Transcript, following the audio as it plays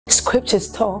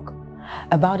scriptures talk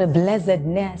about a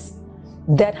blessedness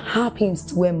that happens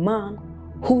to a man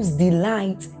whose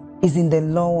delight is in the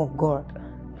law of God.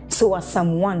 So as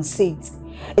Psalm 1 says,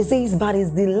 it says, but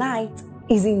his delight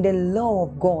is in the law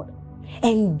of God,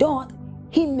 and doth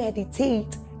he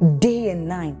meditate day and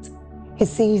night. He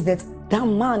says that that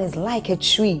man is like a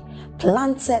tree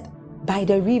planted by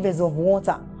the rivers of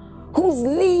water, whose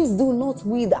leaves do not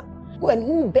wither, and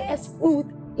who bears fruit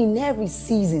in every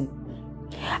season.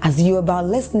 As you're about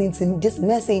listening to this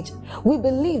message, we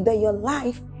believe that your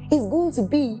life is going to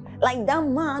be like that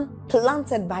man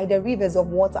planted by the rivers of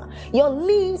water. Your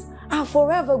leaves are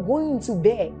forever going to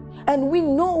bear. And we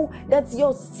know that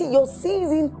your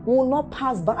season will not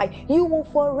pass by. You will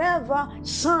forever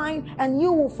shine and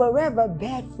you will forever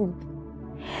bear fruit.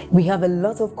 We have a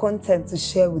lot of content to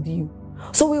share with you.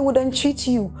 So we would entreat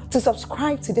you to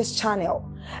subscribe to this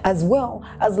channel, as well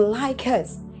as like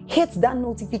us. Hit that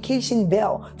notification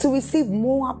bell to receive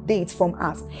more updates from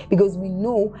us, because we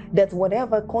know that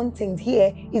whatever content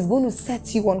here is going to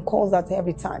set you on course at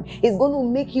every time. It's going to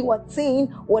make you attain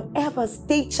whatever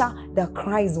stature that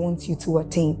Christ wants you to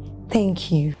attain. Thank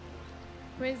you.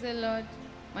 Praise the Lord.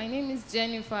 My name is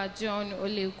Jennifer John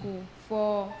Oleku.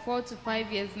 For 4 to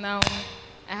 5 years now,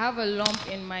 I have a lump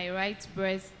in my right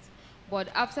breast. But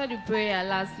after the prayer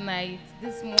last night,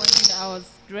 this morning I was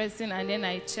dressing and then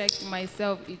I checked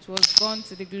myself. It was gone,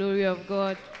 to the glory of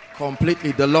God.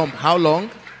 Completely, the lump. How long?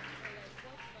 4 to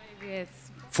 5 years.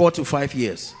 4 to 5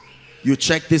 years. You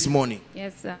checked this morning?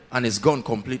 Yes, sir. And it's gone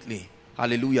completely.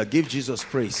 Hallelujah. Give Jesus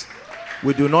praise.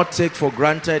 We do not take for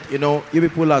granted, you know, you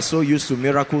people are so used to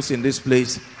miracles in this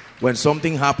place. When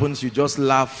something happens, you just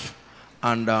laugh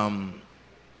and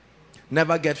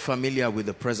never get familiar with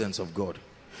the presence of God.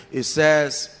 It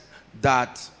says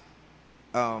that,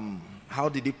 how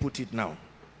did he put it now?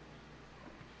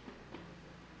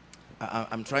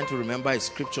 I'm trying to remember a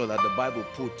scripture that the Bible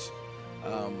put.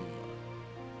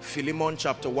 Philemon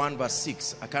chapter 1 verse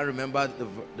 6. I can't remember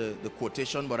the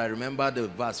quotation, but I remember the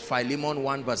verse. Philemon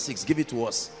 1 verse 6. Give it to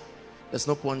us. There's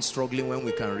no point struggling when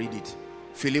we can read it.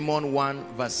 Philemon 1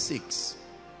 verse 6.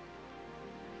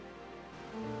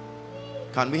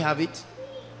 Can we have it?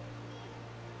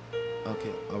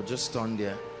 Okay, I'll just turn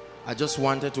there. I just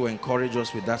wanted to encourage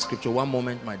us with that scripture. One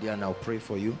moment, my dear, and I'll pray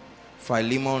for you.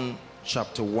 Philemon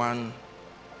chapter 1.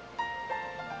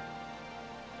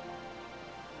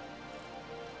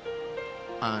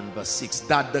 And verse 6.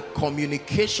 That the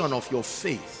communication of your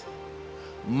faith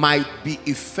might be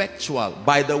effectual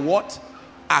by the what?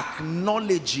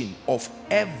 Acknowledging of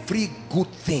every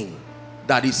good thing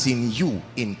that is in you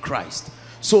in Christ.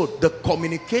 So the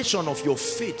communication of your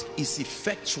faith is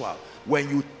effectual when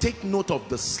you take note of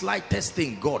the slightest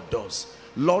thing God does.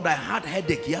 Lord, I had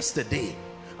headache yesterday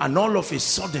and all of a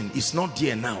sudden it's not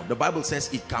there now. The Bible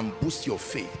says it can boost your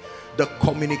faith. The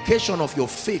communication of your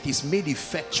faith is made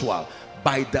effectual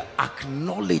by the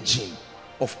acknowledging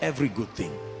of every good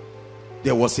thing.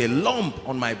 There was a lump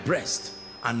on my breast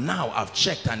and now I've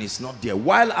checked and it's not there.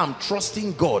 While I'm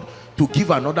trusting God to give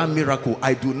another miracle,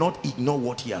 I do not ignore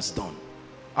what he has done.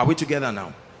 Are we together now?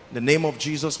 In the name of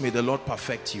Jesus, may the Lord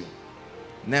perfect you.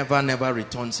 Never, never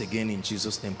returns again in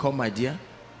Jesus' name. Come, my dear.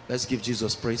 Let's give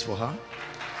Jesus praise for her.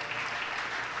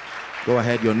 Go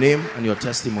ahead, your name and your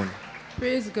testimony.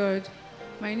 Praise God.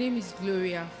 My name is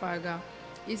Gloria Faga.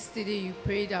 Yesterday you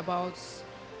prayed about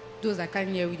those that can't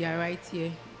hear with their right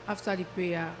ear. After the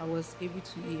prayer, I was able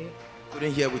to hear.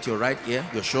 Couldn't hear with your right ear?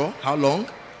 You're sure? How long?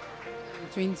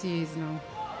 20 years now.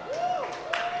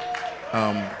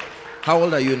 How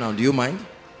old are you now? Do you mind?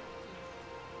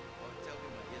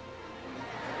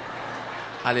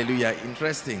 Hallelujah.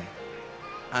 Interesting.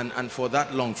 And for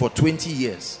that long, for 20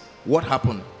 years, what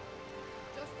happened?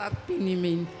 Just that pinning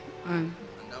me. And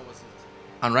that was it.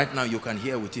 And right now you can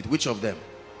hear with it. Which of them?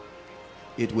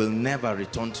 It will never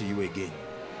return to you again.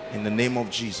 In the name of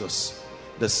Jesus.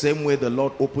 The same way the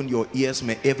Lord opened your ears,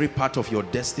 may every part of your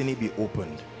destiny be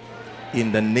opened.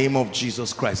 In the name of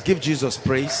Jesus Christ. Give Jesus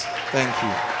praise. Thank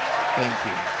you. Thank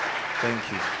you.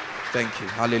 Thank you. Thank you.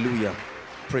 Hallelujah.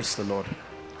 Praise the Lord.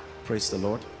 Praise the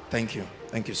Lord. Thank you.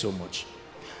 Thank you so much.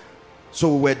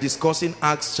 So we were discussing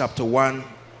Acts chapter 1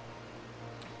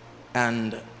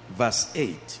 and verse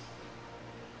 8.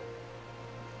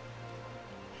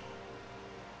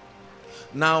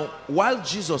 Now, while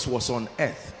Jesus was on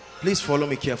earth, please follow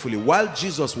me carefully. While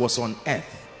Jesus was on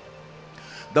earth,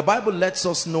 the Bible lets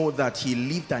us know that he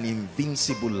lived an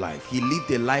invincible life. He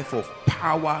lived a life of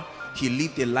power. He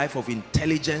lived a life of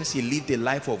intelligence. He lived a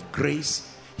life of grace.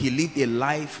 He lived a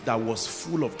life that was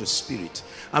full of the Spirit.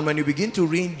 And when you begin to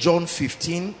read John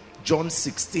 15, John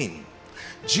 16,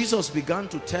 Jesus began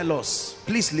to tell us,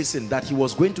 please listen, that he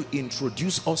was going to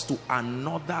introduce us to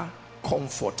another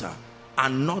comforter,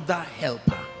 another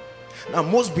helper. Now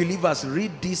most believers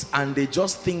read this and they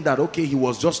just think that, okay, he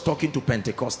was just talking to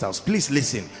Pentecostals. Please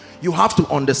listen, you have to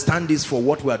understand this for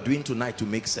what we are doing tonight to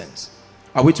make sense.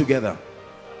 Are we together?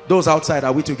 Those outside,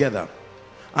 are we together?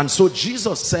 And so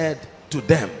Jesus said to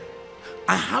them,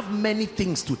 I have many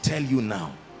things to tell you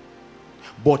now,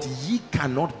 but ye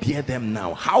cannot bear them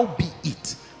now. How be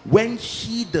it, when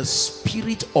he, the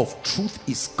Spirit of truth,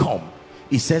 is come,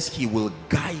 he says he will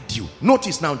guide you.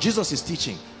 Notice now, Jesus is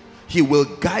teaching. He will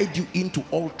guide you into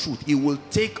all truth. He will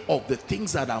take of the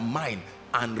things that are mine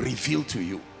and reveal to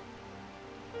you.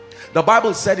 The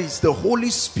Bible said it's the Holy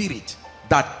Spirit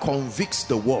that convicts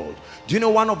the world. Do you know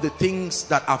one of the things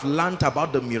that I've learned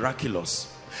about the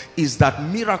miraculous is that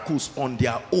miracles on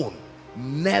their own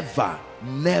never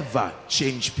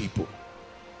change people.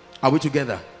 Are we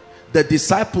together? The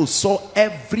disciples saw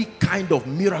every kind of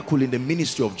miracle in the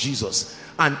ministry of Jesus,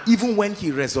 and even when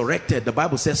he resurrected, the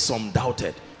Bible says some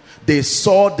doubted. They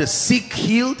saw the sick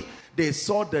healed, they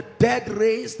saw the dead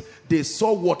raised, they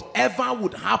saw whatever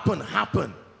would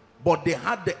happen, but they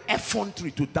had the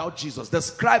effrontery to doubt Jesus. The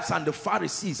scribes and the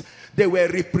Pharisees, they were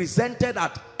represented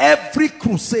at every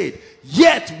crusade,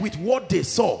 yet with what they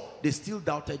saw, they still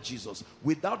doubted Jesus.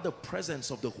 Without the presence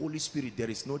of the Holy Spirit,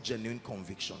 there is no genuine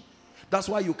conviction. That's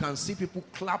why you can see people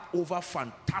clap over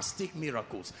fantastic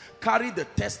miracles, carry the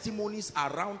testimonies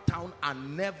around town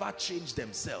and never change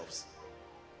themselves.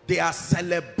 They are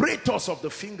celebrators of the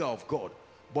finger of God,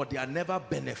 but they are never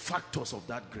benefactors of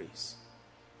that grace.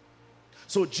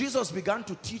 So Jesus began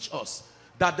to teach us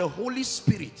that the Holy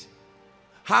Spirit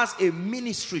has a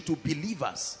ministry to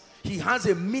believers. He has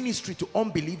a ministry to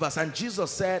unbelievers. And Jesus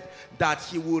said that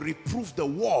he will reprove the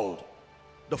world,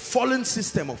 the fallen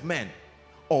system of men,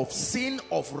 of sin,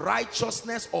 of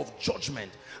righteousness, of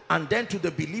judgment. And then to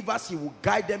the believers, he will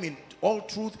guide them in all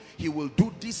truth. He will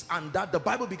do this and that. The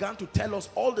Bible began to tell us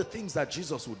all the things that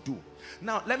Jesus would do.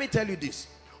 Now, let me tell you this.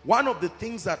 One of the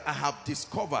things that I have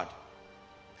discovered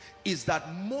is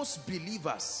that most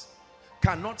believers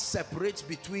cannot separate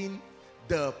between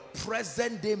the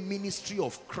present day ministry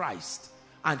of Christ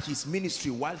and his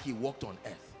ministry while he walked on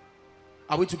earth.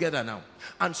 Are we together now?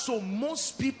 And so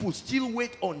most people still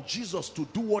wait on Jesus to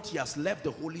do what he has left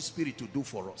the Holy Spirit to do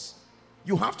for us.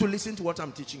 You have to listen to what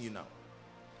I'm teaching you now.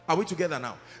 Are we together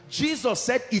now? Jesus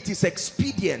said it is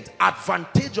expedient,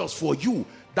 advantageous for you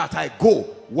that I go.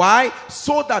 Why?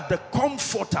 So that the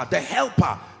comforter, the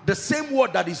helper, the same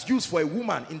word that is used for a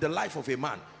woman in the life of a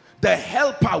man, the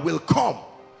helper will come.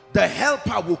 The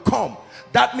helper will come.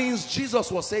 That means Jesus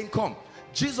was saying, come.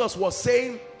 Jesus was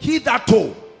saying,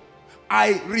 hitherto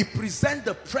I represent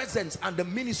the presence and the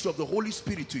ministry of the Holy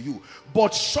Spirit to you,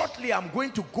 but shortly I'm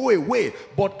going to go away,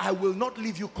 but I will not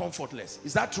leave you comfortless.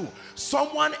 Is that true?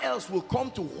 Someone else will come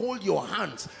to hold your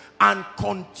hands and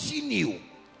continue.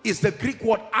 Is the Greek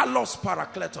word allos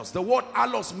parakletos. The word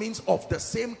allos means of the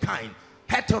same kind.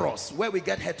 Heteros, where we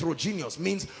get heterogeneous,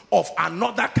 means of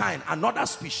another kind, another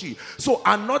species. So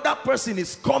another person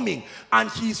is coming and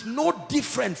he is no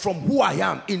different from who I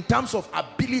am in terms of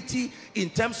ability,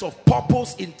 in terms of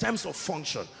purpose, in terms of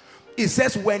function. It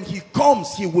says when he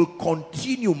comes, he will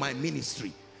continue my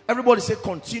ministry. Everybody say,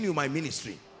 continue my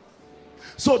ministry.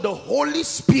 So the Holy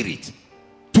Spirit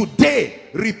today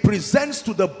represents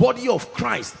to the body of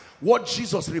Christ what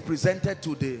Jesus represented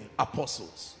to the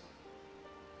apostles.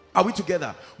 Are we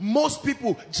together? Most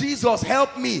people, Jesus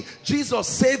help me, Jesus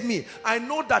save me. I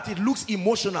know that it looks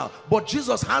emotional, but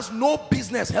Jesus has no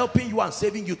business helping you and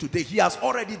saving you today. He has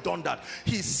already done that.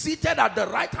 He's seated at the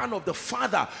right hand of the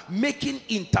Father, making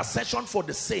intercession for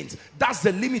the saints. That's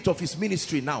the limit of his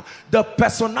ministry now. The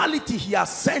personality he has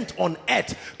sent on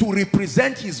earth to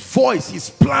represent his voice, his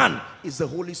plan, is the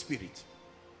Holy Spirit.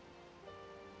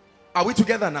 Are we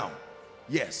together now?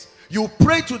 Yes. You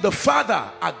pray to the Father,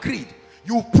 agreed.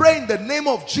 You pray in the name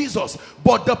of Jesus,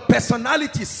 but the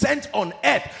personality sent on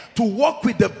earth to work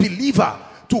with the believer,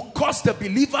 to cause the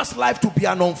believer's life to be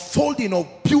an unfolding of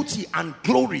beauty and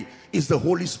glory, is the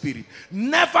Holy Spirit.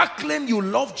 Never claim you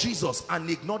love Jesus and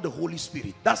ignore the Holy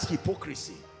Spirit. That's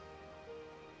hypocrisy.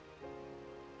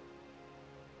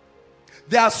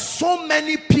 There are so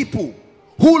many people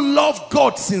who love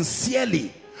God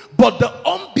sincerely, but the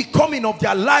unbecoming of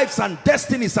their lives and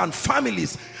destinies and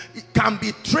families, it can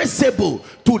be traceable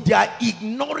to their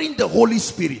ignoring the Holy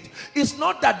Spirit. It's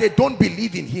not that they don't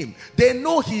believe in him. They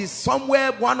know he is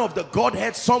somewhere, one of the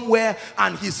Godhead somewhere,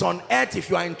 and he's on earth. If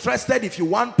you are interested, if you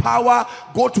want power,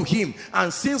 go to him.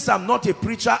 And since I'm not a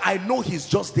preacher, I know he's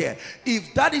just there.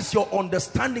 If that is your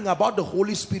understanding about the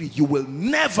Holy Spirit, you will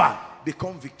never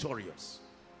become victorious.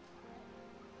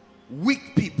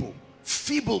 Weak people,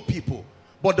 feeble people,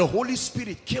 but the Holy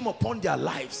Spirit came upon their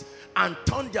lives and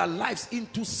turned their lives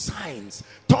into signs,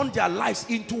 turned their lives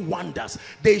into wonders.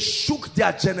 They shook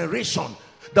their generation.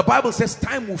 The Bible says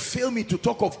time will fail me to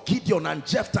talk of Gideon and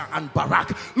Jephthah and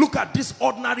Barak. Look at these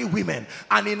ordinary women.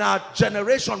 And in our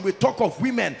generation, we talk of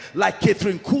women like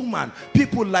Catherine Kuhlman,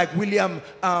 people like William,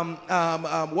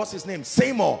 what's his name?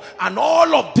 Seymour, and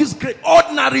all of these great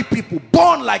ordinary people,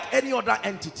 born like any other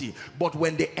entity. But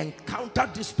when they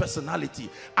encountered this personality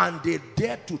and they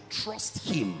dared to trust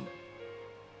him,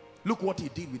 look what he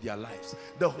did with their lives.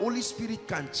 The Holy Spirit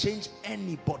can change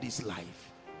anybody's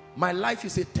life. My life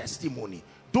is a testimony.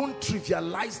 Don't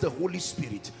trivialize the Holy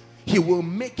Spirit. He will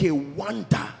make a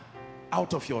wonder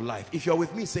out of your life. If you're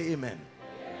with me, say amen.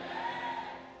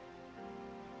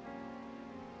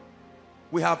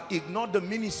 We have ignored the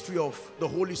ministry of the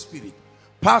Holy Spirit.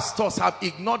 Pastors have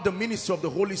ignored the ministry of the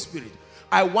Holy Spirit.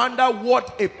 I wonder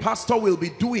what a pastor will be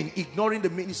doing ignoring the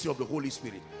ministry of the Holy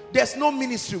Spirit. There's no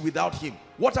ministry without him.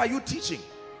 What are you teaching?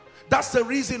 That's the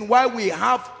reason why we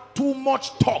have too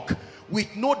much talk with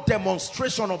no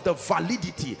demonstration of the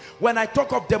validity. When I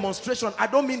talk of demonstration, I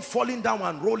don't mean falling down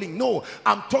and rolling. No,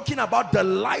 I'm talking about the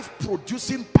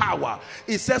life-producing power.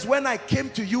 It says, when I came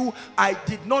to you, I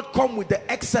did not come with the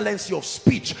excellency of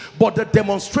speech, but the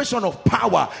demonstration of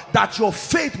power, that your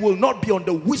faith will not be on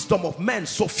the wisdom of men,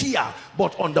 Sophia,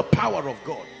 but on the power of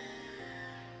God.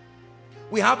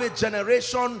 We have a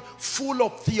generation full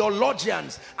of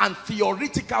theologians and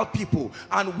theoretical people,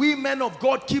 and we men of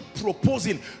God keep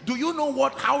proposing. Do you know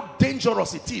how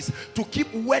dangerous it is to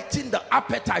keep whetting the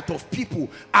appetite of people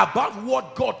about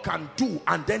what God can do,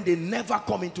 and then they never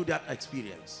come into that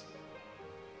experience?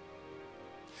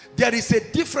 There is a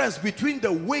difference between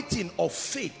the waiting of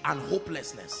faith and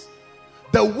hopelessness.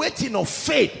 The waiting of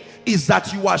faith is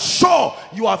that you are sure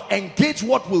you have engaged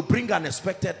what will bring an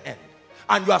expected end,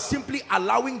 and you are simply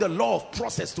allowing the law of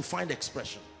process to find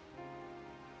expression.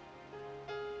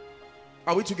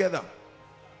 Are we together?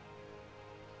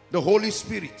 The Holy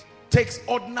Spirit takes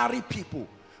ordinary people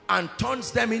and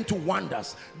turns them into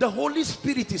wonders. The Holy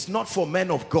Spirit is not for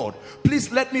men of God.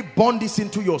 Please let me bond this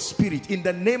into your spirit in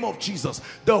the name of Jesus.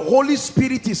 The Holy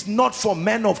Spirit is not for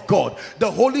men of God.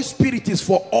 The Holy Spirit is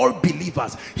for all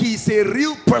believers. He is a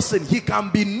real person. He can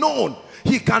be known.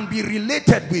 He can be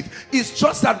related with. It's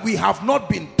just that we have not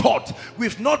been taught.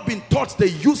 We've not been taught the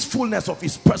usefulness of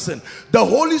his person. The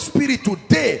Holy Spirit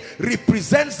today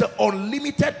represents the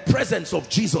unlimited presence of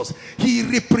Jesus. He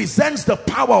represents the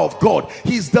power of God.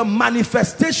 He's the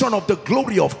manifestation of the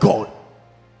glory of God.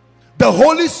 The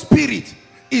Holy Spirit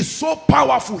is so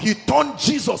powerful, he turned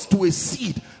Jesus to a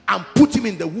seed and put him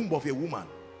in the womb of a woman.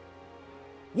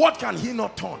 What can he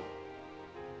not turn?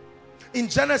 In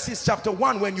Genesis chapter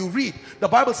 1, when you read, the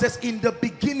Bible says, in the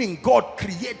beginning God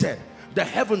created the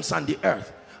heavens and the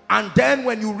earth. And then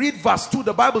when you read verse 2,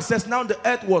 the Bible says, now the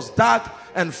earth was dark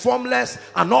and formless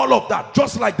and all of that,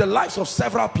 just like the lives of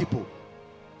several people.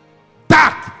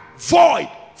 Dark, void,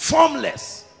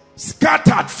 formless,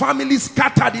 scattered, families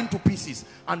scattered into pieces.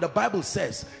 And the Bible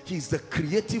says he's the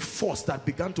creative force that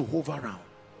began to hover around.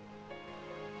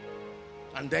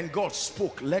 And then God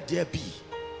spoke, let there be.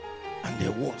 And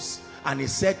there was. And he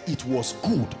said it was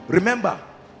good. Remember,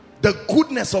 the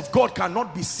goodness of God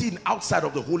cannot be seen outside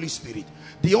of the Holy Spirit.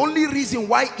 The only reason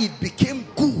why it became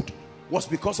good was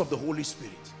because of the Holy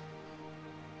Spirit.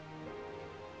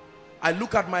 I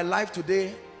look at my life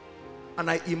today and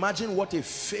I imagine what a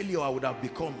failure I would have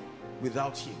become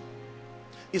without him.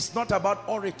 It's not about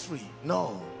oratory.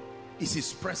 No, it's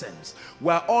his presence.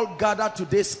 We're all gathered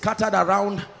today, scattered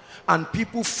around, and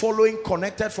people following,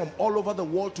 connected from all over the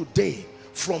world today,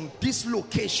 from this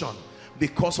location,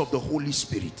 because of the Holy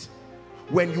Spirit.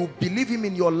 When you believe him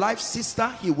in your life,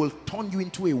 sister, he will turn you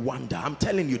into a wonder. I'm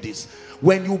telling you this.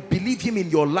 When you believe him in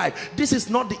your life, this is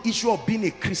not the issue of being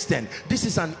a Christian. This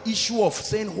is an issue of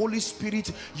saying, Holy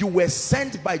Spirit, you were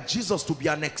sent by Jesus to be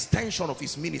an extension of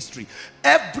his ministry.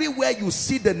 Everywhere you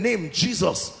see the name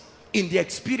Jesus in the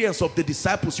experience of the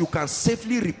disciples, you can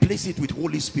safely replace it with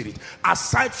Holy Spirit.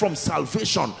 Aside from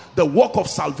salvation, the work of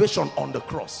salvation on the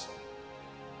cross.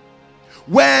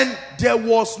 When there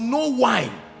was no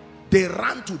wine, they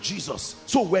ran to Jesus.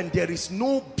 So when there is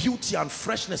no beauty and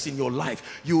freshness in your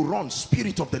life, you run,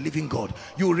 Spirit of the living God.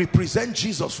 You represent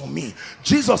Jesus for me.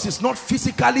 Jesus is not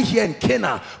physically here in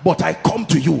Cana, but I come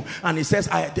to you. And he says,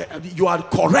 you are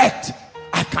correct.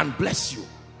 I can bless you.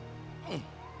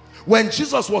 When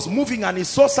Jesus was moving and he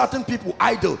saw certain people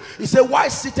idle, he said, why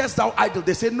sittest thou idle?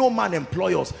 They said, no man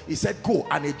employ us. He said, go,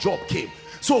 and a job came.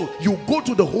 So you go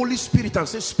to the Holy Spirit and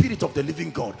say, Spirit of the living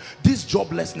God, this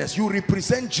joblessness, you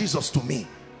represent Jesus to me.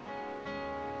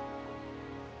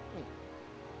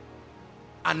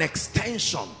 An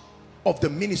extension of the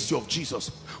ministry of Jesus.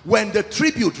 When the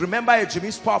tribute, remember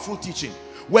Jimmy's powerful teaching,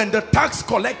 when the tax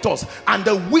collectors and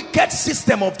the wicked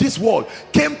system of this world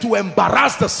came to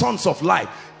embarrass the sons of light,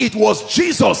 it was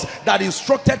Jesus that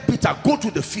instructed Peter, go to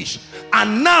the fish.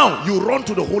 And now you run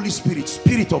to the Holy Spirit.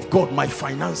 Spirit of God, my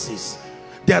finances,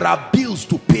 there are bills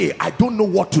to pay, I don't know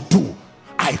what to do,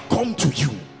 I come to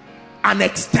you. An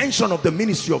extension of the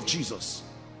ministry of Jesus.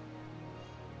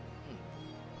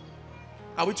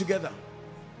 Are we together?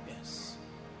 Yes.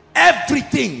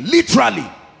 Everything literally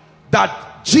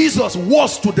that Jesus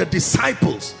was to the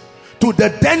disciples, to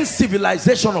the then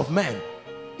civilization of man,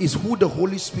 is who the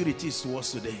Holy Spirit is to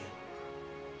us today.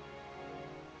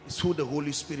 It's who the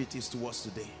Holy Spirit is to us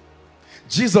today.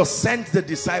 Jesus sent the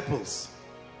disciples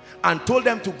and told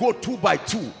them to go 2 by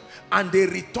 2, and they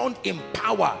returned in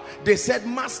power. They said,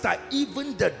 Master,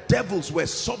 even the devils were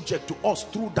subject to us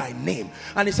through thy name.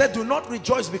 And he said, do not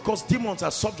rejoice because demons are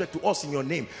subject to us in your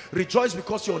name. Rejoice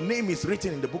because your name is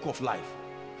written in the book of life.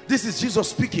 This is Jesus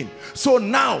speaking. So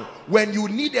now when you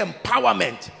need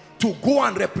empowerment to go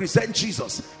and represent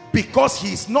Jesus, because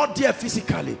he is not there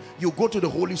physically, you go to the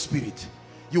Holy Spirit.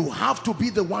 You have to be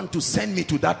the one to send me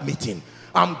to that meeting.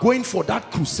 I'm going for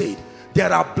that crusade.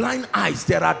 There are blind eyes,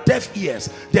 there are deaf ears,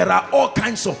 there are all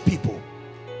kinds of people.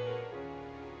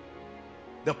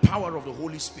 The power of the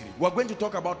Holy Spirit. We're going to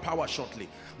talk about power shortly,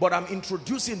 but I'm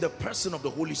introducing the person of the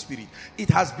Holy Spirit. It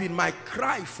has been my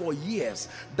cry for years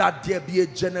that there be a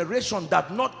generation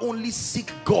that not only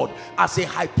seek God as a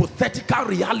hypothetical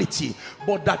reality,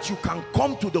 but that you can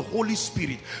come to the Holy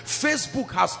Spirit.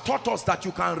 Facebook has taught us that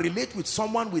you can relate with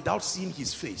someone without seeing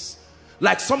his face.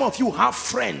 Like some of you have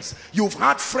friends, you've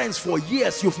had friends for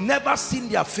years, you've never seen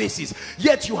their faces,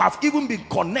 yet you have even been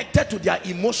connected to their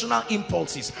emotional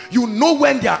impulses. You know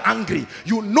when they are angry,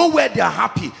 you know where they are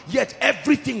happy, yet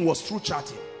everything was through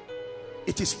chatting.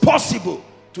 It is possible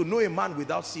to know a man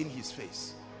without seeing his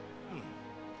face.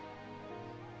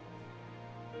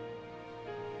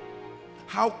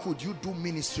 How could you do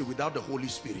ministry without the Holy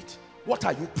Spirit? What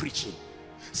are you preaching?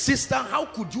 Sister, how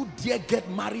could you dare get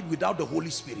married without the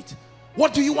Holy Spirit?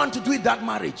 What do you want to do in that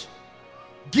marriage?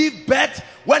 Give birth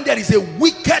when there is a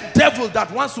wicked devil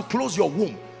that wants to close your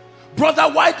womb. Brother,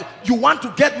 why you want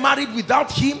to get married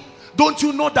without him? Don't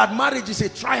you know that marriage is a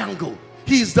triangle?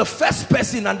 He is the first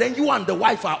person and then you and the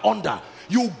wife are under.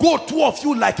 You go, two of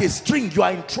you like a string, you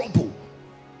are in trouble.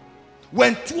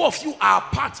 When two of you are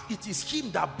apart, it is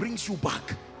him that brings you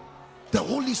back. The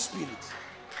Holy Spirit.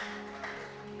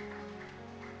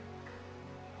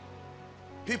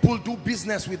 People do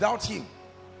business without him.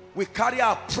 We carry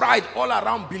our pride all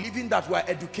around believing that we are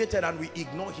educated and we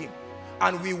ignore him.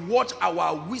 And we watch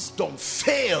our wisdom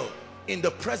fail in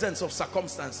the presence of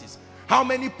circumstances. How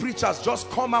many preachers just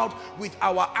come out with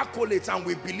our accolades and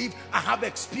we believe, I have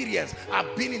experience,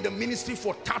 I've been in the ministry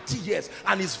for 30 years,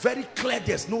 and it's very clear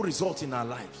there's no result in our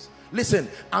lives. Listen,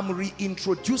 I'm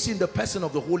reintroducing the person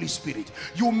of the Holy Spirit.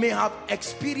 You may have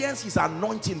experienced his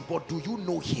anointing, but do you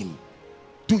know him?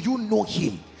 Do you know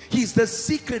him? He's the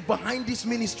secret behind this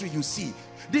ministry. You see,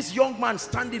 this young man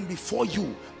standing before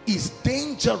you is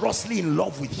dangerously in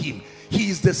love with him. He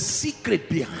is the secret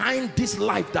behind this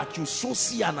life that you so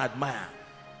see and admire,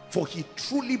 for he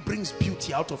truly brings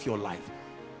beauty out of your life.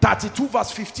 32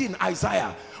 verse 15,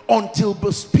 Isaiah, until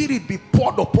the Spirit be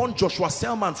poured upon Joshua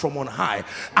Selman from on high,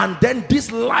 and then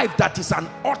this life that is an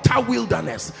utter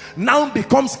wilderness now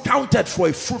becomes counted for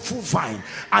a fruitful vine,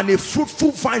 and a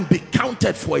fruitful vine be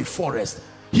counted for a forest.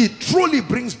 He truly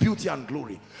brings beauty and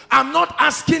glory. I'm not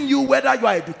asking you whether you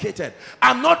are educated.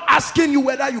 I'm not asking you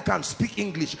whether you can speak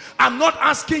English. I'm not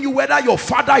asking you whether your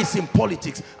father is in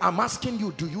politics. I'm asking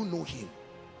you, do you know him?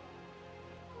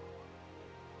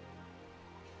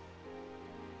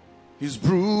 He's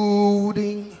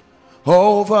brooding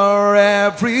over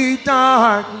every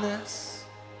darkness.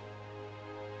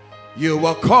 You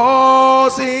are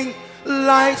causing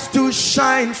lights to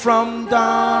shine from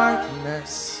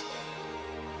darkness.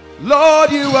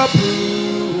 Lord, you are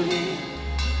brooding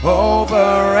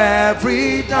over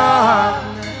every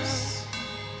darkness.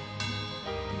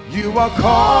 You are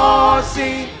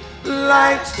causing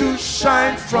lights to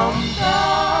shine from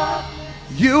darkness.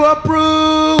 You are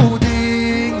brooding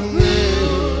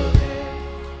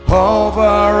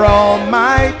over all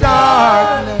my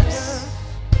darkness.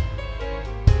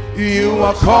 You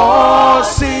are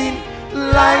causing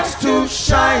lights to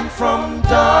shine from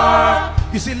dark.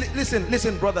 You see,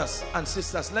 listen, brothers and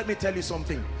sisters, let me tell you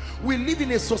something. We live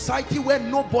in a society where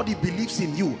nobody believes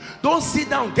in you. Don't sit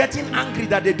down getting angry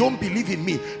that they don't believe in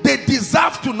me. They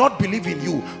deserve to not believe in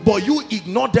you, but you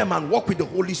ignore them and walk with the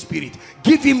Holy Spirit.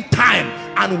 Give him time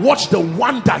and watch the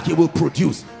wonder he will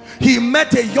produce. He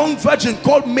met a young virgin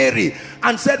called Mary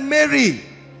and said, Mary,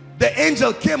 the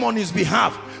angel came on his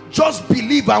behalf. Just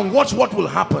believe and watch what will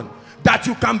happen. That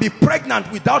you can be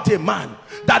pregnant without a man.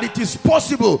 That it is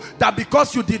possible that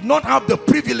because you did not have the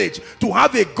privilege to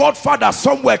have a godfather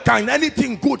somewhere, can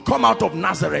anything good come out of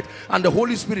Nazareth? And the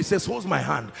Holy Spirit says, hold my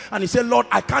hand. And he said, Lord,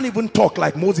 I can't even talk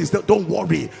like Moses. Don't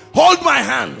worry, hold my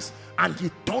hands. And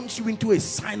he turns you into a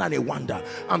sign and a wonder.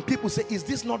 And people say, is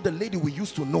this not the lady we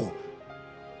used to know?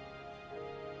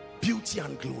 Beauty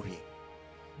and glory.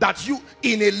 That you,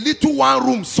 in a little one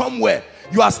room somewhere,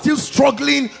 you are still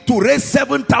struggling to raise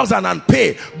 7,000 and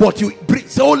pay, but you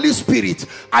say, Holy Spirit,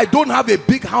 I don't have a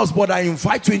big house, but I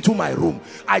invite you into my room.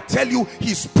 I tell you,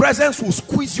 his presence will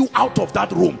squeeze you out of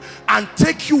that room and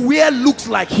take you where looks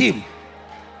like him.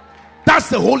 That's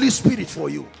the Holy Spirit for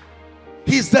you.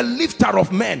 He's the lifter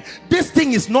of men. This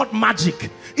thing is not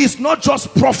magic. It's not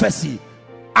just prophecy.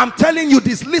 I'm telling you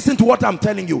this, listen to what I'm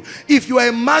telling you. If you are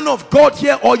a man of God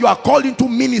here, or you are called into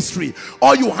ministry,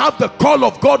 or you have the call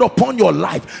of God upon your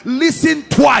life, listen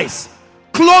twice.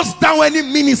 Close down any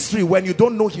ministry when you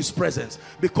don't know his presence,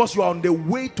 because you are on the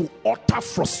way to utter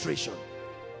frustration.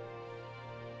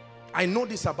 I know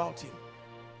this about him.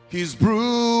 He's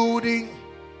brooding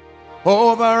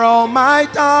over all my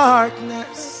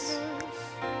darkness.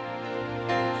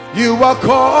 You are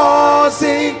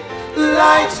causing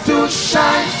lights to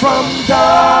shine from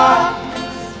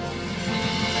darkness.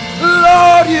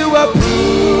 Lord, you are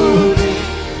brooding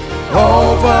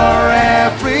over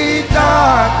every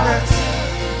darkness.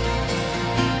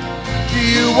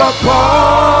 You are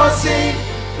causing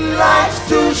lights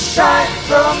to shine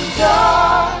from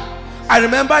dark. I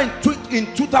remember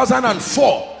in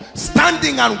 2004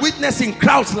 standing and witnessing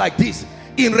crowds like this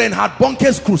in Reinhard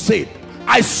Bonke's crusade.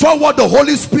 I saw what the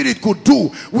Holy Spirit could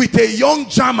do with a young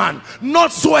German,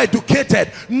 not so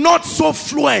educated, not so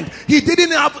fluent. He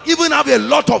didn't even have a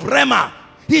lot of rhema.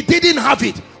 He didn't have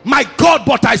it. My God,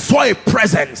 but I saw a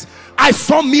presence. I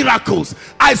saw miracles.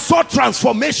 I saw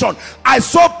transformation. I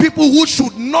saw people who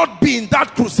should not be in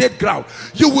that crusade ground.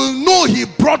 You will know he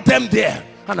brought them there.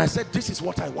 And I said, this is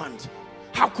what I want.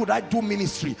 How could I do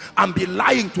ministry and be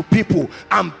lying to people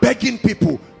and begging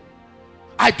people?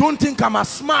 I don't think I'm as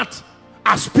smart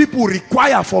as people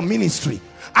require for ministry.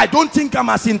 I don't think I'm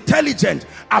as intelligent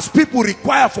as people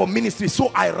require for ministry.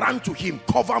 So I ran to him.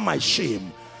 Cover my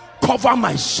shame. Cover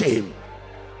my shame.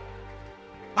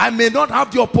 I may not have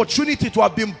the opportunity to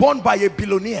have been born by a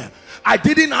billionaire. I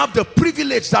didn't have the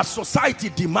privilege that society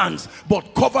demands,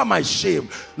 but cover my shame.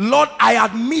 Lord, I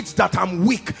admit that I'm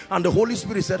weak. And the Holy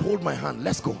Spirit said, hold my hand,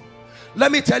 let's go.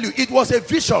 Let me tell you, it was a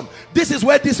vision. This is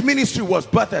where this ministry was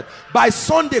birthed. By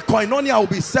Sunday, Koinonia will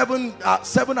be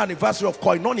 7th anniversary of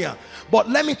Koinonia. But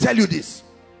let me tell you this.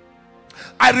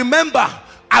 I remember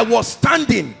I was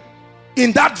standing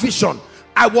in that vision.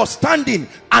 I was standing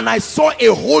and I saw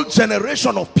a whole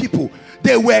generation of people.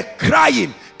 They were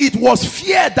crying. It was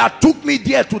fear that took me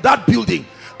there to that building.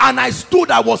 And I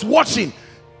stood, I was watching.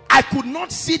 I could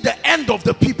not see the end of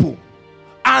the people.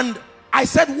 And I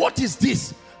said, what is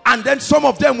this? And then some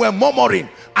of them were murmuring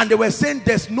and they were saying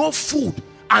there's no food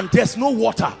and there's no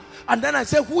water. And then I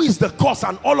said, who is the cause?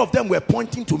 And all of them were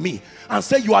pointing to me and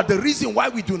said, you are the reason why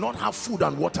we do not have food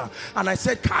and water. And I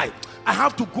said, Kai, I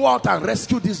have to go out and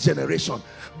rescue this generation.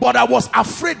 But I was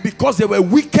afraid because there were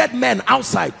wicked men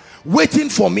outside waiting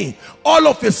for me. All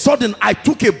of a sudden I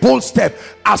took a bold step.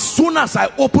 As soon as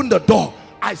I opened the door,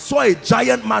 I saw a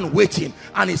giant man waiting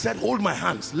and he said, hold my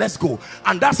hands, let's go.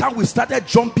 And that's how we started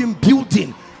jumping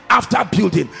building after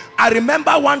building. I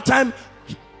remember one time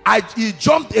he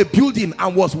jumped a building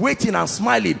and was waiting and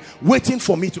smiling, waiting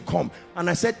for me to come. And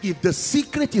I said, if the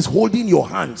secret is holding your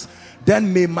hands,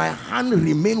 then may my hand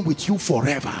remain with you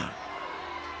forever.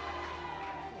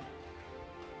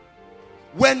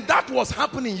 When that was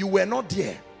happening, you were not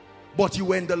there, but you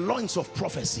were in the loins of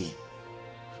prophecy.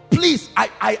 Please,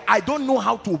 I don't know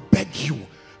how to beg you.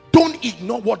 Don't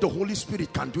ignore what the Holy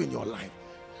Spirit can do in your life.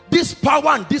 This power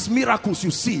and these miracles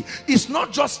you see is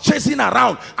not just chasing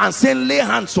around and saying, lay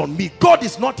hands on me. God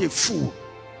is not a fool.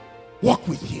 Walk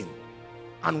with him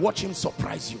and watch him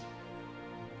surprise you.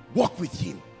 Walk with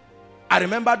him I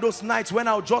remember those nights when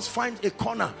I would just find a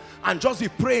corner and just be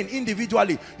praying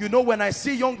individually. You know, when I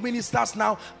see young ministers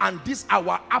now and this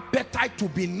our appetite to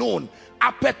be known,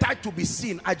 appetite to be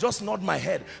seen, I just nod my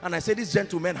head and I say, these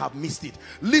gentlemen have missed it.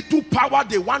 Little power,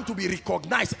 they want to be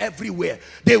recognized everywhere.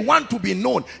 They want to be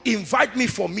known. Invite me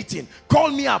for meeting. Call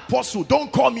me apostle. Don't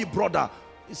call me brother.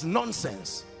 It's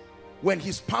nonsense. When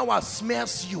his power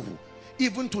smears you,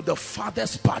 even to the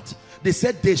farthest part, they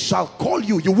said they shall call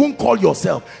you. You won't call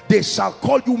yourself. They shall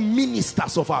call you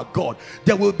ministers of our God.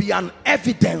 There will be an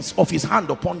evidence of his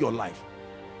hand upon your life.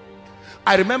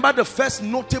 I remember the first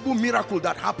notable miracle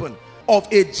that happened of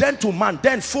a gentleman.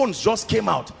 Then phones just came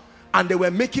out and they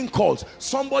were making calls.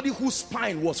 Somebody whose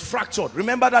spine was fractured.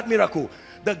 Remember that miracle?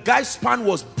 The guy's spine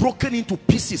was broken into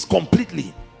pieces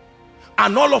completely.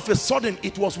 And all of a sudden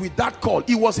it was with that call.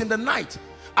 It was in the night.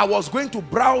 I was going to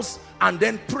browse and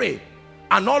then pray.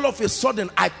 And all of a sudden,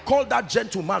 I called that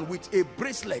gentleman with a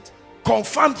bracelet,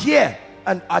 confirmed here.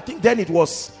 And I think then it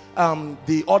was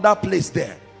the other place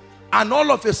there. And all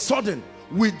of a sudden,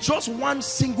 with just one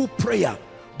single prayer,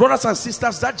 brothers and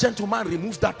sisters, that gentleman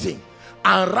removed that thing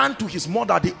and ran to his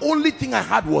mother. The only thing I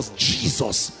had was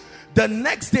Jesus. The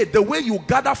next day, the way you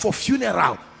gather for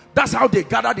funeral, that's how they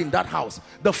gathered in that house.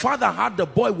 The father had the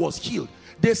boy was healed.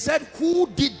 They said, who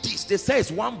did this? They said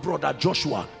it's one brother,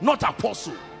 Joshua, not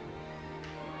apostle.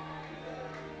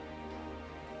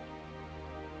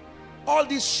 All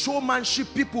these showmanship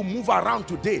people move around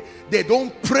today. They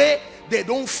don't pray, they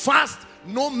don't fast,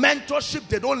 no mentorship,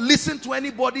 they don't listen to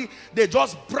anybody. They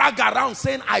just brag around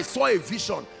saying, I saw a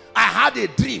vision, I had a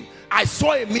dream, I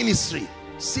saw a ministry.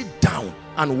 Sit down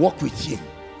and walk with him.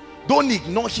 Don't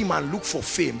ignore him and look for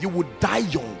fame. You would die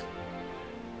young.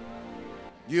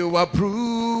 You are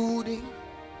brooding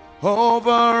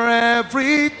over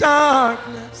every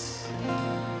darkness.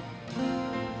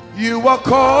 You are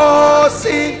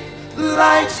causing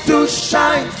lights to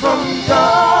shine from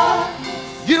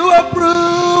darkness. You are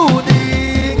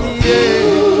brooding,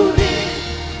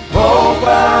 over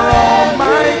all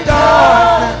my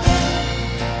darkness.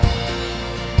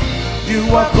 You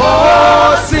are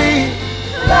causing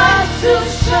lights to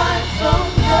shine from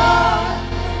darkness.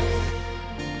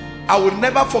 I will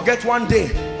never forget one day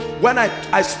when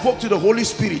I spoke to the Holy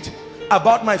Spirit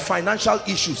about my financial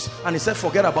issues, and he said,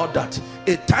 forget about that.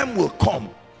 A time will come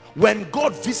when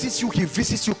God visits you, he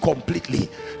visits you completely.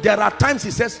 There are times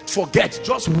he says, forget,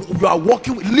 just you are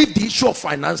walking, leave the issue of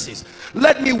finances,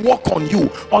 let me work on you,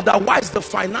 otherwise the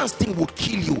finance thing would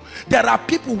kill you. There are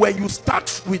people, when you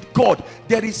start with God,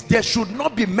 there should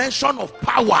not be mention of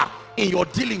power in your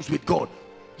dealings with God.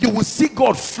 You will see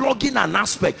God flogging an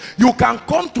aspect. You can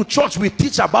come to church, we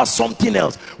teach about something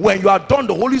else. When you are done,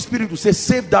 the Holy Spirit will say,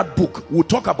 save that book, we'll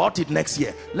talk about it next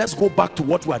year. Let's go back to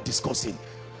what we are discussing.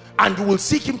 And you will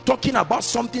see him talking about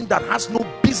something that has no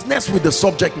business with the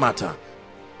subject matter.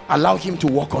 Allow him to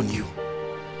work on you.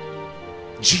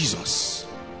 Jesus,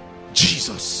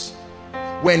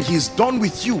 when he's done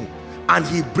with you and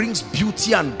he brings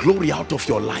beauty and glory out of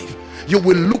your life, you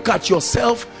will look at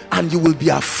yourself and you will be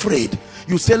afraid.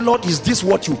 You say, Lord, is this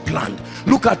what you planned?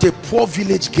 Look at a poor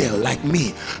village girl like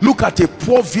me. Look at a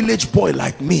poor village boy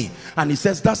like me. And he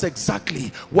says, that's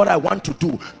exactly what I want to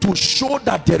do, to show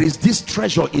that there is this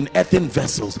treasure in earthen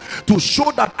vessels, to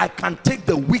show that I can take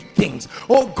the weak things.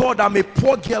 Oh God, I'm a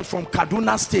poor girl from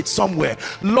Kaduna State somewhere.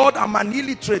 Lord, I'm an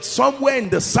illiterate somewhere in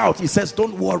the south. He says,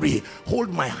 don't worry, hold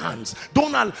my hands.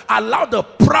 Don't allow the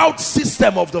proud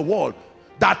system of the world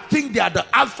that think they are the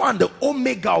alpha and the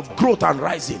omega of growth and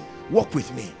rising. Walk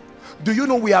with me. Do you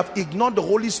know we have ignored the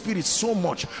Holy Spirit so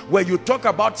much? When you talk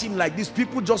about him like this,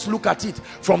 people just look at it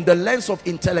from the lens of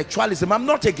intellectualism. I'm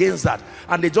not against that.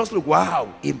 And they just look,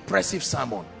 wow, impressive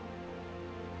sermon.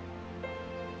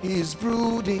 He's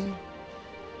brooding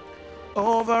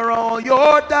over all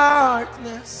your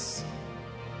darkness.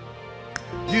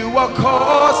 You are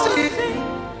causing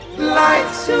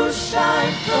lights to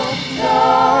shine from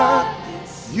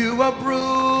darkness. You are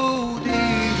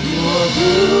brooding. You are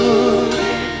brooding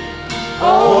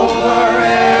over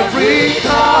every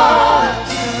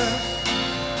darkness.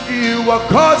 You are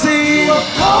causing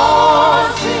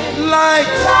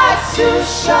lights to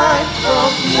shine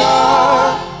from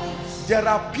darkness. There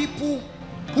are people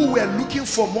who were looking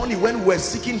for money when we were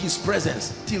seeking his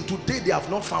presence. Till today they have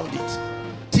not found it.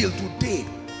 Till today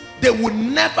they would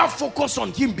never focus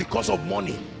on him because of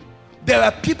money. There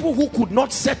are people who could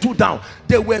not settle down.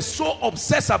 They were so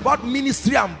obsessed about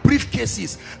ministry and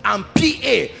briefcases and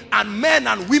PA and men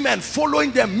and women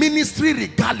following their ministry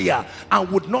regalia, and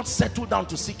would not settle down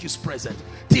to seek his presence.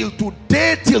 Till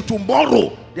today, till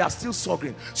tomorrow, They are still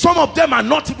struggling. Some of them are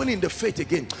not even in the faith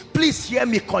again. Please hear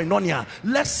me, Koinonia.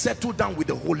 Let's settle down with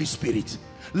the Holy Spirit.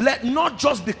 Not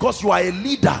just because you are a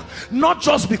leader, not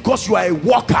just because you are a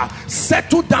worker,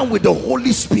 settle down with the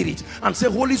Holy Spirit and say,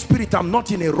 Holy Spirit, I'm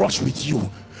not in a rush with you.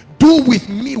 Do with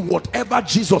me whatever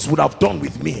Jesus would have done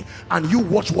with me, and you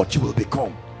watch what you will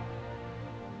become.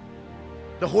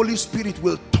 The Holy Spirit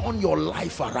will turn your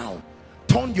life around,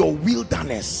 turn your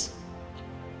wilderness.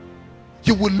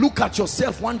 You will look at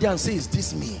yourself one day and say, is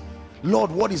this me?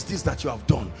 Lord, what is this that you have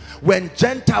done? When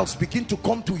Gentiles begin to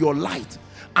come to your light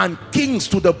and kings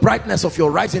to the brightness of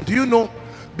your rising, do you know,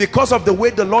 because of the way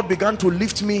the Lord began to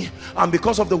lift me, and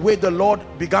because of the way the Lord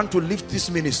began to lift this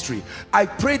ministry, I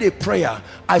prayed a prayer.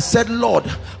 I said, Lord,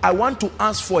 I want to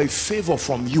ask for a favor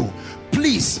from you.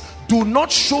 Please do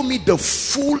not show me the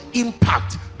full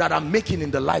impact that I'm making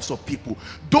in the lives of people.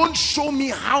 Don't show me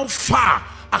how far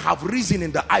I have risen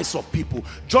in the eyes of people.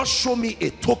 Just show me a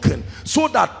token, so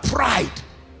that pride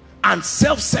and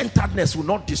self-centeredness will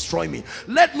not destroy me.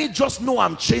 Let me just know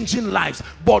I'm changing lives,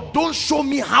 but don't show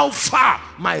me how far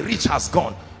my reach has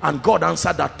gone. And God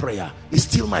answered that prayer. It's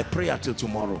still my prayer till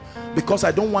tomorrow, because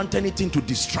I don't want anything to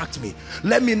distract me.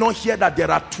 Let me not hear that there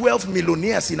are 12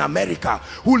 millionaires in America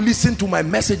who listen to my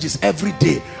messages every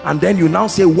day, and then you now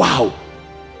say, wow,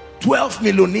 12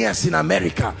 millionaires in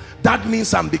America, that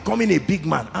means I'm becoming a big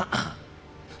man.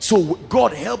 So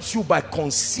God helps you by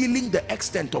concealing the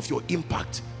extent of your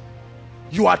impact.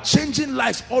 You are changing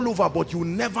lives all over, but you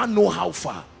never know how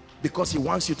far, because he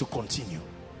wants you to continue.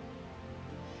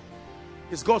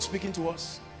 Is God speaking to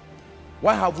us?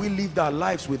 Why have we lived our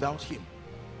lives without him?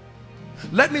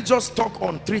 Let me just talk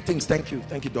on three things. Thank you,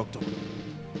 doctor.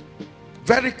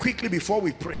 Very quickly before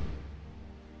we pray.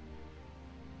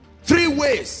 3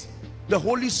 ways the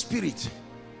Holy Spirit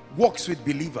works with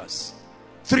believers.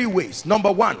 3 ways.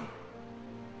 Number 1,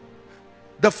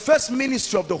 the first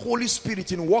ministry of the Holy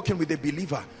Spirit in working with a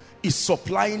believer is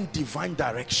supplying divine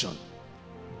direction.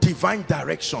 Divine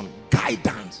direction,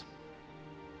 guidance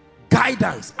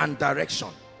and direction.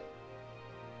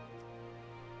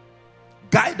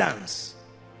 Guidance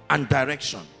and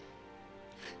direction.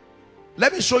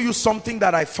 Let me show you something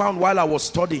that I found while I was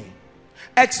studying.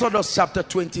 Exodus chapter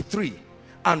 23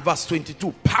 and verse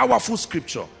 22. Powerful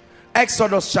scripture.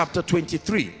 Exodus chapter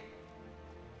 23.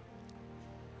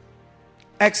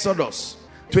 Exodus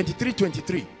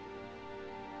 23:23.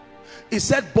 It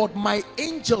said, but my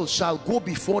angel shall go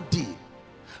before thee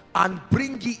and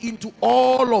bring thee into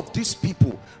all of these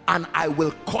people, and I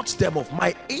will cut them off.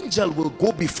 My angel will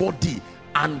go before thee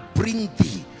and bring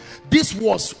thee.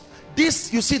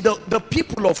 This, you see, the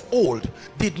people of old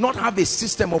did not have a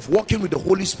system of working with the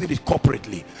Holy Spirit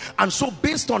corporately, and so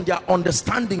based on their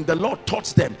understanding, the Lord taught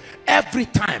them. Every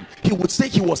time he would say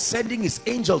he was sending his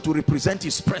angel to represent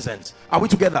his presence. Are we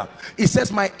together? He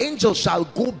says, my angel shall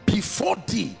go before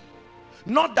thee.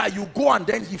 Not that you go and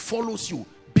then he follows you.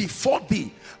 Before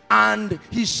thee, and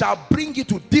he shall bring you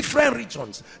to different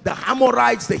regions, the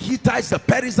Amorites, the Hittites, the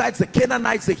Perizzites, the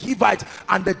Canaanites, the Hivites,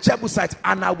 and the Jebusites,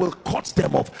 and I will cut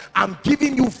them off. I'm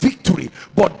giving you victory,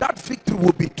 but that victory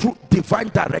will be through divine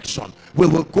direction. We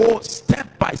will go step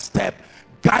by step,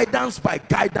 guidance by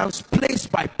guidance, place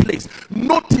by place.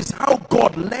 Notice how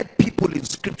God led people in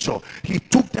scripture. He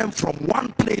took them from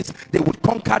one place, they would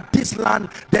conquer this land,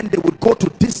 then they would go to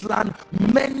this land.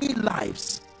 Many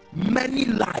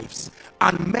lives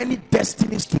and many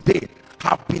destinies today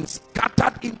have been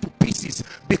scattered into pieces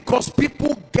because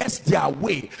people guess their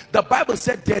way. The Bible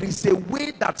said there is a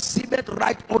way that seemeth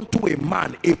right unto a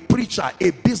man, a preacher,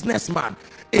 a businessman,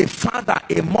 a father,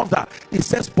 a mother. It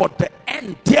says, but the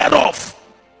end thereof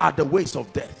are the ways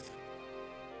of death.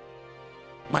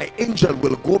 My angel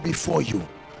will go before you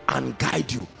and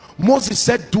guide you. Moses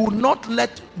said, we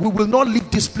will not leave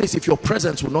this place if your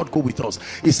presence will not go with us.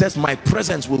 He says, my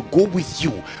presence will go with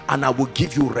you and I will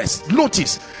give you rest.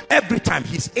 Notice, every time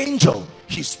his angel,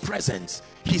 his presence,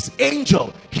 his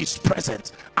angel, his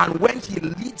presence. And when he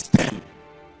leads them,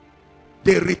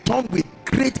 they return with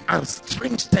great and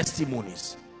strange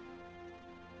testimonies.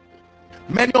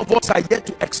 Many of us are yet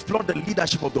to explore the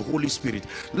leadership of the Holy Spirit.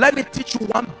 Let me teach you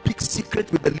one big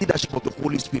secret with the leadership of the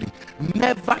Holy Spirit.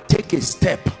 Never take a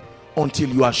step until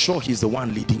you are sure he's the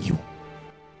one leading you.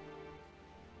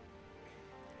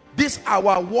 This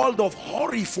our world of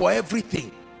hurry for everything.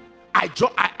 I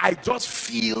just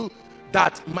feel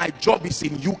that my job is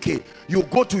in UK. You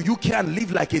go to UK and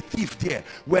live like a thief there,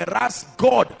 whereas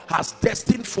God has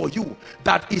destined for you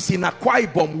that is in Akwa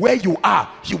Ibom where you are.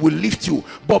 He will lift you,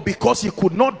 but because he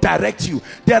could not direct you.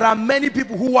 There are many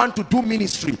people who want to do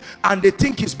ministry and they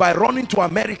think it's by running to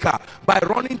America, by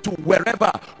running to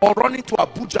wherever, or running to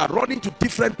Abuja, running to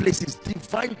different places.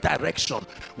 Divine direction.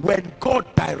 When God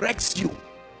directs you,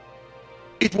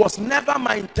 it was never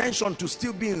my intention to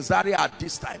still be in Zaria at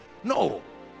this time. No.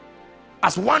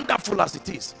 As wonderful as it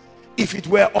is, if it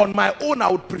were on my own,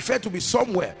 I would prefer to be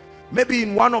somewhere, maybe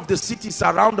in one of the cities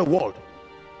around the world.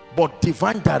 But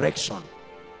divine direction,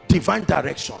 divine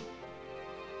direction.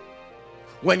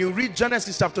 When you read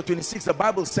Genesis chapter 26, the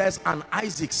Bible says, and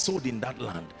Isaac sowed in that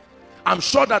land. I'm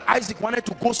sure that Isaac wanted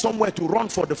to go somewhere to run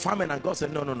for the famine, and God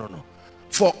said, no, no, no, no.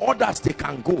 For others they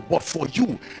can go, but for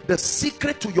you, the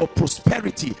secret to your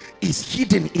prosperity is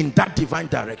hidden in that divine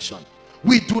direction.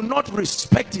 We do not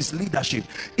respect his leadership.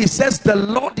 It says, the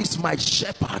Lord is my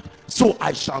shepherd, so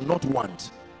I shall not want.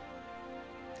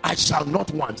 I shall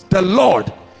not want. The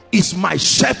Lord is my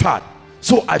shepherd,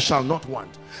 so I shall not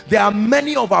want. There are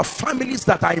many of our families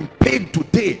that are in pain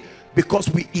today because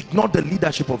we ignore the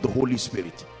leadership of the Holy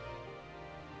Spirit.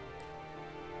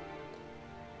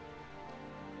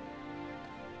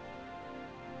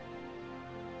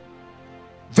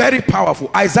 Very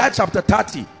powerful. Isaiah chapter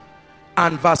 30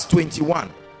 and verse 21.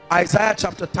 Isaiah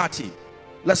chapter 30.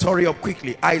 Let's hurry up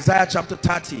quickly. Isaiah chapter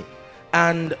 30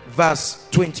 and verse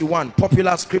 21.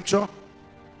 Popular scripture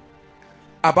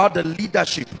about the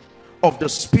leadership of the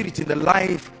Spirit in the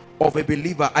life of a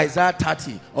believer. Isaiah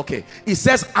 30. Okay. It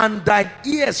says, and thine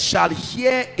ears shall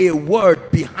hear a word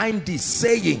behind thee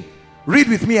saying, read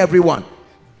with me everyone,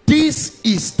 this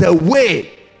is the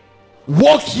way,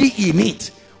 walk ye in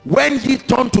it, when ye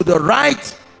turn to the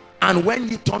right and when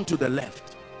ye turn to the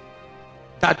left.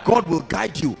 That God will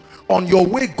guide you on your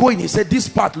way going. He said, this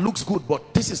path looks good,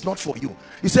 but this is not for you.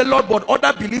 He said, Lord, but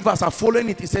other believers are following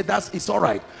it. He said, it's all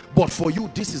right, but for you,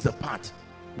 this is the path.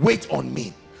 Wait on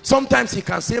me. Sometimes he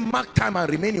can say, mark time and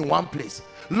remain in one place.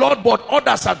 Lord, but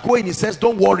others are going. He says,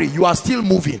 don't worry, you are still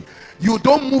moving. You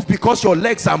don't move because your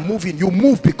legs are moving. You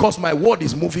move because my word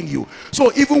is moving you.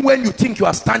 So even when you think you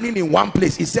are standing in one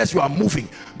place, it says you are moving,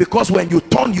 because when you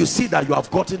turn, you see that you have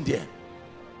gotten there.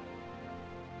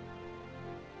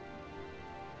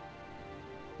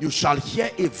 You shall hear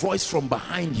a voice from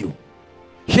behind you.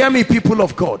 Hear me, people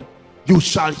of God. You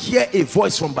shall hear a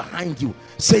voice from behind you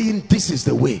saying, this is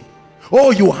the way. Oh,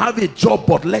 you have a job,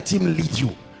 but let him lead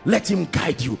you. Let him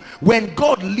guide you. When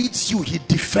God leads you, he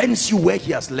defends you where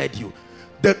he has led you.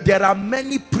 There are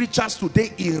many preachers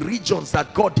today in regions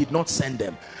that God did not send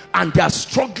them, and they are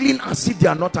struggling as if they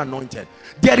are not anointed.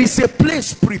 There is a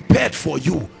place prepared for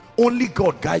you. Only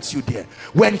God guides you there.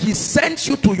 When he sends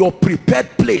you to your prepared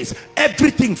place,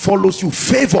 everything follows you.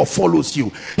 Favor follows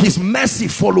you. His mercy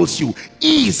follows you.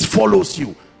 Ease follows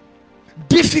you.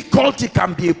 Difficulty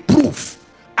can be a proof,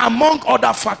 among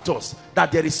other factors,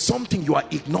 that there is something you are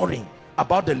ignoring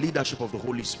about the leadership of the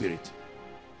Holy Spirit.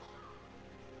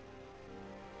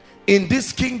 In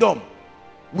this kingdom,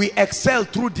 we excel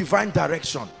through divine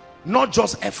direction, not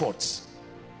just efforts.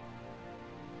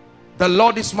 The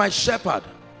Lord is my shepherd,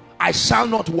 I shall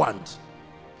not want.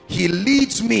 He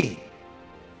leads me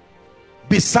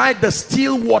beside the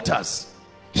still waters.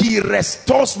 He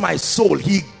restores my soul.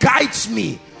 He guides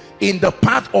me in the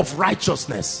path of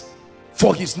righteousness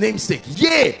for his name's sake.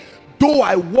 Yea, though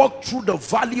I walk through the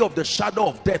valley of the shadow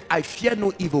of death, I fear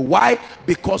no evil. Why?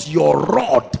 Because your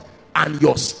rod and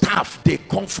your staff, they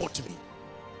comfort me.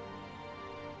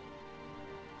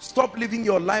 Stop living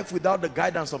your life without the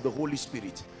guidance of the Holy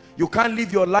Spirit. You can't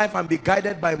live your life and be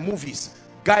guided by movies,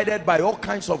 guided by all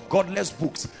kinds of godless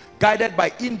books, guided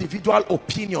by individual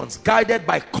opinions, guided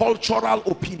by cultural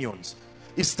opinions.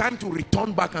 It's time to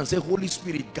return back and say, Holy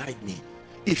Spirit, guide me.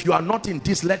 If you are not in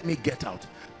this, let me get out.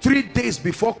 3 days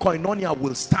before Koinonia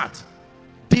will start,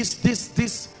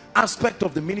 this aspect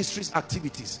of the ministry's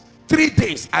activities, 3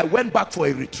 days I went back for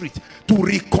a retreat to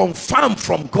reconfirm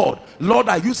from God, Lord,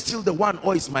 are you still the one,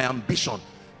 or is my ambition?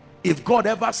 If God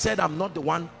ever said I'm not the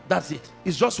one, that's it.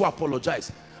 It's just to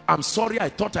apologize. I'm sorry, I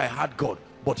thought I had God,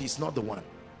 but he's not the one.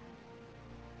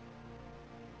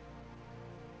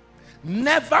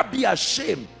 Never be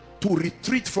ashamed to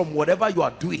retreat from whatever you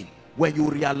are doing when you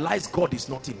realize God is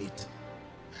not in it.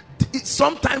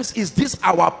 Sometimes is this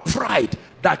our pride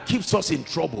that keeps us in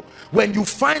trouble. When you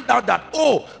find out that,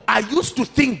 oh, I used to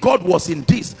think God was in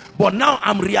this, but now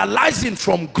I'm realizing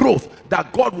from growth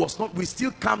that God was not, we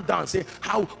still calm down and say,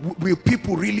 how will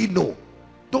people really know?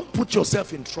 Don't put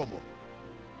yourself in trouble.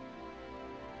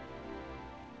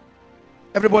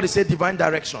 Everybody say divine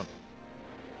direction.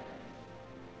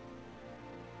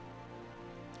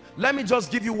 Let me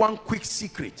just give you one quick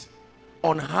secret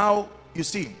on how, you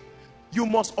see, you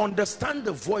must understand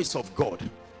the voice of God.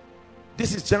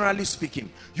 This is generally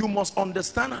speaking. You must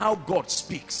understand how God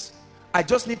speaks. I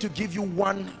just need to give you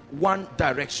one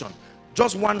direction.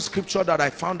 Just one scripture that I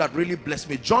found that really blessed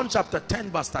me. John chapter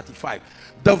 10 verse 35.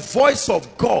 The voice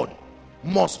of God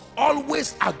must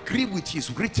always agree with his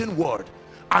written word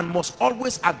and must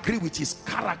always agree with his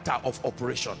character of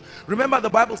operation. Remember, the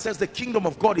Bible says the kingdom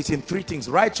of God is in three things: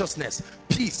 righteousness,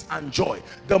 peace, and joy.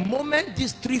 The moment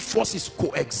these three forces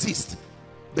coexist,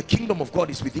 the kingdom of God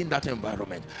is within that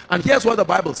environment. And here's what the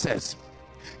Bible says.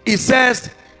 It says,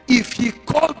 if he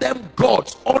called them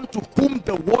gods unto whom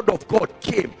the word of God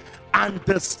came, and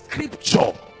the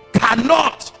scripture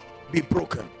cannot be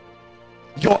broken.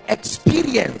 Your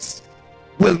experience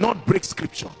will not break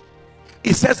scripture.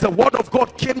 It says the word of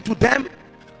God came to them,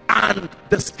 and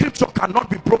the scripture cannot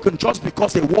be broken just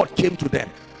because a word came to them.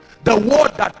 The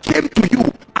word that came to you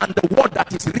and the word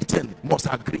that is written must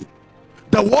agree.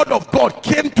 The word of God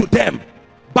came to them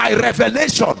by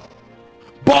revelation,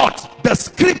 but the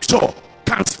scripture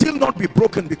can still not be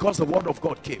broken because the word of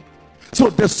God came. So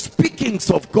the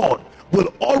speakings of God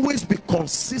will always be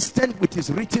consistent with his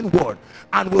written word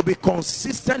and will be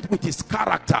consistent with his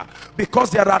character, because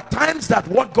there are times that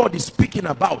what God is speaking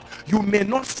about, you may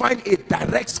not find a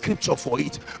direct scripture for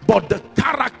it, but the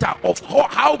character of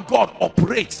how God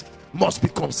operates must be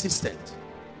consistent.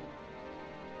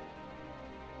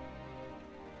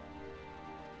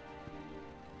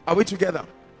 Are we together?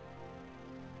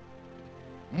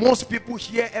 Most people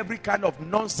hear every kind of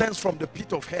nonsense from the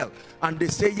pit of hell and they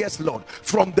say, yes, Lord.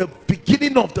 From the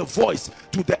beginning of the voice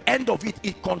to the end of it,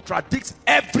 it contradicts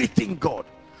everything, God.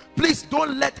 Please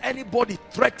don't let anybody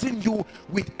threaten you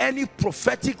with any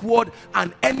prophetic word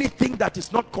and anything that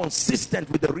is not consistent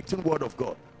with the written word of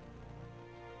God.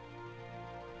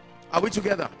 Are we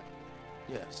together?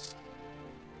 Yes.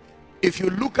 If you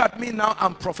look at me now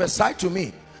and prophesy to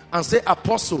me and say,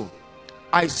 Apostle,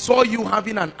 I saw you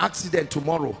having an accident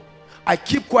tomorrow, I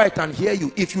keep quiet and hear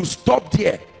you. If you stop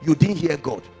there, you didn't hear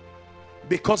God,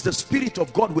 because the Spirit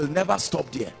of God will never stop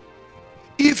there.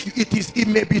 If it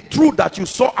may be true that you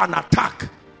saw an attack,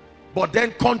 but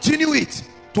then continue it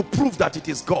to prove that it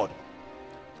is God.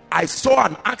 I saw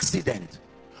an accident,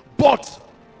 but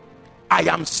I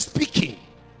am speaking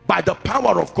by the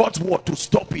power of God's word to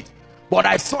stop it. But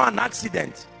I saw an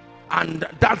accident and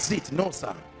that's it. No,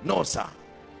 sir. No, sir.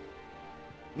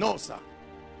 No, sir.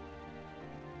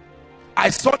 I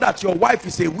saw that your wife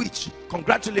is a witch.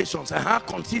 Congratulations.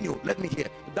 Continue. Let me hear.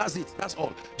 That's it. That's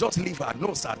all. Just leave her.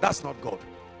 No, sir. That's not God.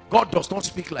 God does not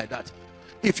speak like that.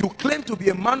 If you claim to be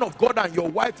a man of God and your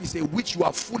wife is a witch, you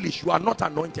are foolish. You are not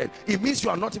anointed. It means you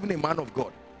are not even a man of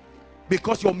God,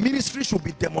 because your ministry should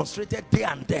be demonstrated there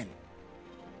and then.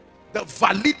 The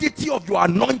validity of your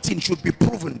anointing should be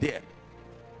proven there.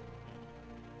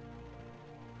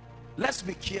 Let's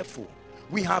be careful.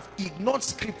 We have ignored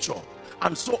scripture,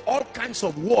 and so all kinds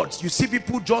of words, you see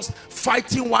people just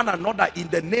fighting one another in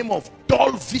the name of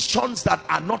dull visions that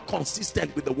are not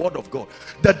consistent with the word of God.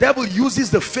 The devil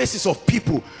uses the faces of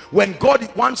people. When God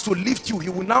wants to lift you, he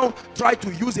will now try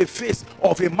to use a face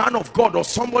of a man of God or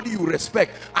somebody you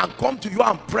respect and come to you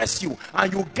and press you,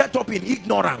 and you get up in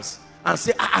ignorance and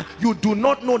say, you do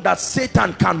not know that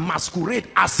Satan can masquerade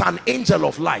as an angel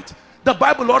of light. The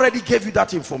Bible already gave you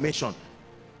that information.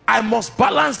 I must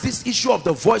balance this issue of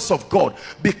the voice of God,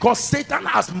 because Satan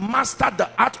has mastered the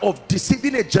art of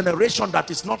deceiving a generation that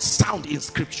is not sound in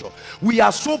scripture. We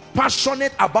are so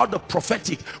passionate about the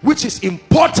prophetic, which is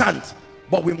important,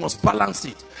 but we must balance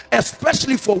it.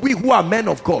 Especially for we who are men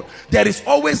of God, there is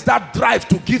always that drive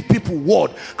to give people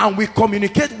word, and we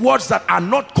communicate words that are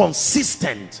not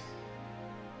consistent.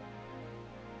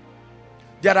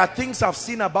 There are things I've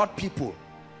seen about people.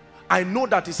 I know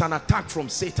that it's an attack from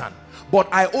Satan, but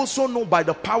I also know by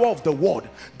the power of the word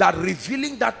that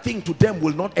revealing that thing to them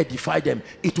will not edify them.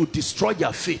 It will destroy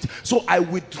their faith. So I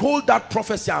withhold that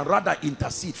prophecy and rather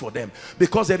intercede for them,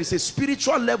 because there is a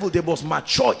spiritual level they must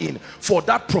mature in for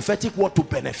that prophetic word to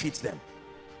benefit them.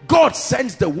 God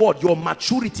sends the word, your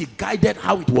maturity guided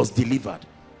how it was delivered.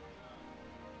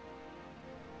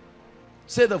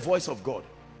 Say the voice of God.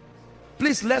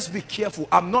 Please, let's be careful.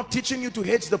 I'm not teaching you to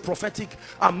hate the prophetic.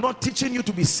 I'm not teaching you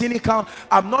to be cynical.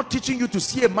 I'm not teaching you to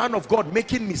see a man of God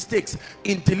making mistakes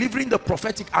in delivering the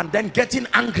prophetic and then getting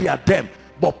angry at them.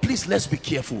 But please, let's be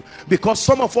careful, because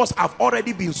some of us have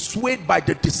already been swayed by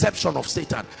the deception of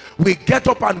Satan. We get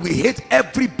up and we hate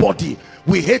everybody.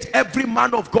 We hate every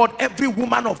man of God, every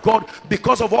woman of God,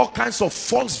 because of all kinds of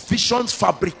false visions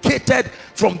fabricated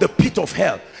from the pit of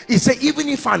hell. He said, even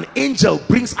if an angel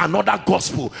brings another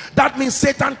gospel, that means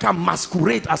Satan can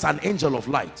masquerade as an angel of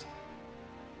light.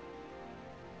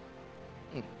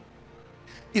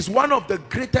 It's one of the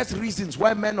greatest reasons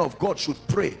why men of God should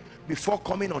pray before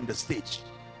coming on the stage.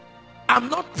 I'm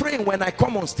not praying when I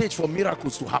come on stage for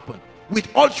miracles to happen. With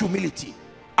all humility,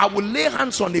 I will lay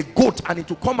hands on a goat and it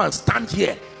will come and stand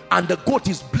here, and the goat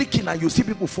is blinking and you see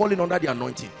people falling under the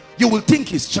anointing. You will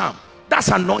think it's charm. That's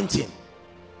anointing.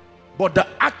 But the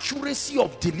accuracy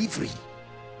of delivery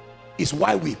is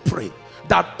why we pray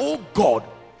that, oh God,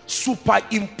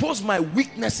 superimpose my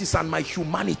weaknesses and my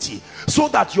humanity, so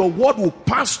that your word will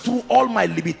pass through all my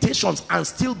limitations and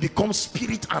still become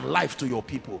spirit and life to your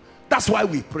people. That's why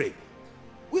we pray.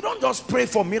 We don't just pray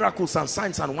for miracles and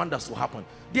signs and wonders to happen.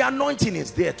 The anointing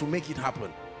is there to make it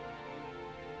happen.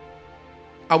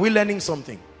 Are we learning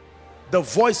something? The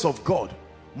voice of God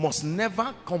must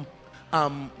never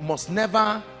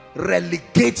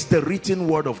relegate the written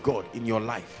word of God in your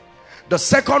life. The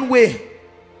second way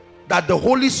that the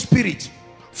Holy Spirit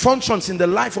functions in the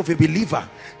life of a believer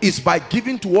is by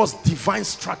giving to us divine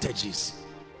strategies.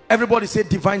 Everybody say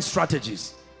divine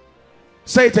strategies.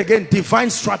 Say it again, divine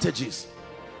strategies.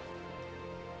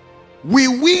 We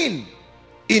win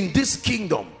in this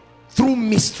kingdom through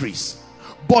mysteries,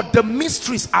 but the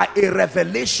mysteries are a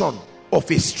revelation of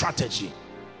a strategy.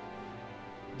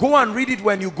 Go and read it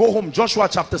when you go home. Joshua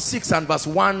chapter 6 and verse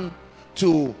 1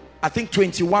 to I think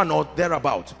 21 or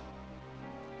thereabout.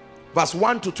 Verse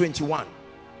 1 to 21.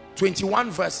 21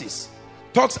 verses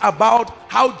talks about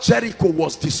how Jericho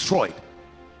was destroyed.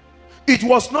 It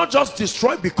was not just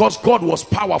destroyed because God was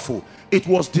powerful. It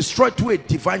was destroyed through a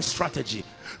divine strategy.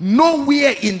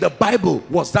 Nowhere in the Bible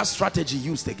was that strategy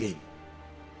used again.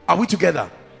 Are we together?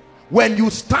 When you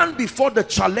stand before the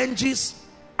challenges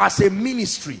as a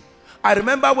ministry, I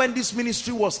remember when this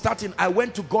ministry was starting, I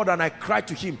went to God and I cried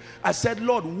to him. I said,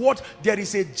 Lord, there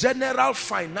is a general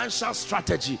financial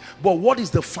strategy, but what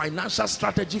is the financial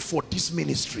strategy for this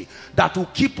ministry that will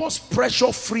keep us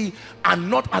pressure free and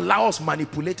not allow us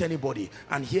manipulate anybody?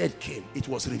 And here it came. It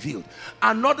was revealed.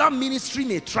 Another ministry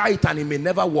may try it and it may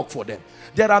never work for them.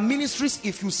 There are ministries,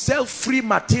 if you sell free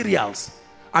materials,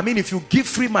 if you give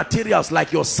free materials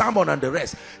like your sermon and the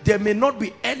rest, there may not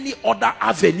be any other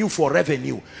avenue for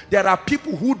revenue. There are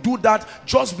people who do that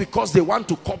just because they want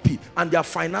to copy, and their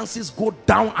finances go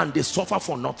down and they suffer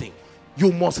for nothing.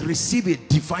 You must receive a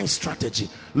divine strategy.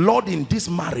 Lord, in this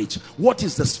marriage, what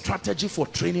is the strategy for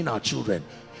training our children?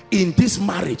 In this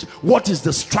marriage, what is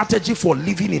the strategy for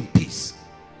living in peace?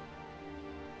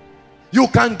 You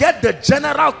can get the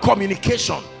general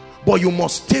communication, but you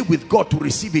must stay with God to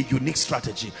receive a unique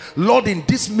strategy. Lord, in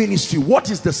this ministry, what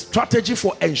is the strategy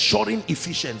for ensuring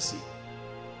efficiency?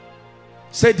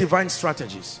 Say divine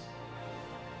strategies.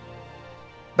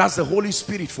 That's the Holy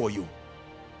Spirit for you.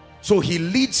 So he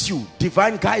leads you,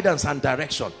 divine guidance and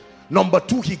direction. Number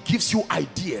two, he gives you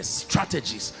ideas,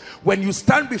 strategies. When you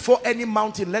stand before any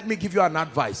mountain, let me give you an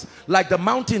advice. Like the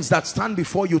mountains that stand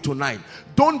before you tonight,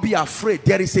 don't be afraid.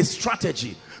 There is a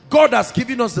strategy. God has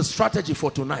given us the strategy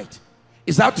for tonight.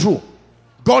 Is that true?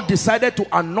 God decided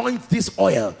to anoint this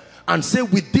oil and say,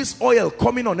 with this oil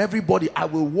coming on everybody, I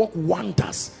will work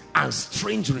wonders and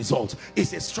strange results.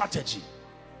 It's a strategy.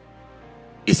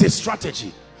 It's a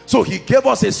strategy. So he gave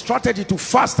us a strategy to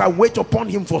fast and wait upon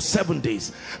him for 7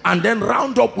 days, and then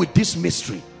round up with this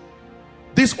mystery.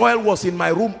 This oil was in my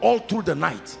room all through the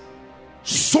night,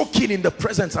 soaking in the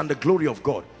presence and the glory of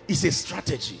God. It's a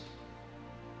strategy.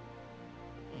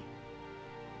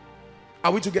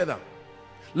 Are we together?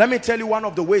 Let me tell you one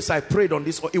of the ways I prayed on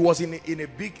this. It was in a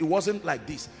big, it wasn't like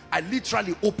this. I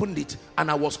literally opened it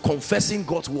and I was confessing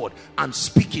God's word and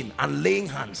speaking and laying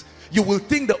hands. You will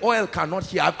think the oil cannot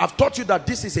hear. I've taught you that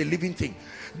this is a living thing.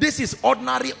 This is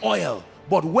ordinary oil,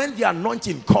 but when the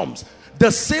anointing comes,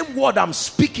 the same word I'm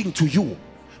speaking to you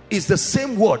is the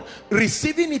same word.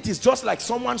 Receiving it is just like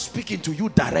someone speaking to you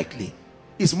directly.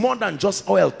 It's more than just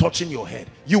oil touching your head.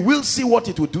 You will see what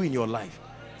it will do in your life.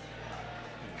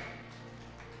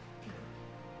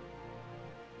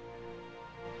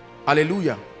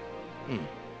 Hallelujah.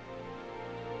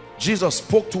 Jesus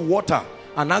spoke to water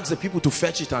and asked the people to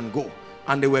fetch it and go,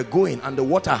 and they were going, and the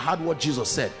water heard what Jesus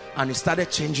said, and it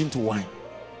started changing to wine.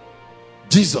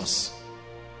 Jesus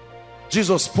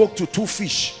spoke to 2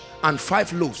 fish and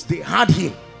 5 loaves. They heard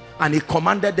him and he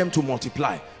commanded them to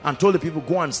multiply, and told the people,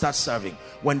 go and start serving.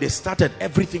 When they started,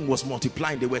 everything was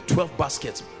multiplying. There were 12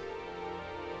 baskets.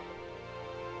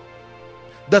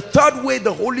 The third way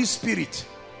the Holy Spirit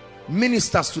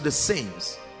ministers to the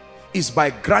saints is by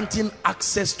granting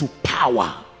access to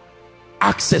power,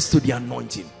 access to the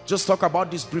anointing. Just talk about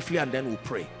this briefly and then we'll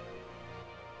pray.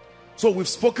 So we've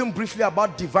spoken briefly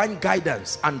about divine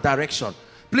guidance and direction.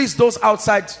 Please, those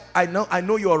outside, I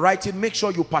know you're writing, make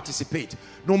sure you participate.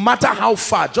 No matter how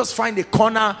far, just find a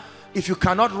corner. If you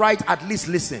cannot write, at least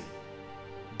listen.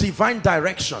 Divine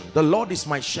direction. The Lord is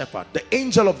my shepherd. The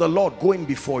angel of the Lord going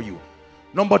before you.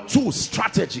 Number 2,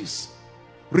 strategies.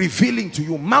 Revealing to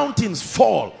you. Mountains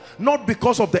fall, not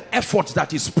because of the effort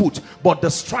that is put, but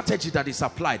the strategy that is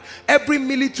applied. Every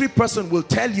military person will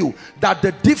tell you that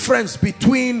the difference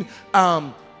between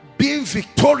being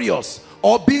victorious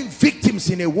or being victims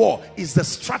in a war is the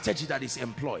strategy that is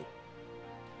employed.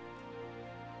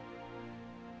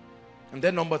 And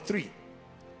then number 3,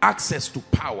 access to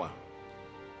power,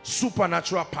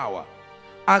 supernatural power.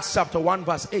 Acts chapter 1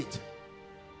 verse 8.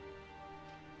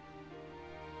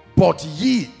 But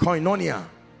ye, koinonia,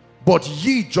 but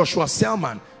ye, Joshua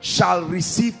Selman, shall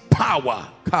receive power.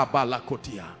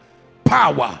 Kabalakotia.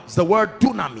 Power is the word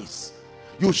dunamis.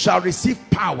 You shall receive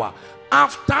power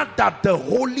after that the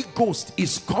Holy Ghost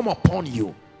is come upon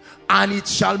you, and it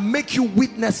shall make you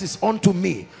witnesses unto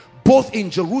me, both in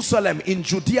Jerusalem, in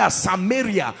Judea,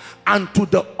 Samaria, and to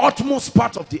the utmost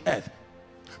part of the earth.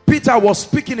 Peter was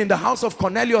speaking in the house of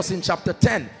Cornelius in chapter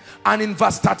 10. And in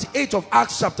verse 38 of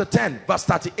Acts chapter 10, verse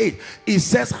 38, it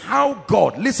says how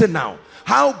God, listen now,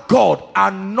 how God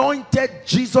anointed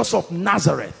Jesus of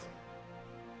Nazareth,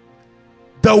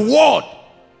 the Word,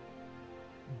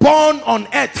 born on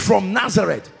earth from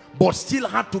Nazareth, but still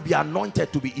had to be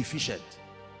anointed to be efficient.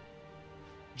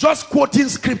 Just quoting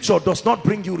scripture does not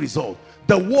bring you result.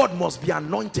 The Word must be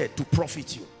anointed to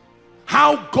profit you.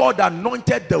 How God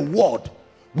anointed the Word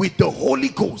with the Holy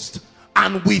Ghost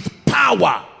and with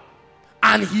power.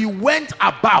 And he went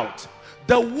about.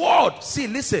 The word, see,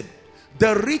 listen,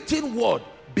 the written word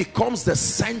becomes the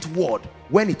sent word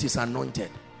when it is anointed.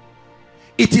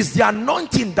 It is the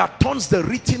anointing that turns the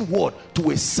written word to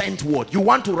a sent word. You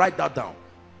want to write that down.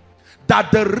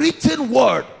 That the written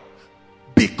word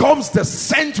becomes the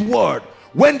sent word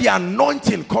when the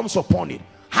anointing comes upon it.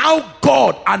 How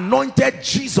God anointed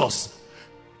Jesus.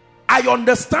 I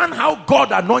understand how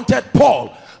God anointed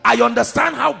Paul. I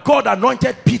understand how God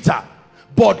anointed Peter.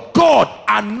 But God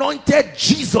anointed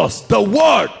Jesus, the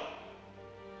Word.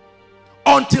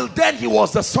 Until then, he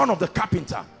was the son of the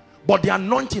carpenter. But the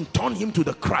anointing turned him to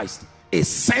the Christ, a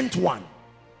sent one.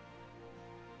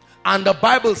 And the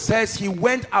Bible says he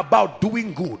went about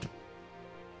doing good.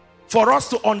 For us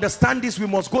to understand this, we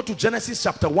must go to Genesis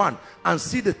chapter 1 and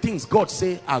see the things God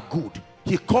say are good.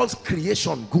 He calls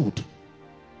creation good.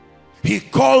 He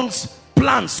calls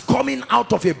plants coming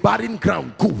out of a barren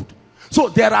ground good. So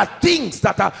there are things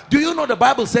that are, do you know the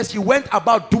Bible says he went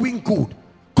about doing good,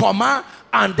 comma,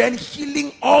 and then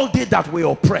healing all they that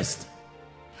were oppressed.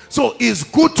 So it's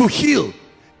good to heal.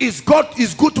 It's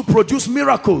good to produce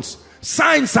miracles,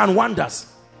 signs and wonders.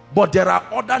 But there are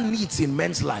other needs in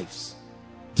men's lives.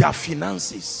 Their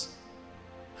finances,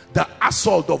 the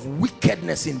assault of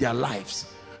wickedness in their lives,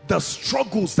 the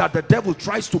struggles that the devil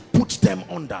tries to put them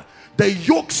under, the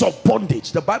yokes of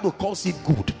bondage. The Bible calls it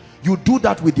good. You do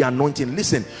that with the anointing.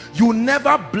 Listen, you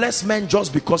never bless men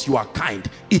just because you are kind.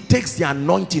 It takes the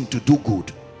anointing to do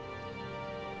good.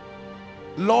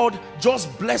 Lord,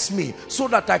 just bless me so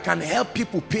that I can help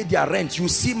people pay their rent. You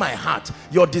see my heart.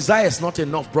 Your desire is not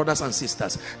enough, brothers and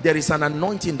sisters. There is an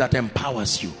anointing that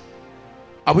empowers you.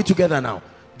 Are we together now?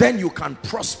 Then you can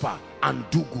prosper and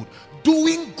do good.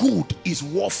 Doing good is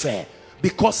warfare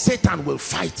because Satan will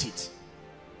fight it.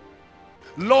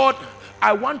 Lord,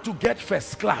 I want to get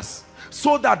first class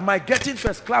so that my getting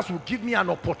first class will give me an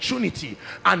opportunity,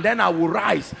 and then I will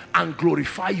rise and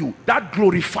glorify you. That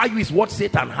glorify you is what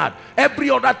Satan had. Every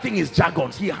other thing is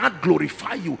jargon. He had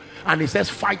glorify you, and he says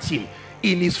fight him.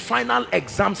 In his final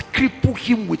exams, cripple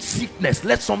him with sickness.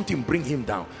 Let something bring him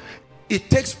down. It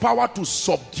takes power to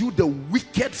subdue the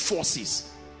wicked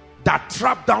forces that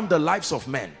trap down the lives of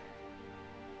men.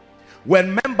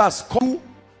 When members come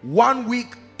 1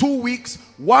 week, 2 weeks,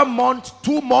 1 month,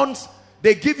 2 months,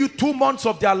 they give you 2 months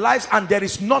of their lives and there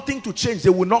is nothing to change. They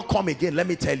will not come again. Let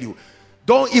me tell you,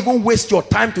 don't even waste your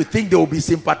time to think they will be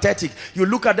sympathetic. You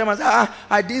look at them and say,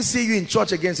 I didn't see you in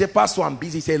church again. Say, Pastor, I'm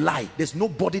busy. Say, lie. There's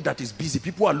nobody that is busy.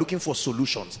 People are looking for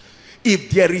solutions.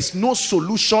 If there is no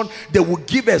solution, they will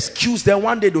give excuse. Then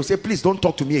one day they'll say, please don't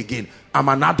talk to me again. I'm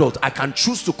an adult. I can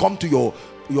choose to come to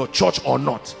your church or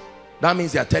not. That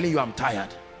means they're telling you I'm tired.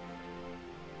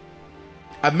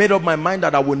 I made up my mind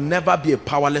that I will never be a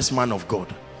powerless man of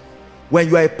God. When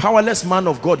you are a powerless man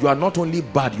of God, you are not only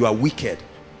bad, you are wicked.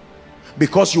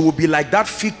 Because you will be like that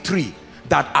fig tree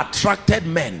that attracted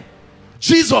men.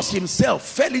 Jesus himself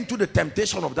fell into the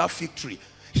temptation of that fig tree.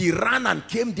 He ran and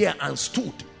came there and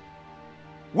stood.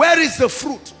 Where is the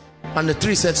fruit? And the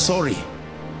tree said, sorry.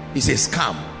 He says,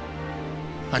 come.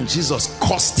 And Jesus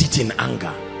cursed it in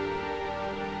anger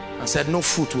and said, no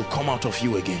fruit will come out of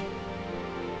you again.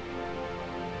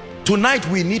 Tonight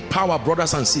we need power,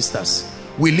 brothers and sisters.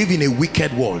 We live in a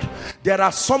wicked world. There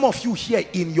are some of you here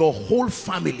in your whole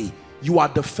family, you are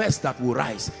the first that will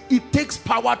rise. It takes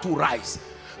power to rise.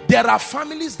 There are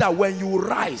families that when you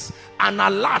rise, an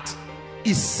alert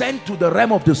is sent to the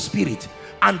realm of the spirit,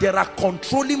 and there are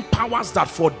controlling powers that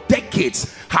for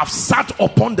decades have sat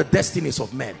upon the destinies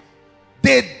of men.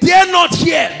 They dare not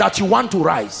hear that you want to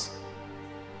rise.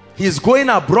 He's going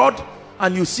abroad,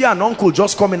 and you see an uncle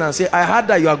just come in and say, I heard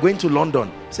that you are going to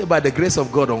London. Say, by the grace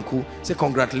of God, uncle. Say,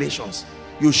 congratulations.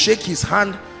 You shake his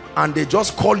hand and they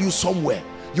just call you somewhere.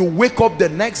 You wake up the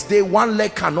next day, one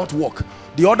leg cannot walk.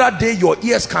 The other day, your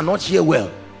ears cannot hear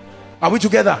well. Are we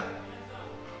together?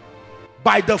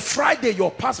 By the Friday, your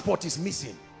passport is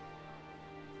missing.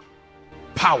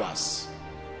 Powers.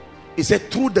 He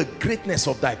said, through the greatness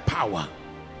of thy power.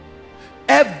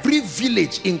 Every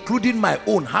village, including my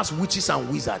own, has witches and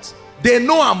wizards. They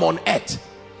know I'm on earth.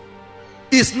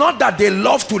 It's not that they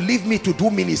love to leave me to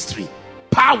do ministry.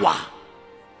 Power.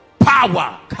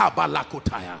 Power.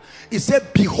 He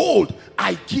said, behold,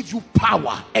 I give you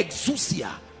power.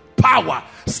 Exousia. Power.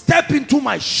 Step into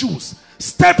my shoes.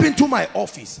 Step into my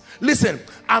office. Listen,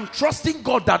 I'm trusting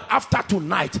God that after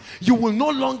tonight, you will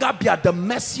no longer be at the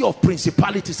mercy of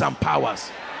principalities and powers.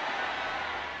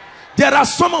 There are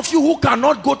some of you who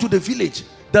cannot go to the village.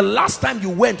 The last time you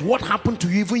went, what happened to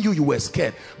you? Even you were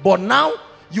scared. But now,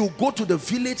 you go to the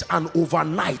village and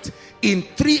overnight, in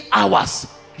 3 hours,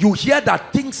 you hear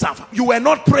that things have... You were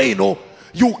not praying, no.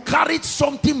 You carried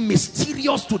something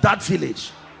mysterious to that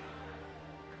village.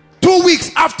 2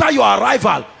 weeks after your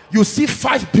arrival, you see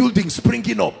 5 buildings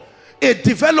springing up. A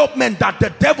development that the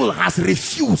devil has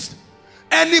refused.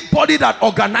 Anybody that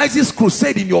organizes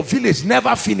crusade in your village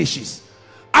never finishes.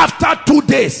 After 2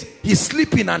 days, he's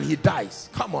sleeping and he dies.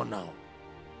 Come on now.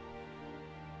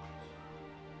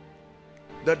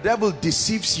 The devil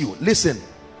deceives you. Listen,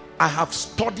 I have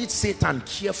studied Satan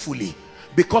carefully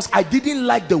because I didn't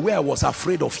like the way I was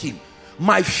afraid of him.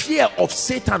 My fear of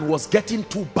Satan was getting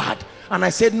too bad. And I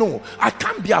said, no, I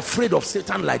can't be afraid of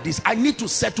Satan like this. I need to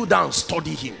settle down and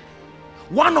study him.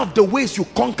 One of the ways you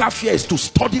conquer fear is to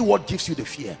study what gives you the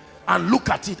fear and look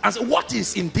at it and say, what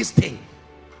is in this thing?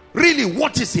 Really,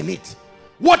 what is in it?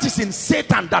 What is in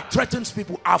Satan that threatens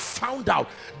people? I've found out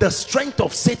the strength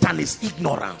of Satan is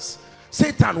ignorance.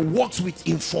 Satan works with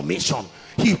information.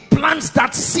 He plants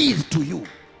that seed to you.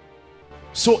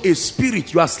 So a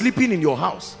spirit, you are sleeping in your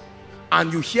house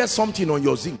and you hear something on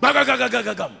your zinc.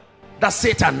 That's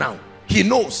Satan now. He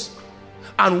knows.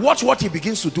 And watch what he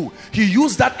begins to do. He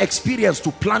used that experience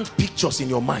to plant pictures in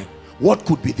your mind. What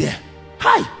could be there?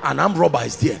 Hi, an armed robber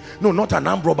is there. No, not an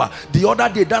armed robber. The other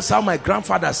day, that's how my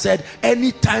grandfather said,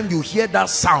 anytime you hear that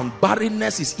sound,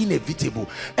 barrenness is inevitable.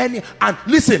 And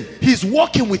listen, he's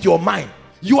working with your mind.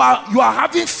 You are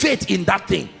having faith in that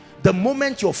thing. The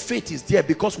moment your faith is there,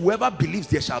 because whoever believes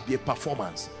there shall be a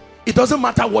performance. It doesn't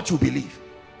matter what you believe.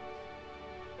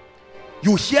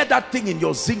 You hear that thing in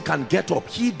your zinc and get up.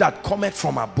 He that cometh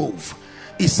from above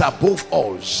is above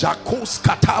all. Jakos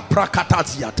kata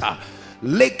prakataziata.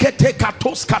 Let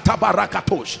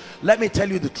me tell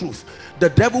you the truth. The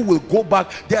devil will go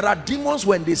back. There are demons,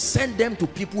 when they send them to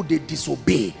people, they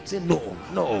disobey. Say no,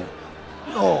 no,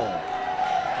 no,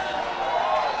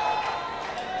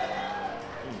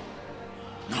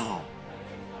 no.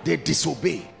 They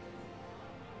disobey.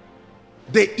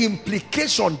 The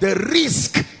implication, the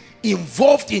risk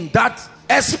involved in that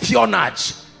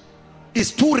espionage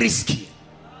is too risky.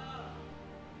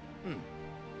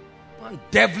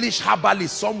 Devilish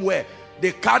herbalist somewhere,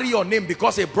 they carry your name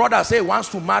because a brother say wants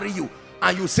to marry you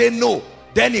and you say no.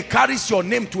 Then he carries your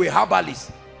name to a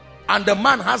herbalist and the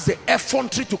man has the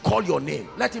effrontery to call your name.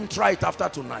 Let him try it after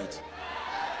tonight.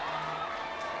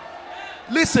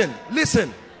 Listen,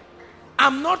 listen,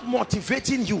 I'm not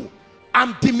motivating you.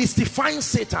 I'm demystifying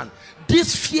Satan.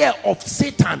 This fear of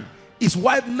Satan is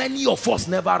why many of us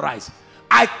never rise.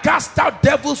 I cast out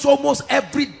devils almost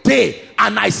every day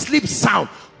and I sleep sound.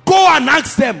 Go and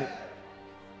ask them.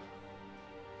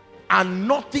 And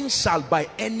nothing shall by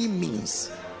any means.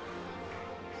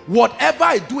 Whatever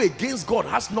I do against God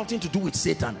has nothing to do with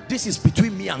Satan. This is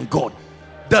between me and God.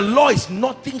 The law is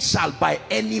nothing shall by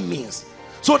any means.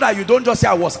 So that you don't just say,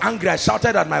 I was angry, I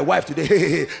shouted at my wife today. Hey, hey,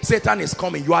 hey, Satan is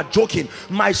coming. You are joking.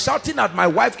 My shouting at my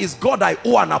wife is, God, I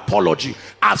owe an apology.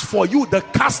 As for you, the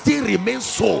casting remains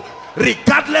so,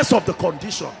 regardless of the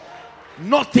condition.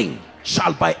 Nothing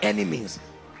shall by any means.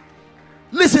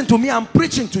 Listen to me, I'm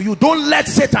preaching to you. Don't let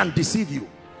Satan deceive you.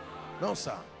 No,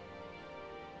 sir.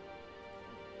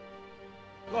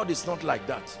 God is not like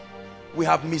that. We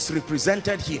have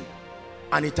misrepresented him,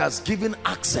 and it has given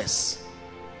access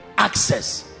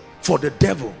for the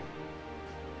devil.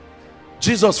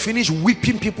 Jesus finished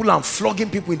whipping people and flogging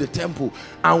people in the temple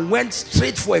and went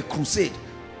straight for a crusade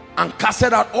and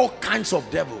casted out all kinds of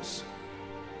devils.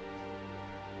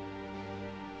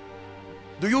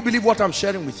 Do you believe what I'm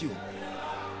sharing with you?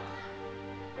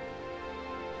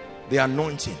 The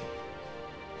anointing.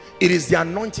 It is the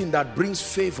anointing that brings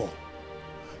favor.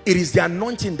 It is the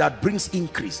anointing that brings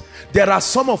increase. There are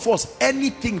some of us,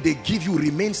 anything they give you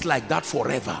remains like that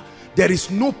forever. There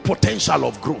is no potential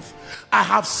of growth. I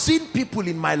have seen people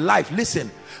in my life,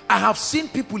 listen, I have seen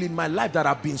people in my life that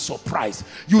have been surprised.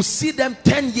 You see them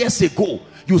 10 years ago,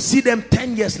 you see them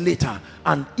 10 years later,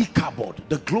 and Ichabod,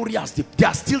 the glorious, they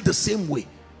are still the same way.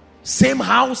 Same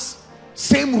house,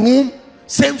 same room,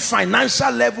 same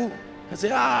financial level. I say,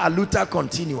 Luta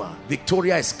continua,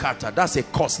 Victoria is scattered. That's a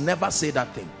curse. Never say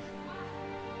that thing.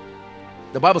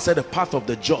 The Bible said the path of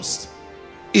the just.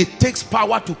 It takes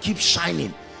power to keep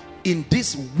shining in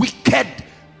this wicked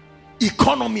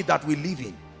economy that we live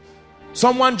in.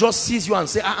 Someone just sees you and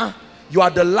say, you are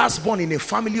the last born in a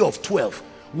family of 12.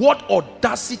 What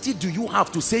audacity do you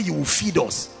have to say you will feed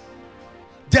us?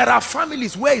 There are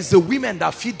families where it's the women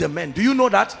that feed the men. Do you know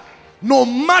that? No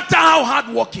matter how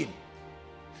hardworking,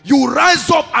 you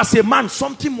rise up as a man,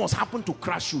 something must happen to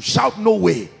crash you. Shout, no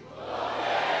way.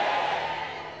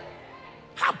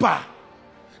 Haba.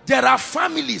 There are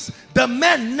families, the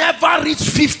men never reach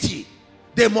 50.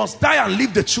 They must die and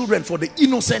leave the children for the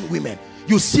innocent women.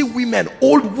 You see women,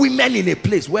 old women in a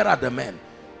place. Where are the men?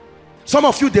 Some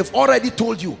of you, they've already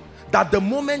told you that the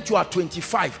moment you are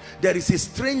 25, there is a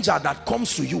stranger that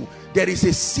comes to you. There is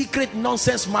a secret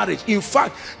nonsense marriage. In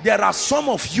fact, there are some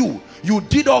of you, you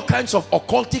did all kinds of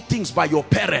occultic things by your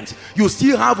parents. You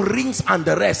still have rings and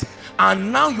the rest.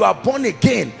 And now you are born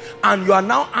again and you are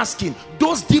now asking,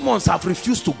 those demons have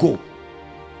refused to go.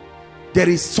 There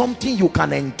is something you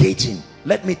can engage in,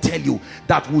 let me tell you,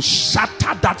 that will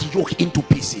shatter that yoke into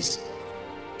pieces.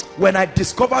 When I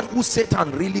discovered who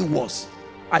Satan really was,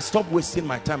 I stopped wasting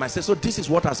my time. I said, so this is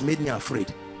what has made me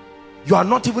afraid. You are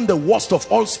not even the worst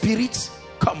of all spirits.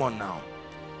 Come on now.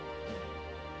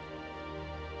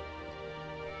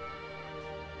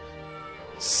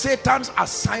 Satan's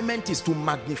assignment is to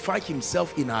magnify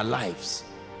himself in our lives.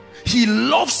 He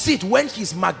loves it when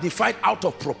he's magnified out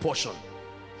of proportion.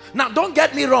 Now, don't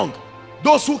get me wrong.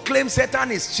 Those who claim Satan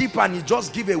is cheap and he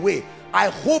just give away, I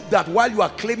hope that while you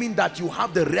are claiming that, you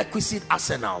have the requisite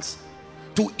arsenals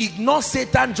to ignore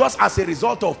Satan just as a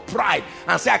result of pride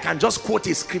and say, I can just quote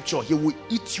a scripture. He will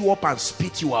eat you up and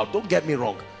spit you out. Don't get me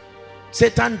wrong.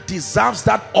 Satan deserves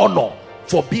that honor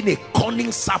for being a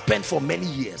cunning serpent for many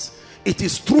years. It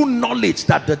is through knowledge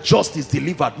that the just is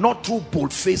delivered, not through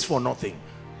bold face for nothing.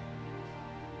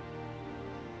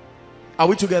 Are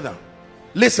we together?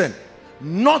 Listen,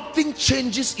 nothing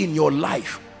changes in your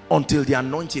life until the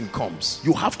anointing comes.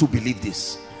 You have to believe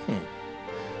this.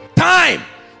 Time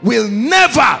will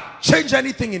never change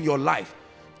anything in your life.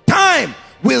 Time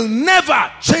will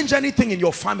never change anything in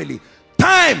your family.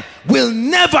 Time will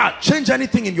never change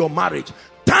anything in your marriage.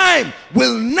 Time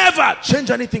will never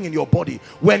change anything in your body.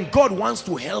 When God wants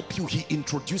to help you, he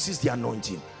introduces the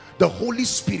anointing. The Holy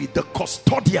Spirit, the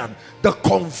custodian, the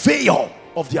conveyor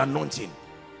of the anointing.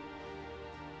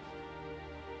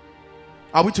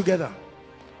 Are we together?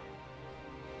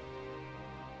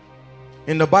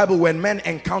 In the Bible, when men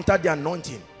encountered the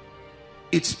anointing,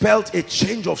 it spelled a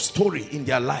change of story in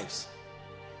their lives.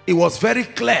 It was very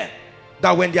clear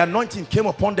that when the anointing came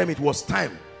upon them, it was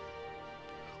time.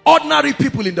 Ordinary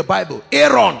people in the Bible,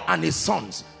 Aaron and his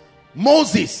sons,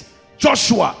 Moses,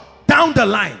 Joshua, down the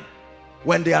line,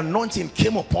 when the anointing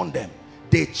came upon them,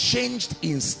 they changed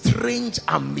in strange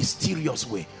and mysterious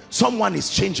way. Someone is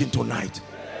changing tonight.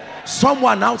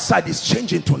 Someone outside is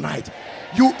changing tonight.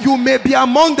 You may be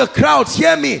among the crowds,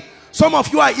 hear me. Some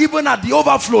of you are even at the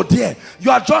overflow there.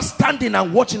 You are just standing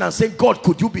and watching and saying, God,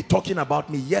 could you be talking about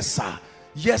me? Yes, sir.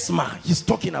 Yes, ma. He's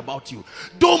talking about you.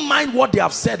 Don't mind what they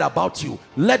have said about you.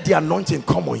 Let the anointing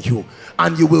come on you,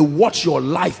 and you will watch your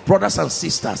life, brothers and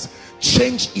sisters,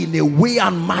 change in a way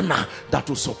and manner that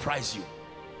will surprise you.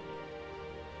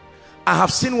 I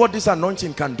have seen what this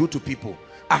anointing can do to people.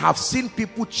 I have seen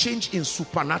people change in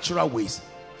supernatural ways.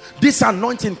 This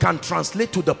anointing can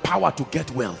translate to the power to get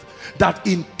wealth. That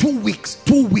in 2 weeks,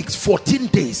 14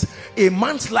 days, a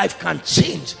man's life can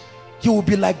change. He will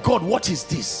be like, God, what is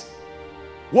this?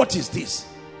 What is this?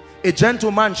 A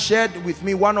gentleman shared with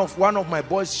me, one of my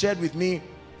boys shared with me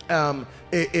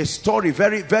a story,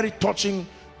 very, very touching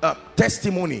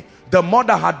testimony. The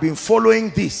mother had been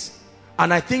following this,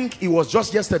 and I think it was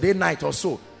just yesterday night or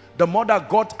so. The mother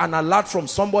got an alert from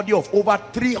somebody of over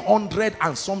 300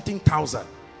 and something thousand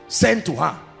sent to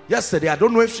her yesterday. I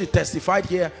don't know if she testified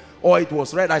here or it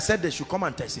was read. I said they should come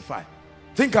and testify.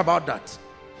 Think about that.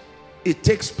 It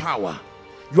takes power.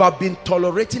 You have been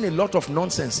tolerating a lot of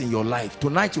nonsense in your life.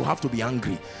 Tonight you have to be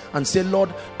angry and say,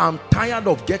 Lord, I'm tired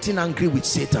of getting angry with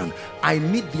Satan. I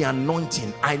need the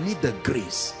anointing. I need the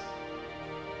grace.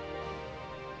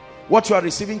 What you are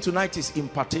receiving tonight is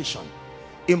impartation.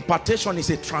 Impartation is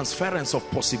a transference of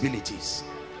possibilities.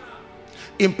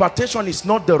 Impartation is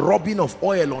not the rubbing of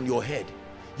oil on your head.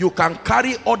 You can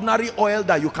carry ordinary oil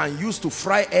that you can use to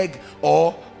fry egg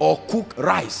or cook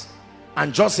rice,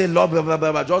 and just say, Lord, blah, blah,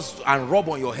 blah, blah, just and rub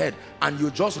on your head, and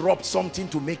you just rub something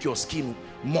to make your skin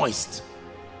moist.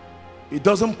 It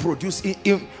doesn't produce.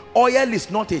 Oil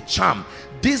is not a charm.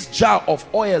 This jar of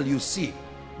oil you see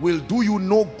will do you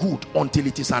no good until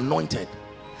it is anointed.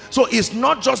 So it's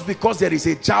not just because there is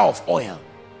a jar of oil.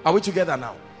 Are we together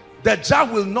now? The jar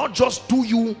will not just do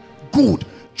you good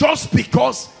just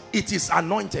because it is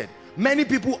anointed. Many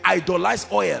people idolize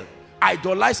oil,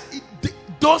 idolize it.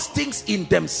 Those things in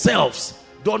themselves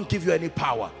don't give you any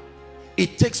power.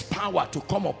 It takes power to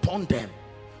come upon them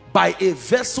by a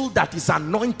vessel that is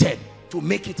anointed to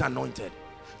make it anointed.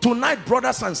 Tonight,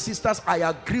 brothers and sisters, I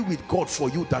agree with God for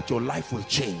you that your life will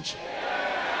change.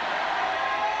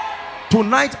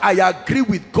 Tonight, I agree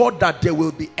with God that there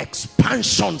will be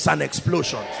expansions and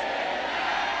explosions.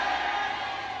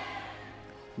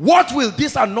 What will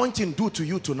this anointing do to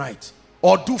you tonight,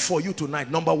 or do for you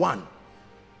tonight? Number one,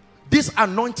 this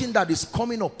anointing that is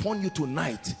coming upon you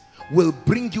tonight will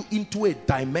bring you into a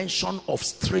dimension of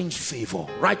strange favor.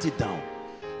 Write it down.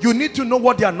 You need to know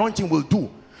what the anointing will do,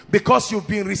 because you've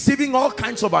been receiving all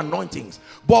kinds of anointings.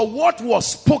 But what was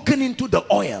spoken into the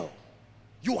oil,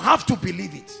 you have to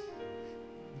believe it.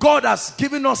 God has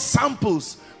given us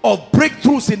samples of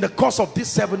breakthroughs in the course of these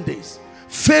 7 days.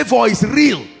 Favor is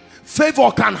real.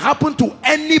 Favor can happen to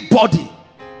anybody.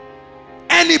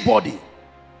 Anybody.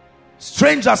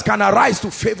 Strangers can arise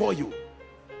to favor you.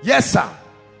 Yes, sir.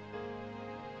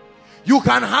 You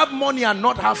can have money and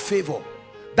not have favor.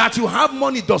 That you have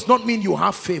money does not mean you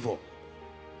have favor.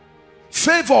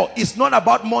 Favor is not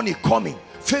about money coming.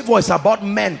 Favor is about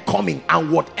men coming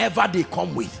and whatever they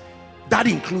come with. That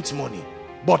includes money,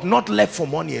 but not left for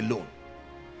money alone.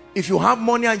 If you have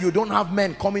money and you don't have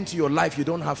men coming to your life, you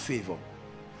don't have favor.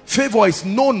 Favor is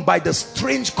known by the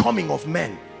strange coming of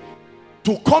men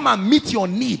to come and meet your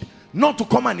need, not to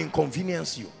come and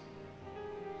inconvenience you.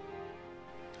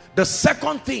 The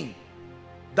second thing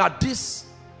that this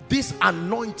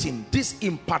anointing, this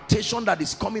impartation that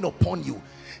is coming upon you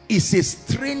is a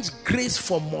strange grace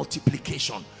for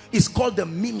multiplication. It's called the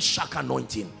Mimshak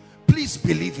anointing. Please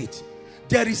believe it.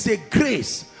 There is a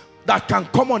grace that can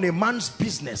come on a man's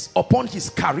business, upon his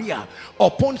career,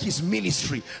 upon his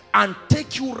ministry, and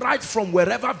take you right from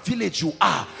wherever village you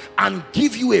are and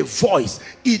give you a voice.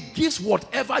 It gives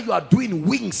whatever you are doing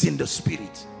wings in the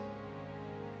spirit.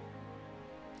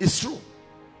 It's true.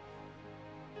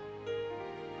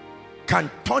 Can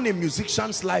turn a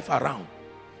musician's life around,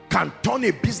 can turn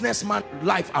a businessman's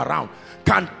life around,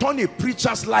 can turn a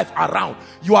preacher's life around.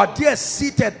 You are there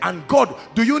seated, and God,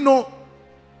 do you know,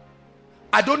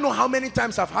 I don't know how many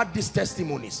times I've had these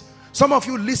testimonies. Some of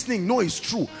you listening know it's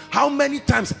true. How many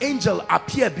times angels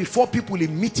appear before people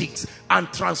in meetings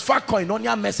and transfer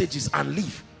koinonia messages and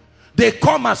leave. They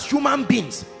come as human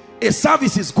beings. A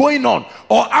service is going on,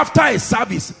 or after a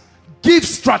service, give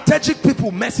strategic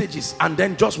people messages and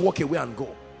then just walk away and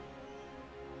go.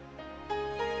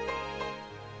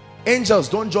 Angels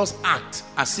don't just act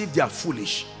as if they are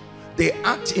foolish. They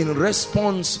act in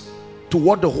response to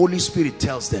what the Holy Spirit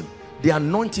tells them. The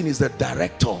anointing is the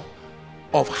director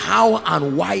of how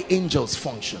and why angels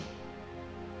function.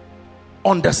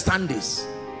 Understand this.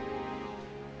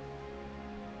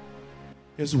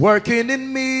 It's working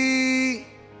in me.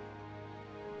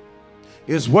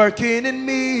 It's working in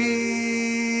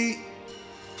me.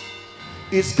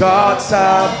 It's God's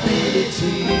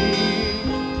ability.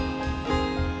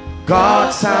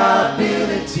 God's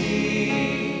ability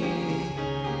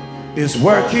is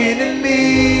working in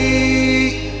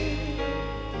me.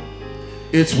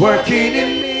 It's working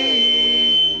in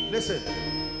me. Listen.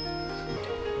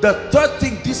 The third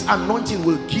thing this anointing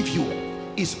will give you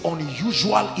is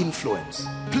unusual influence.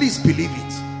 Please believe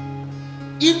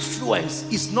it. Influence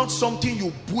is not something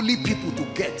you bully people to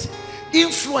get.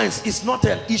 Influence is not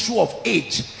an issue of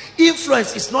age.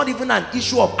 Influence is not even an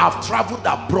issue of I've traveled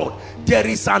abroad. There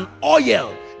is an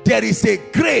oil, there is a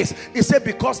grace. He said,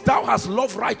 because thou hast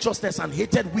loved righteousness and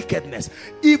hated wickedness,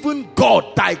 even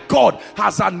God, thy God,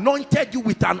 has anointed you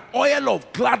with an oil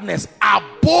of gladness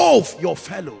above your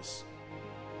fellows.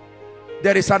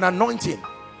 There is an anointing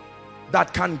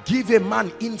that can give a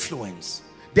man influence.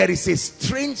 There is a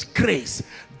strange grace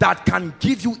that can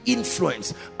give you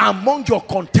influence among your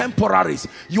contemporaries.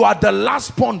 You are the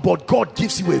last born, but God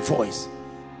gives you a voice.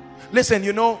 Listen,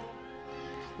 you know,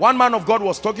 one man of God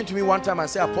was talking to me one time and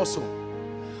said, Apostle,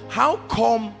 how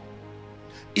come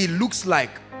it looks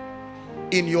like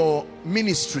in your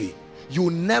ministry you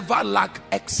never lack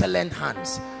excellent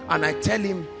hands? And I tell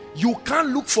him, you can't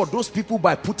look for those people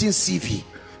by putting CV.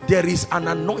 There is an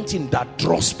anointing that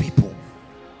draws people,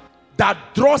 that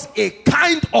draws a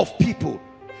kind of people.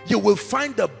 You will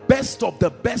find the best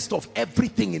of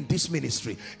everything in this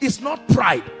ministry. It's not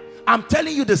pride. I'm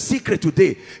telling you the secret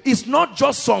today. It's not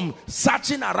just some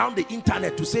searching around the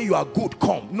internet to say you are good,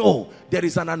 come. No, there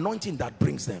is an anointing that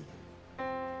brings them.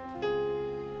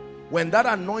 When that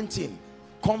anointing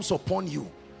comes upon you,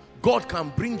 God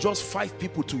can bring just 5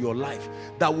 people to your life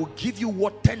that will give you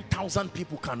what 10,000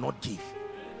 people cannot give.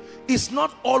 It's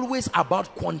not always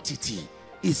about quantity.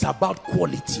 It's about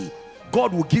quality.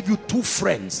 God will give you 2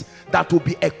 friends that will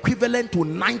be equivalent to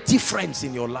 90 friends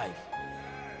in your life.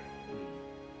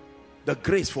 The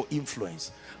grace for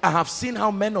influence. I have seen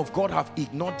how men of God have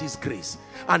ignored this grace,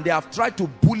 and they have tried to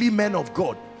bully men of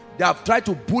God. They have tried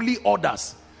to bully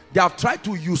others. They have tried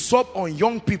to usurp on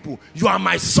young people. You are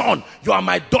my son, you are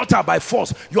my daughter by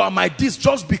force, you are my this,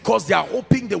 just because they are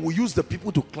hoping they will use the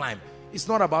people to climb. It's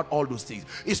not about all those things.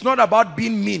 It's not about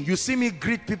being mean. You see me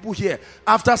greet people here.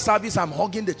 After service, I'm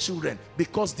hugging the children,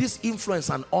 because this influence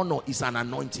and honor is an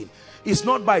anointing. It's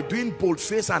not by doing bold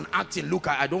face and acting. Look,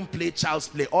 I don't play child's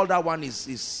play. All that one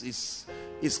is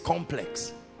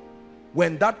complex.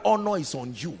 When that honor is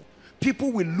on you,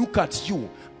 people will look at you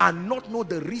and not know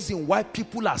the reason why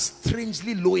people are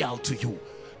strangely loyal to you.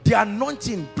 The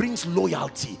anointing brings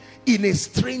loyalty in a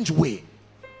strange way.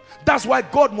 That's why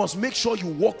God must make sure you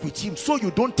walk with him, so you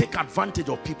don't take advantage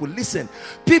of people. Listen,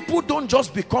 people don't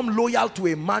just become loyal to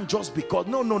a man just because.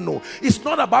 No. It's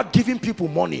not about giving people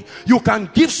money. You can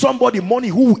give somebody money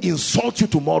who will insult you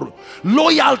tomorrow.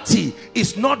 Loyalty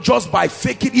is not just by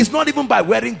faking. It's not even by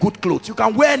wearing good clothes. You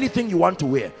can wear anything you want to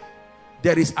wear.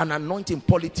 There is an anointing.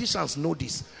 Politicians know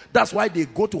this. That's why they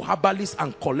go to herbalists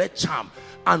and collect charm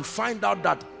and find out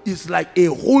that it's like a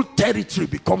whole territory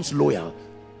becomes loyal.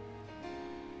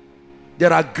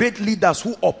 There are great leaders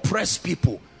who oppress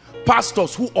people,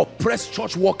 pastors who oppress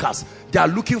church workers. They are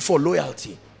looking for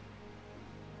loyalty.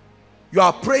 You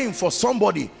are praying for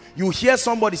somebody, you hear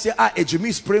somebody say, Ejimi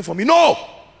is praying for me. No,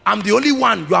 I'm the only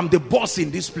one. I'm the boss in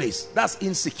this place. That's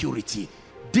insecurity.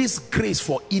 This grace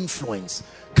for influence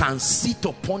can sit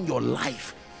upon your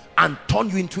life and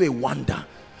turn you into a wonder.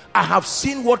 I have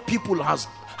seen what people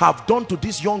have done to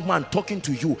this young man talking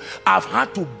to you. I've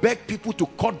had to beg people to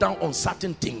cut down on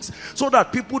certain things so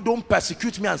that people don't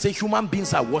persecute me and say human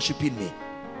beings are worshiping me.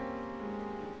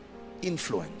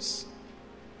 Influence.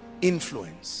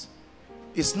 Influence.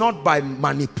 It's not by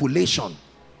manipulation.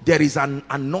 There is an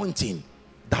anointing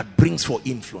that brings for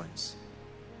influence.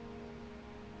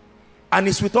 And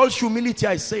it's with all humility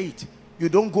I say it. You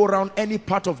don't go around any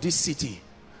part of this city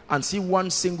and see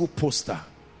one single poster,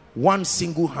 one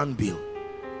single handbill.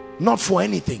 Not for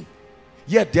anything.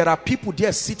 Yet there are people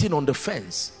there sitting on the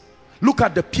fence. Look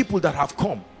at the people that have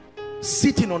come,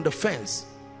 sitting on the fence.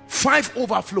 5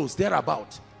 overflows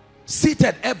thereabout,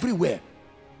 seated everywhere.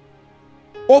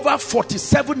 Over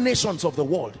 47 nations of the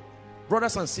world.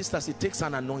 Brothers and sisters, it takes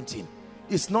an anointing.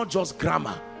 It's not just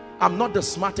grammar. I'm not the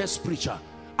smartest preacher.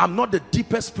 I'm not the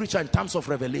deepest preacher in terms of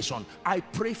revelation. I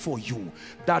pray for you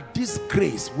that this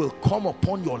grace will come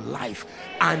upon your life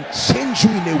and change you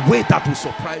in a way that will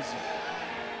surprise you.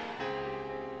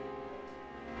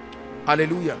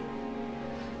 Hallelujah.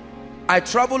 I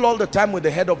travel all the time with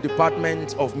the head of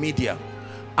department of media,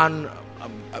 and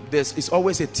it's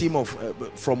always a team of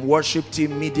from worship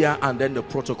team, media, and then the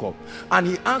protocol. And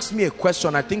he asked me a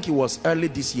question, I think it was early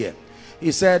this year.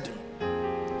 He said,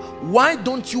 why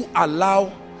don't you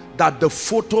allow that the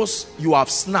photos you have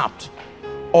snapped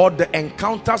or the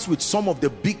encounters with some of the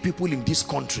big people in this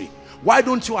country, why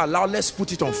don't you allow, let's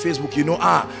put it on Facebook, you know,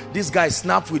 this guy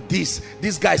snapped with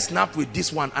this guy snapped with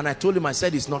this one. And I told him, I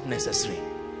said, it's not necessary.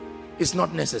 It's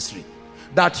not necessary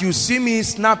that you see me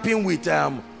snapping with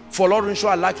Folorunsho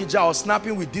Alakija or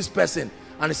snapping with this person,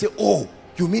 and they say, oh,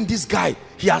 you mean this guy?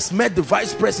 He has met the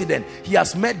vice president. He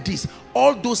has met this.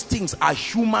 All those things are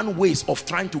human ways of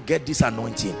trying to get this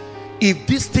anointing. If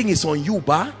this thing is on you,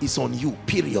 it's on you,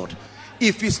 period.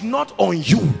 If it's not on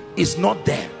you, it's not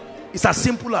there. It's as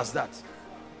simple as that.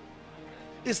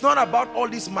 It's not about all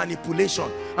this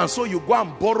manipulation. And so you go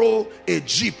and borrow a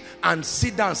jeep and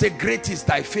sit down and say, great is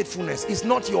thy faithfulness. It's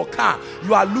not your car.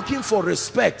 You are looking for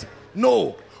respect.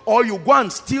 No. Or you go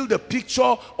and steal the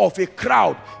picture of a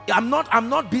crowd. I'm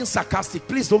not being sarcastic.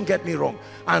 Please don't get me wrong.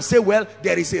 And say, well,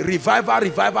 there is a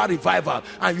revival.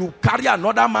 And you carry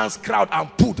another man's crowd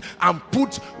and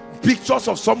put pictures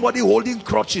of somebody holding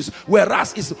crutches.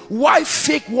 Whereas is why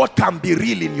fake what can be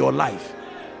real in your life?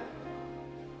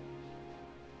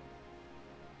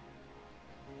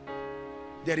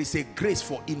 There is a grace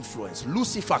for influence.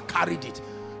 Lucifer carried it.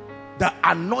 The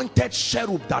anointed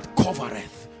cherub that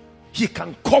covereth. He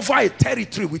can cover a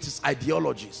territory with his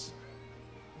ideologies.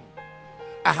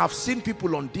 I have seen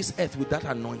people on this earth with that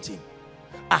anointing.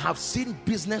 I have seen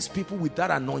business people with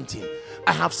that anointing.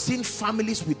 I have seen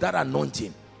families with that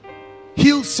anointing.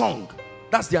 Hillsong,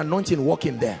 that's the anointing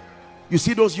working there. You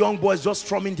see those young boys just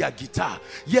strumming their guitar,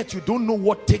 yet you don't know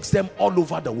what takes them all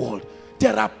over the world.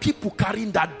 There are people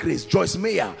carrying that grace. Joyce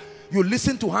Meyer, you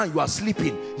listen to her and you are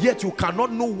sleeping, yet you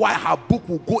cannot know why her book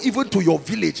will go even to your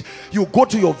village. You go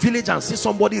to your village and see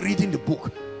somebody reading the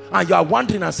book, and you are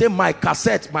wondering and say, my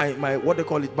cassette, my what they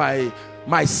call it,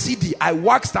 my CD, I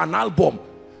waxed an album.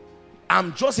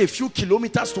 I'm just a few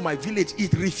kilometers to my village.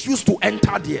 It refused to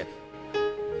enter there.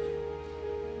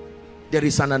 There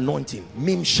is an anointing,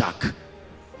 Mimshak,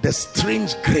 the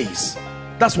strange grace.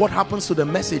 That's what happens to the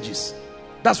messages.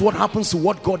 That's what happens to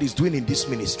what God is doing in this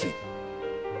ministry.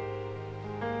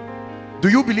 Do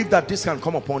you believe that this can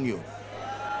come upon you?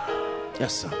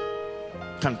 Yes, sir.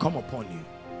 Can come upon you.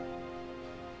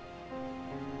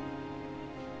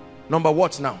 Number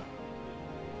what now?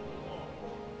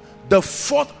 The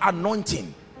fourth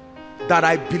anointing that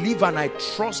I believe and I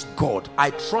trust God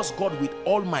with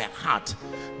all my heart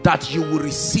that you will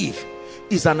receive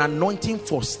is an anointing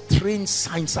for strange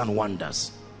signs and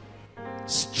wonders.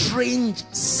 Strange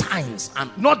signs, and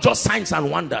not just signs and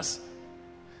wonders,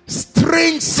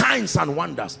 strange signs and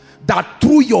wonders, that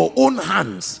through your own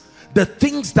hands the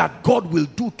things that God will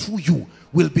do through you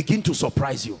will begin to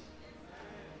surprise you.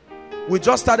 We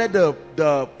just started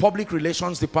the public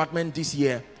relations department this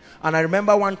year, and I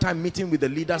remember one time meeting with the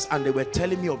leaders, and they were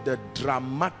telling me of the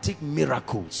dramatic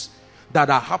miracles that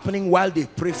are happening while they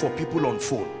pray for people on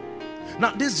phone.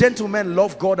 Now, these gentlemen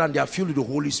love God and they are filled with the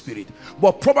Holy Spirit,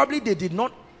 but probably they did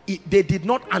not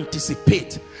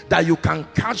anticipate that you can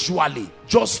casually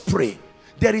just pray.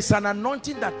 There is an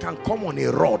anointing that can come on a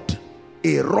rod,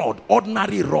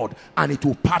 ordinary rod, and it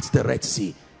will part the Red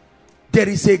Sea. There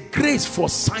is a grace for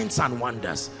signs and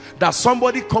wonders, that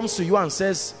somebody comes to you and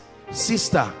says,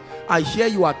 sister, I hear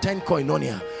you attend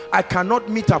Koinonia. I cannot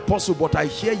meet Apostle, but I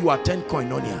hear you attend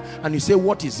Koinonia. And you say,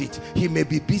 what is it? He may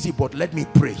be busy, but let me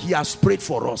pray. He has prayed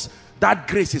for us. That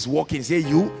grace is working. Say,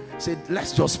 you say,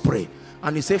 let's just pray.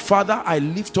 And you say, Father, I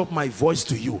lift up my voice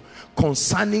to you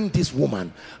concerning this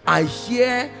woman. I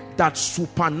hear that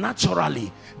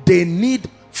supernaturally they need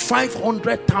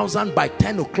 500,000 by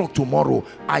 10 o'clock tomorrow.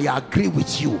 I agree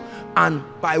with you. And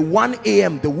by 1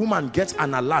 a.m. the woman gets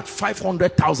an alert,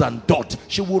 500,000 dot.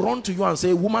 She will run to you and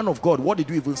say, woman of God, what did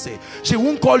you even say? She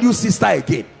won't call you sister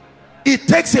again. It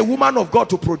takes a woman of God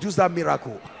to produce that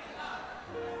miracle.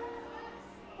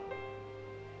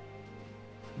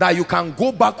 That you can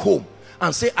go back home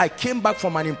and say, I came back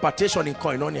from an impartation in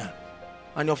Koinonia.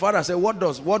 And your father said, what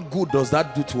good does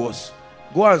that do to us?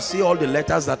 Go and see all the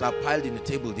letters that are piled in the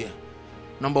table there.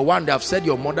 Number one, they have said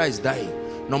your mother is dying.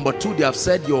 Number two, they have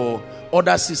said your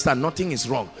other sister, nothing is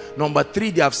wrong. Number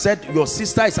three, they have said your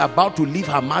sister is about to leave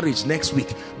her marriage next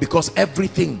week because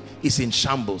everything is in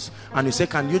shambles. And you say,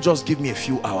 can you just give me a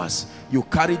few hours? You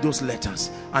carry those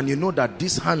letters, and you know that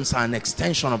these hands are an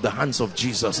extension of the hands of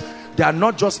Jesus. They are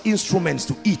not just instruments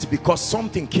to eat because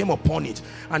something came upon it.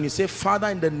 And you say, Father,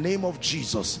 in the name of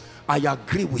Jesus, I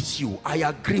agree with you. I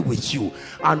agree with you.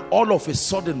 And all of a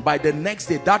sudden, by the next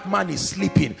day, that man is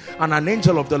sleeping and an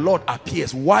angel of the Lord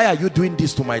appears. Why are you doing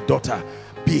this to my daughter?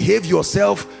 Behave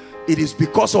yourself. It is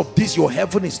because of this your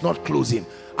heaven is not closing.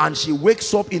 And she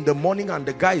wakes up in the morning and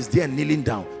the guy is there kneeling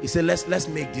down. He said, let's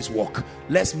make this work.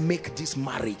 Let's make this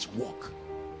marriage work.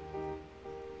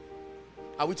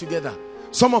 Are we together?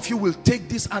 Some of you will take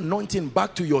this anointing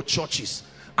back to your churches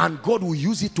and God will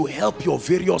use it to help your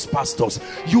various pastors.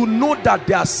 You know that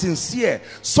they are sincere.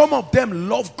 Some of them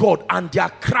love God and they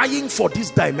are crying for these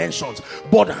dimensions,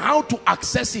 but how to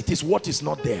access it is what is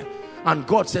not there. And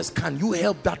God says, can you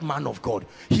help that man of God?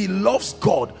 He loves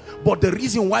God, but the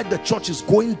reason why the church is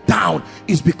going down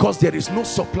is because there is no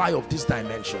supply of this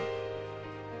dimension.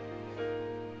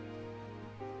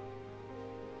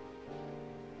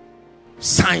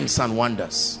 Signs and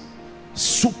wonders.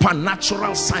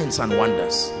 Supernatural signs and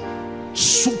wonders.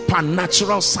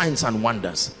 Supernatural signs and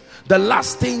wonders. The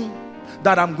last thing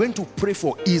that I'm going to pray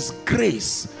for is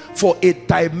grace for a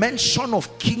dimension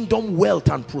of kingdom wealth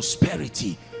and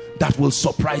prosperity that will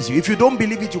surprise you. If you don't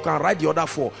believe it, you can write the other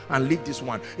four and leave this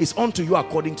one. It's unto you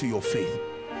according to your faith.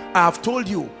 I have told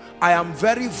you, I am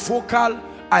very vocal.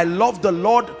 I love the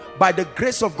Lord by the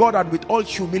grace of God and with all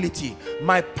humility.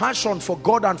 My passion for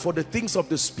God and for the things of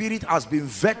the Spirit has been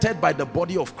vetted by the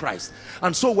body of Christ.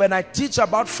 And so when I teach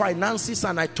about finances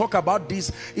and I talk about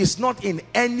this, it's not in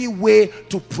any way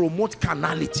to promote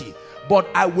carnality. But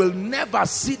I will never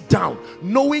sit down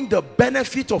knowing the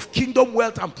benefit of kingdom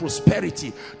wealth and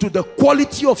prosperity to the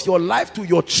quality of your life, to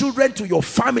your children, to your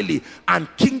family, and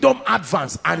kingdom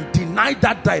advance, and deny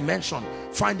that dimension,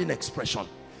 finding expression.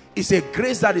 It's a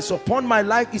grace that is upon my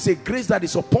life, it's a grace that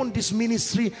is upon this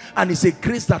ministry, and it's a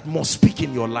grace that must speak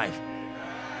in your life.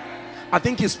 I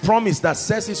think his promise that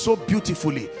says it so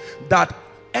beautifully, that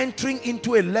entering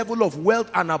into a level of wealth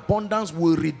and abundance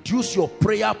will reduce your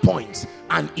prayer points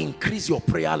and increase your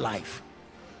prayer life.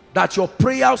 That your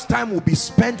prayers time will be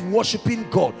spent worshiping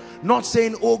God, not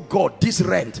saying, oh God, this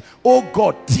rent, oh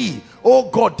God, tea, oh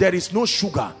God, there is no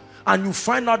sugar. And you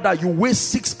find out that you waste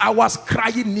 6 hours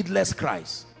crying needless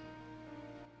cries.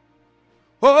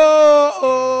 Oh,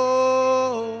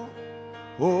 oh,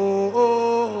 oh, oh,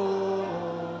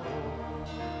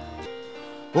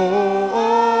 oh, oh, oh.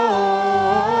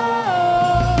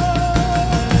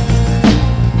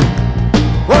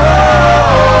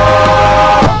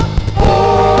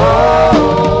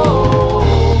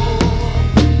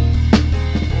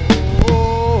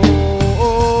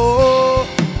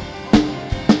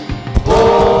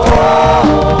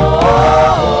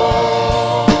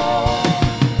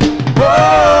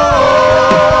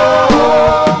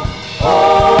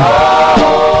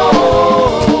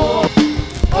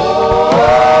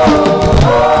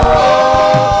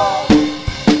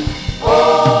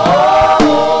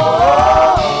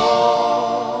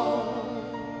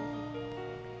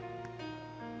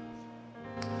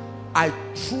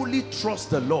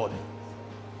 The Lord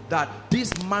that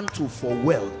this mantle for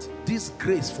wealth, this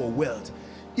grace for wealth,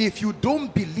 if you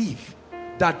don't believe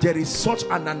that there is such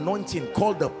an anointing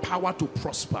called the power to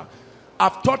prosper,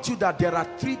 I've taught you that there are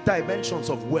 3 dimensions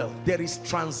of wealth. There is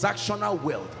transactional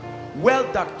wealth,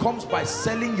 wealth that comes by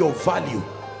selling your value,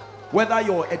 whether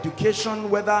your education,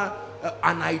 whether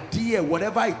an idea,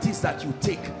 whatever it is that you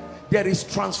take. There is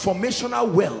transformational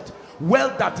wealth,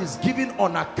 wealth that is given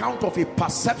on account of a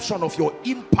perception of your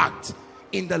impact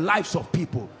in the lives of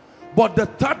people. But the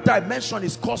 3rd dimension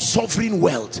is called sovereign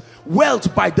wealth,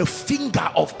 wealth by the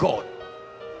finger of God.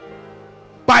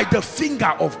 By the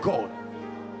finger of God.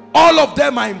 All of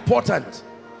them are important,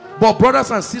 but brothers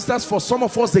and sisters, for some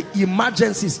of us, the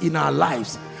emergencies in our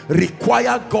lives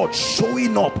require God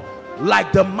showing up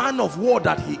like the man of war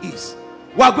that he is.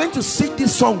 We are going to sing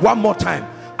this song one more time,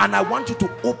 and I want you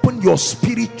to open your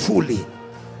spirit truly,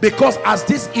 because as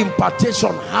this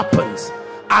impartation happens,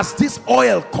 as this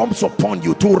oil comes upon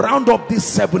you to round up these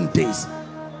 7 days,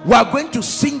 we are going to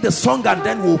sing the song and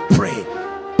then we'll pray.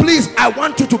 Please, I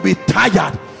want you to be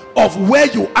tired of where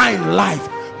you are in life.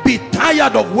 Be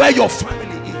tired of where your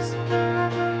family is.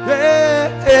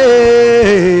 Hey,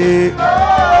 hey.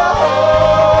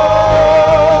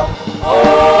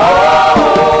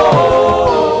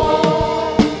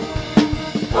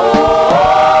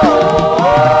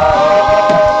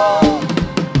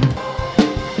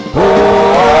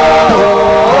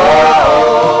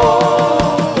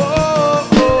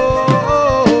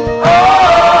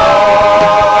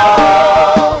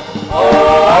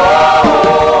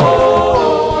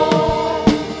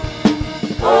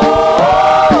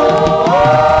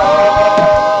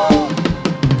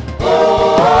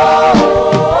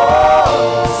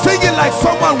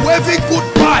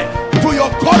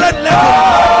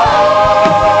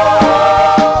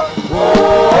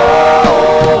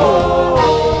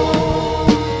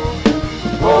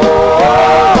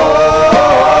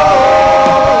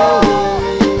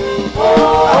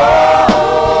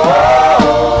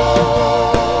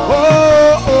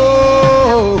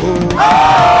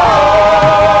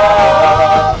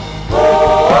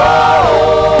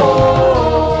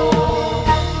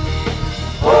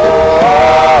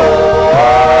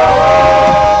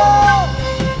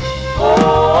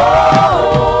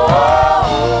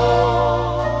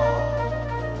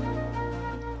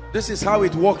 This is how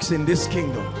it works in this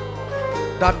kingdom.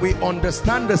 That we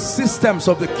understand the systems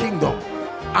of the kingdom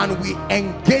and we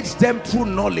engage them through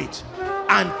knowledge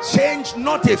and change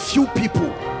not a few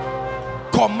people.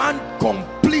 Command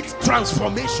complete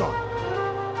transformation.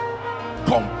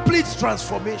 Complete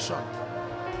transformation.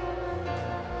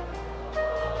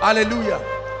 Hallelujah.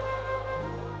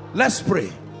 Let's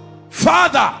pray.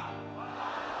 Father,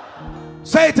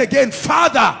 say it again.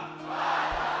 Father,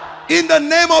 in the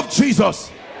name of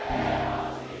Jesus,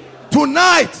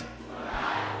 tonight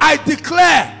I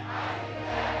declare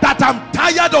that I'm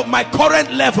tired of my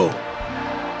current level.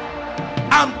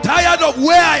 I'm tired of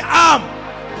where I am.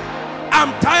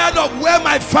 I'm tired of where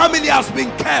my family has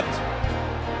been kept.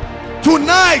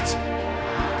 Tonight,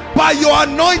 by your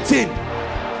anointing,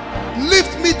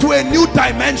 lift me to a new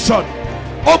dimension.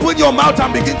 Open your mouth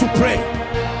and begin to pray.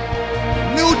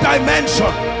 New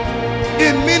dimension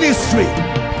in ministry,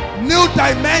 new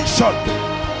dimension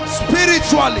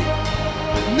spiritually,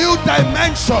 new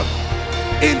dimension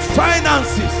in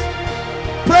finances.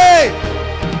 Pray.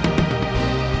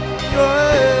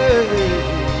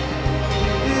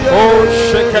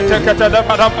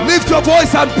 Lift your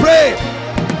voice and pray.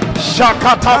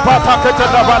 Shakata pataketa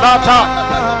dabalata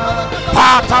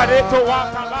patareto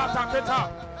watalata keta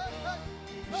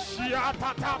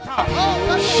shiatata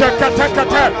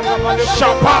shakatakata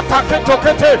shapata keto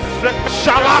kete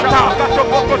shalata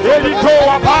elito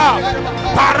wapa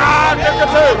parade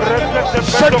kete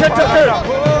shakatake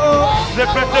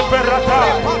repete berata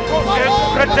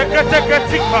rekete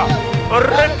ketika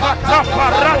rekata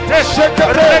parate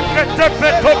rekete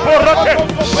beto porate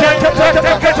shakatake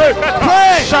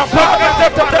pray.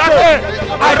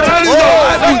 I tell you, your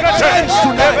life will change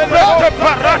tonight.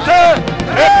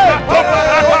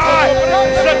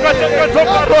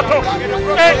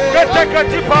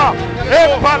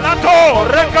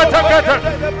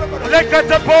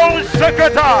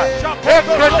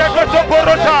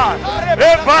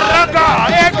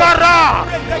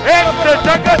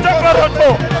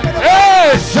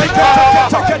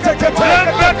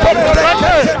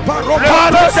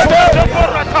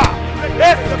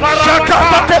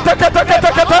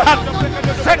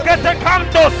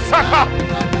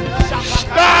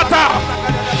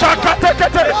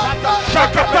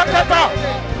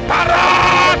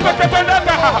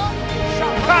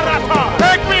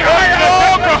 Take me higher,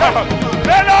 oh God.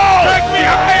 Take me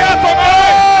higher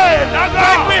tonight.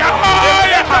 Take me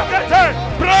higher.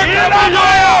 Break every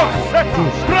yoke.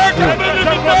 Break every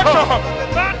limitation.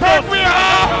 Take me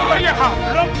higher.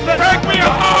 Take me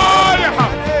higher.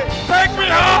 Take me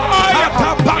higher.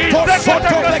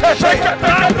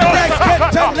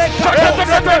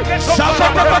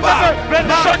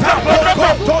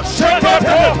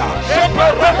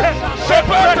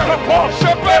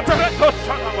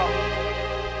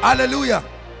 Hallelujah.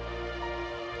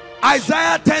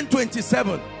 Isaiah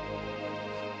 10:27.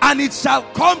 And it shall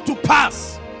come to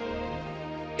pass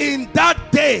in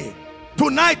that day.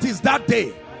 Tonight is that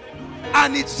day.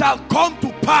 And it shall come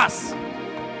to pass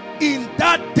in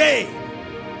that day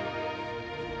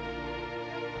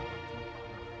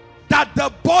that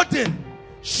the burden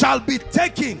shall be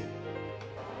taken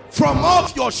from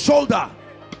off your shoulder,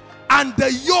 and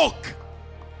the yoke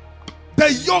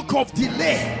of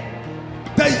delay,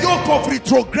 the yoke of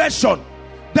retrogression,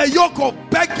 the yoke of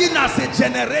begging as a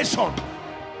generation,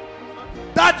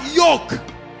 that yoke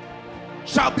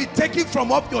shall be taken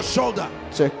from off your shoulder.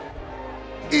 Check.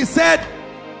 He said,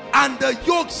 and the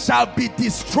yoke shall be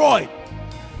destroyed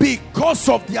because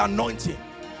of the anointing.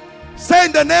 Say,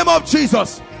 in the name of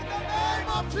Jesus.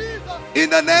 In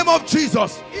the name of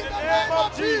Jesus. In the name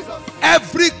of Jesus.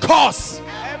 Every curse,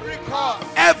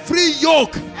 every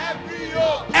yoke,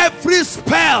 every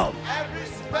spell,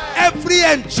 every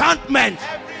enchantment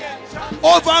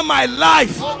over my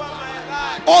life,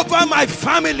 over my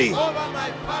family,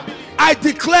 I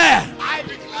declare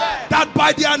that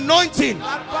by the anointing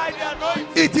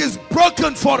it is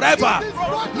broken forever.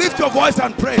 Lift your voice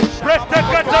and pray. Pray.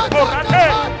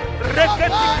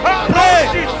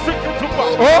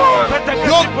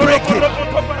 Yoke breaking,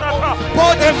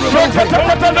 burden removing,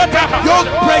 yoke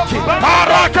breaking, burden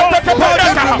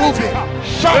removing,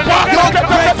 yoke breaking,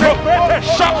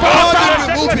 burden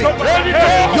removing,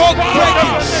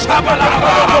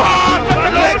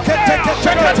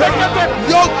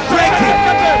 yoke breaking, yoke breaking,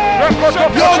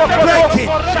 yoke breaking.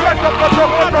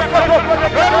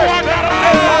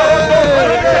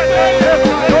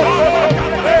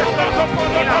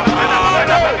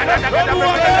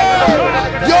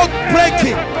 Yoke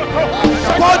breaking,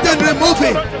 burden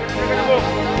removing.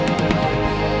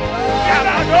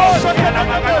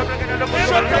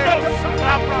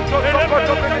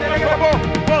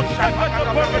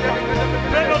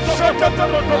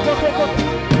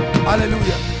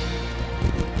 Hallelujah.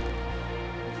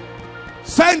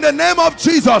 Say in the name of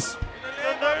Jesus,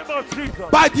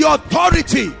 by the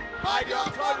authority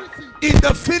in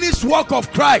the finished work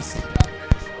of Christ,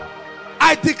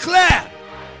 I declare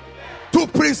to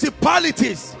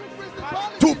principalities,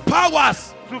 to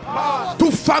powers,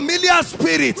 to familiar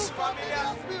spirits,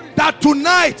 that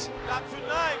tonight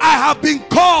I have been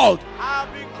called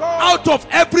out of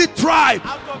every tribe,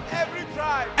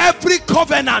 every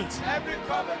covenant,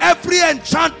 every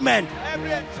enchantment.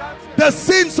 The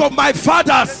sins of my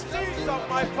fathers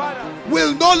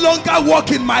will no longer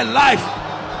walk in my life.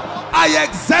 I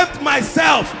exempt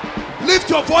myself. Lift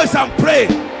your voice and pray.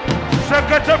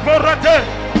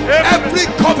 Every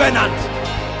covenant,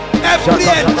 every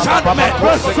enchantment,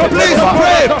 please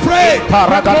pray, pray.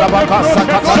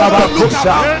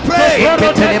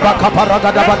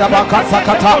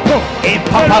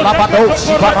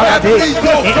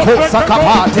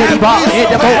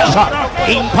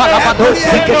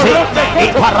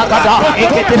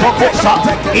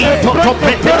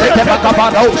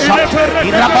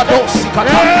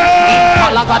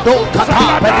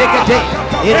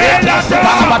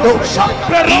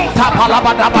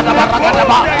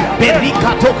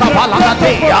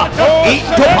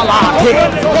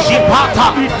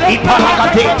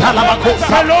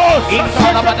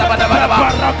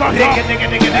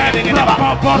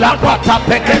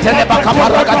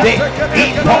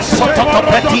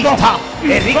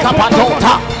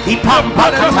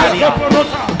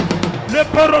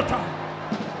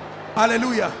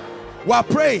 Hallelujah. We are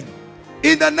praying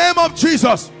in the name of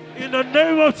Jesus. In the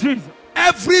name of Jesus.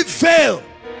 Every veil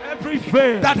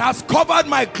that has covered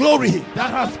my glory,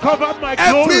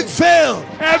 every veil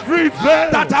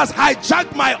that has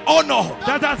hijacked my honor,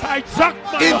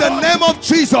 in the name of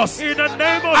Jesus,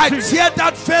 I tear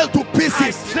that veil to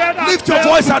pieces. Lift your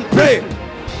voice and pray.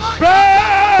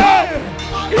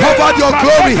 Covered your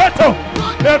glory.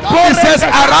 He says,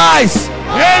 arise,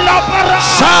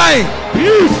 shine,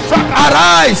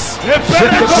 arise,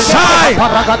 shine,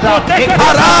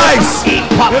 arise,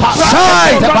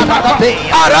 shine,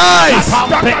 arise,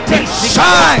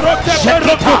 shine.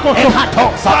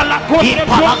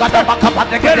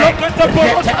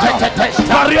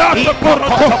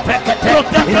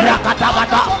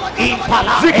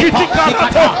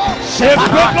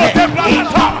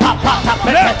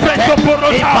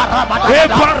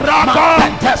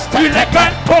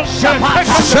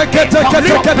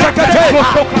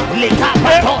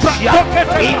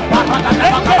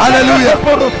 Hallelujah.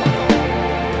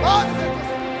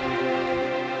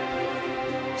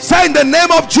 Say in the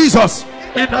name of Jesus.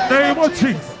 In the name of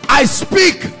Jesus. I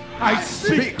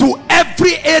speak to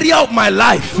every area of my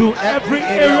life. To every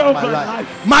area of my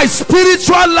life. My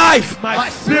spiritual life. My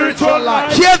spiritual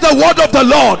life. Hear the word of the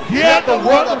Lord. Hear the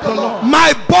word of the Lord.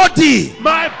 My body.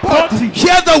 My body.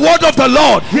 Hear the word of the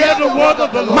Lord. Hear the word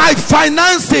of the Lord. My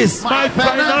finances. My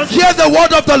finances. Hear the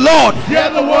word of the Lord. Hear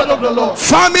the word of the Lord.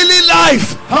 Family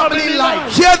life. Family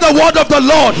life. Hear the word of the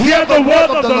Lord. Hear the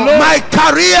word of the Lord. My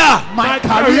career. My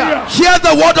career. Hear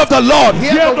the word of the Lord.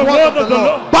 Hear the word of the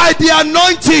Lord. By the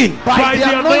anointing. By the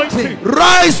anointing.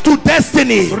 Rise to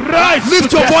destiny. Rise.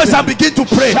 Lift your voice and begin to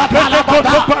pray.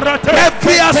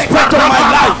 Every aspect of my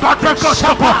life,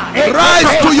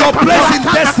 rise to your place in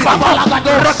destiny.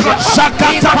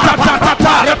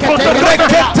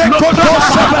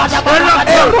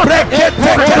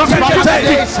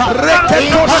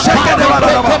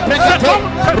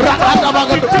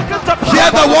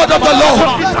 Hear the word of the Lord.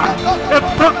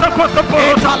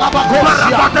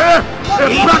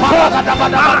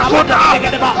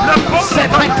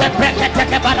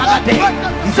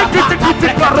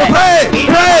 Pray,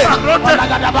 pray.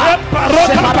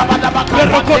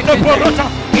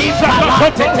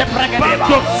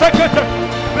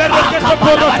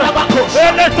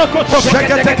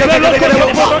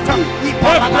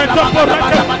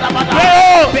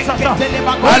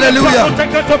 Hallelujah.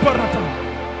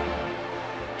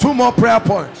 2 more prayer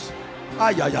points.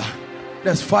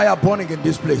 There's fire burning in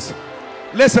this place.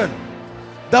 Listen,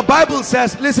 the Bible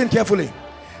says, listen carefully.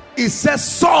 It says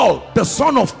Saul, the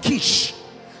son of Kish,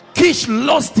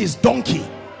 lost his donkey.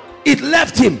 It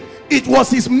left him. It was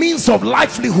his means of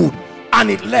livelihood, and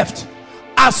it left.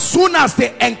 As soon as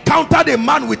they encountered a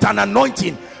man with an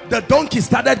anointing, the donkey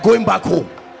started going back home.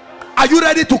 Are you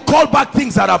ready to call back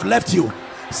things that have left you?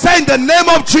 Say in the name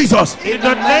of Jesus. In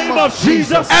the name of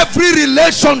Jesus. Every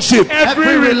relationship.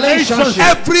 Every relationship.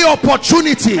 Every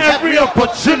opportunity. Every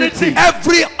opportunity.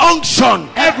 Every unction.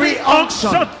 Every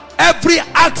unction. every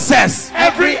access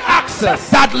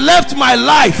that left my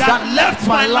life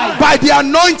by the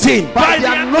anointing,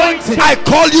 I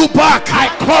call you back.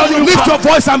 Lift your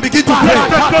voice and begin to pray.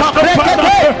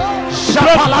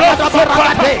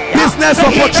 Business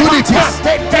opportunities,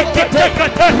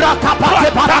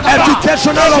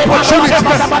 educational opportunities,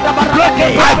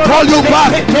 I call you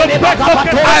back.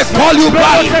 I call you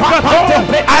back.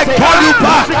 I call you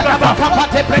back.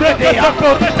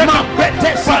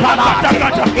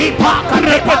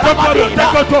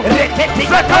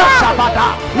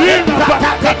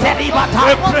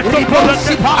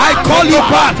 I call you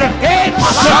back.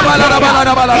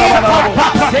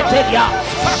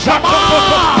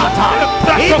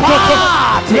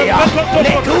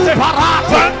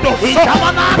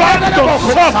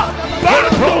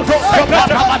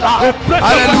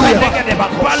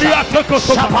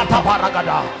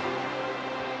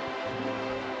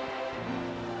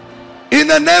 In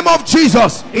the name of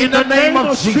Jesus. In the name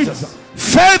of Jesus.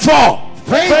 Favor.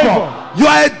 You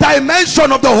are a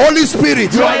dimension of the Holy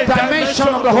Spirit.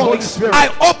 I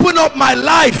open up my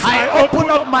life.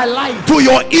 To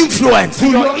your influence.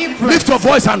 Lift your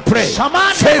voice and pray.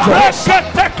 Favor.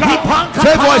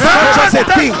 Favor is not just a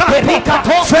thing.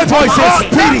 Favor is a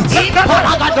spirit.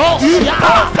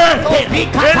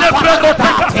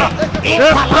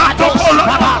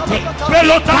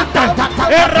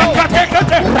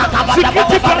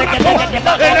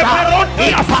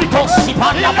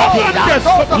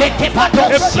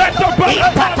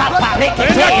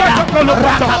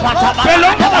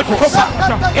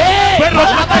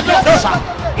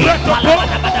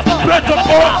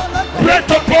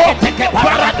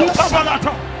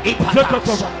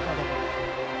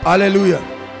 Hallelujah.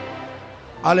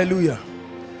 Hallelujah.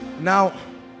 Now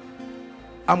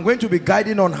I'm going to be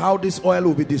guiding on how this oil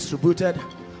will be distributed,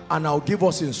 and I'll give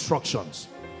us instructions.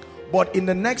 But in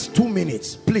the next 2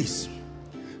 minutes, please,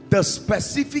 the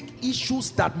specific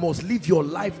issues that must leave your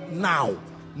life now,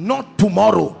 not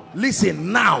tomorrow.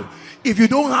 Listen, now. If you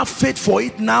don't have faith for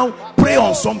it now, pray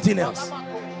on something else.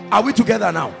 Are we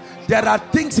together now? There are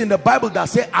things in the Bible that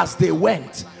say as they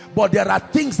went, but there are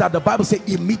things that the Bible say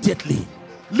immediately.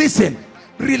 Listen,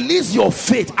 release your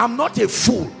faith. I'm not a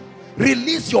fool.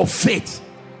 Release your faith.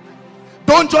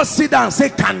 Don't just sit down and say,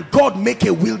 can God make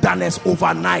a wilderness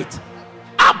overnight?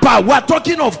 Abba, we're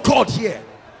talking of God here.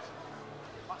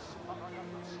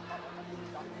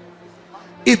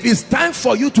 If it's time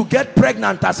for you to get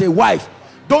pregnant as a wife,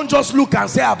 don't just look and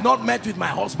say, I've not met with my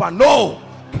husband. No,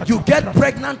 you get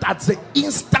pregnant at the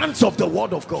instance of the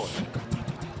word of God.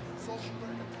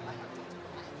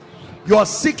 You are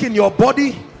sick in your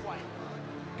body.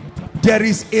 There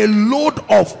is a load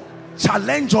of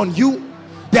challenge on you.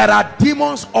 There are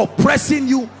demons oppressing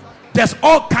you. There's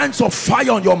all kinds of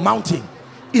fire on your mountain.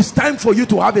 It's time for you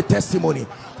to have a testimony.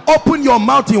 Open your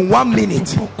mouth in 1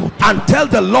 minute and tell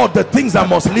the Lord the things that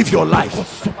must live your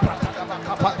life.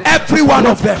 Every one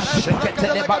of them.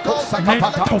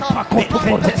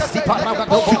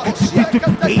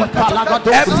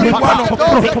 Every one of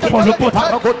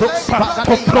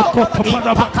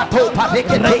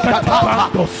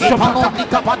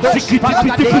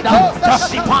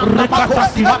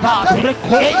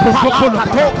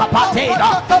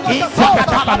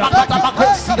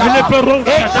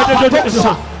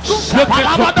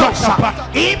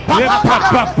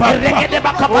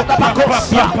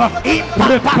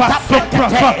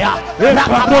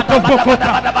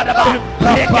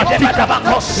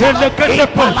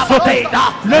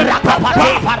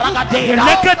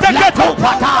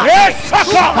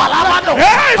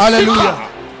Hallelujah.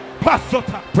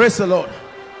 Praise the Lord.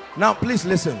 Now please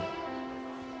listen.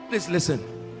 Please listen.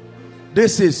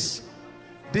 This is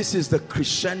the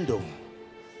crescendo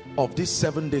of this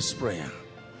 7 days prayer.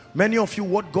 Many of you,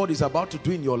 what God is about to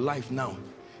do in your life now,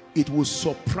 it will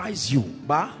surprise you,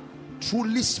 but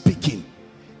truly speaking,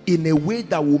 in a way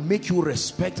that will make you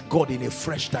respect God in a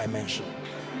fresh dimension.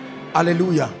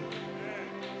 Hallelujah.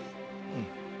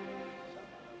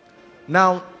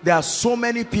 Now there are so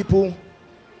many people,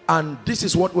 and this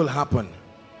is what will happen.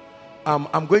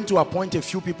 I'm going to appoint a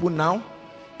few people now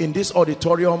in this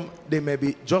auditorium. There may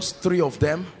be just 3 of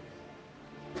them,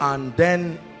 and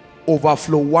then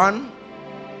overflow 1,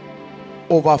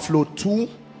 overflow 2,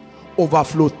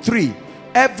 overflow 3.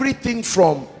 Everything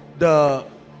from the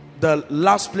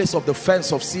last place of the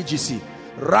fence of CGC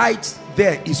right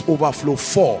there is overflow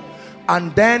 4,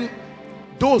 and then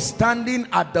those standing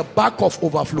at the back of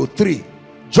overflow 3,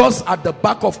 just at the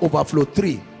back of overflow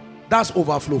 3, that's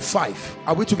overflow 5.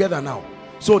 Are we together now?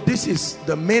 So this is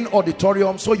the main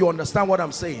auditorium, so you understand what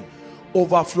I'm saying.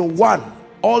 Overflow 1,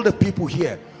 all the people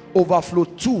here. Overflow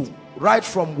 2, right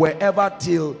from wherever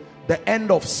till the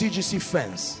end of CGC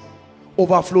fence.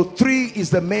 Overflow 3 is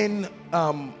the main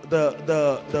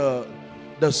the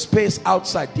space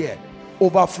outside there.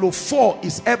 Overflow 4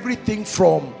 is everything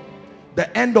from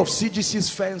the end of CGC's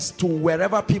fence to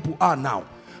wherever people are now.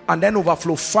 And then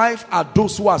overflow 5 are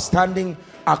those who are standing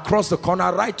across the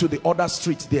corner right to the other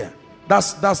street there.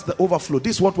 That's the overflow.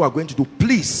 This is what we are going to do.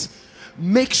 Please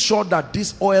make sure that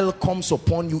this oil comes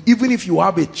upon you. Even if you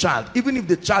have a child, even if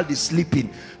the child is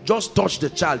sleeping, just touch the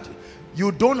child.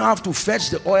 You don't have to fetch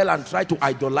the oil and try to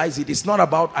idolize it. It's not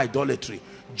about idolatry.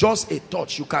 Just a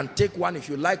touch. You can take one if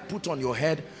you like, put on your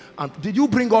head. And did you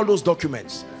bring all those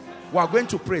documents? We are going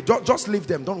to pray. Just leave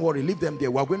them. Don't worry. Leave them there.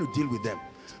 We are going to deal with them.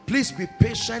 Please be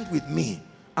patient with me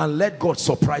and let God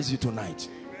surprise you tonight.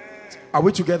 Are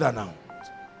we together now?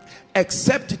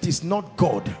 Except it is not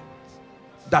God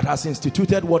that has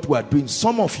instituted what we are doing.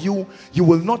 Some of you, you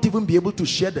will not even be able to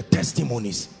share the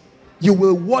testimonies. You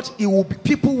will watch, it will be,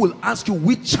 people will ask you,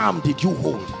 which charm did you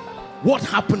hold? What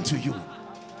happened to you?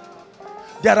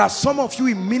 There are some of you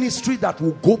in ministry that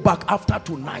will go back after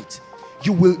tonight.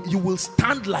 You will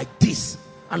stand like this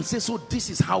and say, so this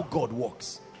is how God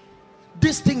works.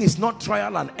 This thing is not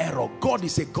trial and error. God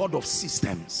is a God of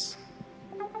systems.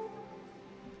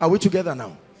 Are we together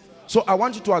now? So I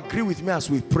want you to agree with me as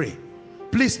we pray.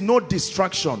 Please, no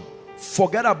distraction.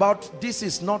 Forget about, this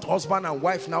is not husband and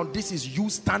wife now. This is you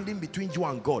standing between you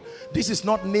and God. This is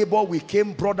not neighbor, we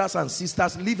came, brothers and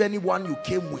sisters. Leave anyone you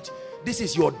came with. This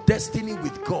is your destiny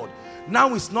with God.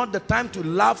 Now is not the time to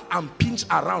laugh and pinch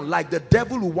around like the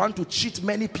devil who want to cheat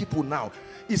many people now.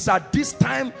 It's at this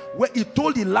time where he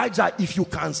told Elijah, if you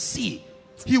can see.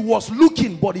 He was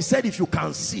looking, but he said, if you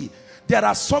can see. There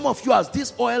are some of you, as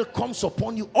this oil comes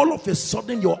upon you, all of a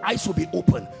sudden your eyes will be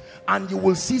open and you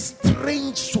will see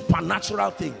strange supernatural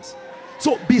things.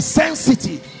 So be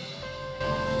sensitive.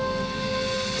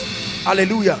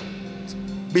 Hallelujah.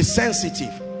 Be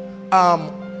sensitive.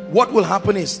 What will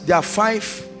happen is there are five,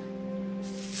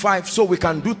 so we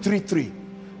can do 3.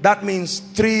 That means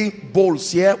 3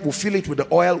 bowls here. We'll fill it with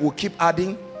the oil. We'll keep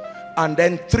adding. And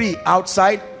then 3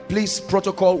 outside. Please,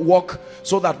 protocol, work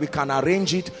so that we can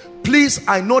arrange it. Please,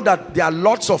 I know that there are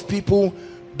lots of people.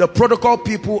 The protocol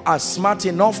people are smart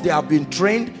enough. They have been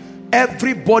trained.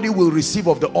 Everybody will receive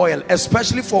of the oil,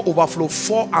 especially for overflow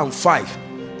 4 and 5.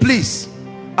 Please,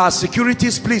 our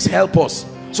securities, please help us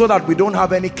so that we don't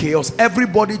have any chaos.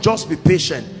 Everybody just be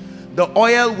patient. The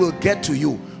oil will get to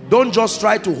you. Don't just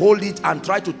try to hold it and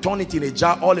try to turn it in a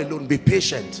jar all alone. Be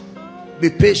patient. Be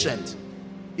patient.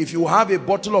 If you have a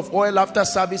bottle of oil after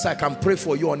service, I can pray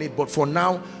for you on it. But for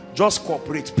now, just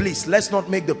cooperate. Please, let's not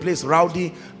make the place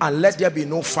rowdy and let there be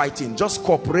no fighting. Just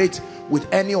cooperate with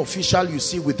any official you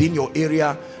see within your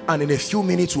area, and in a few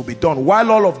minutes we'll be done.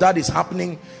 While all of that is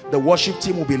happening, the worship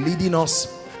team will be leading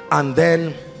us, and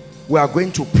then we are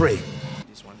going to pray.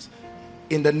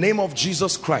 In the name of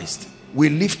Jesus Christ, we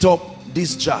lift up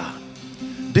this jar.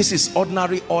 This is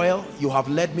ordinary oil. You have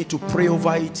led me to pray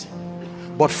over it.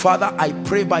 But Father, I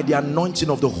pray by the anointing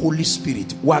of the Holy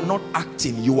Spirit. We are not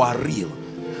acting, you are real.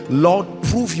 Lord,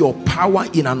 prove your power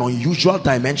in an unusual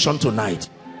dimension tonight.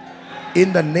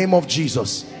 In the name of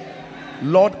Jesus.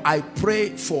 Lord, I pray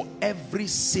for every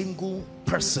single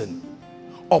person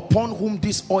upon whom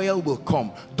this oil will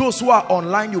come. Those who are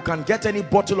online, you can get any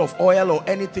bottle of oil or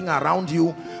anything around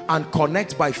you and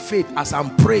connect by faith as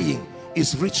I'm praying.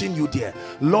 Is reaching you there.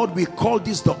 Lord, we call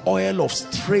this the oil of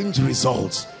strange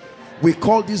results. We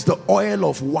call this the oil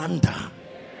of wonder.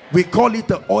 We call it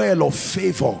the oil of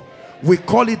favor. We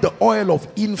call it the oil of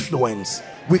influence.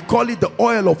 We call it the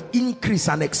oil of increase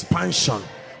and expansion.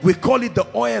 We call it the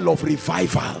oil of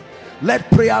revival. Let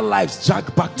prayer lives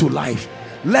jack back to life.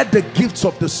 Let the gifts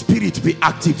of the Spirit be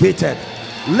activated.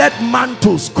 Let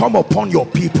mantles come upon your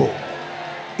people.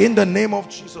 In the name of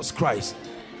Jesus Christ,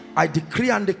 I decree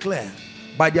and declare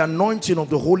by the anointing of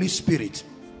the Holy Spirit,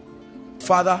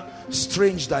 Father,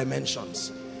 strange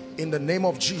dimensions. In the name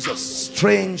of Jesus,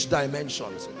 strange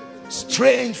dimensions.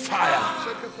 Strange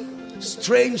fire.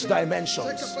 Strange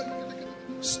dimensions.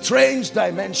 Strange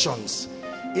dimensions.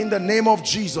 In the name of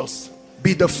Jesus,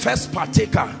 be the first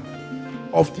partaker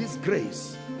of this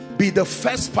grace. Be the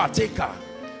first partaker.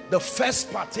 The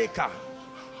first partaker.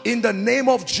 In the name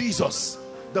of Jesus,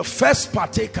 the first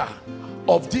partaker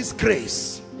of this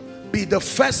grace. Be the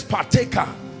first partaker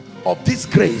of this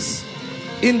grace.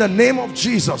 In the name of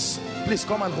Jesus, please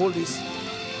come and hold this.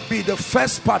 Be the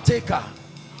first partaker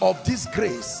of this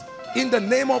grace. In the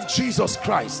name of Jesus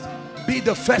Christ, be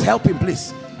the first, help him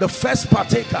please, the first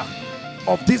partaker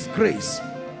of this grace.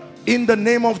 In the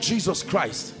name of Jesus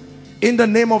Christ. In the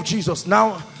name of Jesus.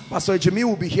 Now Pastor Jimmy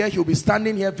will be here. He'll be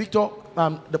standing here. Victor,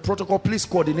 the protocol, please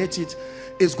coordinate it.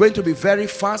 It's going to be very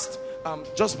fast.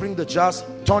 Just bring the jars,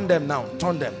 turn them now,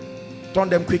 turn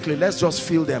them quickly. Let's just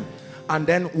fill them, and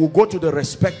then we'll go to the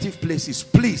respective places.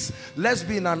 Please, let's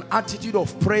be in an attitude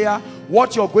of prayer.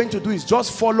 What you're going to do is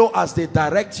just follow as they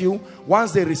direct you.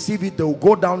 Once they receive it, they'll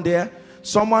go down there.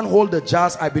 Someone hold the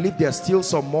jars. I believe there's still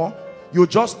some more. You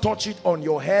just touch it on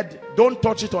your head. Don't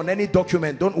touch it on any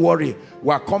document. Don't worry,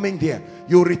 we are coming there.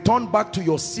 You return back to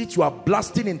your seat. You are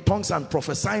blasting in tongues and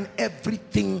prophesying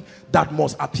everything that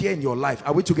must appear in your life.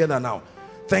 Are we together now?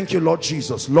 Thank you, Lord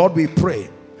Jesus. Lord, we pray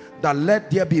that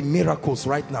let there be miracles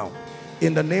right now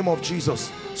in the name of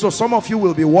Jesus. So some of you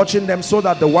will be watching them, so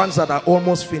that the ones that are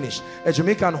almost finished,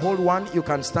 Ejimi can hold one. You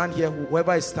can stand here,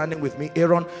 whoever is standing with me.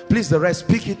 Aaron, please, the rest,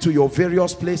 pick it to your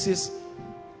various places.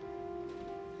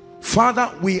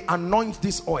 Father, we anoint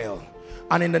this oil,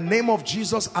 and in the name of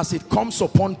Jesus, as it comes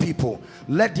upon people,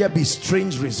 let there be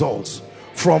strange results.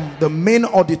 From the main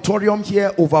auditorium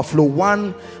here, overflow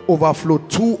 1, overflow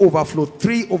 2, overflow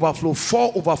 3, overflow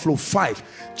 4, overflow 5.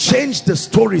 Change the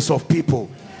stories of people.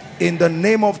 In the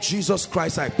name of Jesus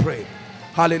Christ, I pray.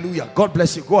 Hallelujah. God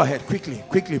bless you. Go ahead, quickly,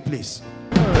 please.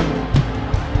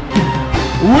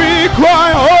 We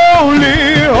cry,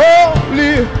 holy,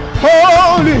 holy,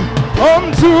 holy,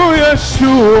 unto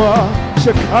Yeshua,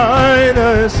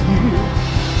 Shekinah is here.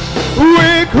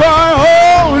 We cry,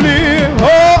 holy,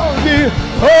 holy,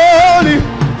 holy,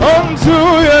 unto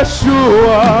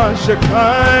Yeshua,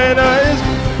 Shekinah is.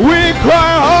 We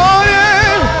cry, holy,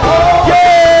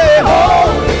 yeah,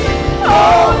 holy,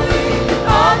 holy,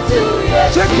 unto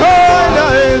Yeshua,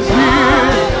 Shekinah is here.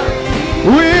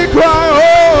 We cry,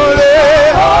 holy,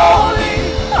 holy,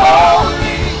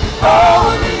 holy,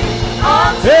 holy,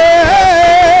 unto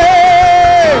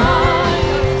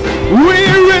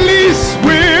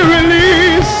we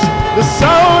release the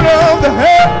sound of the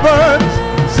heavens,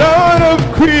 sound of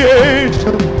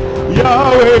creation.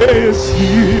 Yahweh is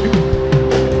here.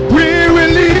 We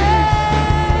release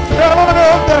the sound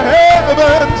of the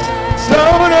heavens,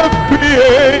 sound of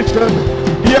creation.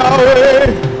 Yahweh,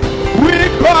 we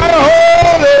cry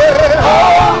holy,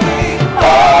 holy,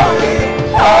 holy,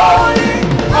 holy,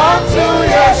 unto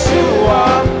Yeshua,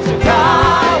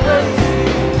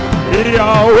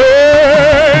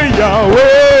 Yahweh,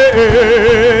 Yahweh,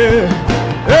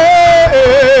 hey,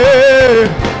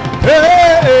 hey,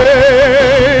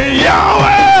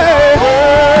 Yahweh,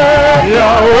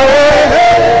 Yahweh,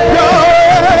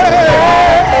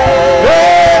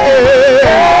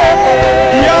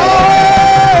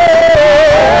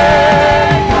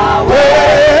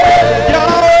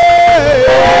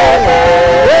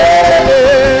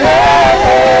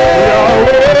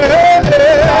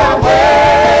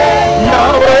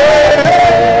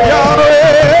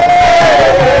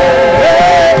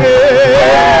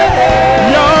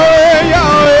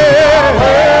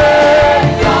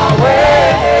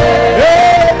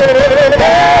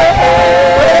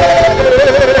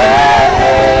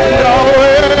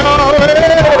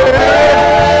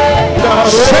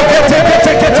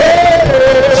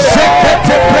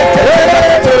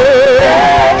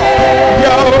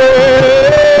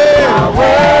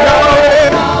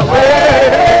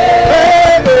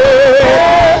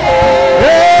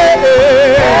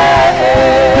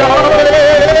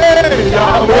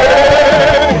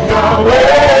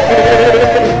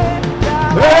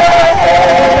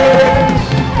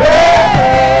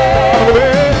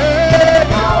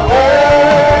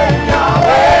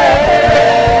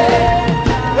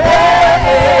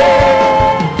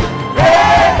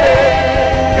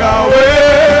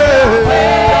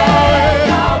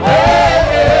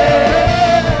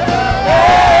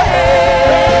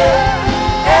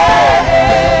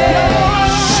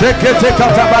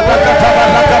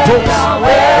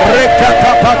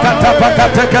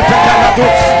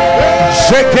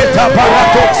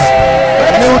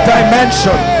 new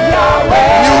dimension,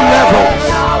 new levels,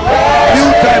 new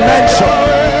dimension,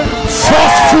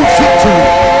 forceful victory,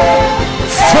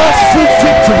 forceful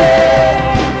victory.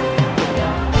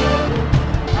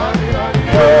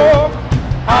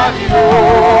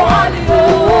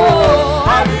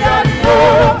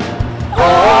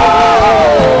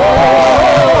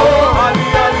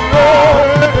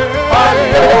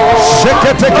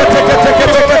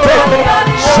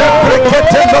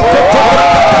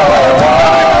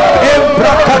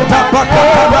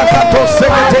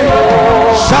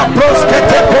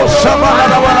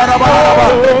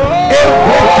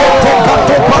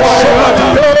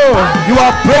 You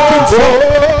are breaking forth.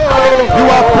 You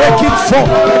are breaking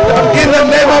forth in the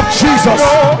name of Jesus.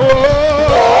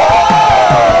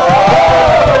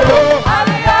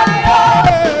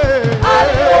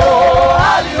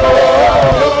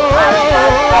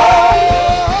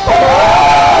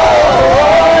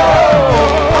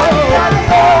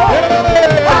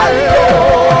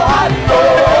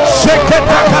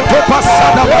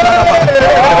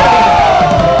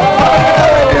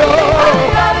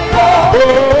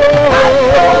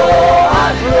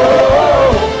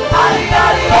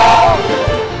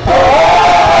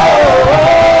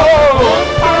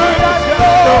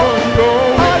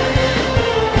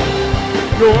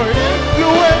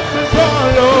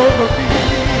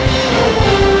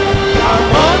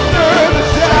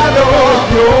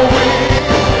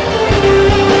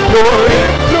 Your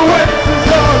influence is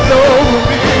all over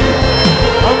me.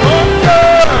 I'm under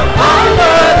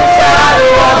the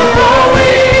shadow of your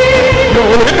wings.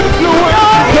 Your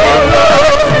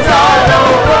influence is all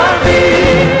over me.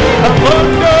 I'm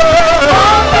under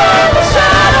the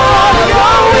shadow of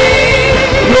your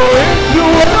wings. Your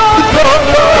influence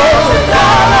is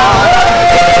all over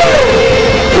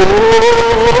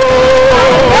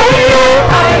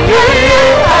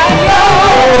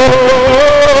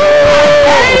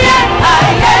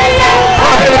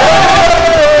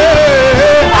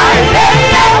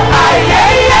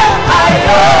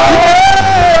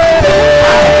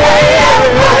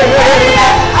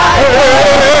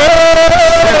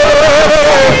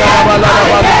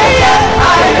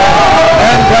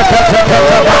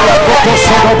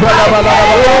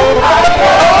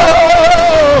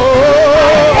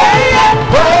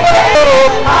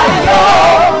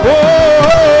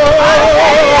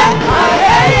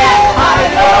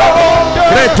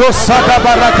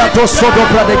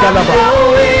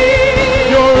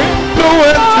Your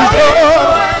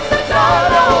influence is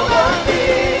all over me.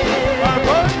 I'm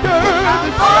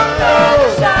under the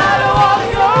shadow of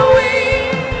your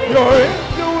wings. Your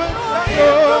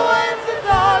influence is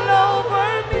all over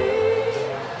me.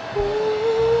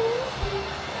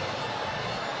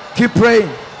 Keep praying.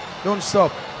 Don't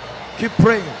stop. Keep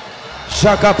praying.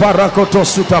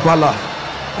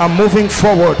 I'm moving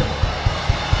forward,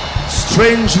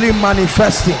 strangely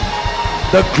manifesting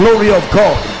the glory of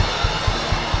God,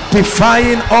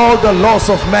 defying all the laws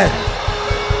of men,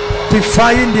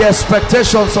 defying the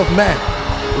expectations of men,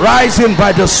 rising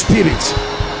by the Spirit,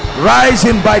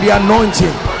 rising by the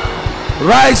anointing,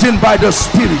 rising by the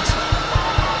Spirit.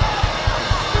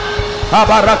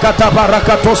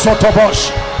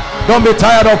 Don't be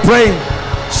tired of praying.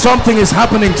 Something is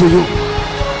happening to you.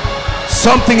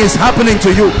 Something is happening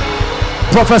to you.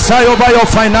 Prophesy over your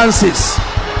finances.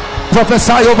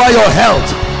 Prophesy over your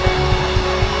health.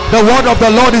 The word of the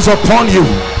Lord is upon you.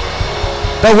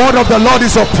 The word of the Lord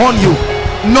is upon you.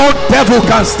 No devil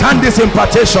can stand this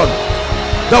impartation.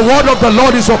 The word of the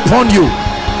Lord is upon you.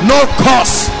 No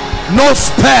curse, no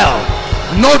spell,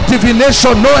 no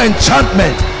divination, no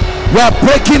enchantment. We are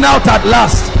breaking out at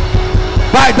last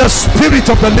by the Spirit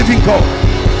of the living God.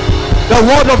 The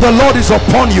word of the Lord is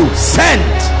upon you. Sent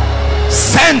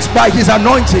by his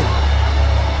anointing.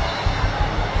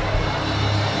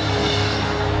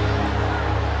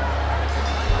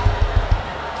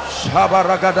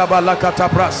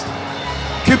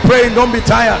 Keep praying. Don't be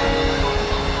tired.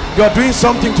 You are doing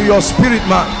something to your spirit,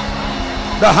 man.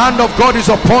 The hand of God is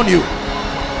upon you.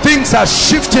 Things are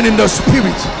shifting in the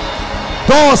spirit.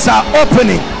 Doors are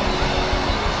opening.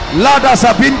 Ladders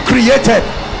are being created,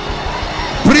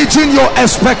 bridging your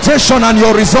expectation and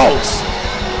your results.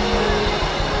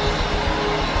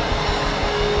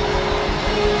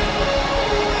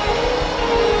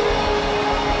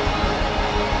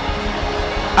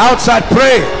 Outside,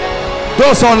 pray.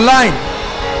 Those online,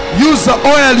 use the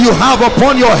oil you have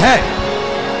upon your head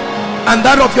and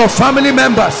that of your family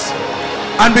members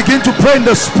and begin to pray in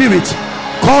the spirit.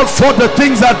 Call for the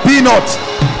things that be not.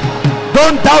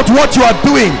 Don't doubt what you are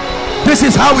doing. This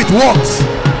is how it works.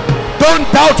 Don't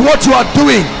doubt what you are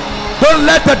doing. Don't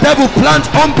let the devil plant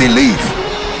unbelief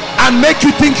and make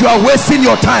you think you are wasting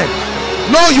your time.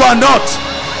 No, you are not.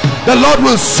 The Lord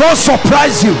will so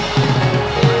surprise you.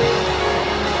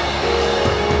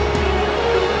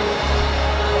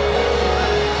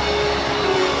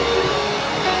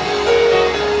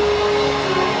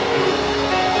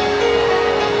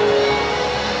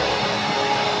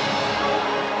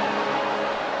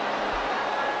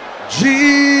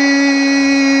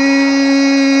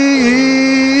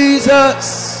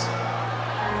 Jesus,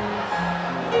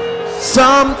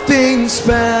 something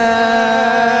special,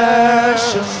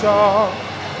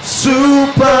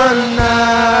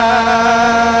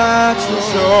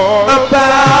 supernatural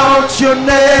about your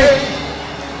name,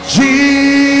 Jesus.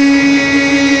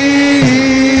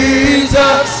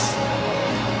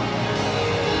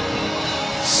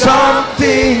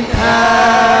 Something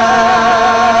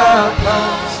happens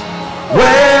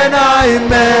when I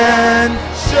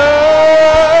mention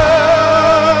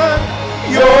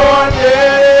your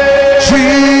name,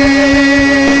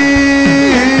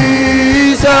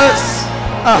 Jesus.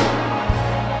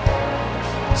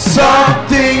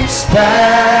 Something special,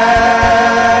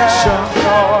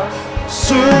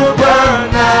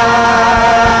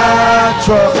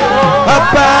 supernatural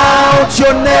about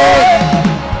your name,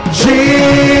 Jesus.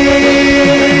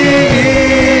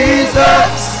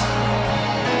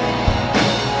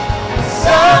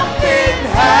 Something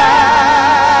happens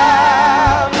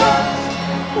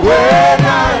when I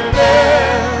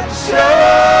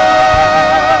mention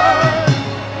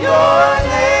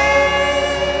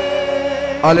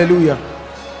Hallelujah.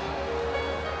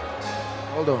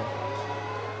 Hold on.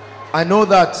 I know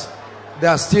that there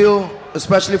are still,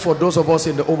 especially for those of us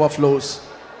in the overflows,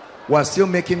 we are still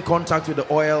making contact with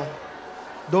the oil.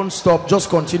 Don't stop, just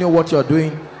continue what you're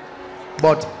doing.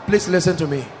 But please listen to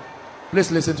me.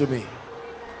 Please listen to me.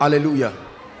 Hallelujah.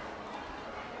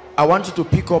 I want you to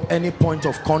pick up any point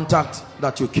of contact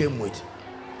that you came with.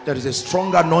 There is a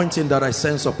strong anointing that I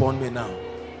sense upon me now.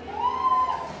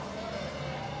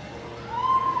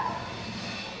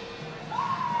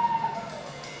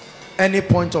 Any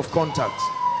point of contact,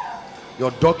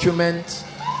 your document,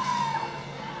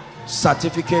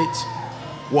 certificate,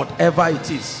 whatever it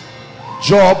is,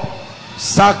 job,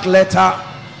 sack letter,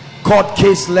 court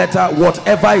case letter,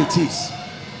 whatever it is.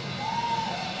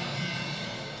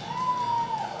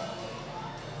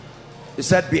 He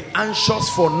said, be anxious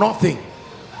for nothing,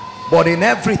 but in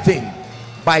everything,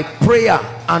 by prayer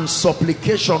and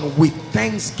supplication with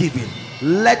thanksgiving,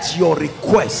 let your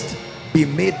request be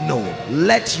made known.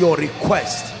 Let your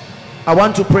request. I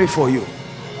want to pray for you.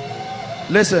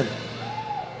 Listen,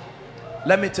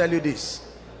 let me tell you this.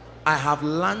 I have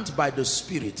learned by the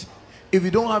Spirit, if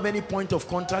you don't have any point of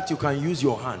contact, you can use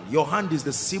your hand. Your hand is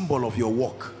the symbol of your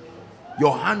work.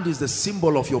 Your hand is the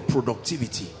symbol of your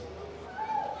productivity.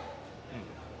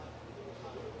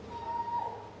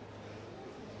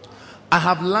 I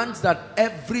have learned that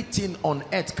everything on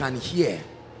earth can hear.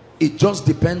 It just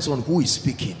depends on who is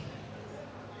speaking.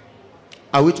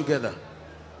 Are we together?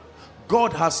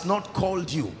 God has not called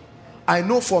you. I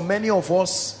know for many of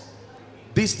us,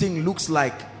 this thing looks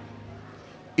like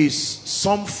is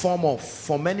some form of,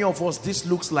 for many of us, this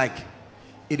looks like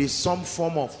it is some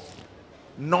form of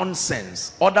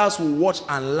nonsense. Others will watch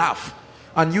and laugh.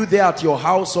 And you there at your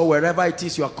house or wherever it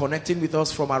is you are connecting with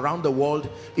us from around the world,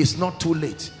 it's not too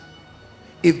late.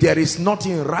 If there is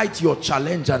nothing, write your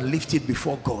challenge and lift it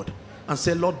before God and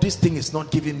say, Lord, this thing is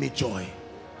not giving me joy.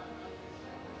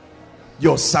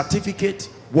 Your certificate,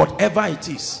 whatever it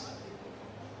is.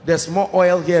 There's more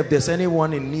oil here if there's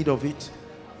anyone in need of it.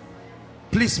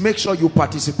 Please make sure you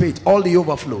participate. All the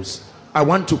overflows. I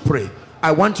want to pray.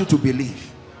 I want you to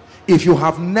believe. If you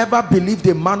have never believed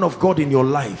a man of God in your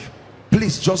life,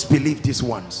 please just believe this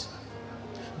once.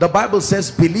 The Bible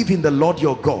says, believe in the Lord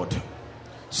your God,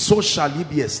 so shall he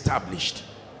be established.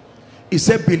 He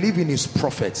said, believe in his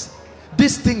prophets.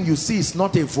 This thing you see is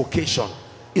not a vocation.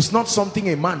 It's not something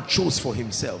a man chose for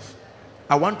himself.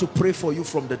 I want to pray for you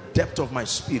from the depth of my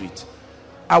spirit.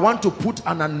 I want to put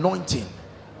an anointing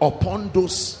upon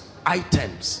those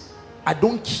items. I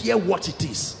don't care what it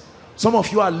is. Some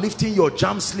of you are lifting your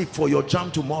jam slip for your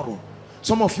jam tomorrow.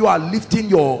 Some of you are lifting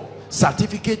your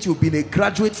certificate. You've been a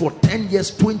graduate for 10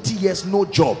 years, 20 years, no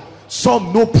job.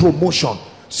 Some no promotion.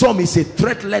 Some is a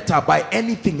threat letter by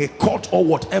anything, a court or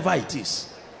whatever it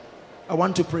is. I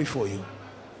want to pray for you.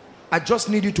 I just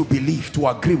need you to believe, to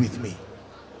agree with me.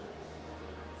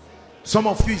 Some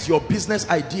of you is your business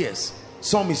ideas.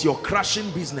 Some is your crashing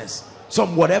business.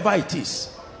 Some whatever it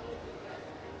is.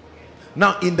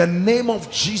 Now in the name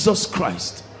of Jesus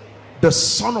Christ, the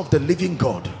Son of the living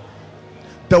God,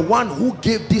 the one who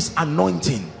gave this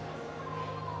anointing,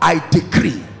 I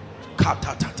decree,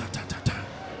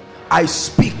 I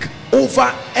speak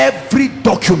over every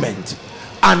document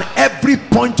and every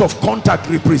point of contact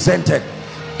represented.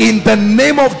 In the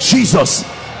name of Jesus,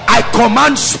 I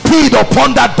command speed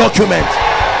upon that document.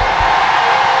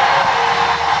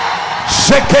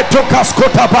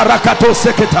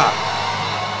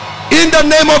 In the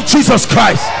name of Jesus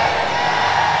Christ.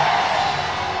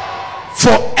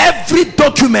 For every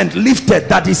document lifted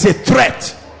that is a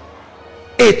threat,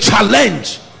 a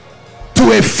challenge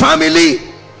to a family,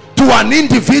 to an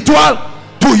individual,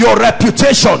 to your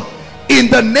reputation,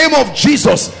 in the name of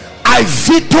Jesus, I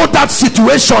veto that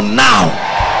situation now.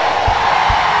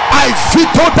 I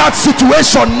veto that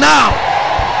situation now.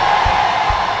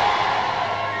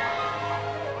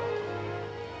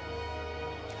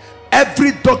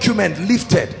 Every document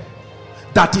lifted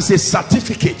that is a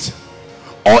certificate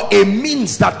or a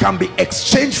means that can be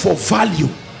exchanged for value,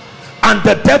 and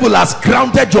the devil has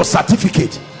grounded your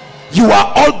certificate. You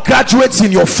are all graduates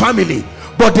in your family,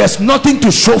 but there's nothing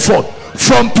to show for.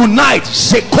 From tonight,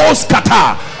 Shekos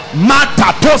Kata,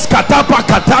 Matatos Katapa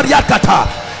Kataria Kata,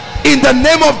 in the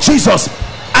name of Jesus,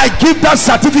 I give that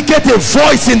certificate a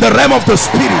voice in the realm of the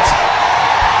spirit.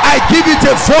 I give it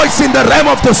a voice in the realm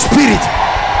of the spirit.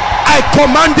 I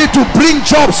command it to bring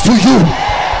jobs to you.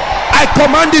 I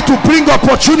command it to bring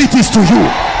opportunities to you.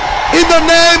 In the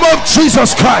name of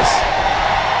Jesus Christ.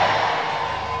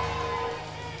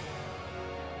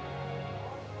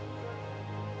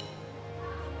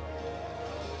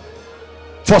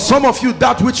 For some of you,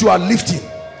 that which you are lifting,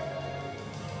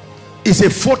 is a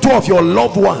photo of your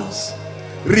loved ones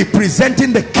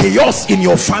representing the chaos in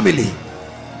your family.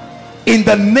 In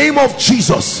the name of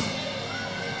Jesus,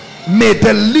 may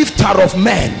the lifter of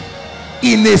men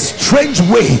in a strange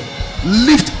way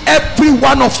lift every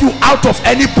one of you out of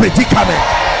any predicament,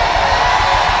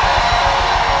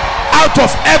 out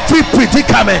of every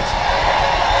predicament.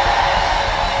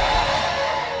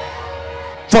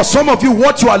 For some of you,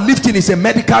 what you are lifting is a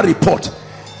medical report,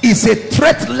 is a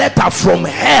threat letter from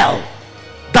hell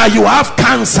that you have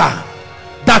cancer,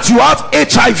 that you have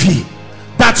HIV,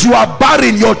 that you are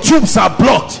barren, your tubes are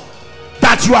blocked,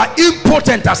 that you are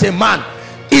impotent as a man.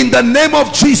 In the name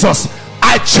of Jesus,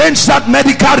 I change that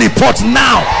medical report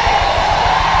now.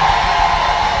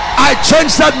 I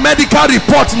change that medical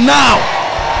report now.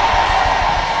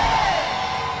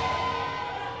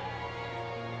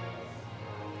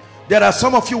 There are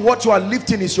some of you, what you are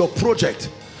lifting is your project,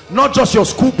 not just your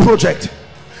school project,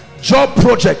 job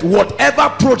project, whatever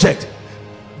project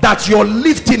that your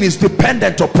lifting is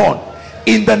dependent upon.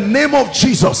 In the name of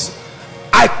Jesus,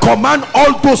 I command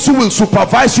all those who will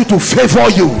supervise you to favor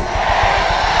you.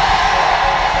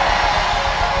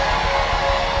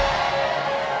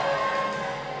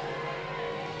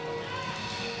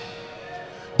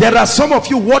 There are some of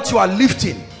you, what you are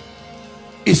lifting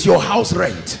is your house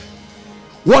rent.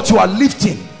 What you are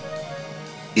lifting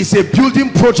is a building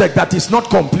project that is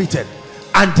not completed,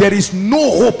 and there is no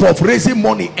hope of raising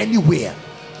money anywhere.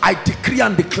 I decree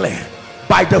and declare,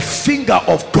 by the finger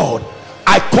of God,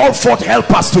 I call forth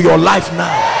helpers to your life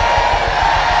now.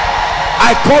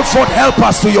 I call forth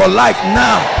helpers to your life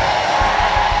now.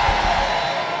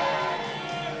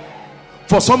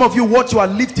 For some of you, what you are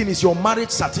lifting is your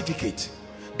marriage certificate,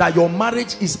 that your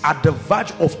marriage is at the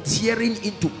verge of tearing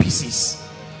into pieces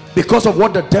because of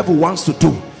what the devil wants to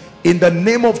do. In the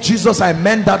name of Jesus, I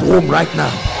mend that home right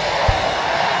now.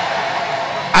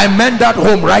 I mend that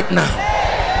home right now.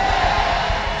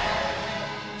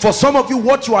 For some of you,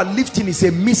 what you are lifting is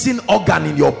a missing organ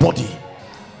in your body.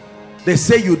 They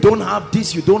say you don't have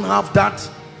this, you don't have that.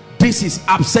 This is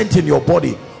absent in your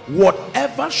body.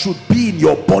 Whatever should be in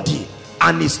your body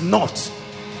and is not,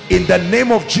 in the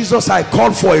name of Jesus, I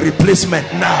call for a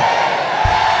replacement now.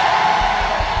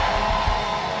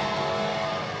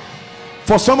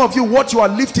 For some of you, what you are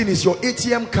lifting is your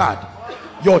ATM card,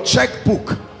 your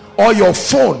checkbook, or your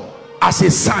phone as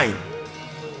a sign.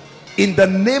 In the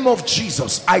name of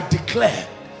Jesus, I declare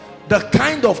the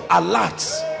kind of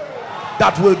alerts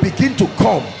that will begin to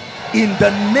come in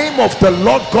the name of the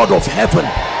Lord God of heaven.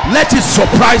 Let it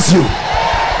surprise you.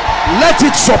 Let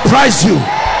it surprise you.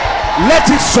 Let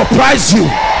it surprise you.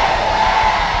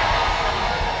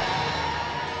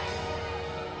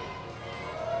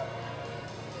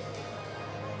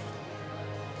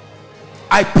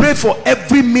 I pray for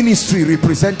every ministry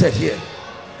represented here.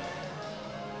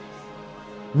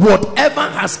 Whatever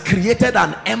has created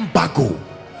an embargo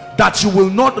that you will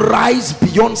not rise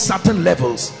beyond certain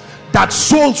levels, that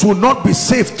souls will not be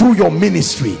saved through your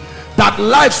ministry, that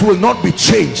lives will not be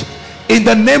changed, in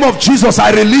the name of Jesus,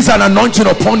 I release an anointing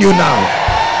upon you now.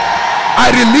 I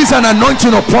release an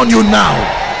anointing upon you now.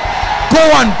 Go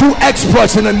and do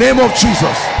exploits in the name of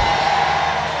Jesus.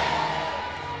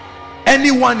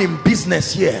 Anyone in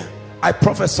business here, I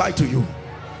prophesy to you,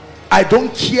 I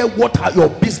don't care what your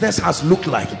business has looked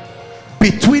like.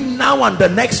 Between now and the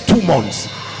next 2 months,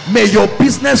 may your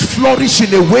business flourish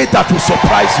in a way that will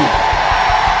surprise you.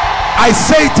 I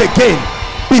say it again,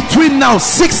 between now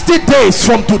 60 days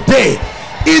from today,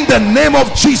 in the name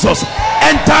of Jesus,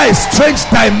 enter a strange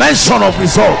dimension of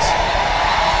results.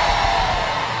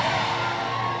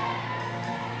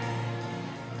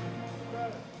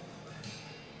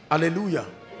 Hallelujah.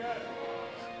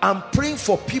 I'm praying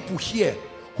for people here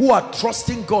who are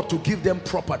trusting God to give them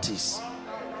properties.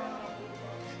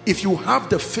 If you have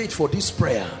the faith for this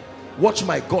prayer, watch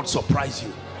my God surprise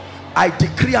you. I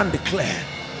decree and declare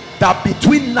that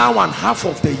between now and half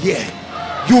of the year,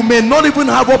 you may not even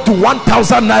have up to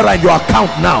 1,000 naira in your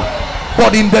account now,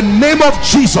 but in the name of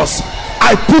Jesus,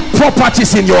 I put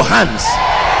properties in your hands.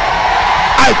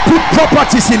 I put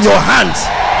properties in your hands.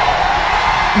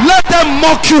 Let them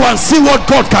mock you and see what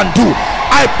God can do.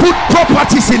 I put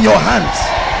properties in your hands.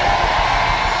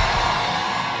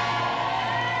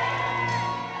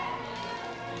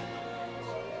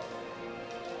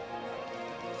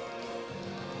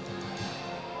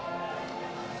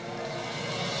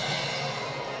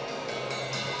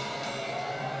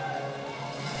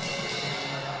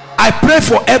 I pray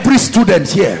for every student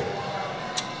here.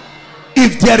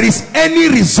 If there is any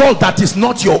result that is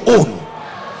not your own,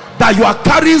 that you are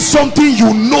carrying something,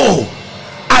 you know,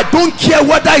 I don't care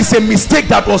whether it's a mistake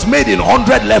that was made in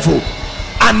 100 level,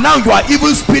 and now you are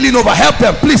even spilling over. Help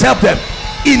them, please help them.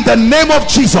 In the name of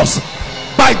Jesus,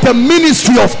 by the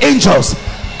ministry of angels,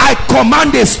 I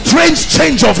command a strange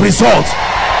change of results.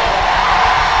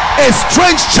 A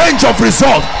strange change of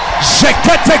results. A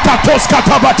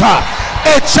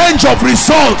change of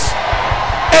results.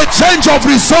 A change of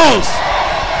results.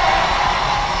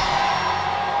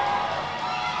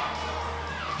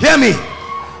 Hear me.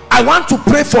 I want to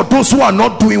pray for those who are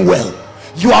not doing well.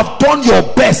 You have done your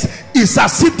best. It's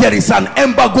as if there is an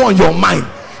embargo on your mind.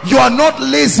 You are not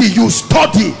lazy. You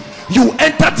study. You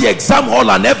enter the exam hall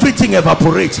and everything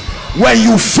evaporates. When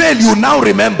you fail, you now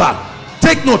remember.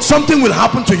 Take note, something will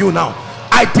happen to you now.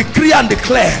 I decree and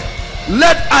declare,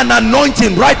 let an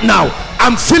anointing right now,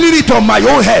 I'm feeling it on my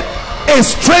own head, a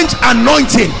strange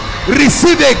anointing,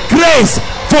 receive a grace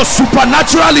for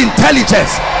supernatural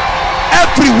intelligence.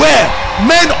 Everywhere,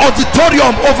 main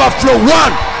auditorium overflow, 1,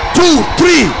 2,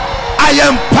 3. I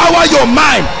empower your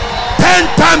mind 10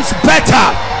 times better,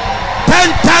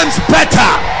 10 times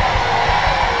better.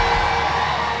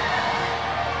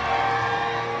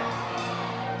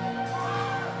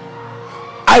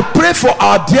 I pray for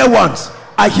our dear ones.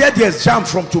 I hear there's jam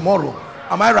from tomorrow.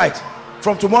 Am I right?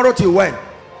 From tomorrow till when?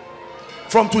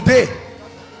 From today.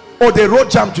 Oh, they wrote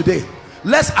jam today.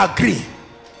 Let's agree.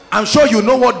 I'm sure you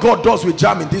know what God does with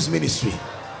jam in this ministry.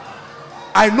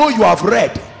 I know you have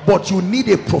read, but you need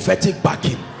a prophetic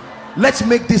backing. Let's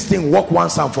make this thing work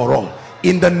once and for all.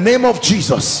 In the name of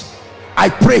Jesus, I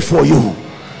pray for you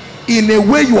in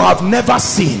a way you have never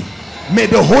seen. May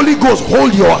the Holy Ghost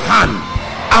hold your hand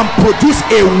and produce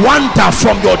a wonder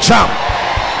from your jam.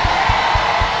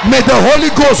 May the Holy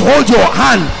Ghost hold your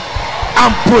hand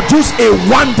and produce a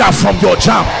wonder from your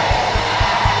jam.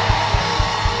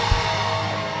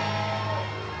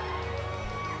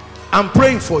 I'm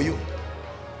praying for you.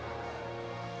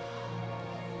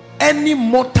 Any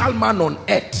mortal man on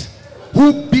earth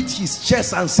who beat his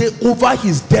chest and say over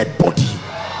his dead body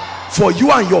for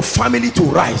you and your family to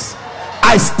rise,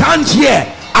 I stand here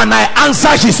and I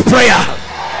answer his prayer.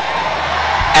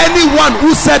 Anyone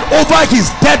who said over his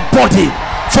dead body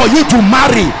for you to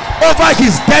marry, over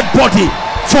his dead body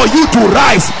for you to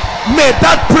rise, may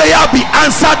that prayer be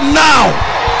answered now.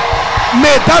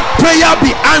 May that prayer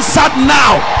be answered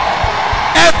now.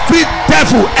 Every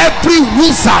devil, every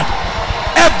wizard,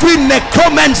 every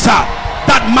necromancer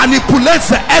that manipulates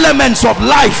the elements of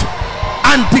life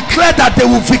and declare that they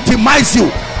will victimize you,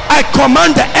 I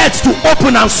command the earth to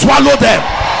open and swallow them.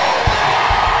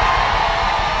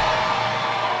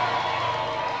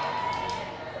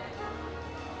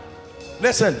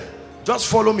 Listen, just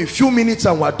follow me, few minutes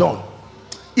and we're done.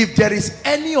 If there is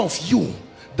any of you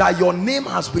that your name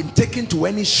has been taken to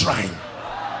any shrine,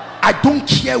 I don't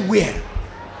care where,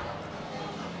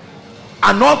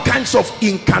 and all kinds of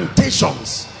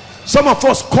incantations. Some of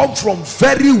us come from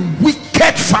very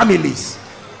wicked families.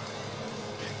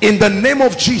 In the name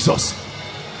of Jesus,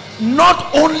 not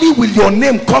only will your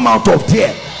name come out of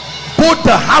there, both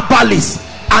the herbalist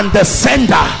and the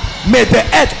sender, may the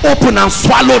earth open and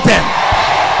swallow them.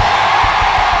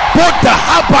 Both the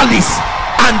herbalist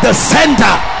and the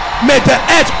sender, may the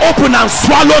earth open and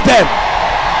swallow them.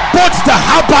 Both the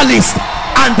herbalist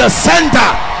and the sender,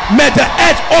 may the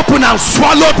earth open and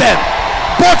swallow them.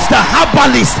 Both the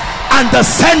herbalist and the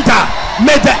sender,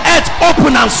 may the earth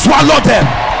open and swallow them.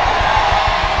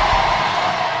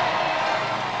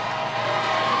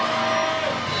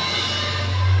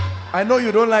 I know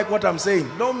you don't like what I'm saying.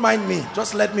 Don't mind me.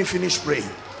 Just let me finish praying.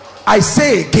 I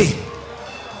say again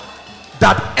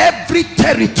that every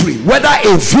territory, whether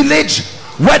a village,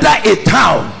 whether a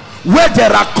town, where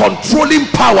there are controlling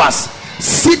powers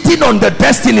sitting on the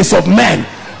destinies of men,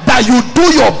 that you do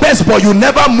your best but you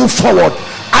never move forward,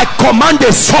 I command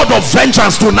a sword of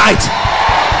vengeance tonight.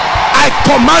 I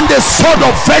command a sword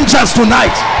of vengeance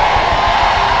tonight.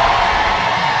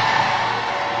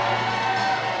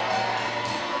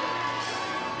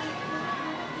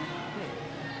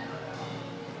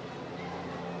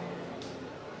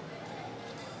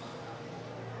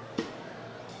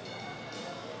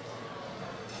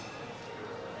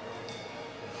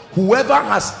 Whoever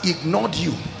has ignored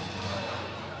you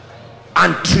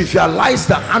and trivialized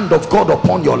the hand of God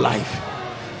upon your life,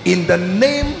 in the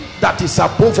name that is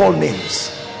above all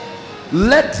names,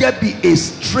 let there be a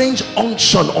strange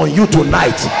unction on you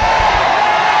tonight,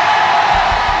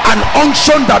 an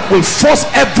unction that will force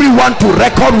everyone to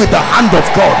reckon with the hand of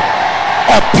God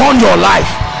upon your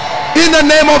life, in the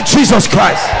name of Jesus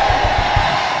Christ.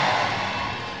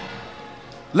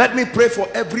 Let me pray for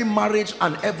every marriage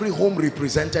and every home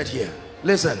represented here.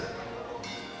 Listen,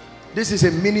 this is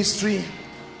a ministry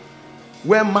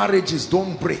where marriages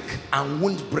don't break and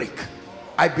won't break.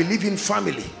 I believe in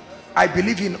family. I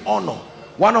believe in honor.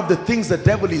 One of the things the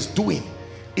devil is doing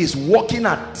is working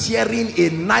at tearing a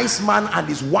nice man and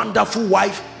his wonderful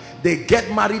wife. They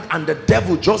get married and the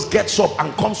devil just gets up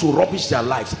and comes to rubbish their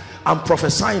lives. I'm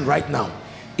prophesying right now,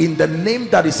 in the name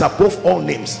that is above all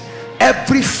names,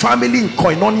 every family in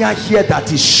Koinonia here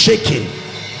that is shaking,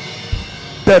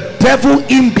 the devil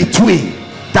in between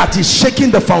that is shaking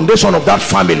the foundation of that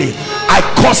family, I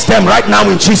curse them right now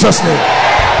in Jesus' name.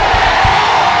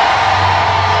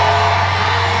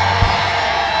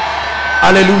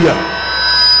 Hallelujah.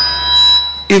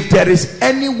 If there is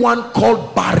anyone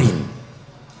called barren,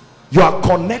 you are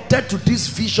connected to this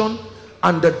vision,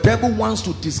 and the devil wants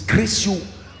to disgrace you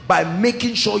by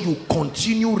making sure you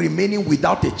continue remaining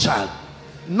without a child.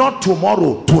 Not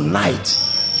tomorrow, tonight,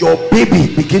 your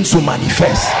baby begins to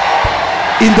manifest.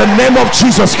 In the name of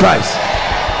Jesus Christ.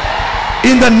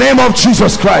 In the name of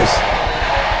Jesus Christ.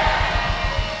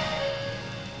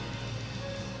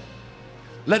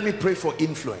 Let me pray for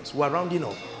influence. We're rounding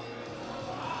up.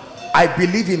 I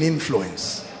believe in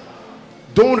influence.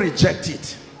 Don't reject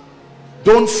it.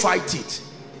 Don't fight it.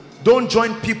 Don't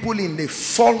join people in a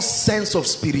false sense of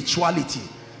spirituality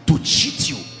to cheat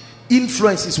you.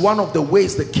 Influence is one of the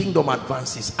ways the kingdom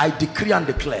advances. I decree and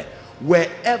declare,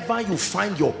 wherever you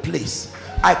find your place,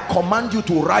 I command you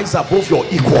to rise above your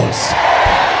equals.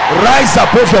 Rise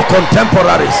above your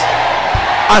contemporaries.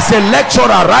 As a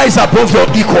lecturer, rise above your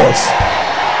equals.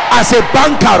 As a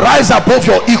banker, rise above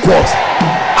your equals.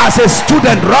 As a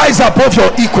student, rise above your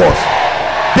equals.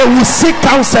 They will seek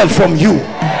counsel from you.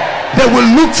 They will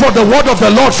look for the word of the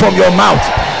Lord from your mouth.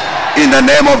 In the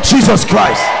name of Jesus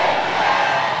Christ.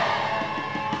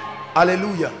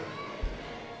 Hallelujah.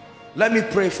 Let me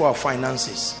pray for our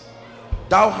finances.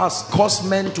 Thou hast caused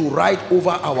men to ride over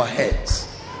our heads.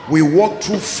 We walk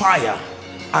through fire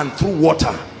and through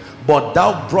water, but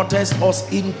thou broughtest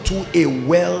us into a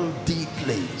wealthy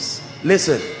place.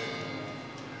 Listen.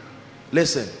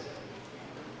 Listen.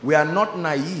 We are not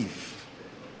naive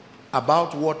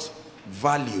about what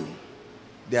value.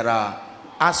 There are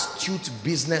astute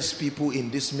business people in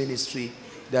this ministry.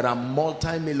 There are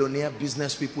multi-millionaire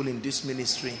business people in this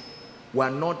ministry. We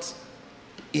are not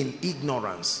in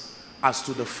ignorance as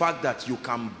to the fact that you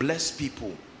can bless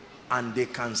people and they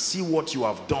can see what you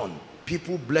have done.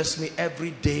 People bless me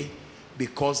every day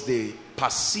because they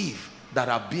perceive that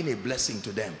I've been a blessing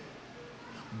to them.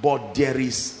 But there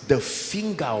is the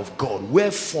finger of God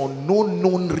where for no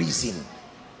known reason,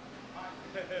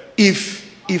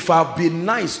 if I've been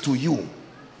nice to you,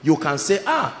 you can say,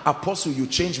 Apostle, you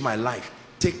changed my life.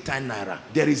 Take 10 naira.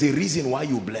 There is a reason why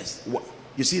you blessed.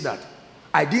 You see that?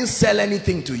 I didn't sell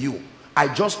anything to you. I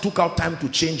just took out time to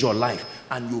change your life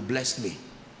and you blessed me.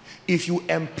 If you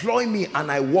employ me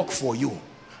and I work for you,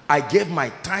 I gave my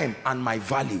time and my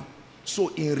value. So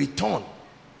in return,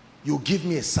 you give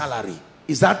me a salary.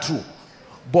 Is that true?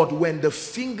 But when the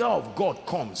finger of God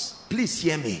comes, please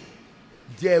hear me,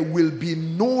 there will be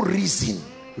no reason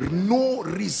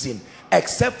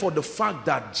except for the fact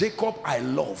that Jacob I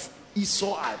love,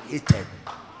 Esau I hated.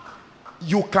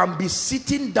 You can be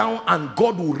sitting down and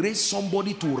God will raise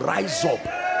somebody to rise up.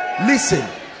 Listen,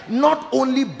 not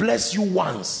only bless you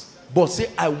once, but say,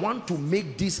 I want to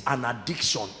make this an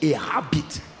addiction, a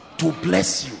habit to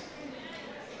bless you.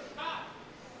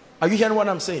 Are you hearing what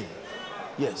I'm saying?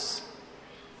 Yes.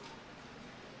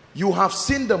 You have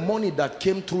seen the money that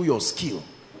came through your skill.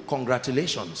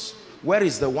 Congratulations. Where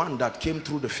is the one that came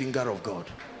through the finger of God?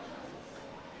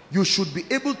 You should be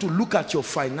able to look at your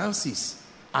finances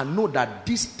and know that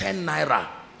this 10 naira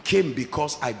came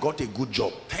because I got a good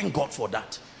job. Thank God for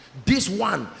that. This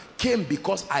one came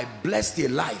because I blessed a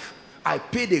life. I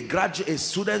paid a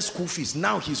student school fees.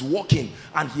 Now he's working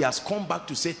and he has come back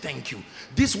to say thank you.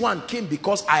 This one came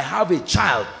because I have a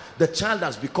child. The child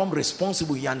has become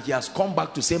responsible and he has come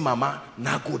back to say, Mama,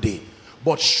 nagode.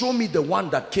 But show me the one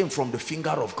that came from the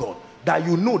finger of God. That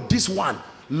you know this one.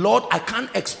 Lord, I can't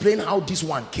explain how this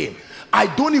one came. I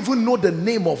don't even know the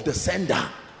name of the sender.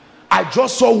 I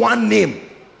just saw one name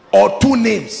or two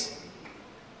names.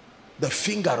 The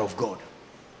finger of God.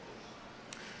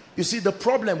 You see, the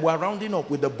problem, we're rounding up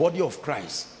with the body of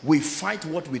Christ. We fight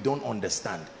what we don't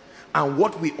understand. And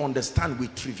what we understand, we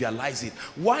trivialize it.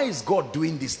 Why is God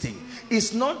doing this thing?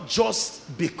 It's not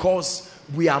just because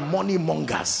we are money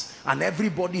mongers and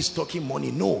everybody is talking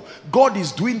money. No, God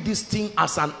is doing this thing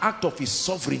as an act of his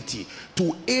sovereignty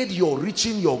to aid your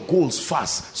reaching your goals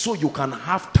fast so you can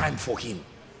have time for him.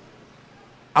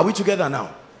 Are we together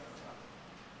now?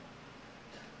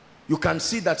 You can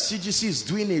see that CGC is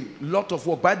doing a lot of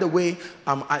work. By the way,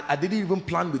 I didn't even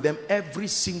plan with them. Every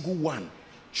single one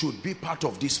should be part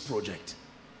of this project.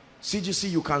 CGC,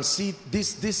 you can see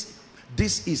this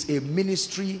is a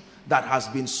ministry that has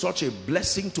been such a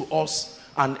blessing to us.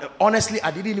 And honestly,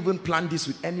 I didn't even plan this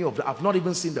with any of them. I've not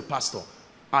even seen the pastor.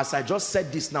 As I just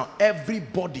said this now,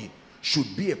 everybody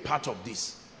should be a part of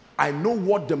this. I know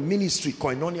what the ministry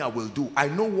Koinonia will do. I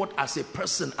know what as a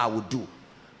person I will do.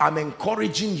 I'm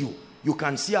encouraging you. You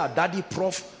can see our daddy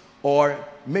prof or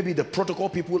maybe the protocol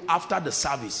people after the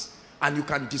service, and you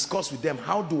can discuss with them,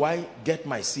 how do I get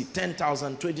my seed?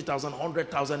 10,000, 20,000,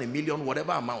 100,000, a million,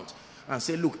 whatever amount, and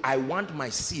say, look, I want my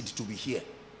seed to be here.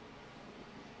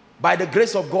 By the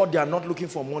grace of God, they are not looking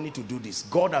for money to do this.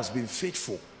 God has been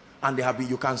faithful, and they have been,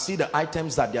 you can see the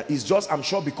items that there is. Just, I'm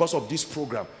sure because of this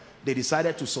program, they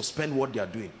decided to suspend what they are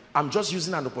doing. I'm just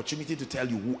using an opportunity to tell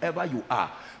you, whoever you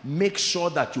are, make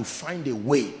sure that you find a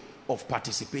way of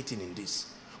participating in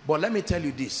this. But let me tell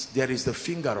you this, there is the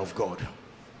finger of God.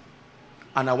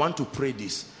 And I want to pray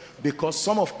this, because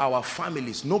some of our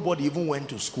families, nobody even went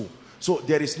to school. So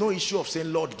there is no issue of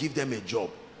saying, Lord, give them a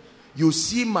job. You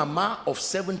see mama of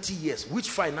 70 years, which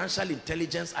financial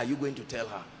intelligence are you going to tell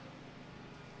her?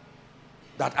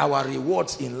 That our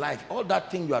rewards in life, all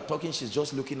that thing you are talking, she's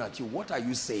just looking at you. What are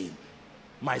you saying?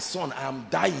 My son, I am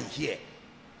dying here.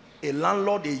 A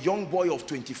landlord, a young boy of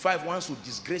 25 wants to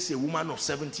disgrace a woman of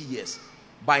 70 years.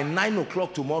 By 9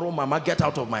 o'clock tomorrow, mama, get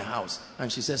out of my house.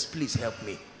 And she says, please help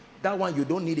me. That one, you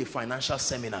don't need a financial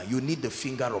seminar. You need the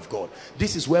finger of God.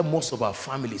 This is where most of our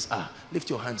families are.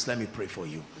 Lift your hands, let me pray for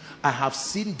you. I have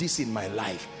seen this in my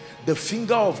life. The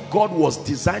finger of God was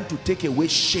designed to take away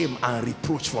shame and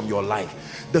reproach from your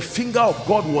life. The finger of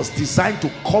God was designed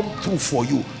to come through for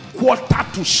you, quarter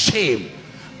to shame.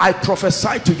 I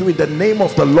prophesy to you in the name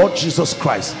of the Lord Jesus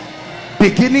Christ,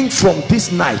 beginning from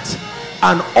this night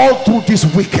and all through this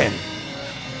weekend,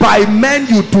 by men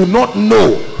you do not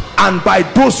know and by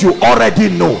those you already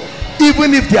know,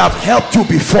 even if they have helped you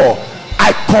before,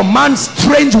 I command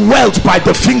strange wealth by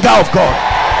the finger of God.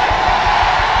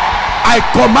 I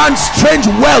command strange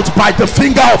wealth by the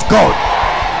finger of God.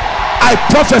 I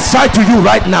prophesy to you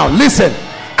right now. Listen,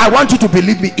 I want you to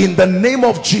believe me in the name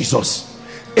of Jesus.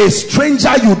 A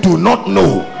stranger you do not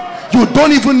know, you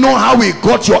don't even know how he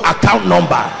got your account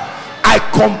number, I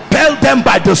compel them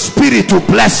by the Spirit to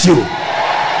bless you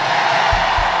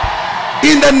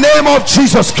in the name of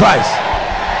Jesus Christ.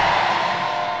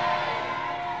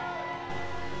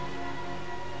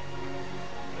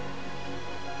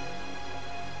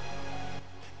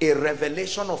 A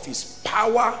revelation of his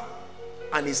power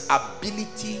and his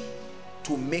ability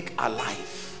to make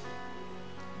alive.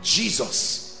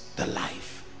 Jesus the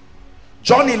life.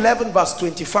 John 11 verse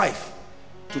 25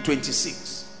 to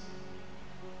 26.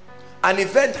 An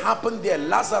event happened there.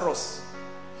 Lazarus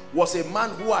was a man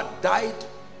who had died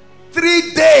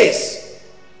 3 days,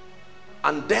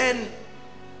 and then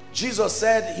Jesus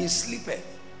said he sleepeth,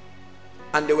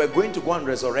 and they were going to go and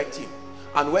resurrect him.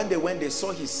 And when they went, they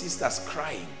saw his sisters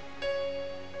crying.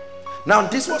 Now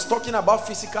this was talking about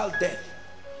physical death,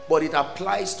 but it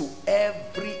applies to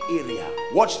every area.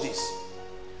 Watch this.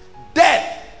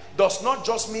 Death does not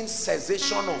just mean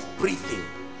cessation of breathing,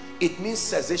 it means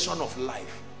cessation of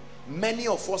life. Many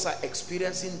of us are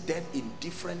experiencing death in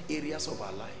different areas of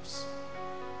our lives.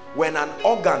 When an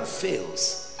organ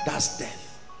fails, that's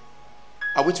death.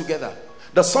 Are we together?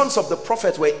 The sons of the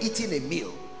prophet were eating a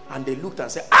meal and they looked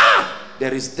and said, ah,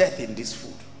 there is death in this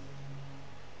food.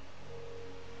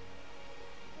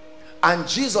 And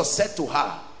Jesus said to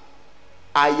her,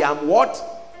 I am what?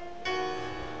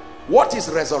 What is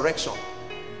resurrection?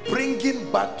 Bringing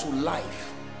back to life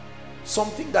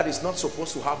something that is not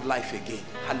supposed to have life again.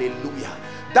 Hallelujah.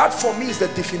 That for me is the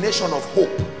definition of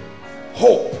hope.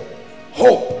 Hope.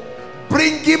 Hope.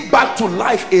 Bringing back to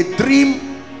life a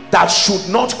dream that should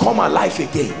not come alive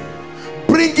again.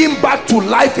 Bringing back to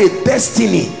life a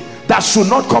destiny that should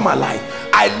not come alive.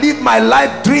 I live my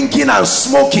life drinking and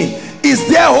smoking. Is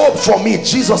there hope for me?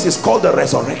 Jesus is called the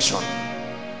resurrection.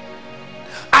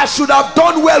 I should have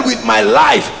done well with my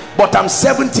life, but I'm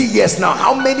 70 years now.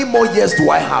 How many more years do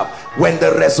I have? When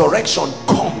the resurrection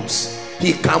comes,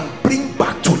 he can bring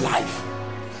back to life.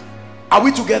 Are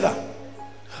we together?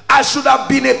 I should have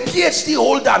been a PhD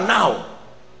holder now,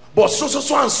 but so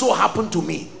and so happened to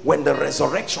me. When the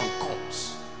resurrection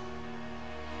comes,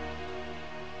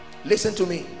 listen to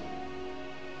me.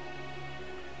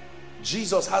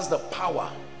 Jesus has the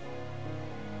power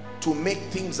to make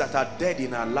things that are dead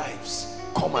in our lives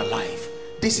come alive.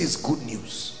 This is good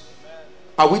news.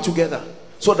 Are we together?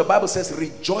 So the Bible says,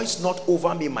 rejoice not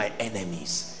over me, my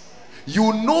enemies.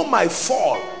 You know my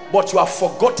fall, but you have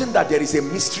forgotten that there is a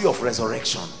mystery of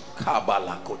resurrection.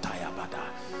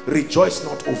 Rejoice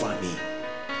not over me.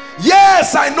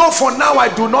 Yes, I know for now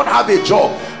I do not have a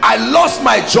job. I lost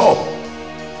my job.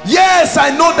 Yes,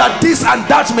 I know that this and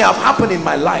that may have happened in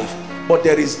my life, but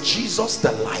there is Jesus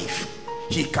the life.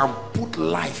 He can put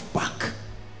life back.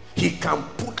 He can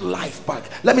put life back.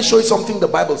 Let me show you something the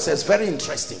Bible says, very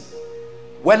interesting.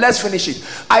 Well, let's finish it.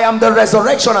 I am the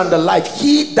resurrection and the life.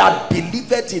 He that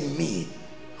believeth in me,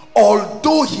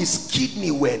 although his kidney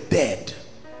were dead,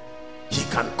 he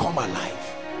can come alive.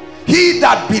 He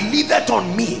that believeth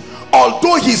on me,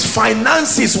 although his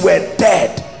finances were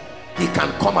dead, he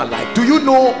can come alive. Do you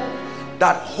know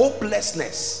that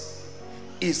hopelessness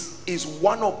is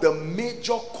one of the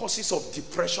major causes of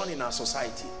depression in our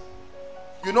society?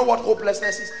 You know what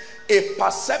hopelessness is? A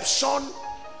perception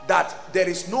that there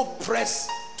is no press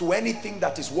to anything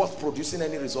that is worth producing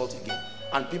any result again,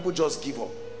 and people just give up.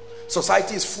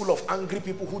 Society is full of angry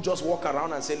people who just walk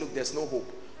around and say, look, there's no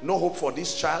hope. No hope for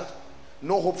this child,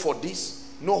 no hope for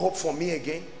this, no hope for me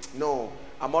again. No,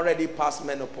 I'm already past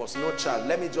menopause, no child.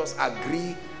 Let me just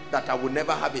agree that I will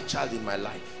never have a child in my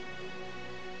life.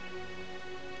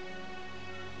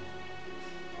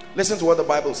 Listen to what the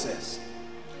Bible says.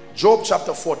 Job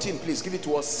chapter 14, please give it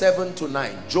to us, 7 to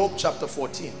 9. Job chapter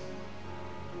 14.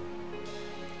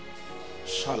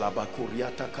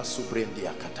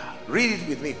 Read it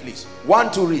with me, please.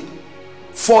 1 to read.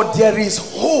 For there is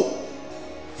hope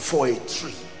for a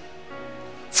tree.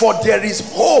 For there is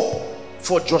hope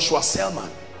for Joshua Selman.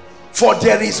 For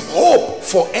there is hope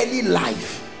for any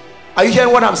life. Are you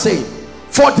hearing what I'm saying?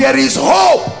 For there is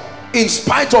hope in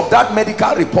spite of that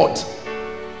medical report.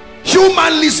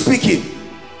 Humanly speaking,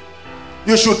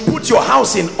 you should put your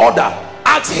house in order.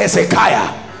 Ask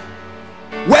Hezekiah.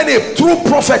 When a true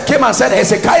prophet came and said,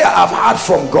 Hezekiah, I've heard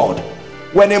from God.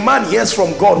 When a man hears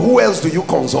from God, who else do you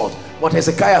consult? But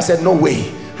Hezekiah said, no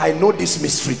way. I know this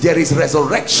mystery. There is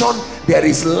resurrection, there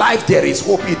is life, there is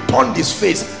hope. He turned his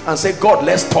face and said, God,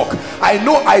 let's talk. I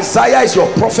know Isaiah is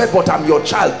your prophet, but I'm your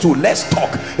child too. Let's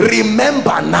talk.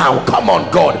 Remember now. Come on,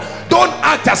 God. Don't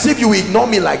act as if you ignore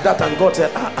me like that. And God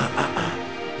said,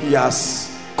 He has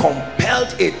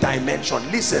compelled a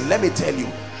dimension. Listen, let me tell you,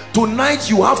 tonight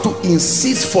you have to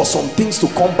insist for some things to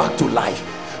come back to life.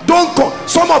 Don't come.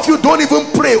 Some of you don't even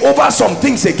pray over some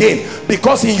things again,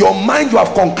 because in your mind you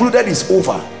have concluded it's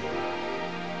over.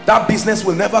 That business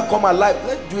will never come alive.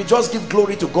 We just give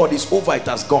glory to God. It's over. It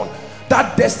has gone.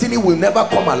 That destiny will never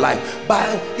come alive. But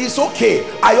it's okay.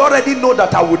 I already know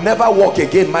that I would never walk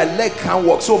again. My leg can't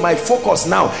walk. So my focus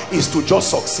now is to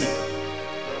just succeed.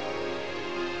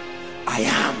 I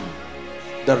am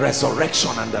the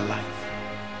resurrection and the life.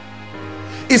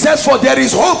 It says, for there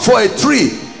is hope for a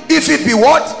tree, if it be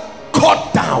what?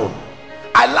 Cut down.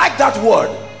 I like that word.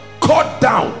 Cut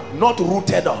down, not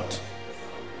rooted out.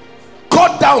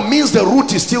 Cut down means the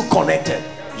root is still connected.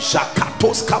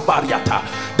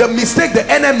 The mistake the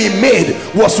enemy made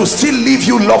was to still leave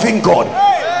you loving God.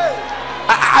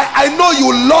 I know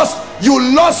you lost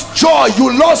lost joy,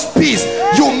 you lost peace,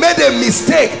 you made a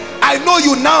mistake. I know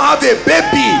you now have a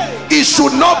baby. It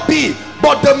should not be,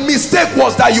 but the mistake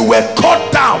was that you were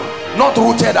cut down, not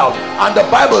rooted out. And the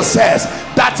Bible says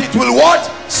that it will what?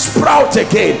 Sprout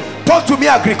again. Talk to me,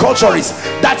 agriculturists,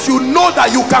 that you know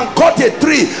that you can cut a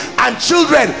tree and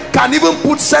children can even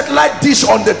put satellite dish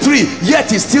on the tree,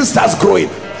 yet it still starts growing.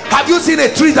 Have you seen a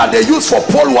tree that they use for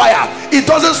pole wire? It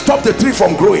doesn't stop the tree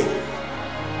from growing.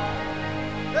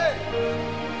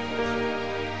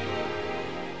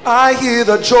 I hear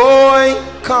the joy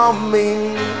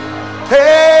coming.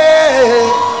 Hey,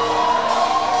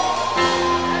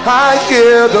 I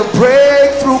hear the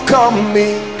breakthrough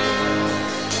coming.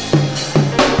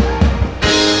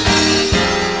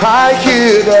 I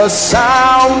hear the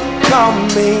sound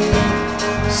coming,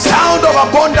 sound of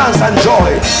abundance and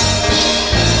joy.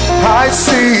 I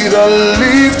see the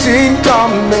lifting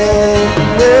coming.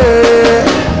 Yeah.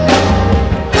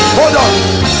 Hold on,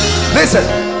 listen.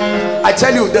 I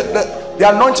tell you, the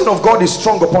anointing of God is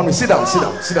strong upon me. Sit down, sit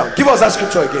down, sit down. Give us that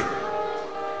scripture again.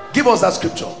 Give us that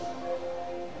scripture.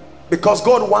 Because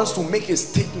God wants to make a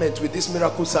statement with this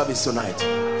miracle service tonight.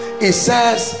 It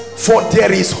says, for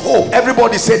there is hope.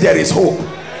 Everybody say there is hope.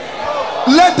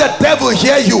 Let the devil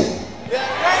hear you.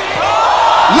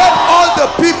 Let all the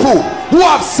people who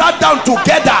have sat down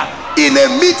together in a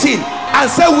meeting and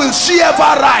say, will she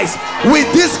ever rise?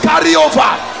 With this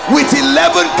carryover, with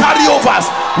 11 carryovers,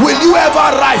 will you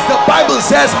ever rise? The Bible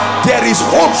says there is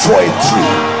hope for a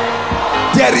tree.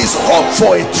 There is hope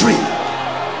for a tree.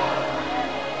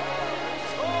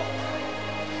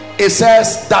 It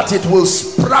says that it will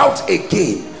sprout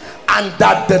again and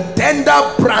that the tender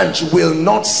branch will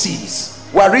not cease.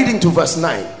 We're reading to verse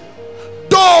 9.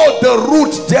 though the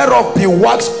root thereof be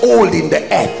waxed old in the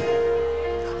earth,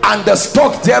 and the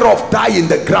stalk thereof die in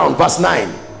the ground. Verse 9.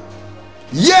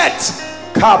 Yet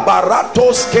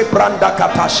kabaratos kebranda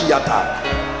katashiata.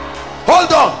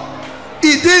 Hold on,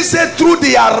 it didn't say through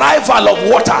the arrival of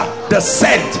water, the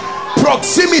scent,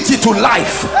 proximity to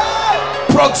life,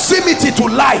 proximity to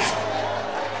life.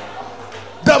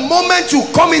 The moment you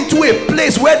come into a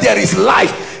place where there is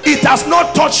life, it has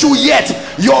not touched you yet.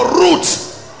 Your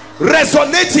roots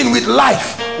resonating with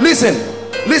life. Listen,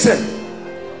 listen,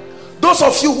 those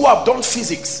of you who have done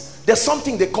physics, there's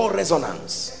something they call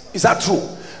resonance. Is that true?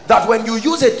 That when you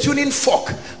use a tuning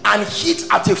fork and hit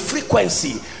at a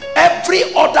frequency,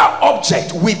 every other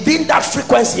object within that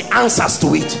frequency answers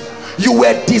to it. You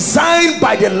were designed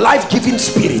by the life-giving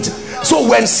spirit. So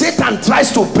when Satan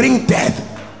tries to bring death,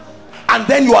 and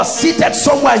then you are seated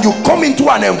somewhere and you come into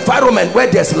an environment where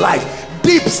there's life,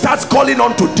 deep starts calling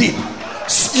on to deep.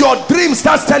 Your dream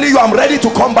starts telling you, I'm ready to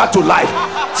come back to life.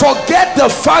 Forget the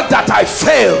fact that I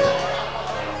failed.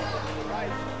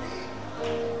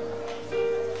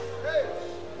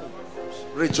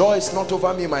 Rejoice not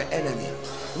over me, my enemy.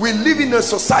 We live in a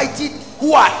society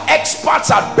who are experts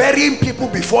at burying people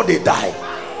before they die.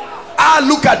 Ah,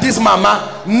 look at this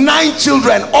mama, 9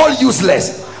 children, all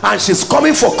useless, and she's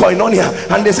coming for koinonia,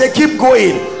 and they say keep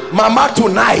going. Mama,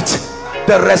 tonight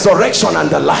the resurrection and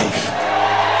the life,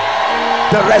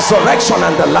 the resurrection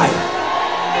and the life.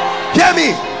 Hear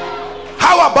me.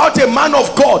 How about a man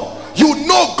of God? You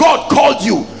know God called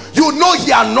you, you know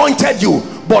he anointed you,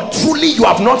 but truly you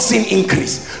have not seen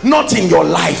increase, not in your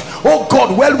life. Oh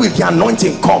God, well, will the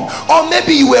anointing come? Or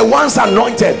maybe you were once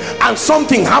anointed and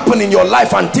something happened in your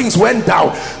life and things went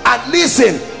down. And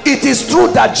listen, it is true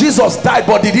that Jesus died,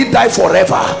 but did he die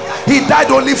forever? He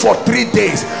died only for 3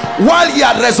 days. While he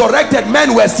had resurrected,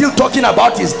 men were still talking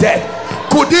about his death.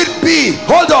 Could it be,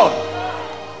 hold on,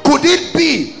 could it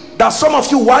be that some of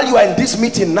you, while you are in this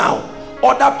meeting now,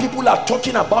 other people are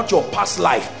talking about your past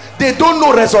life? They don't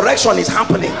know resurrection is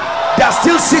happening. They are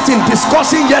still sitting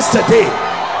discussing yesterday.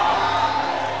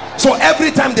 So every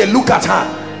time they look at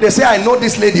her, they say, I know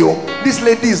this lady. Oh, this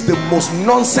lady is the most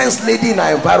nonsense lady in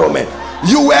our environment.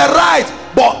 You were right,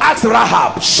 but ask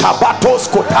Rahab. Shabbatos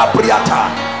kotabriata.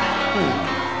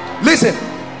 Listen,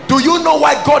 do you know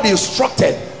why God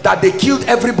instructed that they killed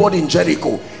everybody in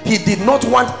Jericho? He did not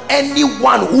want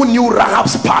anyone who knew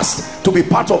Rahab's past to be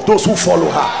part of those who follow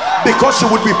her, because she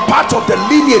would be part of the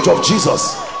lineage of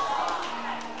Jesus.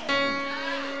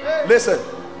 Listen,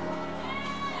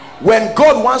 when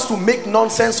God wants to make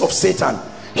nonsense of Satan,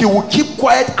 he will keep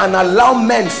quiet and allow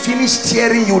men finish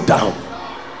tearing you down.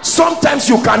 Sometimes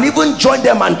you can even join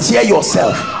them and tear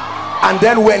yourself, and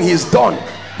then when he's done,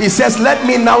 he says, let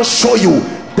me now show you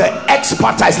the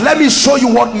expertise, let me show you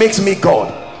what makes me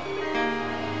God.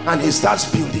 And he starts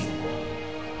building.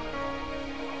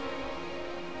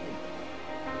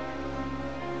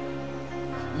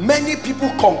 Many people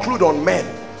conclude on men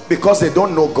because they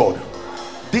don't know God.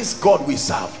 This God we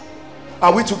serve.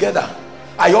 Are we together?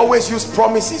 I always use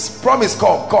promises. Promise,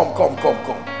 come.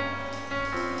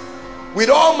 With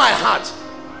all my heart,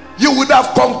 you would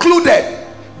have concluded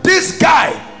this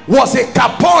guy was a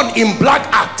capon in black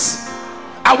axe.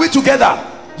 Are we together?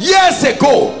 Years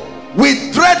ago,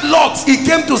 with dreadlocks, he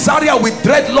came to Zaria with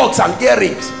dreadlocks and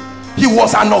earrings. He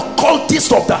was an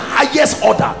occultist of the highest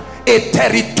order, a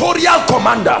territorial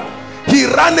commander. He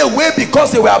ran away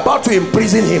because they were about to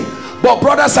imprison him. But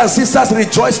brothers and sisters,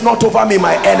 rejoice not over me,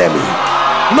 my enemy.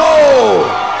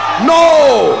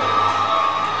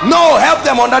 No, help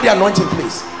them under the anointing,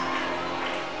 please.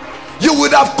 You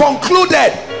would have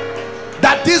concluded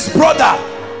that this brother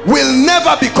will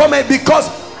never become a, because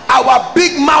our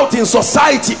big mouth in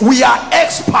society, we are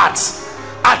experts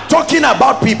at talking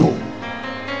about people.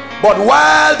 But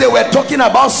while they were talking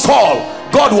about Saul,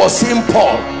 God was seeing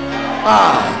Paul.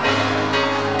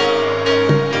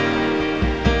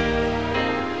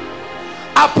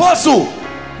 Apostle,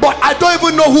 but I don't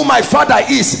even know who my father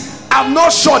is. I'm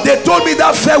not sure. They told me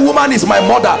that fair woman is my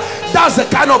mother. That's the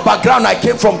kind of background I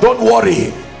came from. Don't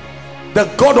worry.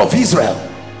 The God of Israel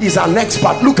is an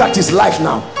expert. Look at his life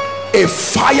now. A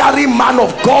fiery man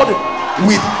of God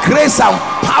with grace and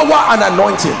power and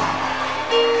anointing.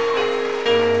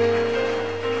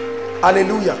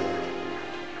 Hallelujah.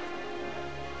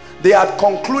 They had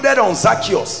concluded on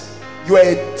Zacchaeus. You are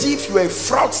a thief, you are a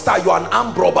fraudster, you are an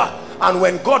armed robber. And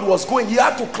when God was going, he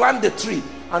had to climb the tree.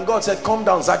 And God said, come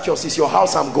down, Zacchaeus, it's your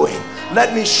house I'm going.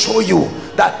 Let me show you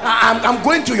that I'm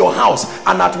going to your house.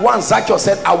 And at once Zacchaeus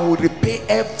said, I will repay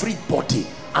everybody.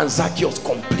 And Zacchaeus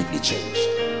completely changed.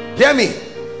 Hear me.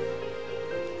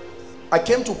 I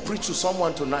came to preach to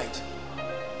someone tonight.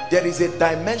 There is a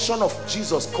dimension of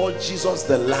Jesus called Jesus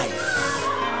the life.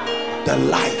 The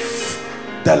life.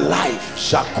 The life.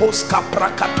 Shakos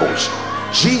kaprakatosh.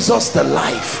 Jesus the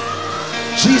life.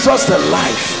 Jesus the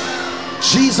life.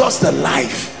 Jesus the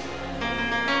life.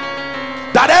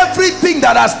 That everything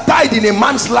that has died in a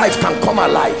man's life can come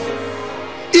alive.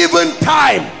 Even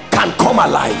time can come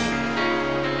alive.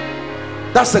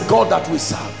 That's the God that we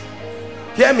serve.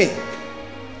 Hear me.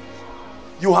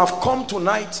 You have come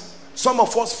tonight, some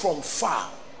of us from far,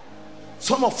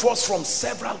 some of us from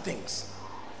several things,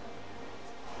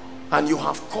 and you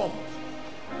have come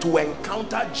to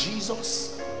encounter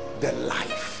Jesus the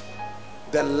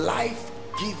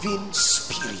life-giving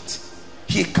spirit.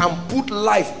 He can put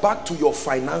life back to your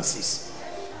finances,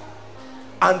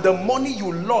 and the money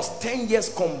you lost 10 years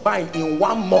combined in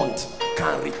 1 month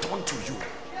can return to you.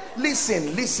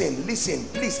 Listen, listen, listen,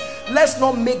 please. Let's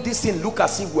not make this thing look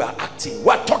as if we are acting.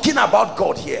 We're talking about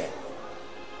God here.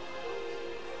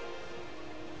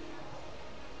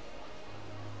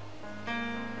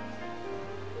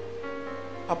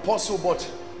 Apostle, but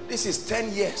this is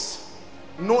 10 years,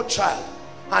 no child,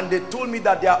 and they told me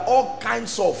that there are all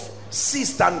kinds of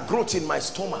cysts and growth in my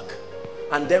stomach.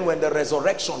 And then when the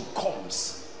resurrection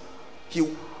comes,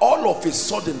 all of a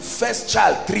sudden, first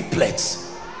child triplets,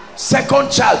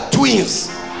 second child twins.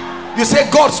 You say,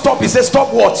 God, stop. He says,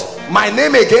 stop what? My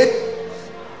name again.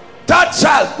 That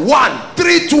child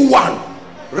 1-3-2-1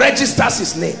 registers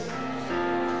his name.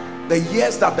 The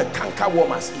years that the canker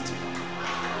worm has eaten.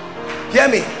 Hear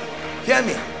me, hear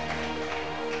me.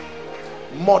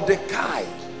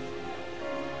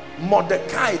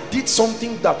 Mordecai did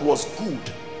something that was good,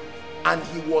 and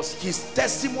his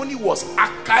testimony was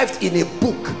archived in a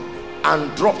book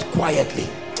and dropped quietly.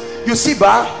 You see,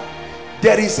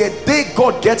 there is a day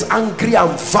God gets angry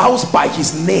and vows by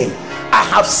his name. I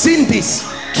have seen this,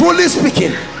 truly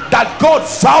speaking, that God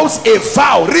vows a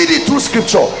vow. Read it through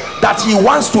scripture, that he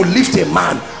wants to lift a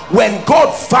man. When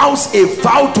God vows a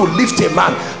vow to lift a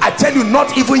man, I tell you,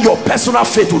 not even your personal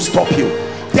faith will stop you.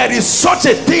 There is such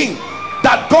a thing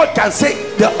that God can say,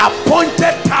 the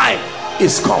appointed time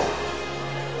is come.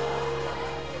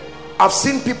 I've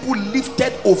seen people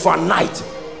lifted overnight,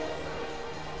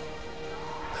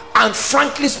 and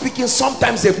frankly speaking,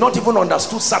 sometimes they've not even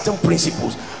understood certain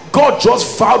principles. God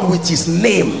just vowed with his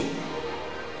name.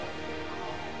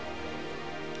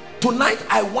 Tonight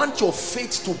I want your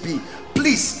faith to be,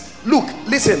 please look,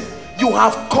 listen, you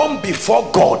have come before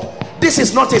God. This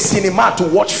is not a cinema to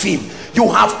watch film. You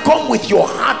have come with your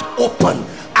heart open.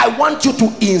 I want you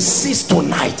to insist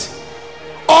tonight.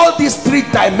 All these 3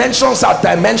 dimensions are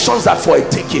dimensions that for a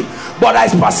taking, but I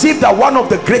perceive that one of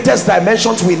the greatest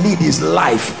dimensions we need is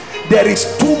life. There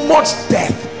is too much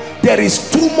death. There is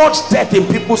too much death in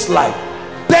people's life.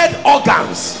 Dead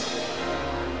organs.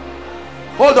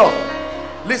 Hold on,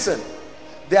 listen.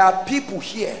 There are people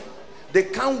here, they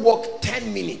can't walk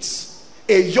 10 minutes.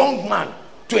 A young man,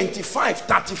 25,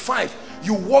 35,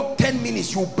 you walk 10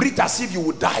 minutes, you breathe as if you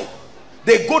would die.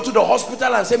 They go to the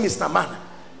hospital and say, Mr. Man,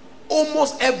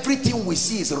 almost everything we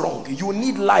see is wrong. You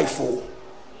need life. Oh,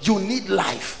 you need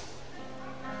life.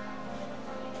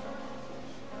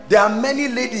 There are many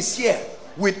ladies here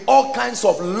with all kinds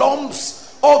of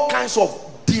lumps, all kinds of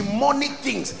demonic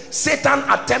things. Satan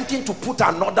attempting to put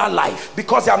another life,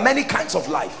 because there are many kinds of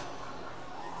life.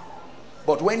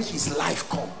 But when his life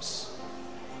comes,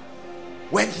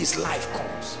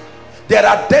 there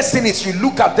are destinies, you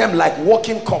look at them like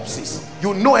walking corpses.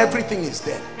 You know everything is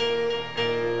dead.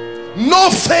 No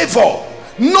favor,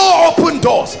 no open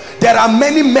doors. There are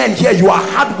many men here, you are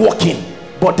hardworking,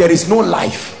 but there is no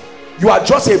life. You are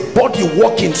just a body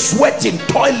walking, sweating,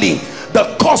 toiling,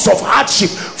 the cause of hardship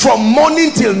from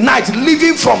morning till night,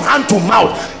 living from hand to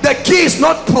mouth. The key is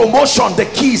not promotion, the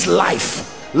key is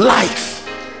life. Life.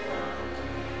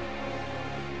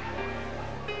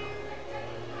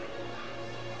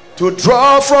 To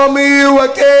draw from you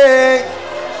again,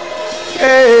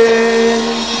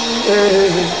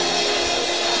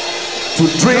 to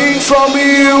drink from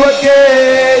you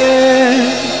again,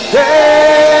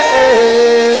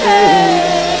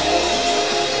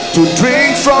 to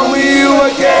drink from you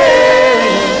again.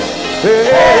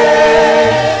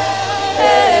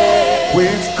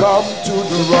 We've come to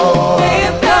draw.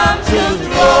 We've come to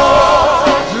draw.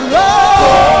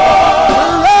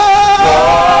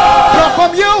 Draw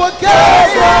from you again.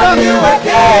 From you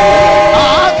again.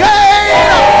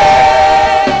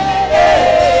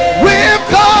 We've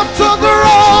come to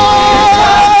draw.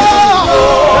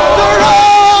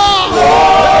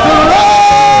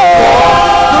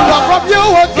 Draw from you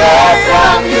again.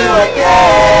 From you again.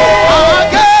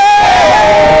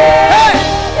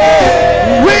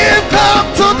 We've come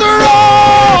to the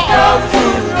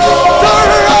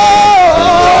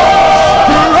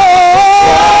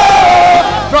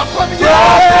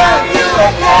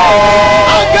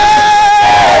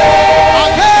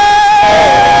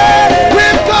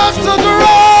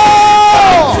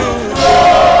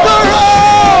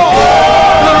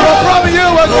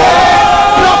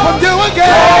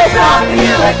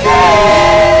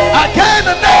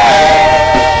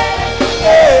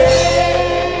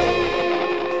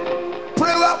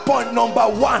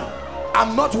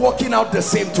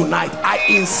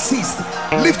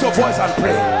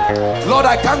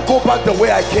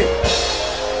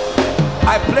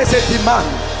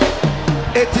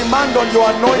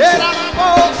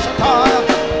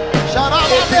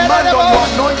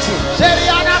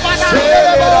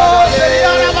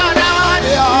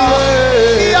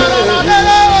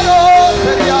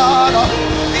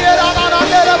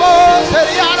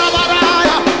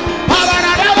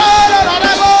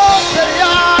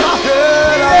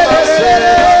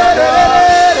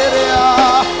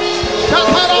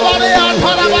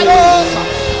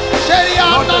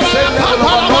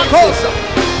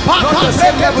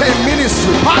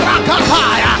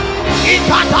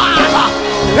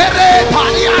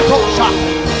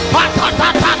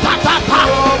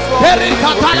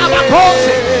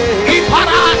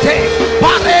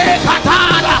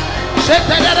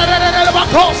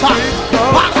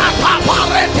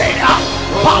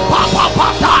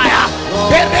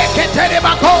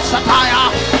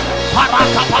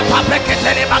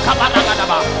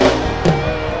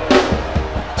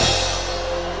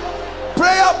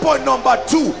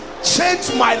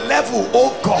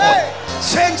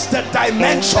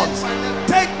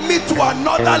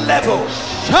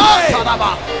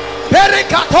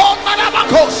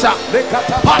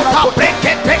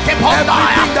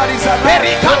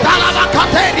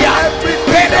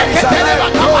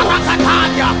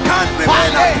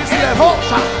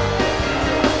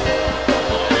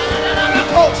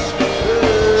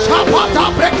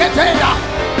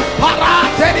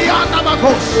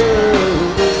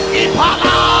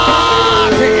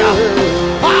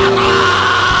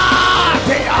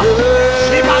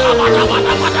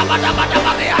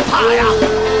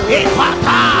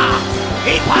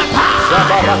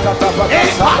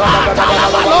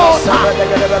Talabalota,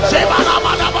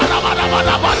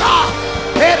 Shebalabadabadabadabada,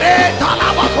 Ere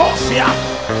Talabacosia,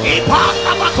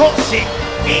 Ipanabacosi,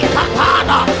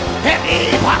 Ikatada,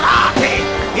 Eri Parate,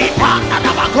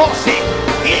 Ipanabacosi,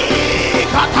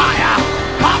 Ikataya,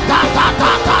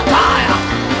 Patatataya,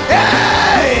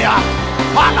 Eya,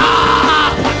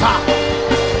 Palapata.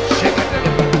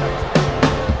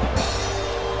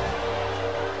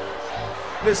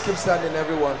 Please keep standing,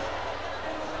 everyone.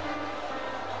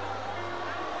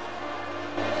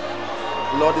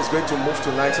 The Lord is going to move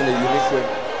tonight in a unique way.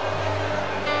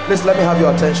 Please let me have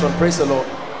your attention. Praise the Lord.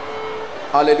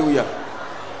 Hallelujah.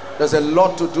 There's a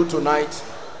lot to do tonight.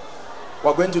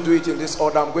 We're going to do it in this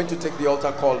order. I'm going to take the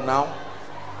altar call now.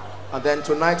 And then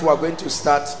tonight we're going to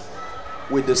start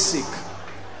with the sick.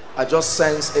 I just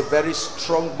sense a very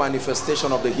strong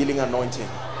manifestation of the healing anointing.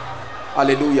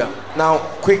 Hallelujah. Now,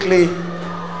 quickly,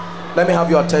 let me have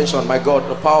your attention. My God,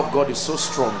 the power of God is so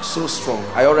strong, so strong.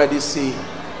 I already see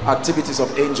activities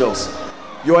of angels.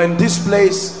 You're in this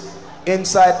place,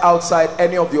 inside, outside,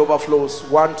 any of the overflows.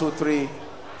 1, 2, 3,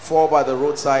 4 by the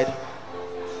roadside.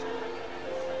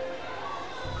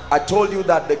 I told you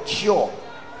that the cure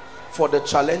for the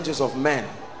challenges of men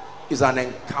is an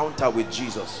encounter with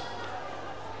Jesus.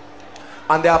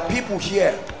 And there are people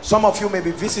here, some of you may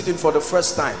be visiting for the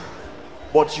first time,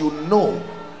 but you know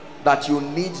that you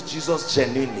need Jesus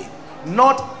genuinely,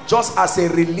 not just as a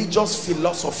religious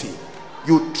philosophy.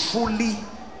 You truly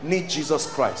need Jesus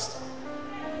Christ.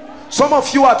 Some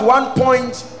of you at one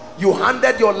point you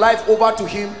handed your life over to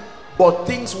him, but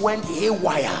things went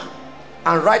haywire,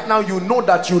 and right now you know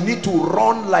that you need to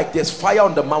run like there's fire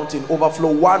on the mountain.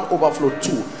 Overflow 1, overflow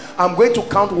 2. I'm going to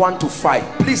count 1 to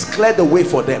 5. Please clear the way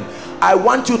for them. I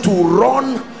want you to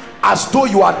run as though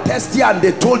you are thirsty and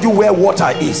they told you where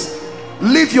water is.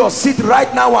 Leave your seat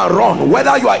right now and run,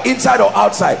 whether you are inside or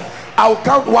outside. I'll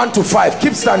count 1 to 5.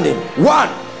 Keep standing. 1.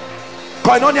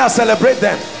 Koinonia, celebrate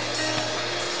them.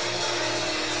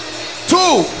 2.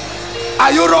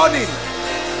 Are you running?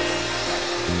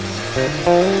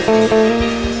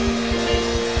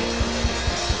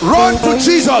 Run to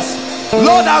Jesus.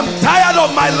 Lord, I'm tired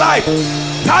of my life,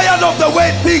 tired of the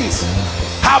way things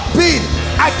have been.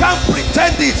 I can't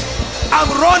pretend it. I'm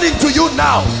running to you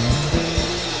now.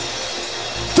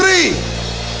 3.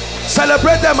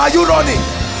 Celebrate them. Are you running?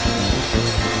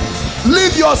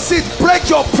 Leave your seat, break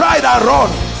your pride and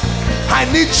run. I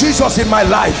need Jesus in my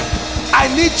life. I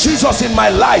need Jesus in my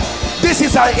life. This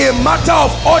is a matter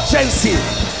of urgency.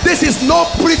 This is no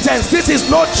pretense. This is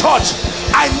no church.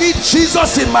 I need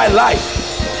Jesus in my life.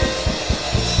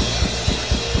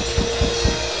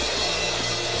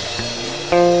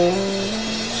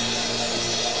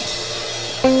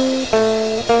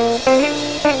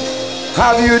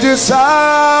 Have you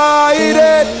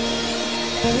decided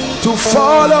to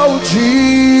follow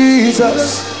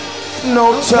Jesus.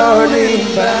 No turning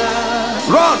back.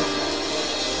 Run.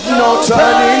 No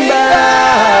turning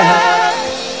back.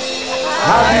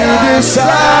 Have you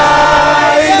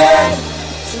decided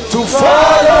to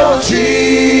follow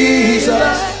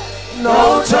Jesus?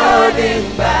 No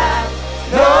turning back.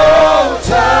 No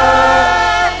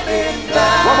turning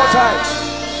back. One more time.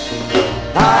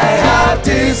 I have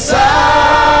decided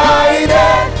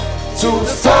to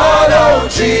follow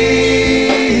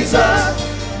Jesus.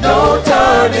 No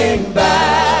turning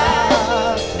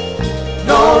back.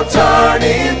 No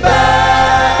turning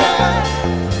back.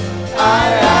 I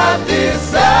have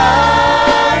decided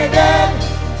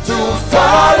to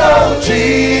follow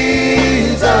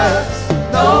Jesus.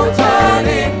 No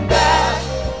turning back.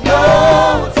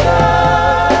 No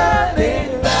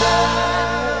turning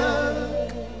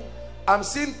back. I'm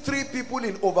seeing 3 people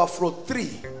in overflow 3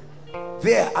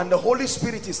 there, and the Holy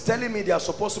Spirit is telling me they are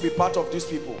supposed to be part of these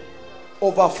people.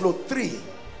 Overflow 3.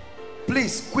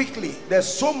 Please, quickly, there's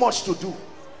so much to do.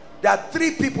 There are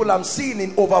 3 people I'm seeing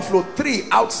in overflow 3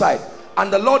 outside,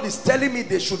 and the Lord is telling me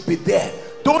they should be there.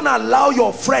 Don't allow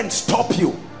your friends stop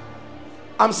you.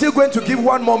 I'm still going to give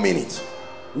 1 more minute.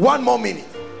 1 more minute.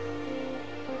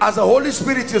 As the Holy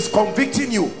Spirit is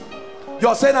convicting you,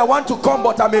 you're saying, I want to come,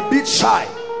 but I'm a bit shy.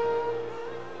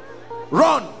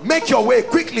 Run, make your way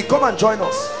quickly. Come and join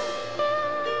us.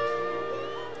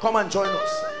 Come and join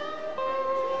us.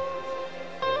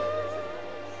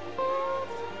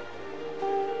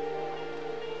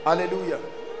 Hallelujah.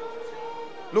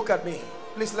 Look at me.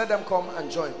 Please let them come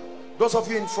and join. Those of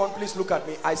you in front, please look at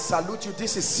me. I salute you.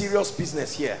 This is serious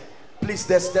business here. Please,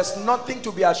 there's nothing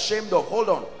to be ashamed of. Hold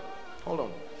on. Hold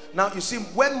on. Now, you see,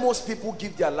 when most people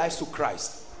give their lives to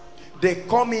Christ, they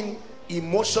come in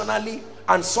emotionally,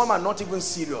 and some are not even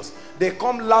serious. They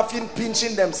come laughing,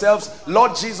 pinching themselves,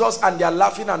 Lord Jesus, and they are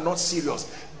laughing and not serious.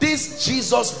 This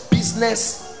Jesus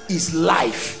business is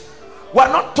life.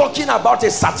 We're not talking about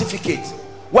a certificate.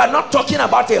 We're not talking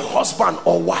about a husband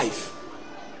or wife.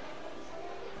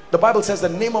 The Bible says the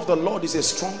name of the Lord is a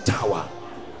strong tower.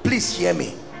 Please hear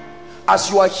me. As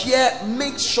you are here,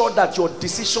 make sure that your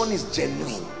decision is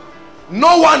genuine.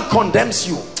 No one condemns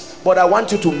you, but I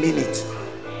want you to mean it.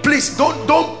 Please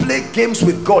don't play games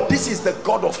with God. This is the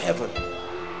God of heaven.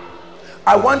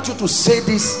 I want you to say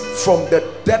this from the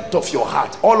depth of your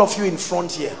heart. All of you in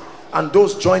front here, and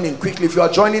those joining quickly, if you are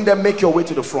joining them, make your way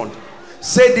to the front.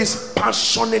 Say this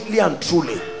passionately and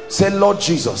truly. Say, Lord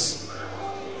Jesus.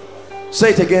 Say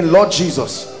it again, Lord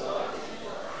Jesus.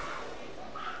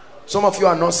 Some of you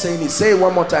are not saying it. Say it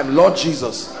one more time. Lord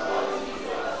Jesus,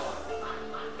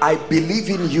 I believe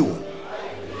in you,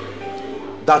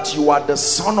 that you are the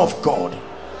Son of God.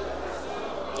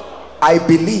 I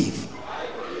believe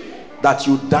that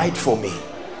you died for me.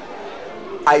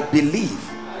 I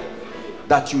believe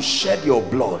that you shed your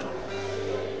blood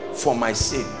for my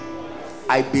sin.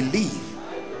 I believe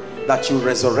that you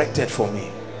resurrected for me.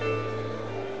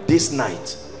 This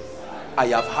night I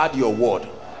have heard your word,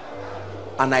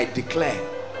 and I declare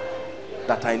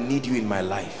that I need you in my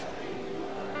life.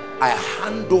 I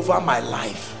hand over my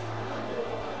life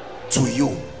to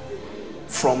you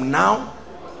from now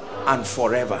and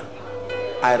forever.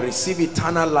 I receive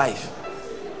eternal life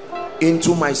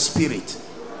into my spirit.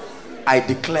 I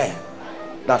declare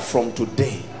that from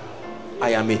today I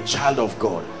am a child of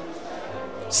God.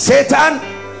 Satan,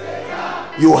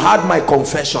 you heard my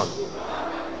confession.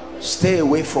 Stay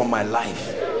away from my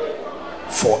life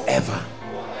forever,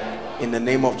 in the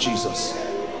name of Jesus.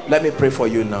 Let me pray for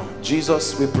you now.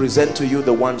 Jesus, we present to you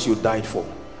the ones you died for.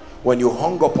 When you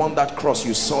hung upon that cross,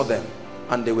 you saw them,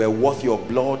 and they were worth your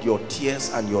blood, your tears,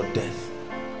 and your death.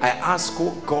 I ask,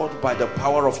 oh God, by the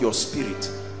power of your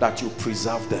spirit, that you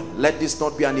preserve them. Let this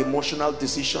not be an emotional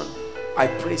decision. I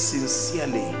pray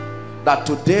sincerely that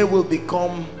today will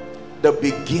become the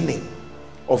beginning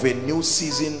of a new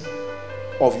season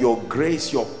of your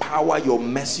grace, your power, your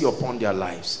mercy upon their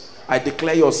lives. I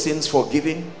declare your sins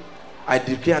forgiven. I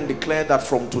declare and declare that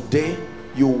from today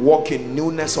you walk in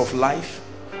newness of life.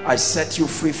 I set you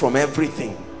free from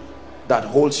everything that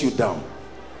holds you down,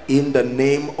 in the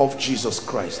name of Jesus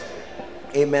Christ.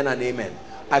 Amen and amen.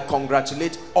 I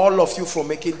congratulate all of you for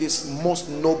making this most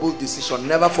noble decision.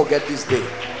 Never forget this day.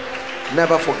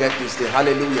 Never forget this day.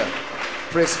 Hallelujah.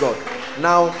 Praise God.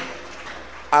 Now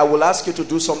I will ask you to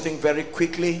do something very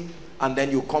quickly, and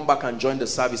then you come back and join the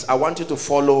service. I want you to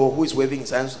follow who is waving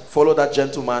his hands. Follow that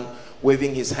gentleman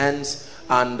waving his hands,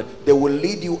 and they will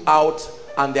lead you out,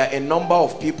 and there are a number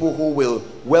of people who will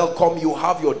welcome you.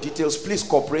 Have your details. Please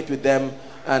cooperate with them,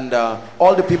 and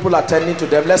all the people attending to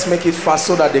them, let's make it fast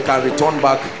so that they can return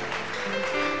back.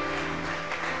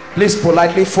 Please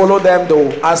politely follow them. They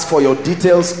will ask for your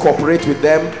details. Cooperate with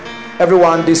them.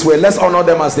 Everyone this way. Let's honor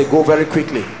them as they go very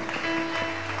quickly.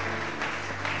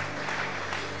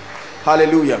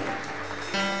 Hallelujah.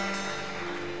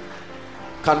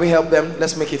 Can we help them?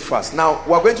 Let's make it fast. Now,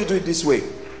 we're going to do it this way.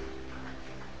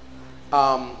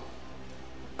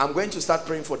 I'm going to start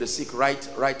praying for the sick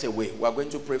right away. We're going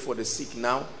to pray for the sick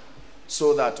now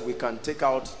so that we can take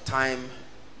out time.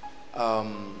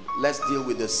 Let's deal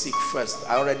with the sick first.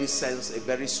 I already sense a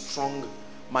very strong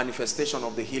manifestation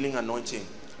of the healing anointing.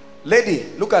 Lady,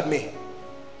 look at me.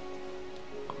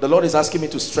 The Lord is asking me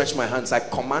to stretch my hands. I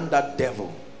command that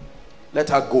devil, let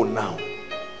her go now.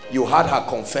 You had her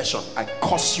confession. I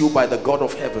curse you by the God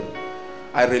of heaven.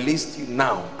 I released you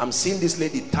now. I'm seeing this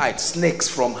lady tied, snakes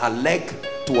from her leg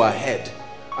to her head.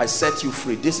 I set you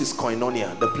free. This is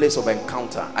koinonia, the place of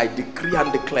encounter. I decree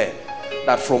and declare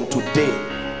that from today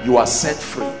you are set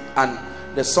free. And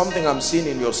there's something I'm seeing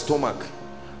in your stomach.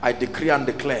 I decree and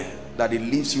declare that it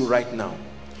leaves you right now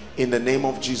in the name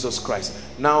of Jesus Christ.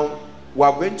 Now we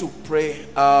are going to pray.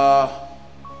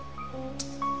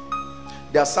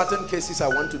 There are certain cases I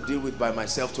want to deal with by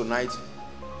myself tonight.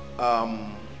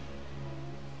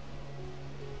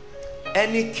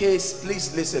 Any case,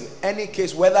 please listen, any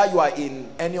case, whether you are in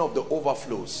any of the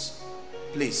overflows,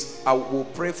 please, I will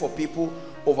pray for people.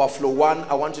 Overflow 1,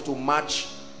 I want you to match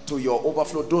to your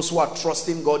overflow. Those who are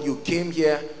trusting God, you came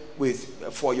here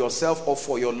for yourself or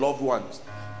for your loved ones.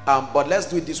 But let's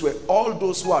do it this way. All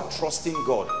those who are trusting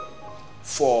God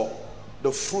for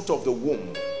the fruit of the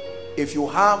womb, if you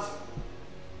have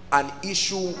an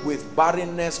issue with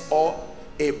barrenness or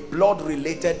a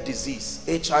blood-related disease,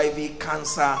 HIV,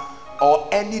 cancer, or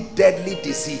any deadly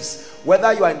disease,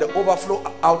 whether you are in the overflow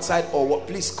outside or what,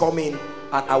 please come in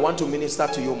and I want to minister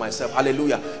to you myself.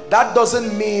 Hallelujah. That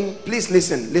doesn't mean, please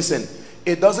listen,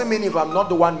 it doesn't mean if I'm not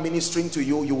the one ministering to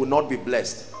you, you will not be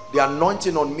blessed. The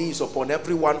anointing on me is upon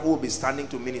everyone who will be standing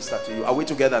to minister to you. Are we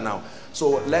together now?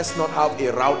 So let's not have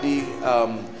a rowdy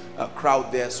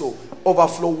crowd there. So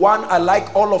overflow 1, I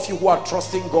like all of you who are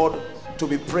trusting God to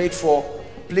be prayed for.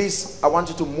 Please, I want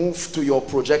you to move to your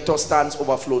projector stands.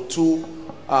 Overflow 2,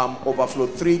 overflow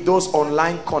 3. Those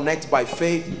online, connect by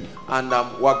faith, and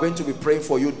we are going to be praying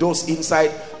for you. Those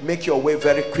inside, make your way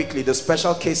very quickly. The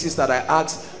special cases that I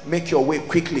asked, make your way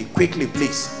quickly,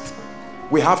 please.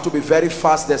 We have to be very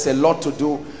fast. There's a lot to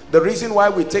do. The reason why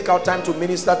we take our time to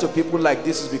minister to people like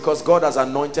this is because God has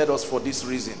anointed us for this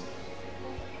reason.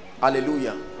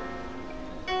 Hallelujah.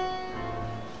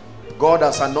 God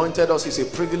has anointed us. It's a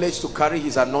privilege to carry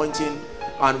his anointing,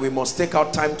 and we must take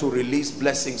our time to release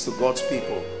blessings to God's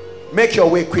people. Make your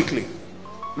way quickly.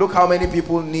 Look how many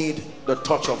people need the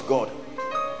touch of God.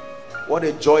 What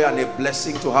a joy and a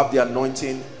blessing to have the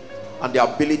anointing and the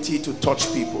ability to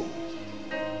touch people.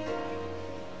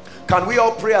 Can we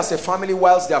all pray as a family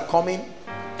whilst they are coming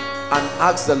and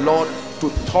ask the Lord to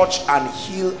touch and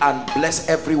heal and bless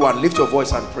everyone? Lift your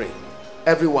voice and pray.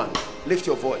 Everyone, lift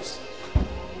your voice.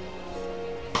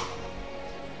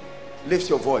 Lift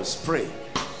your voice, pray.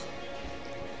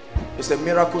 It's a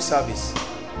miracle service.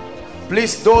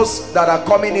 Please, those that are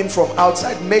coming in from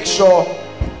outside, make sure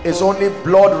it's only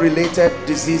blood-related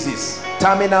diseases,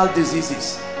 terminal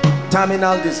diseases.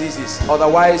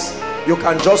 Otherwise, you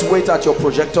can just wait at your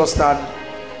projector stand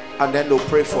and then they'll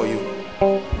pray for you.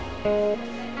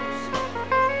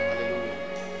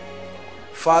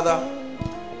 Father,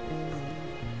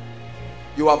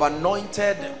 you have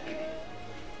anointed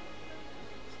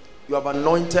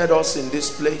us in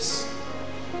this place.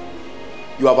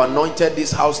 You have anointed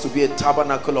this house to be a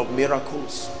tabernacle of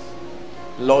miracles.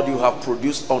 Lord, you have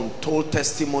produced untold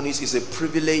testimonies. It's a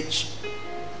privilege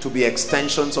to be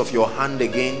extensions of your hand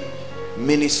again,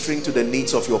 ministering to the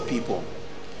needs of your people.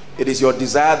 It is your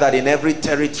desire that in every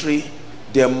territory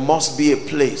there must be a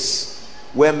place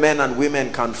where men and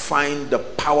women can find the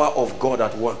power of God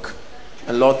at work.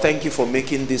 And Lord, thank you for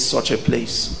making this such a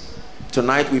place.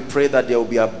 Tonight we pray that there will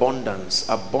be abundance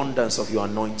of your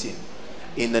anointing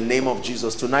in the name of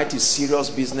Jesus. Tonight is serious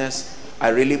business. I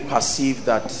really perceive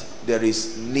that there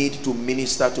is need to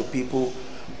minister to people.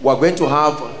 We're going to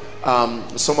have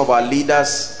some of our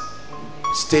leaders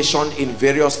stationed in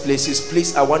various places.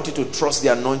 Please, I want you to trust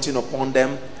the anointing upon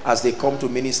them as they come to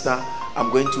minister. I'm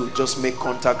going to just make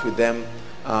contact with them.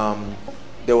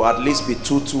 There will at least be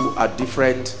two at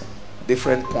different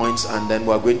points, and then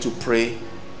we're going to pray.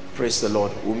 Praise the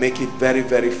Lord. We'll make it very,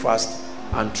 very fast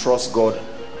and trust God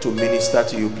to minister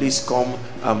to you. Please come,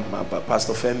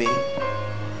 Pastor Femi,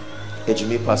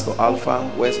 Ejimi, Pastor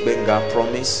Alpha, West Bengal,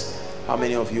 Promise. How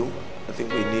many of you? I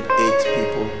think we need 8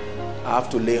 people. I have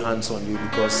to lay hands on you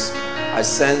because I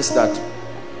sense that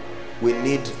We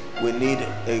need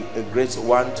a great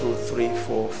 1, 2, 3,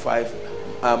 4, 5.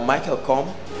 Michael, come.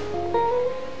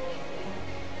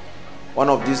 One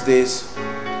of these days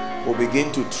we'll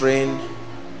begin to train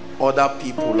other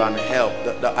people and help.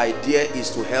 The idea is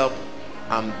to help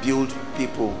and build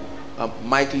people.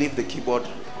 Mike, leave the keyboard.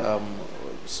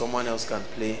 Someone else can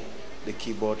play the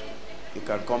keyboard. You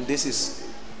can come. This is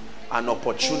an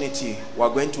opportunity. We're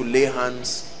going to lay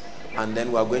hands and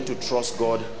then we're going to trust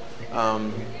God.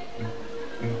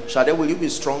 Shade, will you be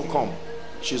strong? Come.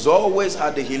 She's always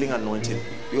had the healing anointing.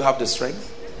 You have the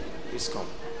strength? Please come.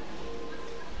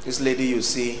 This lady you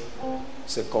see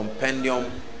is a compendium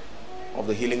of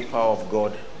the healing power of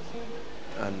God.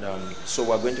 And so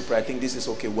we're going to pray. I think this is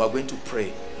okay. We're going to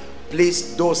pray.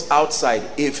 Please, those outside,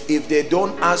 if they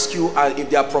don't ask you, if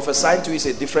they are prophesying to you, it's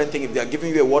a different thing. If they are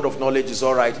giving you a word of knowledge, it's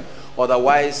all right.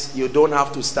 Otherwise, you don't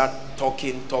have to start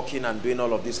talking and doing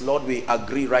all of this. Lord, we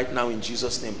agree right now in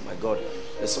Jesus' name. My God,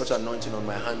 there's such anointing on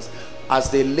my hands. As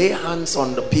they lay hands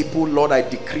on the people, Lord, I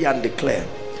decree and declare,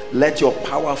 let your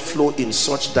power flow in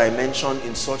such dimension,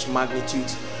 in such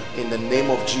magnitude, in the name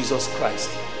of Jesus Christ.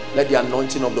 Let the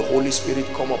anointing of the Holy Spirit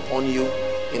come upon you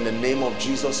in the name of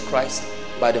Jesus Christ.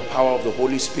 By the power of the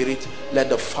Holy Spirit, let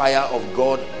the fire of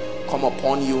God come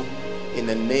upon you in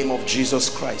the name of Jesus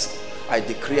Christ. I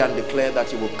decree and declare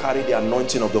that you will carry the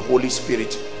anointing of the Holy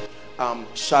Spirit.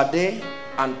 Shade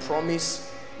and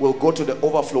Promise will go to the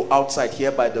overflow outside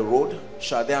here by the road.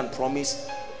 Shade and Promise,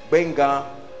 Benga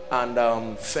and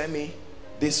Femi,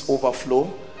 this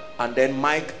overflow. And then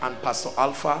Mike and Pastor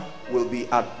Alpha will be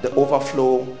at the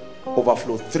overflow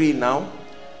 3 now.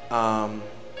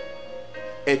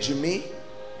 Ejimi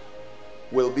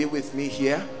will be with me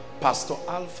here. Pastor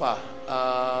Alpha.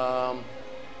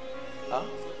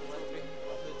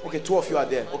 Okay, 2 of you are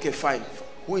there. Okay, fine.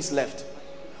 Who is left?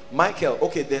 Michael.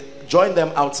 Okay, join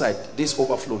them outside this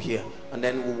overflow here, and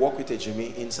then we'll walk with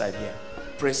Ejimi inside here.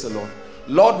 Praise the Lord.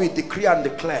 Lord, we decree and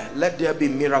declare, let there be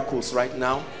miracles right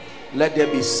now. Let there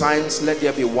be signs. Let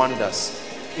there be wonders.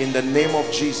 In the name of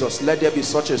Jesus, let there be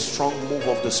such a strong move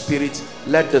of the Spirit.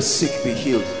 Let the sick be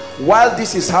healed. While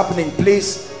this is happening,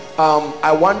 please,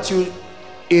 I want you,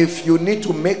 if you need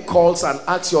to make calls and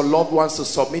ask your loved ones to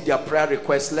submit their prayer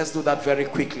requests, let's do that very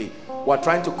quickly. We're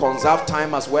trying to conserve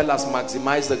time as well as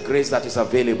maximize the grace that is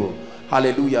available.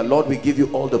 Hallelujah. Lord, we give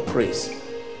you all the praise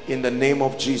in the name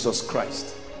of Jesus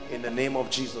Christ. In the name of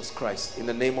Jesus Christ. In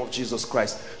the name of Jesus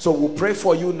Christ. So we'll pray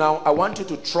for you now. I want you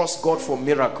to trust God for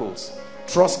miracles.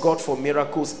 Trust God for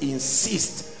miracles.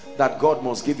 Insist that God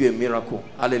must give you a miracle.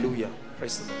 Hallelujah.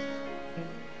 Praise the Lord.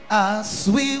 As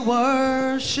we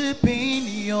worship in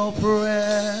your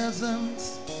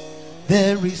presence,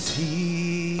 there is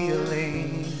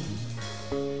healing.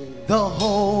 The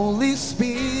Holy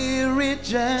Spirit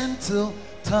gentle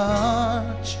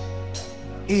touch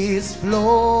is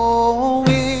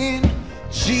flowing.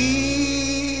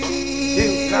 Jesus,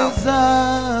 in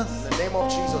the name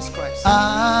of Jesus Christ,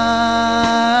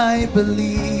 I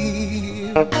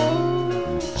believe.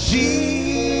 Jesus,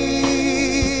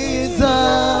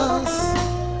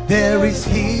 there is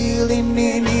healing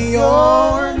in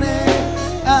your name.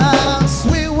 As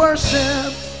we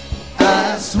worship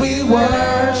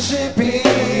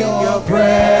in your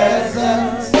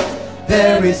presence,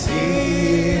 there is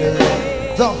healing.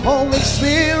 The Holy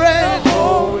Spirit,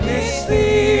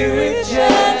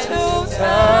 gentle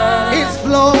touch is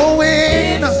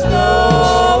flowing.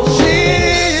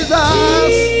 Jesus, I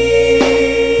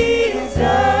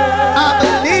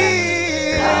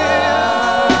believe.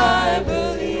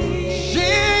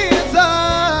 Jesus,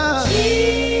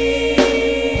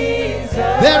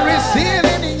 there is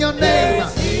healing in your name.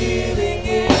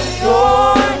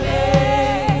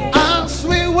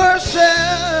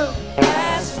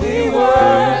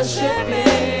 Worship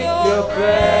in your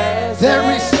presence,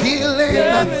 there is healing.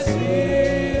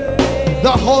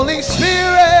 The Holy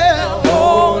Spirit,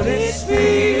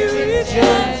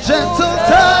 gentle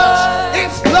touch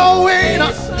is flowing.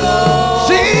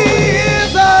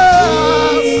 Jesus,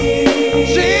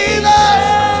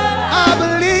 I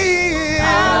believe.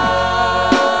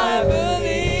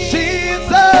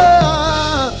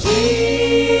 Jesus,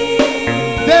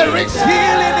 there is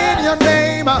healing in your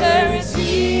name. there is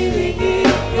healing in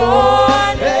your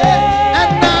name.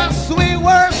 And as we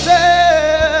worship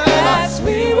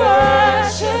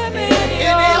in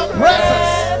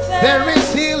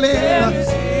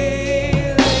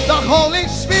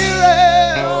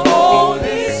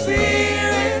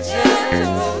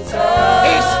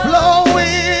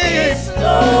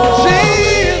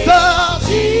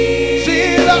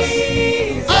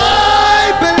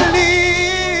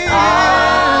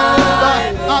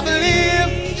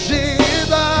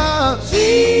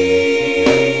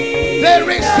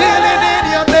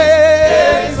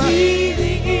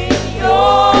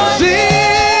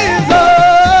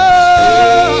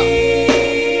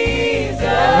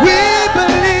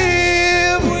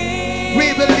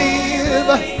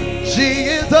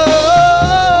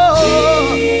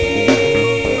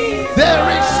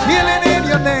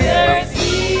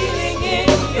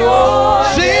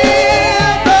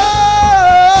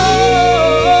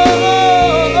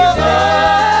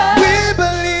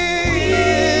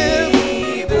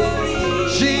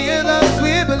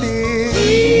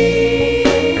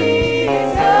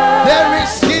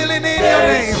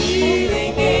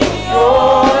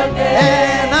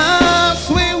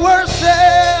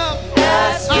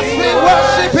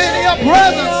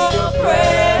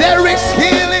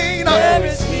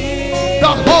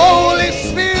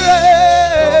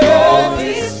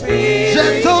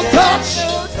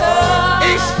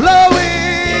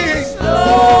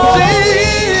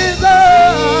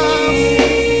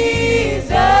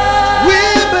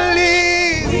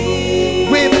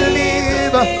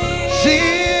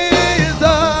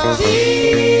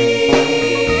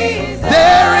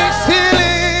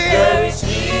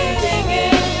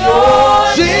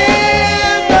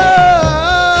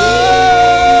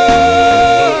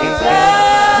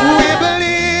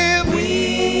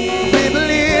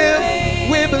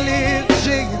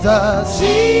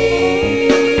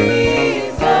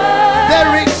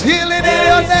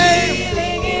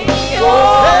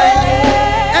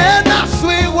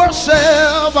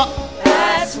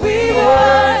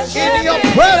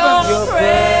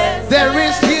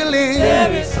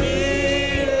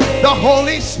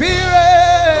Holy Spirit,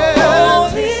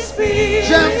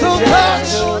 gentle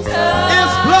touch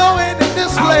is blowing in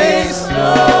this place.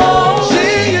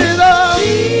 Jesus,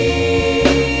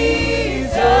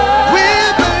 we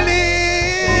believe.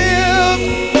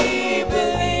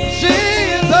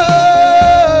 Jesus.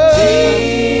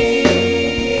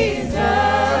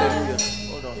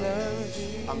 Hold on.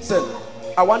 I'm saying,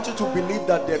 I want you to believe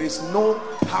that there is no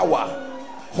power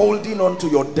holding on to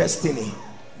your destiny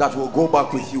that will go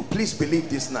back with you. Please believe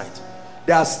this night.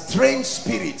 There are strange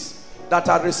spirits that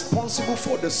are responsible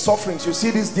for the sufferings. You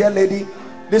see this dear lady?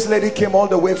 This lady came all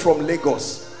the way from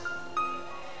Lagos,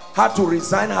 had to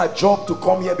resign her job to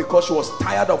come here because she was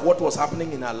tired of what was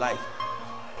happening in her life.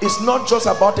 It's not just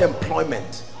about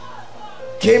employment.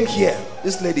 Came here,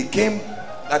 this lady came,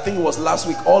 I think it was last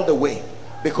week, all the way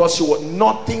because she was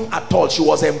nothing at all. She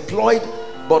was employed,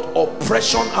 but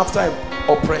oppression after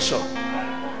oppression.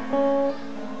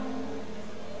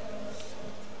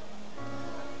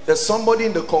 There's somebody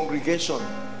in the congregation,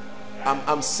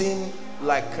 I'm seeing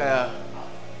like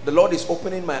the Lord is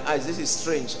opening my eyes. This is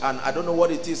strange, and I don't know what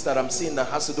it is that I'm seeing that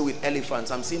has to do with elephants.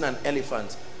 I'm seeing an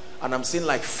elephant, and I'm seeing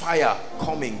like fire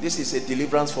coming. This is a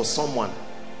deliverance for someone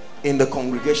in the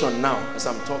congregation now as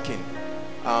I'm talking.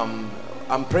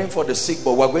 I'm praying for the sick,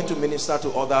 but we're going to minister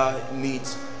to other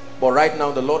needs. But right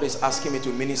now the Lord is asking me to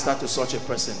minister to such a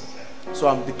person. So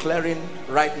I'm declaring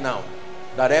right now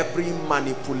that every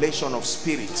manipulation of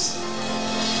spirits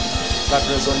that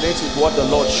resonates with what the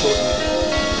Lord showed me,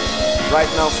 right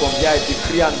now from here I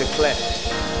decree and declare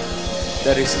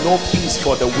there is no peace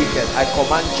for the wicked. I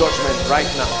command judgment right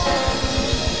now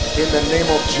in the name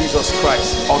of Jesus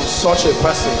Christ on such a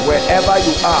person. Wherever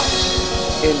you are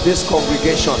in this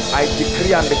congregation, I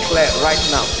decree and declare right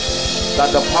now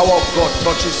that the power of God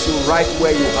touches you right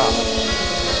where you are,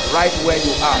 right where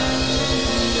you are,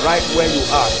 right where you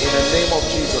are, in the name of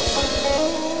Jesus.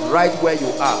 Right where you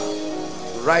are,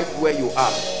 right where you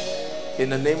are, in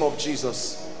the name of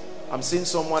Jesus. I'm seeing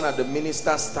someone at the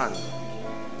minister's stand.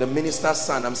 The minister's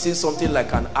stand, I'm seeing something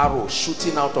like an arrow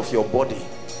shooting out of your body.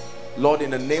 Lord, in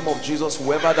the name of Jesus,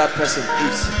 whoever that person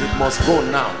is, it must go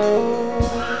now.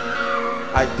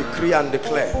 I decree and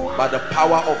declare by the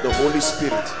power of the Holy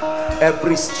Spirit,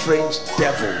 every strange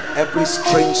devil, every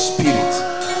strange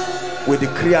spirit, we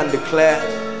decree and declare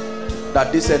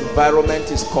that this environment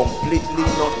is completely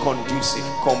not conducive,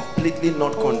 completely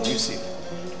not conducive,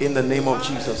 in the name of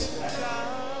Jesus.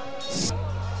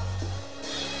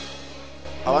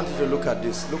 I want you to look at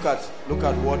this. Look at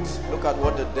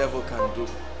what the devil can do.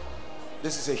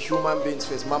 This is a human being's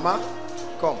face. Mama,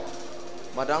 come.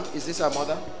 Madam, is this her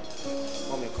mother?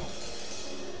 Mommy, come.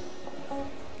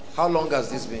 How long has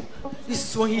this been? This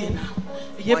is 1 year now.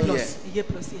 A year 1 plus. year. A year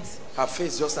plus, yes. Her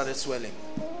face just started swelling.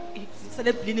 It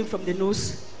started bleeding from the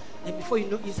nose. And before you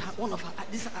know, it's one of her,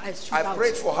 this eyes shoot out. I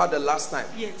prayed for her the last time.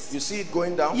 Yes. You see it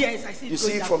going down? Yes, I see it You going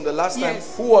see it down. from the last time?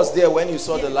 Yes. Who was there when you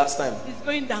saw Yes. the last time? It's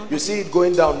going down. You see it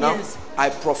going down now? Yes. I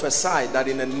prophesy that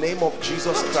in the name of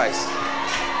Jesus Christ,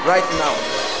 right now,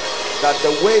 that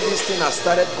the way this thing has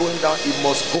started going down, it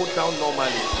must go down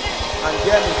normally. And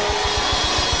hear me,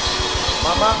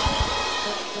 Mama,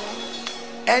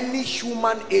 any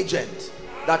human agent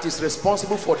that is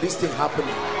responsible for this thing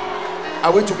happening,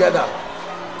 are we together?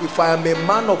 If I am a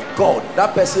man of God,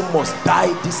 that person must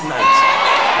die this night.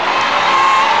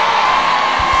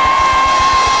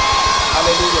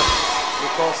 Hallelujah.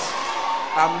 Because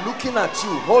I'm looking at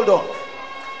you. Hold on.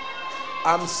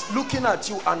 I'm looking at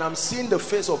you and I'm seeing the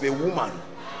face of a woman.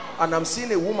 And I'm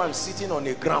seeing a woman sitting on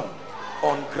ground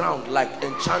like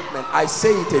enchantment. I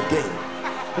say it again.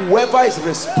 Whoever is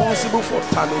responsible for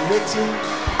attempting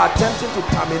to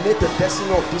terminate the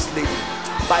destiny of this lady,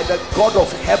 by the God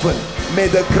of heaven, may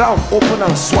the ground open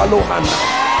and swallow her now.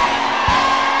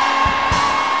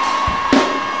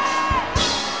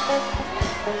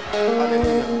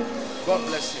 Hallelujah. God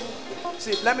bless you.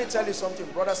 See, let me tell you something,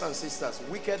 brothers and sisters.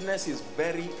 Wickedness is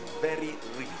very, very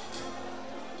real.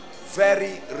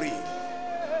 Very real.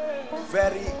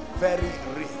 Very, very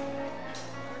real.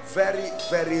 Very,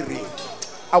 very real.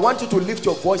 I want you to lift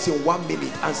your voice in 1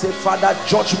 minute and say, Father,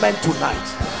 judgment tonight.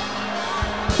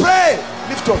 Pray.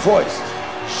 Lift your voice.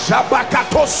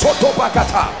 Shabakato soto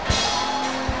bakata.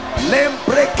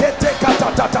 Lembrekete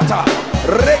katatatata.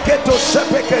 Reketo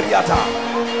shepekeriata.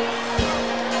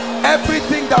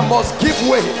 Everything that must give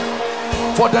way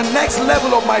for the next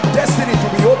level of my destiny to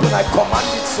be open, I command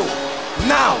it so.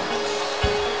 Now,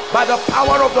 by the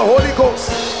power of the Holy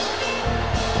Ghost.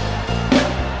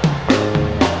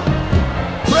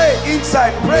 Pray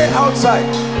inside, pray outside.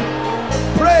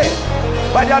 Pray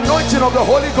by the anointing of the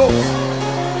Holy Ghost.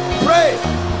 Pray.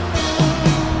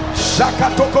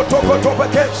 Shakatoko toko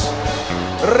topekesh.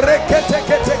 Rekete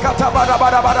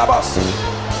katabarabarabas.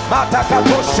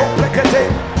 Matakato shoprekete.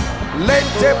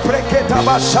 Lente preketa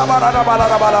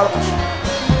bashabarabarabarabas.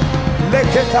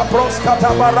 Leketa proskata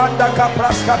baranda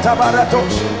kapraskata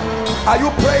baratos. Are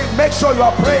you praying? Make sure you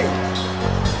are praying.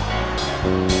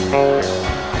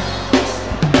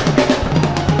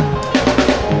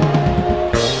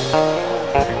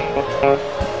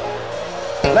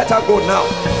 Let her go now.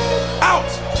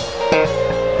 Out.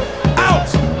 Out.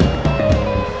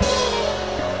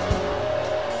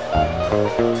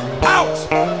 Out.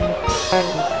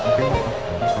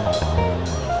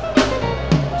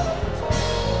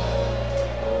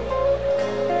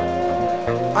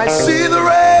 I see the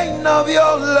rain of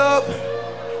your love.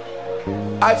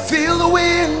 I feel the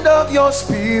wind of your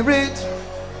spirit.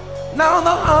 Now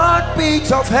the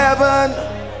heartbeat of heaven,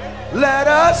 let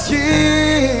us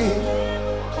hear.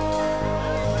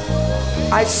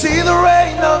 I see the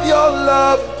rain of your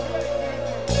love.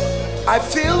 I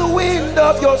feel the wind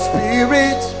of your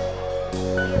spirit.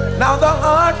 Now the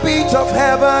heartbeat of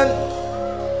heaven,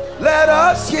 let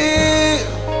us hear.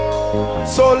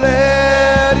 So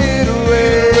let it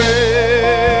rain.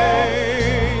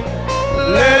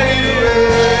 Let it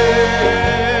rain.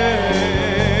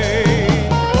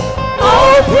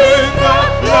 Open the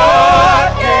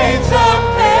floodgates of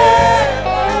heaven.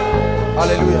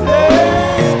 Hallelujah.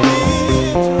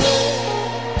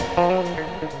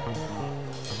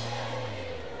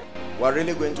 We're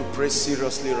really going to pray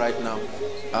seriously right now.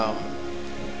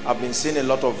 I've been seeing a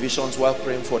lot of visions while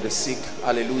praying for the sick.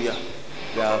 Hallelujah.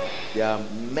 There are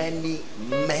many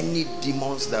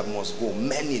demons that must go.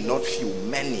 Many, not few,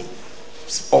 many.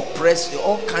 Oppressed,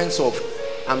 all kinds of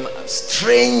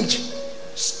strange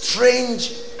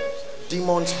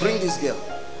demons. Bring this girl.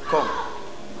 Come.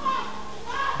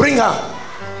 Bring her.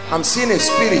 I'm seeing a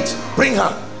spirit. Bring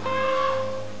her.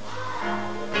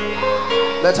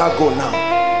 Let her go now.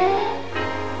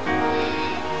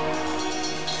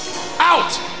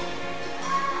 Out.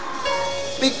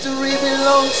 Victory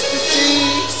belongs to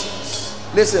Jesus.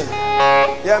 Listen,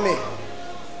 hear me.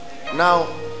 Now,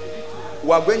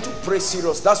 we are going to pray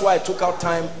serious. That's why I took out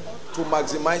time to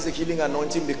maximize the healing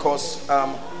anointing, because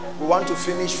we want to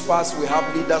finish fast. We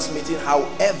have leaders meeting.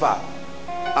 However,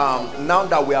 now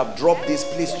that we have dropped this,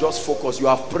 please just focus. You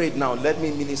have prayed now. Let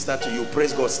me minister to you.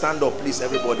 Praise God. Stand up, please,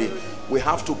 everybody. We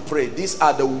have to pray. These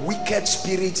are the wicked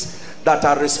spirits that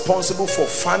are responsible for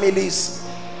families.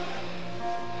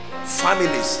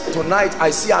 Tonight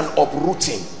I see an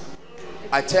uprooting.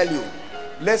 I tell you,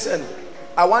 listen,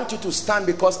 I want you to stand,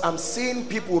 because I'm seeing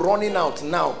people running out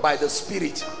now by the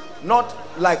spirit, not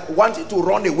like wanting to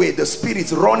run away. The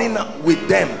spirit's running with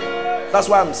them. That's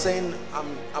why I'm saying,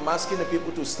 I'm asking the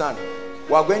people to stand.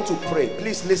 We are going to pray.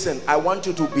 Please listen. I want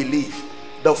you to believe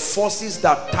the forces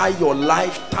that tie your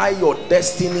life, tie your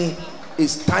destiny.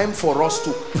 It's time for us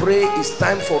to pray. It's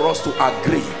time for us to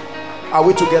agree. Are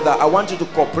we together? I want you to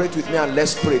cooperate with me and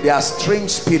let's pray. They are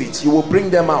strange spirits. You will bring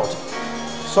them out.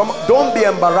 Don't be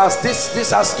embarrassed.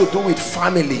 This has to do with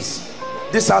families.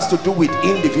 This has to do with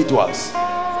individuals.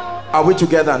 Are we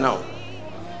together now?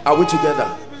 Are we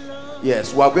together?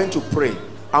 Yes, we are going to pray.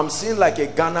 I'm seeing like a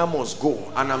Ghana must go,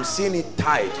 and I'm seeing it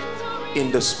tied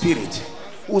in the spirit.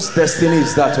 Whose destiny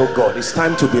is that, oh God? It's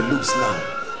time to be loose now.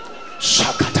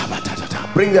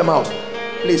 Bring them out.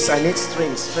 Please, I need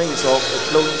strings of a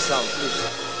flowing sound, please.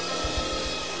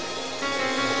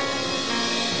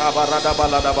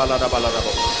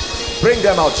 Bring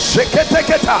them out.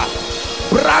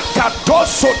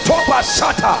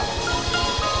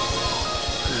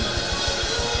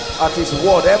 At his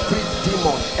word, every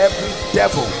demon, every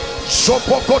devil,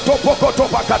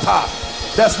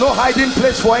 there's no hiding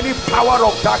place for any power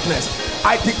of darkness.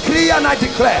 I decree and I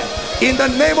declare in the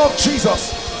name of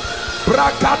Jesus.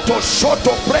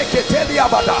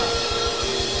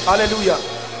 Hallelujah.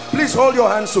 Please hold your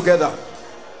hands together.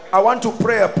 I want to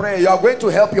pray a prayer. You are going to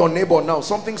help your neighbor now.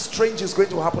 Something strange is going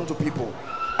to happen to people.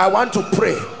 I want to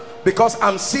pray because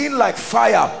I'm seeing like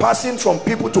fire passing from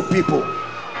people to people.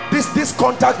 This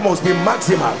contact must be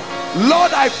maximal.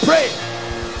 Lord, I pray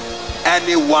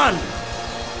anyone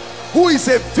who is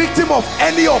a victim of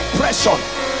any oppression,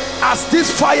 as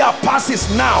this fire passes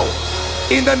now,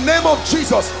 in the name of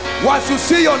Jesus, once you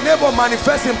see your neighbor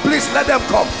manifesting, please let them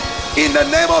come. In the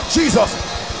name of Jesus,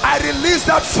 I release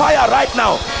that fire right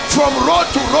now, from road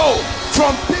to road,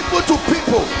 from people to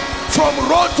people, from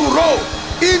road to road,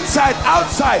 inside,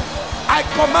 outside. I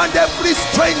command every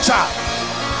stranger,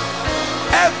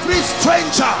 every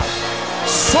stranger,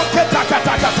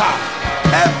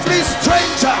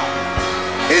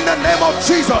 in the name of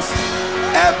Jesus,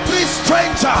 every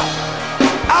stranger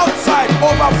outside,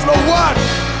 overflow 1,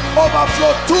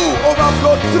 overflow 2,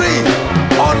 overflow 3,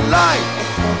 online.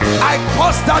 I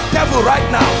curse that devil right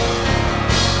now.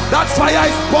 That fire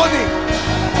is burning.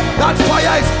 That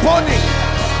fire is burning.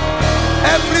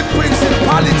 Every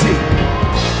principality,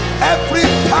 every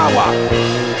power,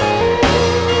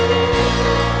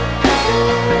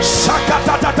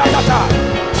 shakatatatata,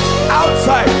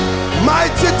 outside,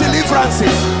 mighty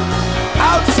deliverances,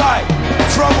 outside,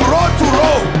 from road to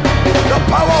road, the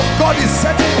power of God is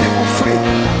setting people free.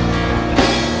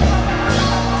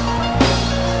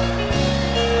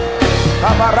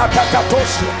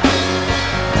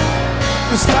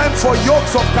 It's time for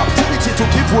yokes of captivity to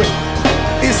give way.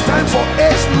 It's time for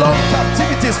age-long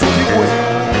captivities to give way.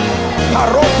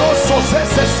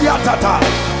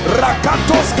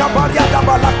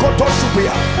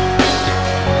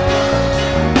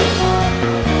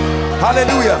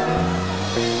 Hallelujah.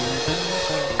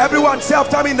 Everyone say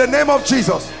after me, in the name of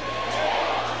Jesus.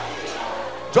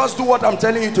 Just do what I'm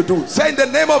telling you to do. Say, in the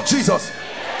name of Jesus.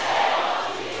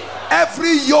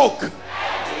 Every yoke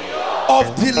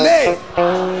of delay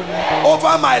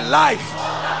over my life,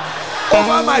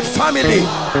 over my family,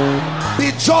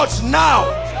 be judged now.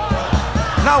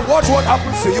 Now watch what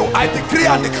happens to you. I decree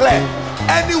and declare,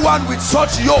 anyone with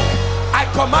such yoke, I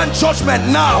command judgment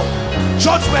now.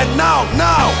 Judgment now,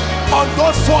 now on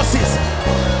those forces.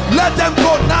 Let them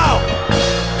go now.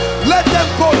 Let them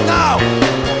go now.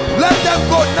 Let them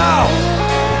go now.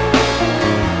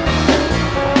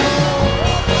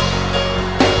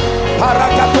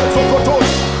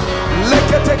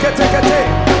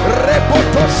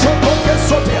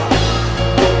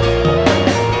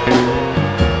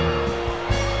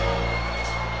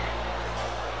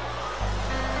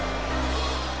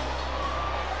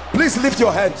 Please lift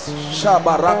your hands.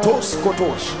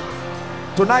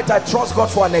 Tonight I trust God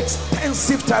for an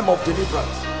extensive time of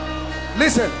deliverance.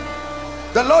 Listen,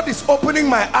 the Lord is opening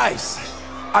my eyes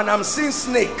and I'm seeing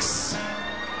snakes.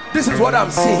 This is what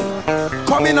I'm seeing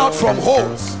coming out from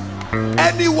holes.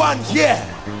 Anyone here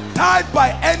tied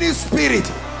by any spirit,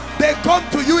 they come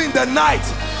to you in the night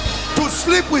to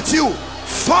sleep with you.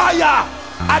 Fire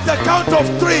at the count of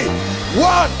 3.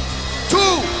 1,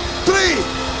 2,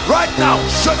 3. Right now.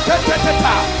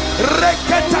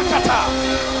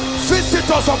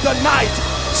 Visitors of the night,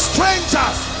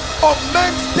 strangers of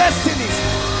men's destinies,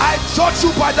 I judge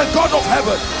you by the God of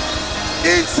heaven.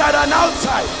 Inside and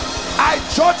outside, I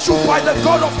judge you by the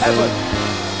God of heaven.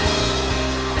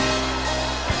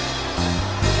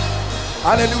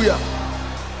 Hallelujah.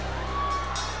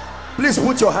 Please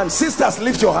put your hands. Sisters,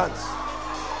 lift your hands.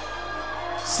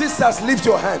 Sisters, lift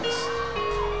your hands.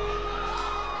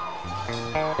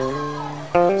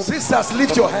 Sisters,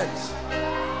 lift your hands.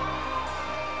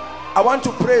 I want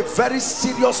to pray a very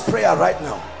serious prayer right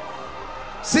now.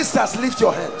 Sisters, lift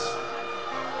your hands.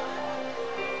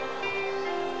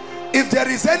 If there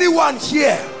is anyone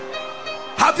here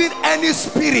having any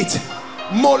spirit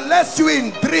molest you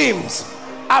in dreams,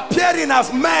 appearing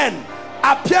as men,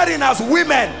 appearing as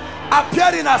women,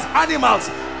 appearing as animals,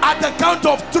 at the count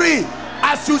of 3,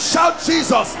 as you shout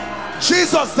Jesus,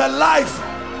 Jesus the life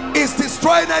is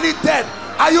destroying any death.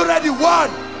 Are you ready? 1,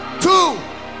 2,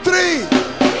 3.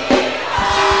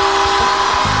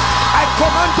 I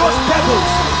command those devils,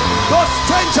 those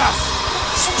strangers,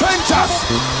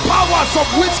 powers of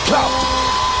witchcraft,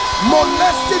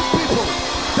 molesting people,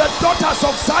 the daughters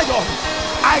of Zion,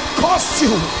 I curse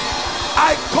you.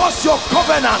 I curse your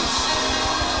covenants.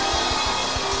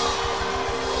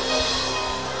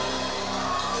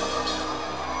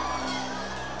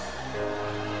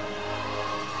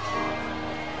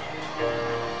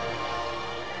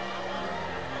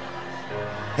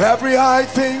 Every high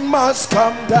thing must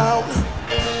come down.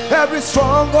 Every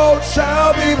stronghold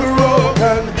shall be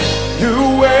broken.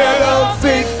 You wear the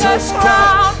victor's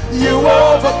crown. You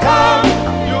overcome.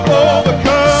 You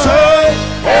overcome. Say,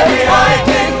 every high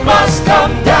thing must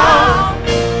come down.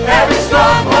 Every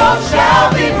stronghold shall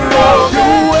be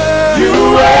broken. You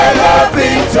wear the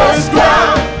victor's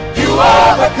crown. You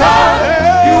overcome.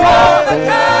 You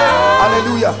overcome.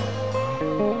 Hallelujah.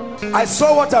 I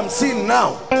saw what I'm seeing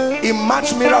now in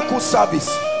March Miracle Service,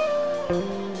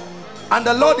 and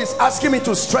the Lord is asking me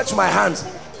to stretch my hands.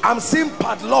 I'm seeing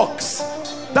padlocks.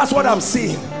 That's what I'm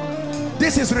seeing.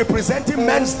 This is representing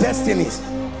men's destinies.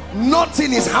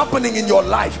 Nothing is happening in your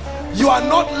life. You are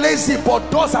not lazy, but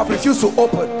doors have refused to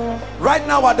open. Right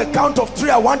now, at the count of 3,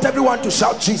 I want everyone to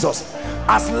shout Jesus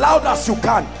as loud as you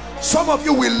can. Some of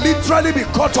you will literally be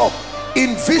caught up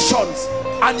in visions,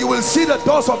 and you will see the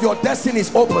doors of your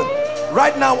destinies open.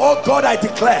 Right now, oh God, I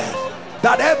declare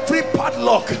that every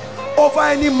padlock over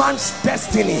any man's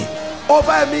destiny,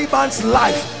 over any man's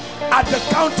life. At the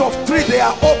count of 3, they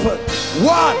are open.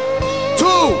 1, 2,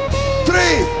 3.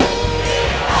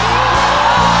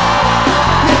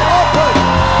 Be open.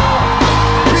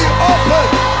 Be open.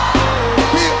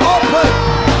 Be open.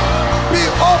 Be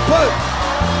open.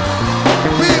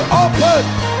 Be open.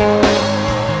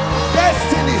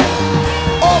 Destiny.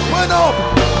 Open up.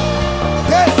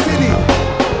 Destiny.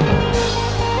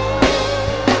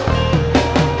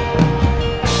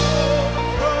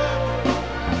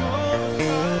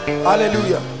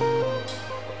 Hallelujah.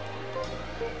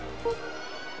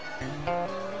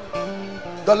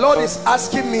 The Lord is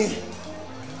asking me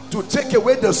to take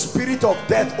away the spirit of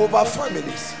death over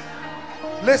families.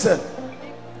 Listen,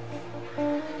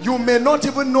 you may not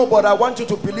even know, but I want you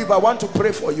to believe. I want to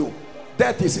pray for you.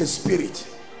 Death is a spirit.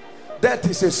 Death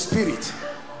is a spirit.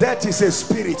 Death is a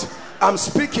spirit. I'm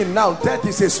speaking now. Death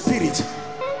is a spirit.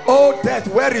 Oh death,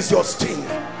 where is your sting?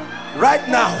 Right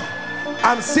now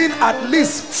I'm seeing at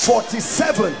least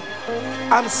 47.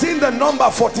 I'm seeing the number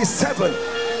 47.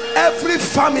 Every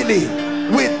family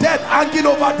with death hanging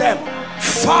over them.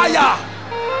 Fire,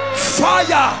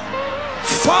 fire,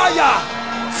 fire,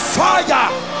 fire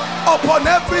upon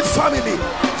every family.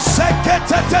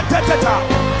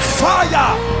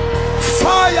 Fire,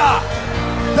 fire.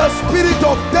 The spirit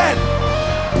of death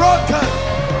broken.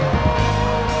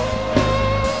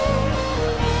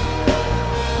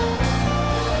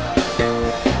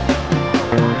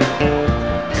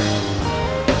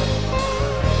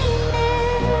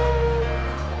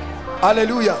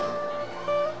 Hallelujah.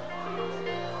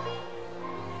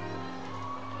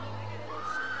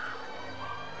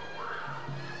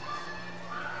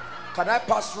 Can I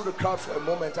pass through the crowd for a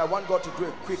moment? I want God to do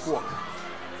a quick walk.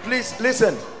 Please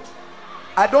listen.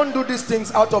 I don't do these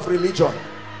things out of religion.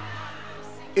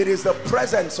 It is the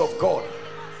presence of God.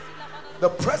 The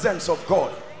presence of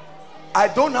God. I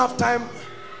don't have time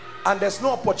and there's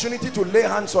no opportunity to lay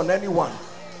hands on anyone.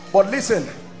 But listen,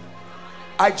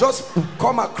 I just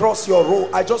come across your row.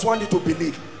 I just want you to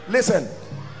believe. Listen,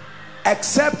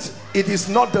 except it is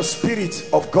not the spirit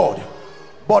of God,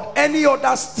 but any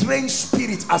other strange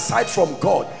spirit aside from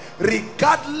God,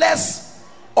 regardless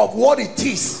of what it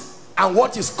is and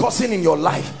what is causing in your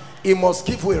life, it must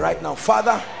give way right now.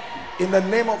 Father, in the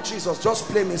name of Jesus, just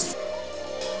play me.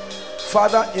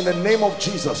 Father, in the name of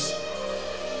Jesus,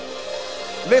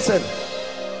 listen,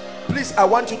 please, I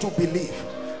want you to believe.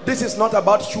 This is not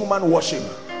about human worship,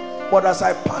 but as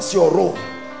I pass your row,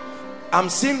 I'm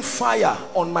seeing fire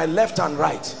on my left and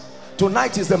right.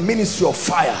 Tonight is the ministry of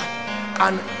fire,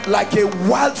 and like a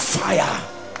wildfire,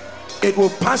 it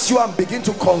will pass you and begin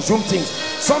to consume things.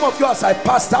 Some of you, as I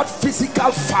pass, that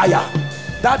physical fire,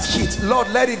 that heat, Lord,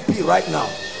 let it be right now.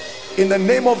 In the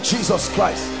name of Jesus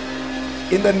Christ.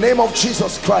 In the name of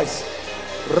Jesus Christ.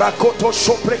 Rakoto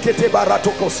shoprekete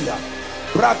baratokosia.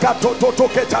 Brakato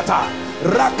totoketata.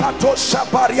 Rakato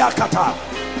shabariakata.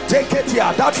 Take it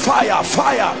here. That fire,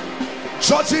 fire.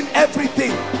 Judging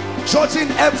everything.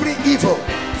 Judging every evil.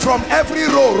 From every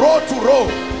row, row to row.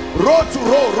 Row to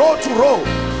row, row to row.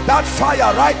 That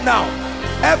fire right now.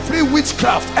 Every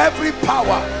witchcraft, every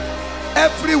power.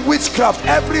 Every witchcraft,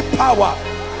 every power.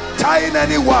 Tying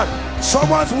anyone.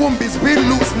 Someone's womb is being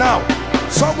loosed now.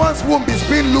 Someone's womb is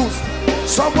being loosed.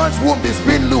 Someone's womb is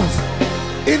being loosed.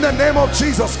 In the name of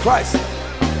Jesus Christ.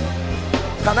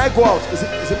 Can I go out? Is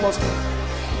it possible?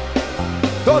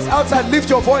 Those outside, lift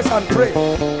your voice and pray.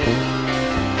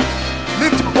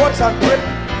 Lift your voice and pray.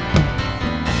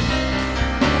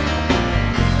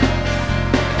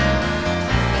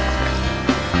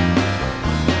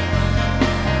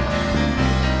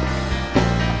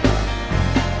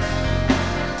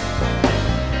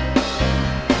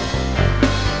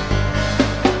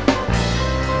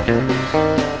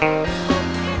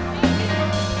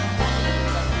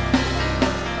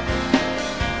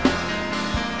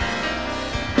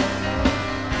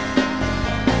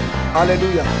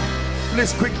 Hallelujah.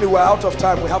 Please quickly, we're out of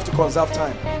time. We have to conserve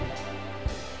time.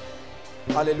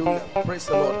 Hallelujah. Praise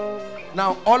the Lord.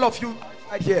 Now all of you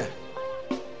right here,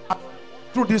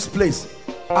 through this place,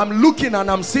 I'm looking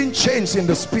and I'm seeing change in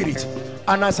the spirit.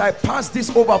 And as I pass this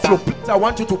overflow, please, I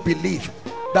want you to believe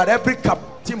that every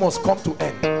captivity must come to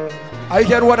end. Are you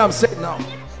hearing what I'm saying now?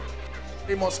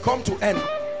 It must come to end.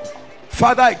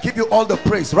 Father, I give you all the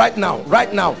praise right now.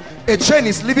 Right now, a chain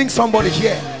is leaving somebody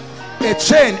here. A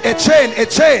chain, a chain, a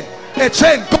chain, a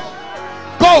chain.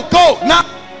 Go, go, now,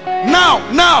 now,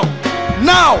 now,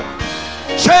 now.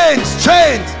 Chains,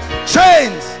 chains,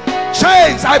 chains,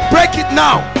 chains. I break it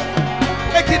now.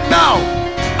 Break it now.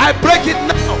 I break it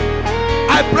now.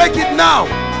 I break it now.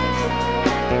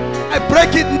 I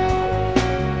break it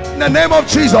now. In the name of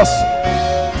Jesus.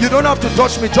 You don't have to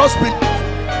touch me, just be.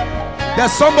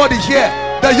 There's somebody here.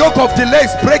 The yoke of delay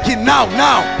is breaking now.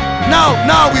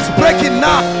 Now it's breaking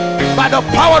now by the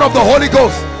power of the Holy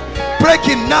Ghost.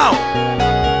 Breaking now.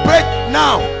 Break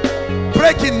now.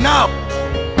 Breaking now.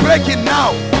 Breaking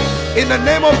now. In the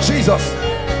name of Jesus.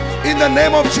 In the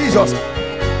name of Jesus.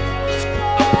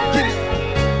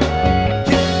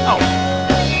 Now.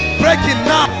 Breaking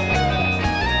now.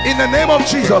 In the name of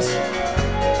Jesus.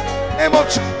 Name of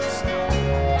Jesus.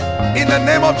 In the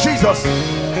name of Jesus.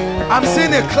 I'm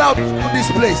seeing a cloud in this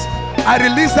place. I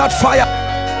release that fire.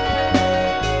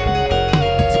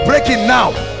 It's breaking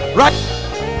now. Right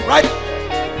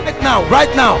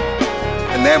now.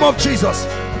 In the name of Jesus.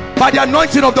 By the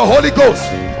anointing of the Holy Ghost.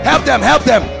 Help them.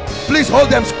 Please hold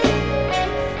them.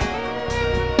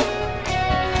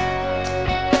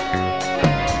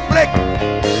 Break.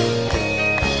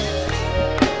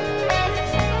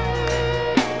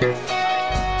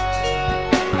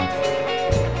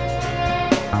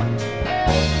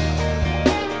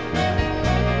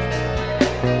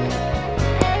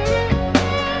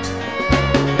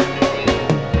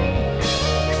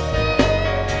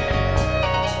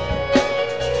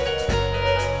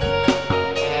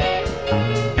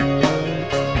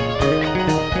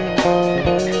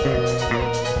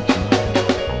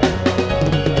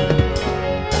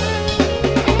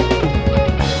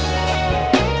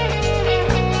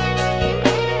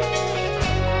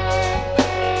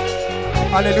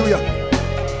 Hallelujah.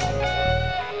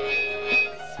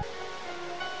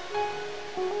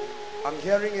 I'm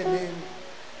hearing a name.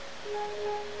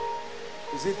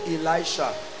 Is it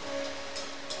Elisha?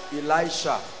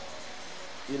 Elisha.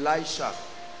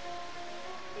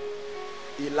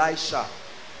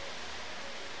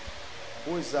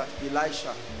 Who is that?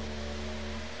 Elisha.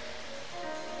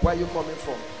 Where are you coming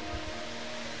from?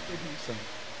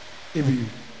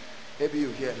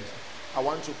 ABU here. I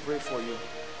want to pray for you.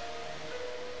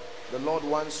 The Lord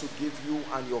wants to give you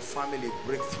and your family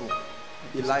breakthrough.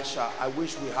 Elisha, I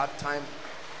wish we had time,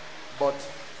 but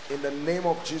in the name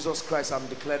of Jesus Christ, I'm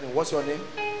declaring. What's your name?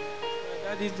 My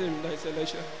daddy's name is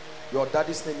Elisha. Your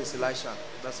daddy's name is Elisha.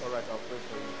 That's all right. I'll pray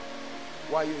for you.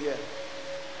 Why are you here?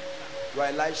 You are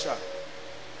Elisha.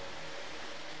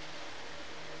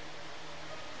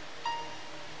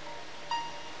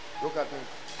 Look at me.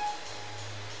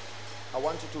 I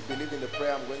want you to believe in the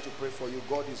prayer I'm going to pray for you.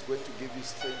 God is going to give you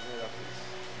strange miracles.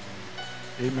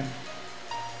 Amen.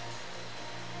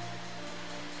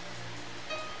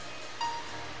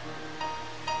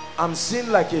 I'm seeing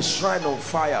like a shrine on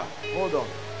fire. Hold on.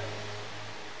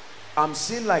 I'm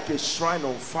seeing like a shrine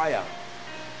on fire.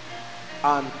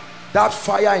 And that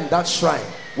fire in that shrine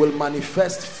will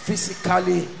manifest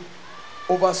physically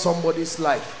over somebody's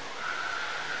life.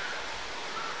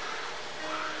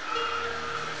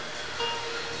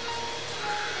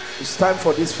 It's time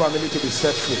for this family to be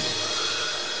set free.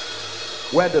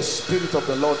 Where the Spirit of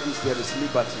the Lord is, there is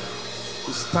liberty.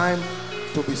 It's time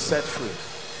to be set free.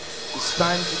 It's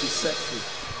time to be set free.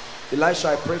 Elisha,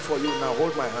 I pray for you now.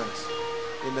 Hold my hands.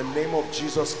 In the name of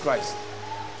Jesus Christ,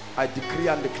 I decree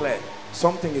and declare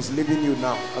something is leaving you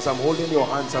now. As I'm holding your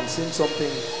hands, I'm seeing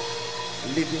something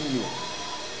leaving you.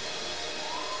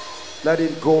 Let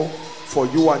it go for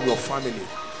you and your family.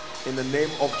 In the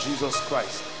name of Jesus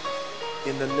Christ.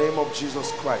 In the name of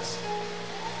Jesus Christ.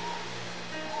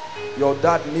 Your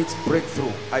dad needs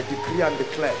breakthrough. I decree and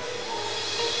declare,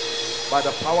 by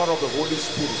the power of the Holy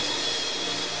Spirit,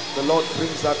 the Lord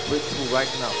brings that breakthrough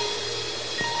right now.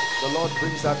 The Lord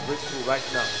brings that breakthrough right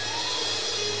now.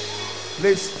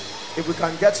 Please, if we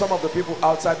can get some of the people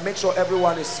outside, make sure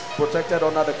everyone is protected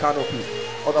under the canopy.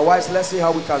 Otherwise, let's see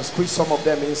how we can squeeze some of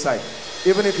them inside.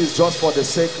 Even if it's just for the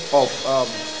sake of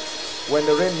when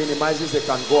the rain minimizes, they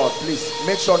can go out. Please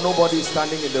make sure nobody is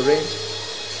standing in the rain.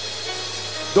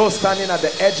 Those standing at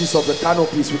the edges of the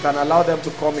canopies, we can allow them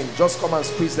to come in. Just come and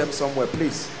squeeze them somewhere,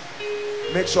 please.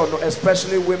 Make sure,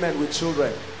 especially women with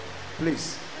children,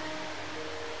 please.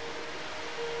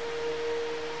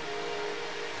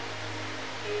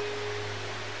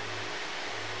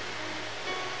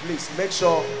 Please make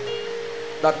sure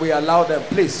that we allow them,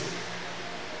 please.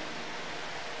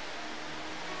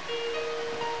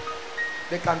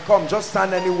 They can come, just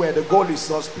stand anywhere. The goal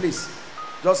is us, please.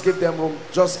 Just give them room,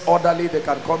 just orderly. They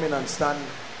can come in and stand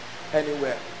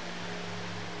anywhere.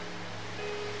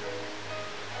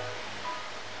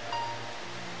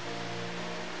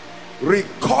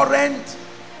 Recurrent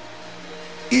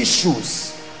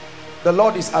issues. The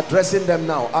Lord is addressing them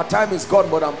now. Our time is gone,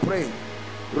 but I'm praying.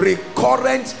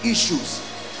 Recurrent issues.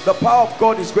 The power of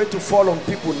God is going to fall on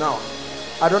people now.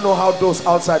 I don't know how those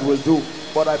outside will do,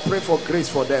 but I pray for grace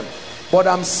for them. But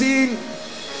I'm seeing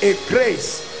a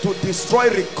grace to destroy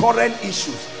recurrent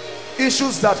issues.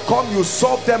 Issues that come, you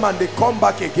solve them and they come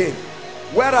back again.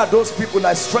 Where are those people?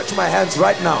 I stretch my hands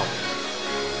right now.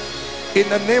 In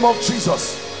the name of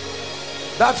Jesus.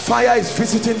 That fire is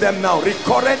visiting them now.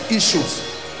 Recurrent issues.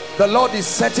 The Lord is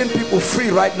setting people free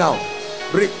right now.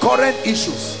 Recurrent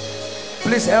issues.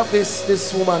 Please help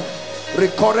this woman.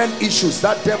 Recurrent issues.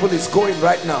 That devil is going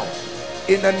right now.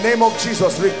 In the name of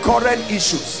Jesus. Recurrent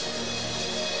issues.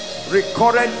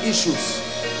 Recurrent issues.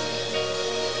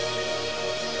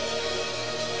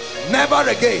 Never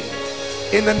again.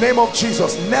 In the name of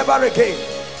Jesus. Never again.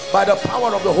 By the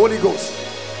power of the Holy Ghost.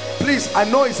 Please, I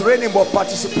know it's raining, but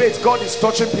participate. God is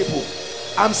touching people.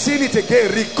 I'm seeing it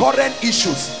again. Recurrent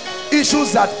issues.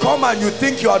 Issues that come and you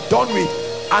think you are done with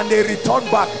and they return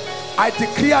back. I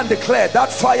decree and declare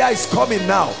that fire is coming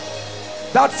now.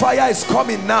 That fire is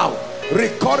coming now.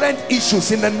 Recurrent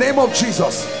issues in the name of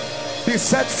Jesus. Be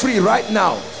set free right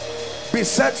now. Be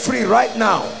set free right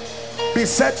now. Be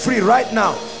set free right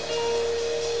now.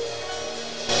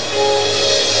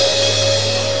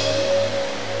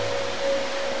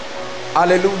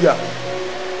 Hallelujah.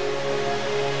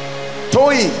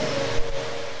 Towing.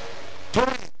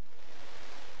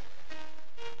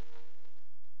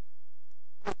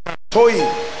 Towing.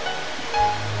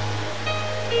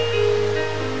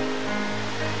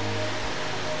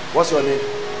 What's your name?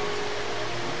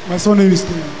 My son name is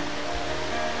Towing.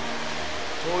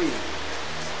 Towing.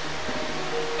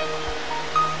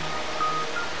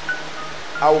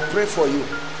 I will pray for you.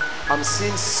 I'm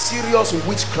seeing serious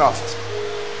witchcraft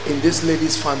in this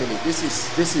lady's family. This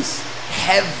is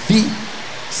heavy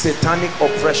satanic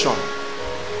oppression.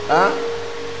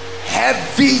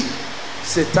 Heavy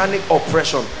satanic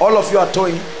oppression. All of you are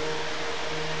towing.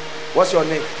 What's your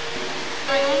name?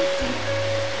 My auntie.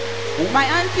 Who? My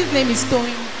auntie's name is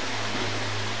Towing.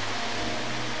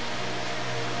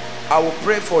 I will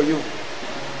pray for you.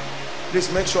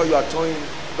 Please make sure you are towing.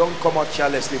 Don't come out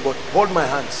carelessly, but hold my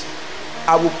hands.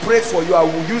 I will pray for you. I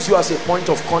will use you as a point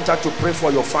of contact to pray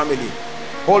for your family.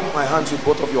 Hold my hands with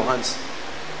both of your hands.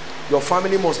 Your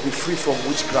family must be free from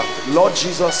witchcraft. Lord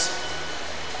Jesus,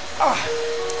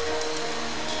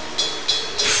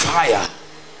 fire,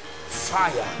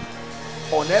 fire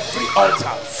on every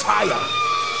altar, fire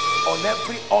on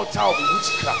every altar of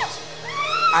witchcraft.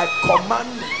 I command,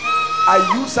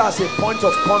 I use as a point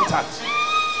of contact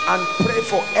and pray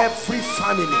for every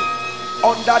family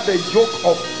under the yoke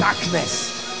of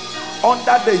darkness,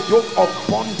 under the yoke of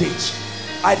bondage.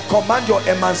 I command your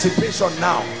emancipation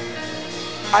now.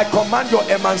 I command your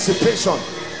emancipation.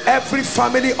 Every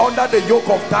family under the yoke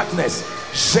of darkness.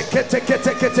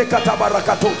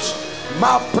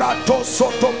 Ma prato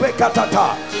soto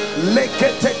bekatata.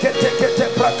 Lekete kete kete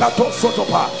prakato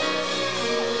sotopa.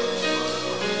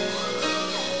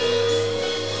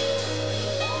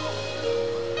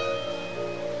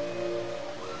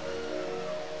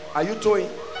 Are you towing?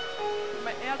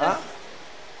 My eldest.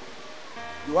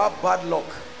 You have bad luck.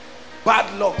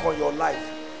 Bad luck on your life.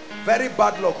 Very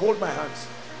bad luck. Hold my hands.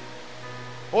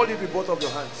 Hold it with both of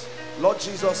your hands. Lord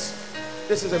Jesus,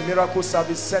 this is a miracle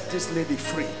service. Set this lady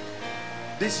free.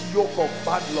 This yoke of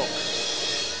bad luck,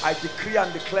 I decree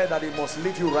and declare that it must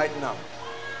leave you right now.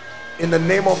 In the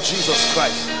name of Jesus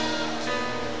Christ.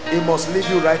 It must leave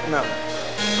you right now.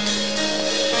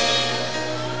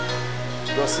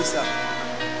 Your sister,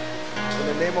 in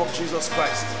the name of Jesus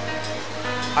Christ,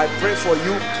 I pray for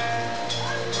you.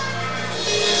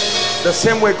 The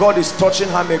same way God is touching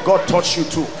her, may God touch you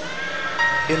too.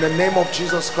 In the name of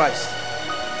Jesus Christ.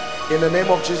 In the name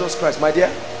of Jesus Christ. My dear,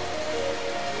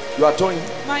 you are towing?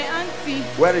 My auntie.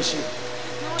 Where is she?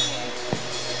 Not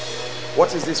here.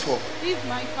 What is this for? This is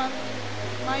my family.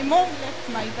 My mom left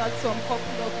my dad some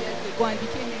couple of years ago and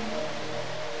became a Muslim.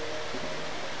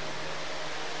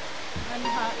 And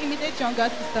her immediate younger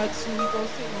sister too is also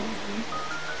a Muslim.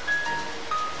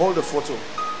 Hold the photo.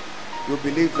 You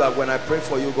believe that when I pray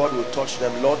for you, God will touch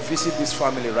them. Lord, visit this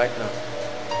family right now.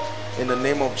 In the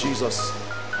name of Jesus,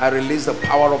 I release the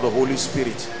power of the Holy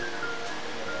Spirit.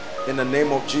 In the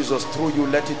name of Jesus, through you,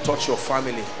 let it touch your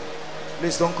family.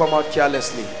 Please don't come out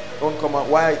carelessly. Don't come out.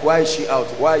 Why is she out?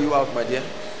 Why are you out, my dear?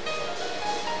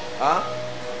 Huh?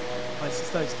 My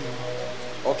sister is doing.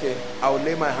 Okay, I will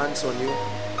lay my hands on you.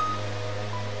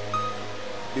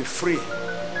 Be free.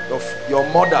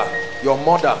 Your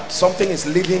mother, something is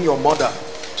leaving your mother.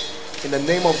 In the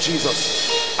name of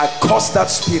Jesus, I curse that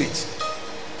spirit.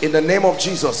 In the name of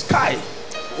Jesus. Kai,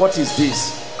 what is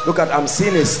this? Look at, I'm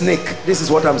seeing a snake. This is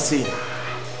what I'm seeing.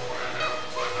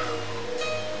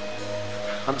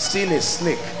 I'm seeing a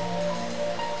snake.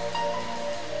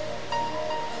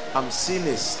 I'm seeing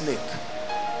a snake.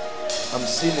 I'm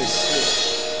seeing a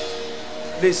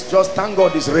snake. Please just thank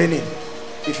God it's raining.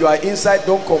 If you are inside,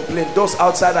 don't complain. Those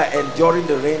outside are enduring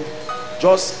the rain.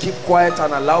 Just keep quiet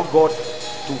and allow God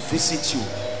to visit you.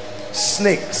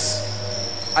 Snakes.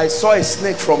 I saw a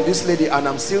snake from this lady and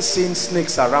I'm still seeing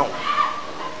snakes around.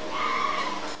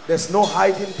 There's no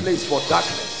hiding place for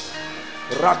darkness.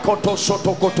 Rakoto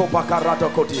shotokoto bakarata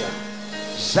kotia.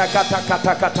 Shakata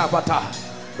kata kata bata.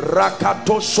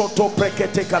 Rakato shoto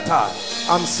prekete kata.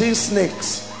 I'm seeing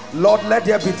snakes. Lord, let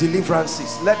there be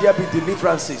deliverances. Let there be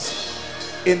deliverances.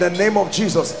 In the name of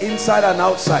Jesus, inside and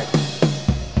outside.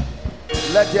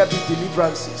 Let there be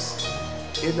deliverances.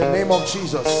 In the name of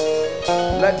Jesus.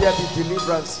 Let there be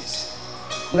deliverances.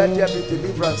 Let there be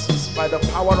deliverances by the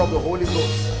power of the Holy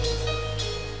Ghost.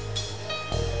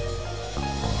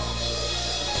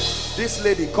 This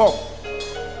lady, come.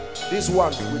 This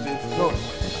one with the no.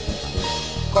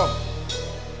 Come.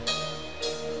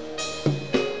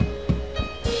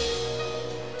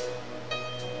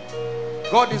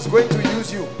 God is going to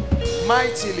use you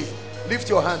mightily. Lift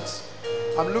your hands.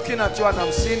 I'm looking at you and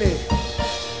I'm seeing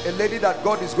a lady that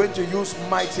God is going to use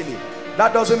mightily.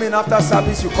 That doesn't mean after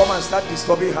service you come and start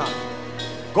disturbing her.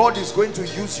 God is going to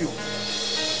use you.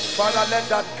 Father, let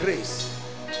that grace,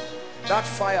 that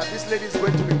fire, this lady is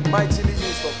going to be mightily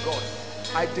used of God.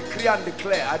 I decree and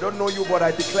declare, I don't know you, but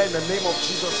I declare in the name of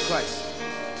Jesus Christ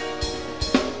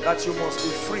that you must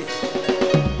be free.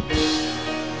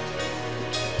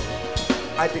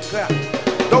 I declare,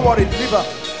 don't worry, deliver.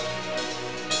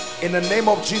 In the name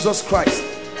of Jesus Christ,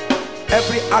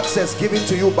 every access given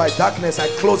to you by darkness, I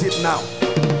close it now.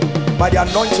 By the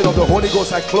anointing of the Holy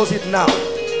Ghost, I close it now.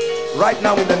 Right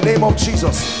now, in the name of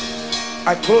Jesus,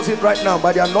 I close it right now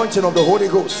by the anointing of the Holy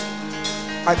Ghost.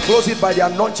 I close it by the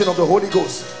anointing of the Holy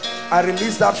Ghost. I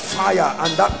release that fire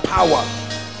and that power.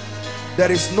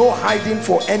 There is no hiding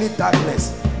for any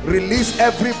darkness. Release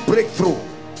every breakthrough.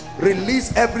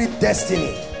 Release every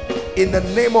destiny in the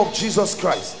name of Jesus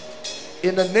Christ.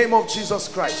 In the name of Jesus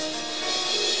Christ.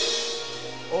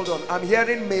 Hold on, I'm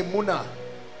hearing Maimuna.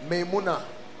 Maimuna.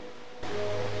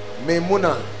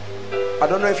 Maimuna. I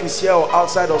don't know if it's here or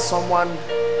outside or someone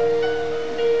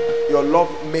your love.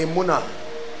 Maimuna.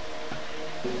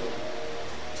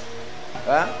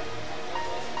 Huh?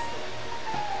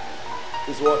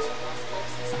 Is what?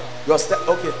 Your step.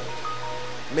 Okay.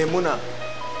 Maimuna.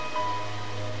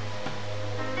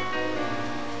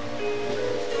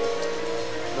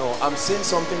 No, I'm seeing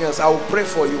something else. I will pray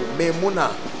for you.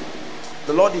 Maimuna.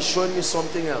 The Lord is showing me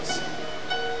something else.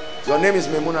 Your name is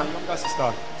Maimuna? My younger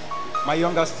sister. My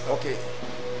younger sister. Okay.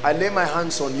 I lay my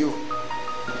hands on you.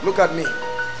 Look at me.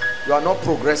 You are not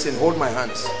progressing. Hold my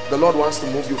hands. The Lord wants to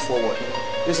move you forward.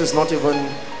 This is not even,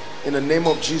 in the name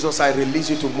of Jesus, I release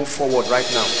you to move forward right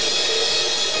now.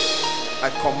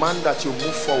 I command that you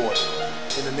move forward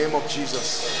in the name of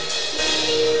Jesus.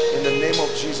 In the name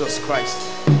of Jesus Christ.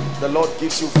 The Lord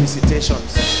gives you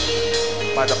visitations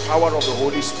by the power of the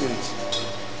Holy Spirit.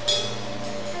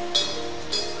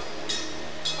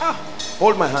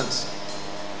 Hold my hands.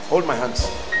 Hold my hands.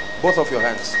 Both of your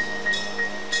hands.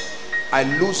 I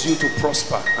lose you to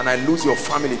prosper, and I lose your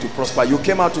family to prosper. You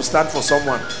came out to stand for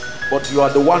someone, but you are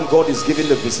the one God is giving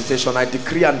the visitation. I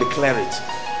decree and declare it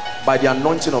by the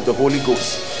anointing of the Holy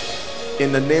Ghost.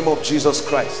 In the name of Jesus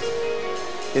Christ.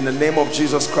 In the name of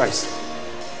Jesus Christ.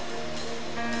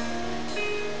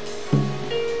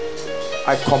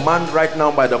 I command right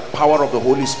now by the power of the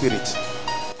Holy Spirit.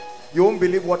 You won't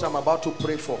believe what I'm about to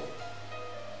pray for.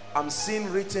 I'm seeing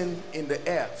written in the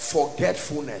air,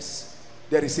 forgetfulness.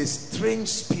 There is a strange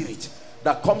spirit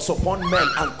that comes upon men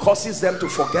and causes them to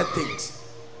forget things.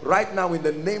 Right now, in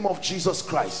the name of Jesus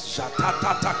Christ.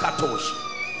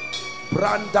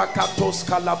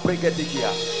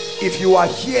 If you are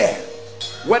here,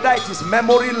 whether it is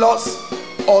memory loss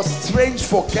or strange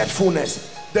forgetfulness,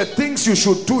 the things you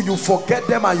should do, you forget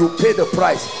them and you pay the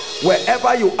price.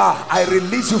 Wherever you are, I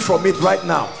release you from it right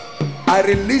now. I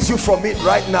release you from it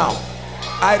right now.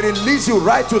 I release you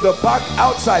right to the back,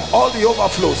 outside, all the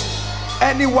overflows.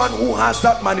 Anyone who has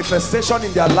that manifestation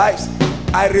in their lives,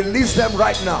 I release them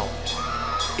right now.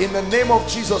 In the name of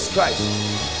Jesus Christ.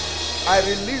 I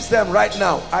release them right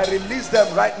now. I release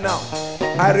them right now.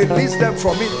 I release them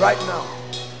from it right now.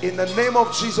 In the name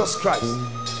of Jesus Christ.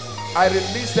 I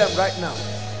release them right now.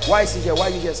 Why is he here? Why are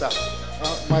you here, sir?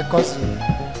 My cousin.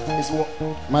 Is what?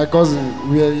 My cousin,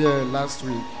 we were here last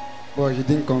week, but he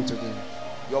didn't come today.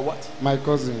 Your what? My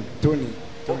cousin, Tony.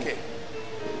 Okay.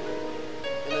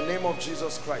 In the name of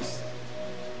Jesus Christ,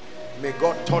 may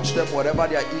God touch them. Whatever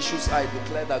their issues, I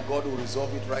declare that God will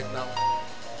resolve it right now.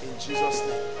 In Jesus'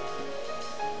 name.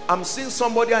 I'm seeing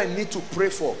somebody I need to pray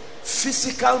for.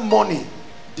 Physical money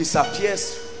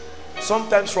disappears,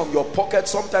 sometimes from your pocket,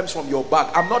 sometimes from your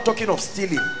bag. I'm not talking of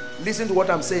stealing. Listen to what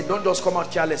I'm saying. Don't just come out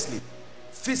carelessly.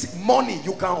 Money,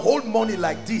 you can hold money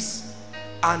like this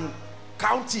and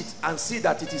count it and see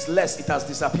that it is less. It has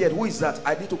disappeared. Who is that?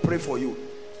 I need to pray for you.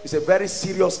 It's a very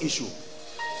serious issue.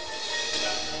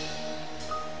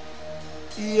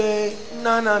 Yeah,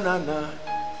 na.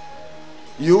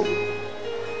 You?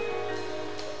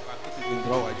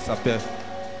 It disappeared.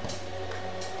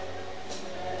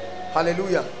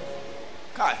 Hallelujah.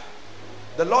 Kai,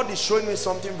 the Lord is showing me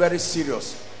something very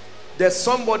serious. There's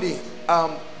somebody,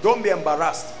 don't be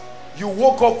embarrassed. You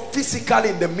woke up physically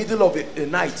in the middle of the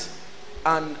night,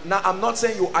 and now I'm not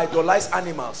saying you idolize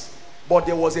animals, but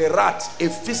there was a rat, a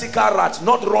physical rat,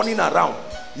 not running around.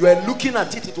 You were looking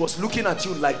at it, it was looking at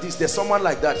you like this. There's someone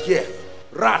like that here.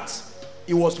 Rat.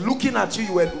 It was looking at you.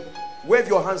 You were, wave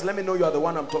your hands, let me know you are the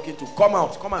one I'm talking to. Come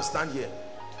out, come and stand here.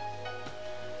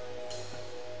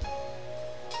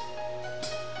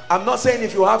 I'm not saying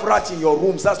if you have rats in your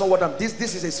rooms, that's not what I'm, this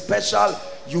is a special,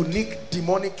 unique,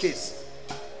 demonic case.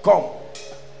 Come.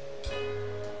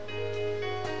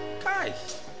 Kai.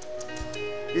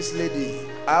 This lady,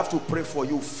 I have to pray for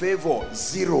you. Favor,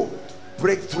 0.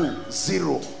 Breakthrough,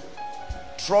 0.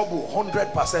 Trouble,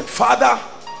 100%. Father,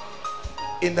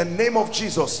 in the name of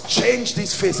Jesus, change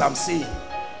this face I'm seeing.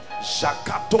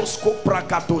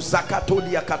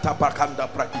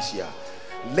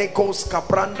 Lekos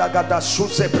kapranda gada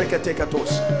suze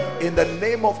breketekatos. In the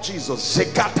name of Jesus,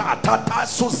 Zekata tata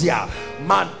suzia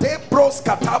mantebros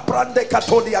kata brande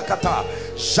katolia kata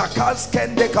shakas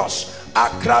kendekos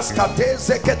akras kate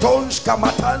zeketons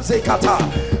kamatanze kata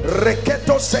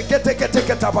reketo sekete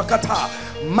kete bakata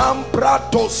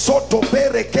mambrato soto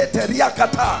berekete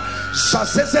riakata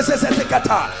shazezezezete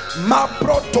kata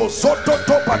mabroto soto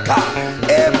topaka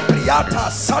embriata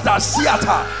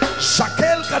sadasiata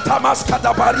shakel kata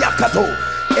maskada bariakato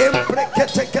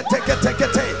embrekete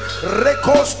kete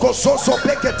rekos kososo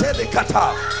bekete de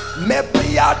kata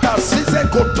mebriata size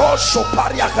kotosho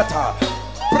pariakata.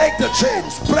 Break the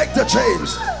chains, break the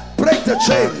chains, break the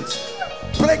chains,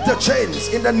 break the chains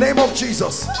in the name of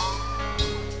Jesus.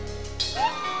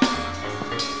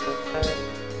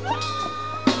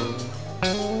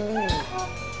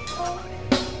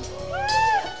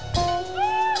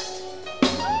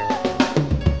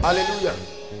 Hallelujah.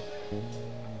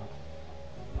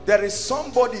 There is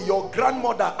somebody, your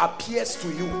grandmother appears to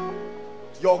you.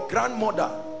 Your grandmother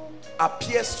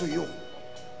appears to you.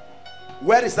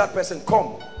 Where is that person?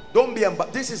 Come. Don't be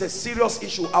embarrassed. This is a serious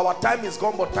issue. Our time is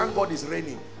gone, but thank God it's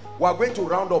raining. We are going to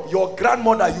round up. Your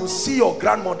grandmother, you see your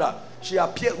grandmother. She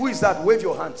appears. Who is that? Wave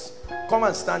your hands. Come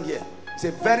and stand here. It's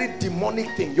a very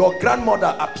demonic thing. Your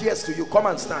grandmother appears to you. Come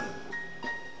and stand.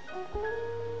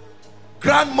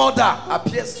 Grandmother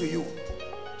appears to you.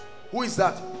 Who is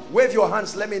that? Wave your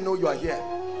hands. Let me know you are here.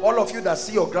 All of you that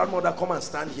see your grandmother, come and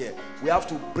stand here. We have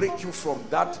to break you from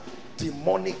that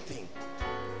demonic thing.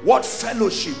 What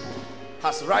fellowship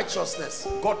has righteousness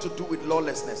got to do with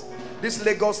lawlessness? This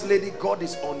Lagos lady, God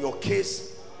is on your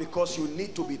case because you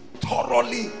need to be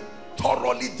thoroughly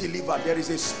delivered. There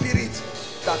is a spirit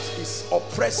that is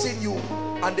oppressing you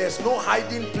and there's no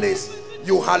hiding place.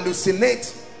 You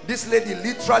hallucinate. This lady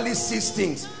literally sees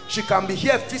things. She can be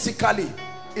here physically.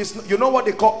 You know what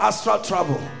they call astral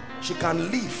travel. She can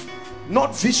leave,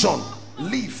 not vision,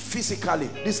 leave physically.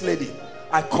 This lady,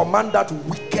 I command that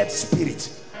wicked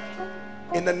spirit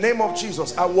in the name of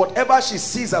Jesus. And whatever she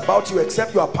sees about you,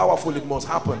 except you are powerful, it must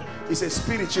happen. It's a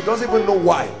spirit. She doesn't even know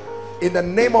why. In the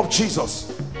name of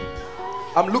Jesus,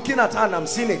 I'm looking at her and I'm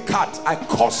seeing a cat. I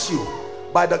curse you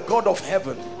by the God of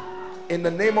heaven in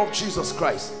the name of Jesus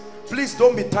Christ. Please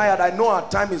don't be tired. I know our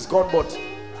time is gone, but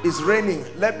it's raining.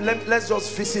 Let's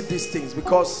just visit these things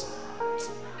because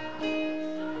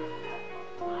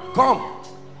come.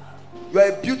 You are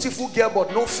a beautiful girl,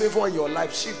 but no favor in your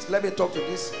life. Shift. Let me talk to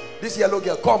this yellow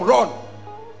girl. Come, run.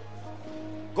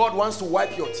 God wants to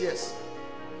wipe your tears.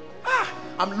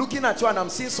 I'm looking at you and I'm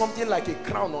seeing something like a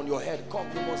crown on your head. Come,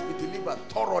 you must be delivered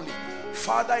thoroughly.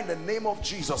 Father, in the name of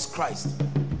Jesus Christ,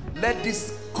 let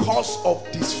this cause of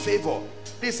disfavor.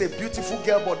 This is a beautiful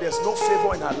girl, but there's no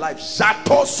favor in her life.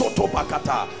 Jato soto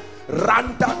bakata.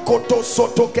 Randa koto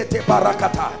soto kete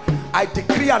barakata. I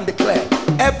decree and declare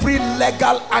every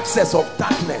legal access of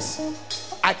darkness,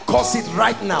 I curse it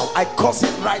right now. I curse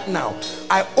it right now.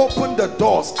 I open the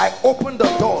doors. I open the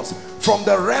doors from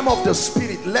the realm of the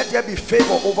spirit. Let there be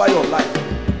favor over your life.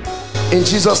 In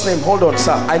Jesus' name. Hold on,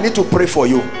 sir. I need to pray for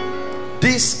you.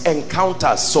 These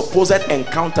encounters, supposed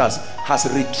encounters, has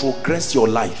retrogressed your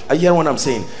life. Are you hearing what I'm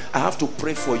saying? I have to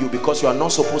pray for you because you are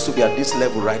not supposed to be at this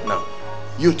level right now.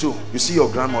 You too. You see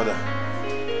your grandmother.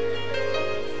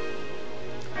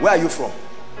 Where are you from?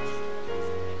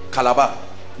 Calabar?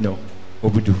 No.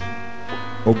 Obudu.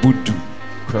 Obudu.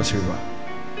 Cross River.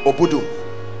 Obudu.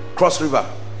 Cross River.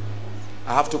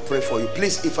 I have to pray for you.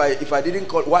 Please, if I didn't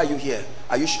call, why are you here?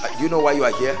 Are you do you know why you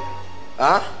are here?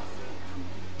 Huh?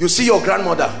 You see your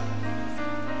grandmother.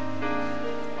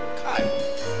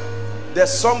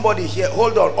 There's somebody here.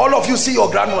 Hold on. All of you see your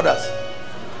grandmothers.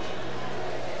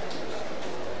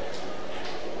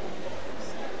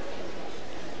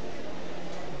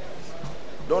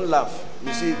 Don't laugh.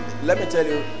 You see, let me tell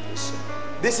you,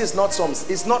 this is not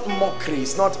it's not mockery.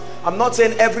 It's not, I'm not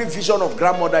saying every vision of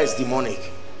grandmother is demonic.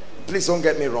 Please don't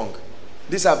get me wrong.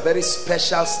 These are very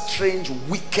special, strange,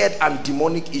 wicked and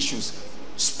demonic issues.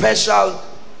 Special,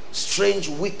 strange,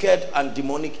 wicked and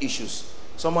demonic issues.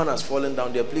 Someone has fallen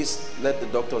down there. Please let the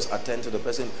doctors attend to the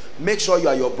person. Make sure you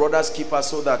are your brother's keeper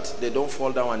so that they don't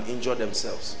fall down and injure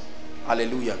themselves.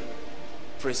 Hallelujah.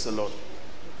 Praise the Lord.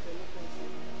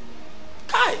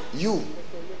 Kai, you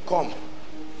come.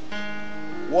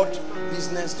 What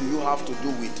business do you have to do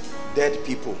with dead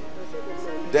people?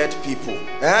 Dead people.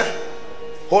 Eh?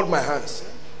 Hold my hands.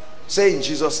 Say in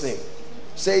Jesus' name.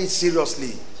 Say it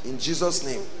seriously. In Jesus'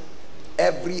 name.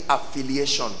 Every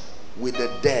affiliation with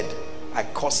the dead, I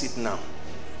curse it now.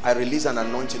 I release an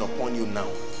anointing upon you now.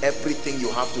 Everything you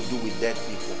have to do with dead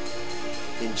people.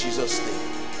 In Jesus'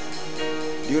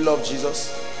 name. Do you love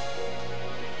Jesus?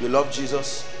 You love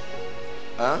Jesus?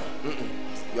 Huh?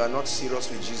 You are not serious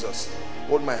with Jesus.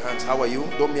 Hold my hands. How are you?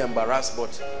 Don't be embarrassed,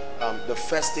 but the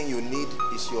first thing you need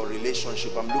is your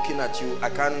relationship. I'm looking at you. I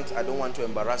don't want to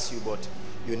embarrass you, but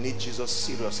you need Jesus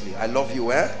seriously. I love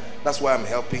you, eh? That's why I'm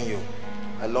helping you.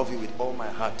 I love you with all my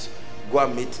heart. Go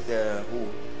and meet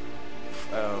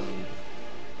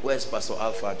where's Pastor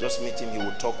Alpha? Just meet him. He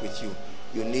will talk with you.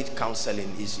 You need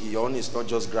counseling. Your own is not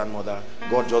just grandmother.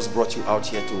 God just brought you out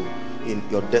here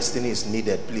your destiny is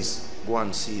needed. Please go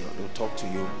and see. They'll talk to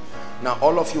you. Now,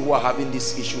 all of you who are having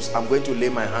these issues, I'm going to lay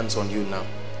my hands on you now.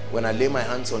 When I lay my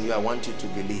hands on you, I want you to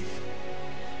believe.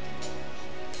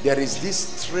 There is this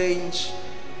strange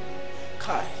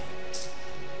Kai.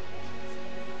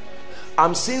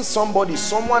 I'm seeing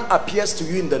someone appears to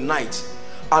you in the night,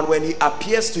 and when he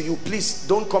appears to you, please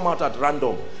don't come out at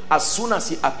random. As soon as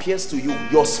he appears to you,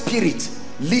 your spirit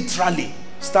literally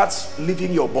starts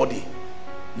leaving your body.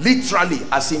 Literally,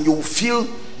 as in you will feel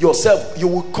yourself. You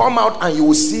will come out and you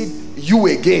will see you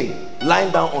again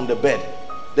lying down on the bed.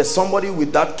 There's somebody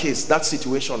with that case, that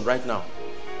situation right now.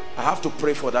 I have to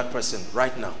pray for that person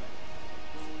right now.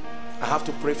 I have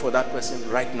to pray for that person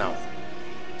right now.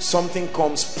 Something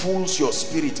comes, pulls your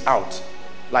spirit out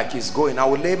like it's going. I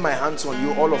will lay my hands on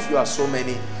you. All of you are so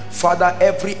many. Father,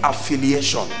 every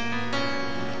affiliation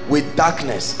with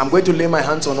darkness, I'm going to lay my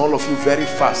hands on all of you very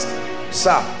fast.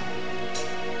 Sir,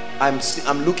 I'm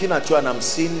looking at you and I'm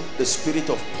seeing the spirit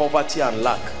of poverty and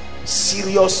lack.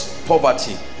 Serious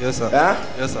poverty. Yes, sir.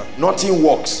 Yes, sir. Nothing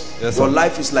works. Yes, your sir.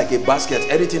 life is like a basket.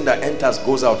 Anything that enters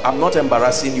goes out. I'm not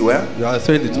embarrassing you. You are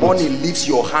saying the truth. Money leaves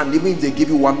your hand. Even if they give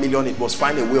you 1 million, it must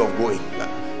find a way of going.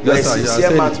 You're a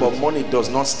sincere man, but money does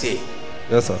not stay.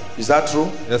 Yes, sir. Is that true?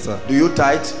 Yes, sir. Do you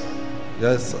tithe?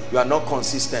 Yes, sir. You are not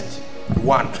consistent.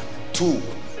 1, 2.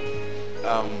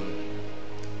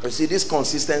 You see, this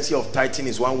consistency of tithing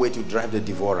is one way to drive the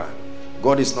devourer.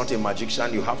 God is not a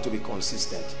magician. You have to be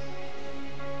consistent.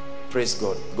 Praise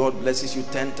God. God blesses you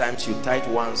 10 times. You tithe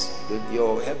once.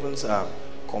 Your heavens are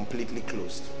completely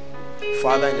closed.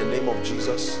 Father, in the name of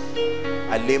Jesus,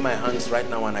 I lay my hands right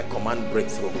now and I command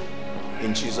breakthrough.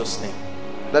 In Jesus' name.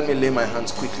 Let me lay my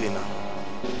hands quickly now.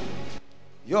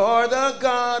 You're the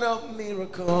God of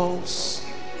miracles.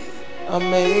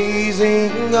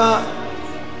 Amazing God.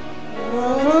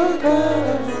 You're the God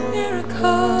of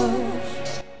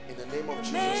miracles. In the name of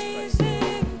Jesus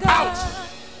Christ. Out.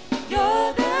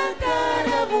 You're the God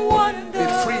of wonder. Be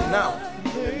free now.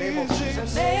 In the name of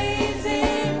Jesus.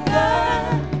 Amazing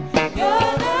God.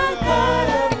 You're the God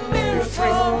of miracles. Be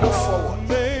free. Move forward. In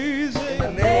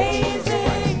the name of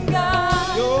Jesus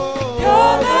Christ.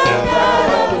 You're the God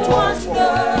of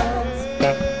wonder.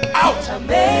 Out.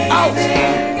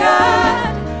 Amazing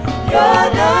God. You're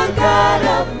the God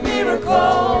of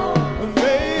miracles.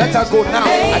 Let her go now. I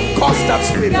curse that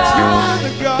spirit. You're the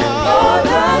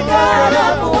God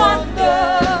of wonder.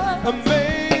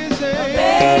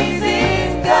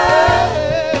 Amazing God.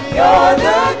 You're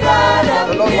the God of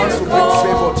The Lord wants to bring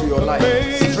favor to your life.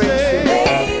 Strange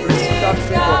favor. Receive that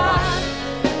favor now.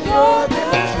 You're the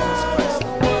God of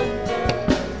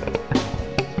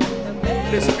wonder.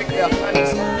 Please quickly after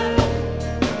this.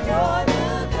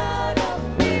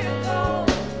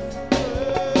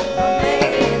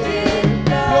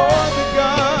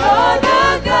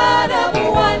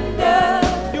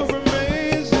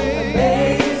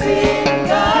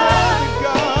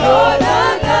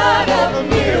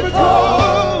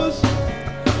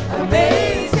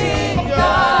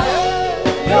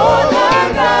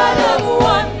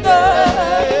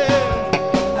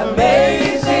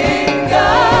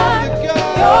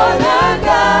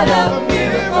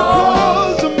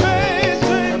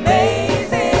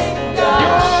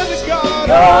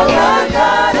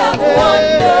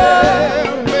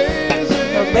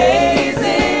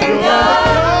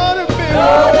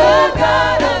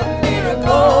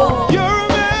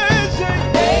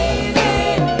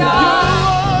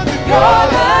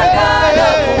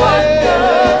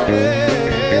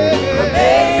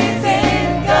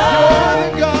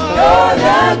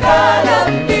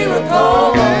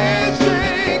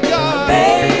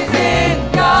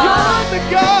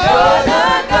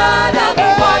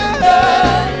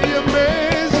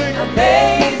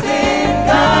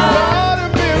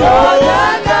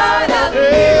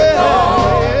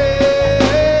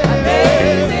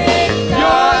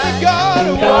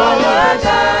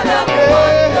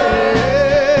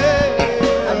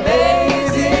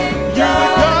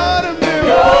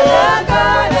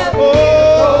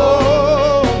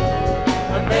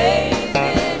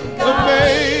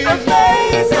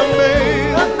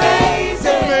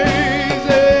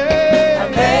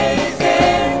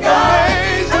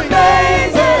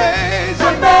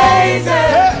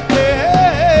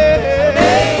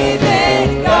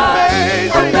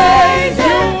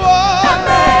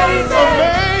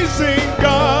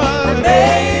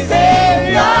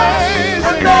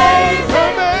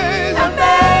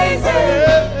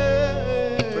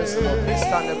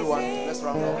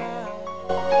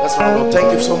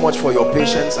 Thank you so much for your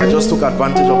patience. I just took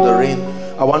advantage of the rain.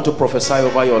 I want to prophesy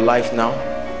over your life now.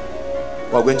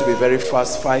 We're going to be very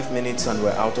fast, 5 minutes and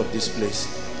we're out of this place.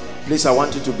 Please, I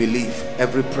want you to believe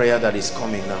every prayer that is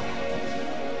coming now.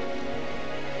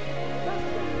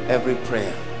 Every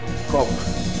prayer. Come.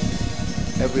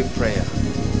 Every prayer.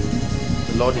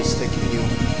 The Lord is taking you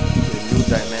to a new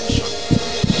dimension.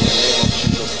 In the name of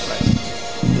Jesus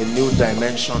Christ. A new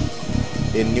dimension.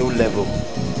 A new level.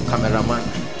 Cameraman,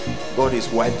 God is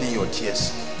wiping your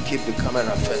tears. Keep the camera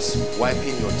first.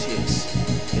 Wiping your tears.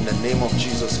 In the name of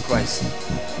Jesus Christ.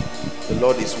 The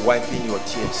Lord is wiping your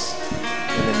tears.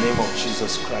 In the name of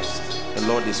Jesus Christ. The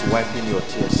Lord is wiping your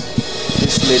tears.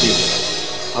 This lady,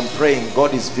 I'm praying,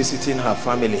 God is visiting her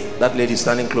family. That lady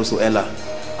standing close to Ella.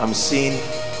 I'm seeing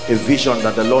a vision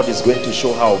that the Lord is going to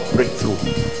show her a breakthrough.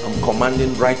 I'm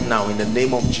commanding right now in the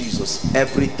name of Jesus,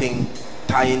 everything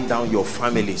tying down your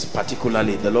families,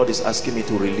 particularly, the Lord is asking me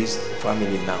to release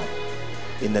family now.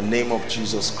 In the name of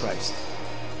Jesus Christ.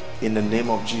 In the name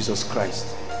of Jesus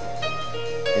Christ.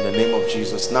 In the name of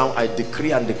Jesus. Now I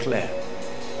decree and declare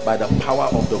by the power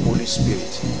of the Holy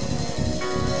Spirit.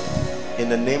 In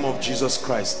the name of Jesus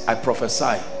Christ, I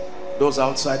prophesy. Those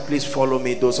outside, please follow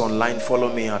me. Those online,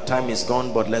 follow me. Our time is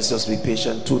gone, but let's just be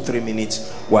patient. 2-3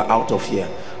 minutes, we're out of here.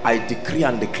 I decree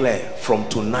and declare from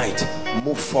tonight,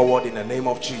 move forward in the name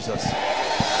of Jesus.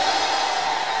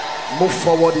 Move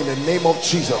forward in the name of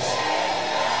Jesus.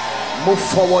 Move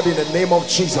forward in the name of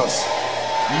Jesus.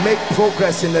 Make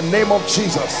progress in the name of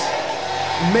Jesus.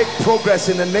 Make progress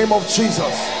in the name of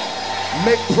Jesus.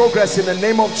 Make progress in the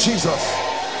name of Jesus.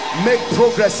 Make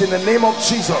progress in the name of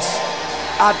Jesus.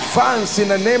 Advance in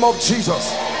the name of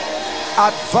Jesus.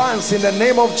 Advance in the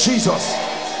name of Jesus.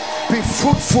 Be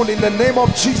fruitful in the name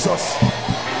of Jesus.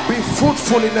 Be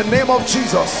fruitful in the name of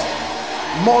Jesus.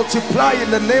 Multiply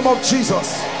in the name of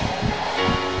Jesus.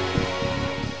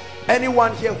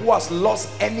 Anyone here who has lost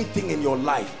anything in your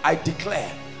life, I declare,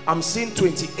 I'm seeing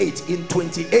 28. In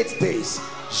 28 days,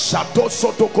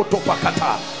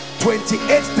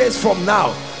 28 days from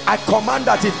now, I command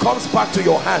that it comes back to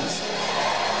your hands.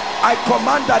 I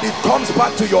command that it comes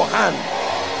back to your hand.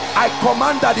 I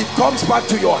command that it comes back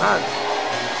to your hand.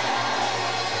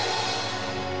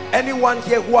 Anyone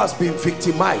here who has been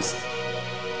victimized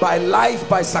by life,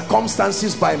 by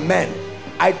circumstances, by men,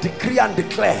 I decree and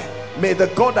declare, may the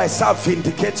God I serve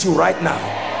vindicate you right now.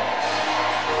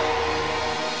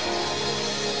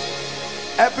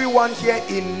 Everyone here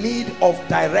in need of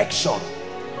direction,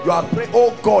 you are praying,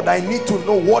 oh God, I need to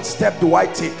know what step do I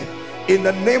take. In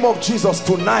the name of Jesus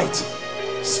tonight,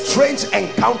 strange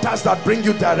encounters that bring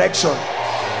you direction.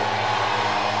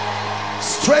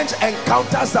 Strange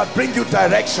encounters that bring you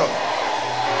direction.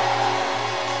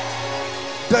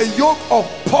 The yoke of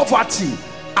poverty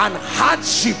and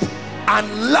hardship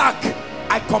and lack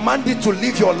I command it to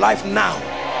live your life now.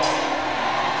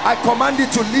 I command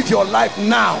it to live your life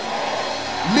now.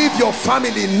 Live your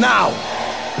family now.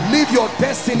 Live your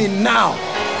destiny now.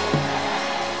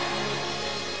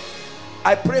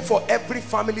 I pray for every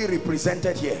family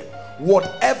represented here.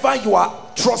 Whatever you are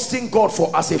trusting God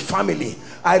for as a family,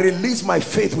 I release my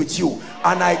faith with you,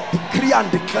 and I decree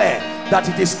and declare that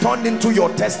it is turned into your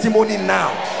testimony now.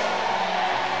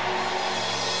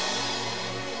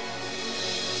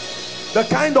 The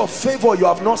kind of favor you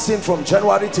have not seen from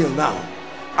January till now,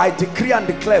 I decree and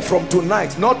declare from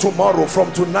tonight, not tomorrow,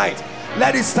 from tonight,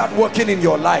 let it start working in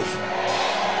your life.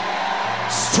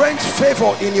 Strange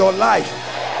favor in your life.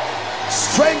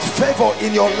 Strange favor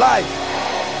in your life.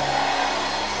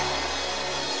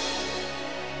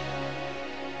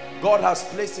 God has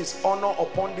placed his honor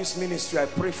upon this ministry. I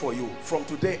pray for you from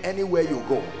today, anywhere you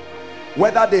go,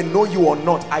 whether they know you or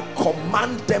not, I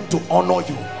command them to honor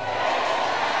you.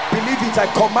 Believe it, I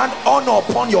command honor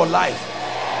upon your life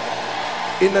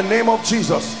in the name of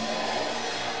Jesus.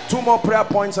 2 more prayer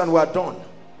points and we're done.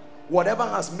 Whatever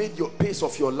has made your pace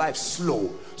of your life slow,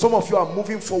 some of you are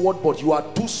moving forward but you are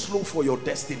too slow for your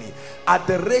destiny. At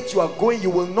the rate you are going, you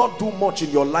will not do much in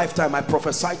your lifetime. I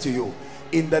prophesy to you,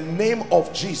 in the name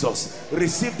of Jesus,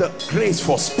 receive the grace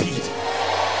for speed.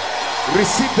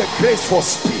 Receive the grace for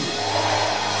speed.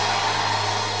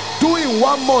 Do in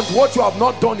 1 month what you have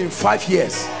not done in 5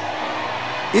 years,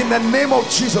 in the name of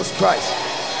Jesus Christ.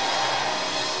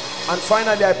 And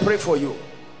finally, I pray for you,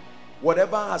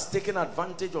 whatever has taken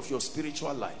advantage of your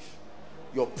spiritual life,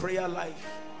 your prayer life,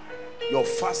 your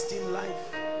fasting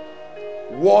life,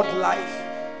 word life,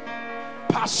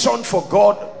 passion for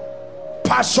God,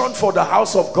 passion for the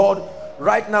house of God,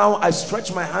 right now I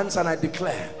stretch my hands and I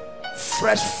declare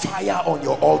fresh fire on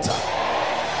your altar.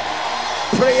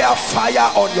 Prayer fire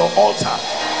on your altar.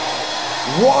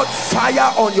 Word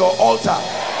fire on your altar.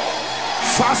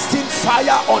 Fasting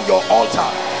fire on your altar.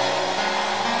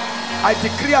 I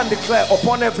decree and declare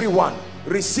upon everyone,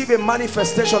 receive a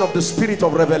manifestation of the spirit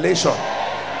of revelation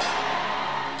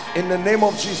in the name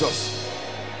of Jesus.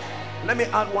 Let me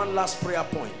add one last prayer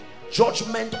point.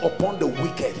 Judgment upon the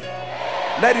wicked,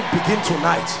 let it begin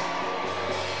tonight.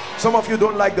 Some of you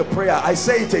don't like the prayer. I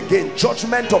say it again.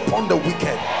 Judgment upon the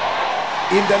wicked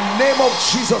in the name of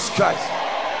Jesus Christ.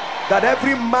 That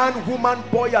every man, woman,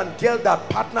 boy and girl that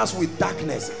partners with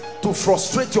darkness to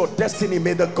frustrate your destiny,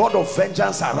 may the God of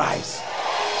vengeance arise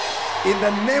in the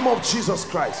name of Jesus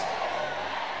Christ.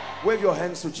 Wave your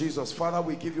hands to Jesus. Father,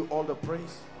 we give you all the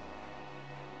praise.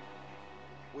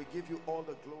 We give you all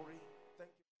the glory.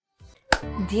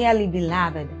 Dearly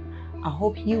beloved, I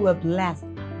hope you were blessed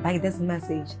by this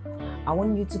message. I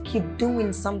want you to keep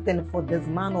doing something for this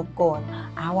man of God,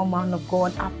 our man of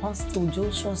God, Apostle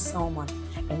Joshua Selman.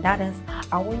 And that is,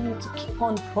 I want you to keep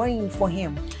on praying for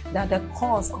him, that the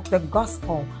cause of the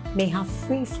gospel may have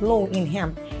free flow in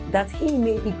him, that he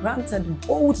may be granted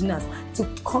boldness to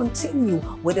continue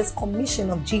with this commission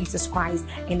of Jesus Christ,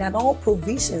 and that all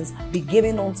provisions be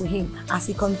given unto him as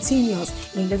he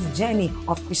continues in this journey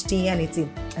of Christianity.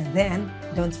 And then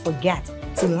don't forget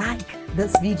to like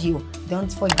this video.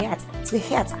 Don't forget to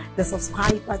hit the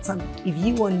subscribe button if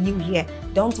you are new here.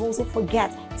 Don't also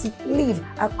forget to leave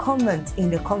a comment in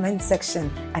the comment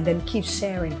section, and then keep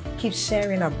sharing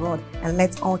abroad, and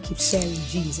let's all keep sharing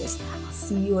Jesus. I'll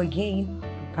see you again.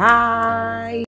 Bye.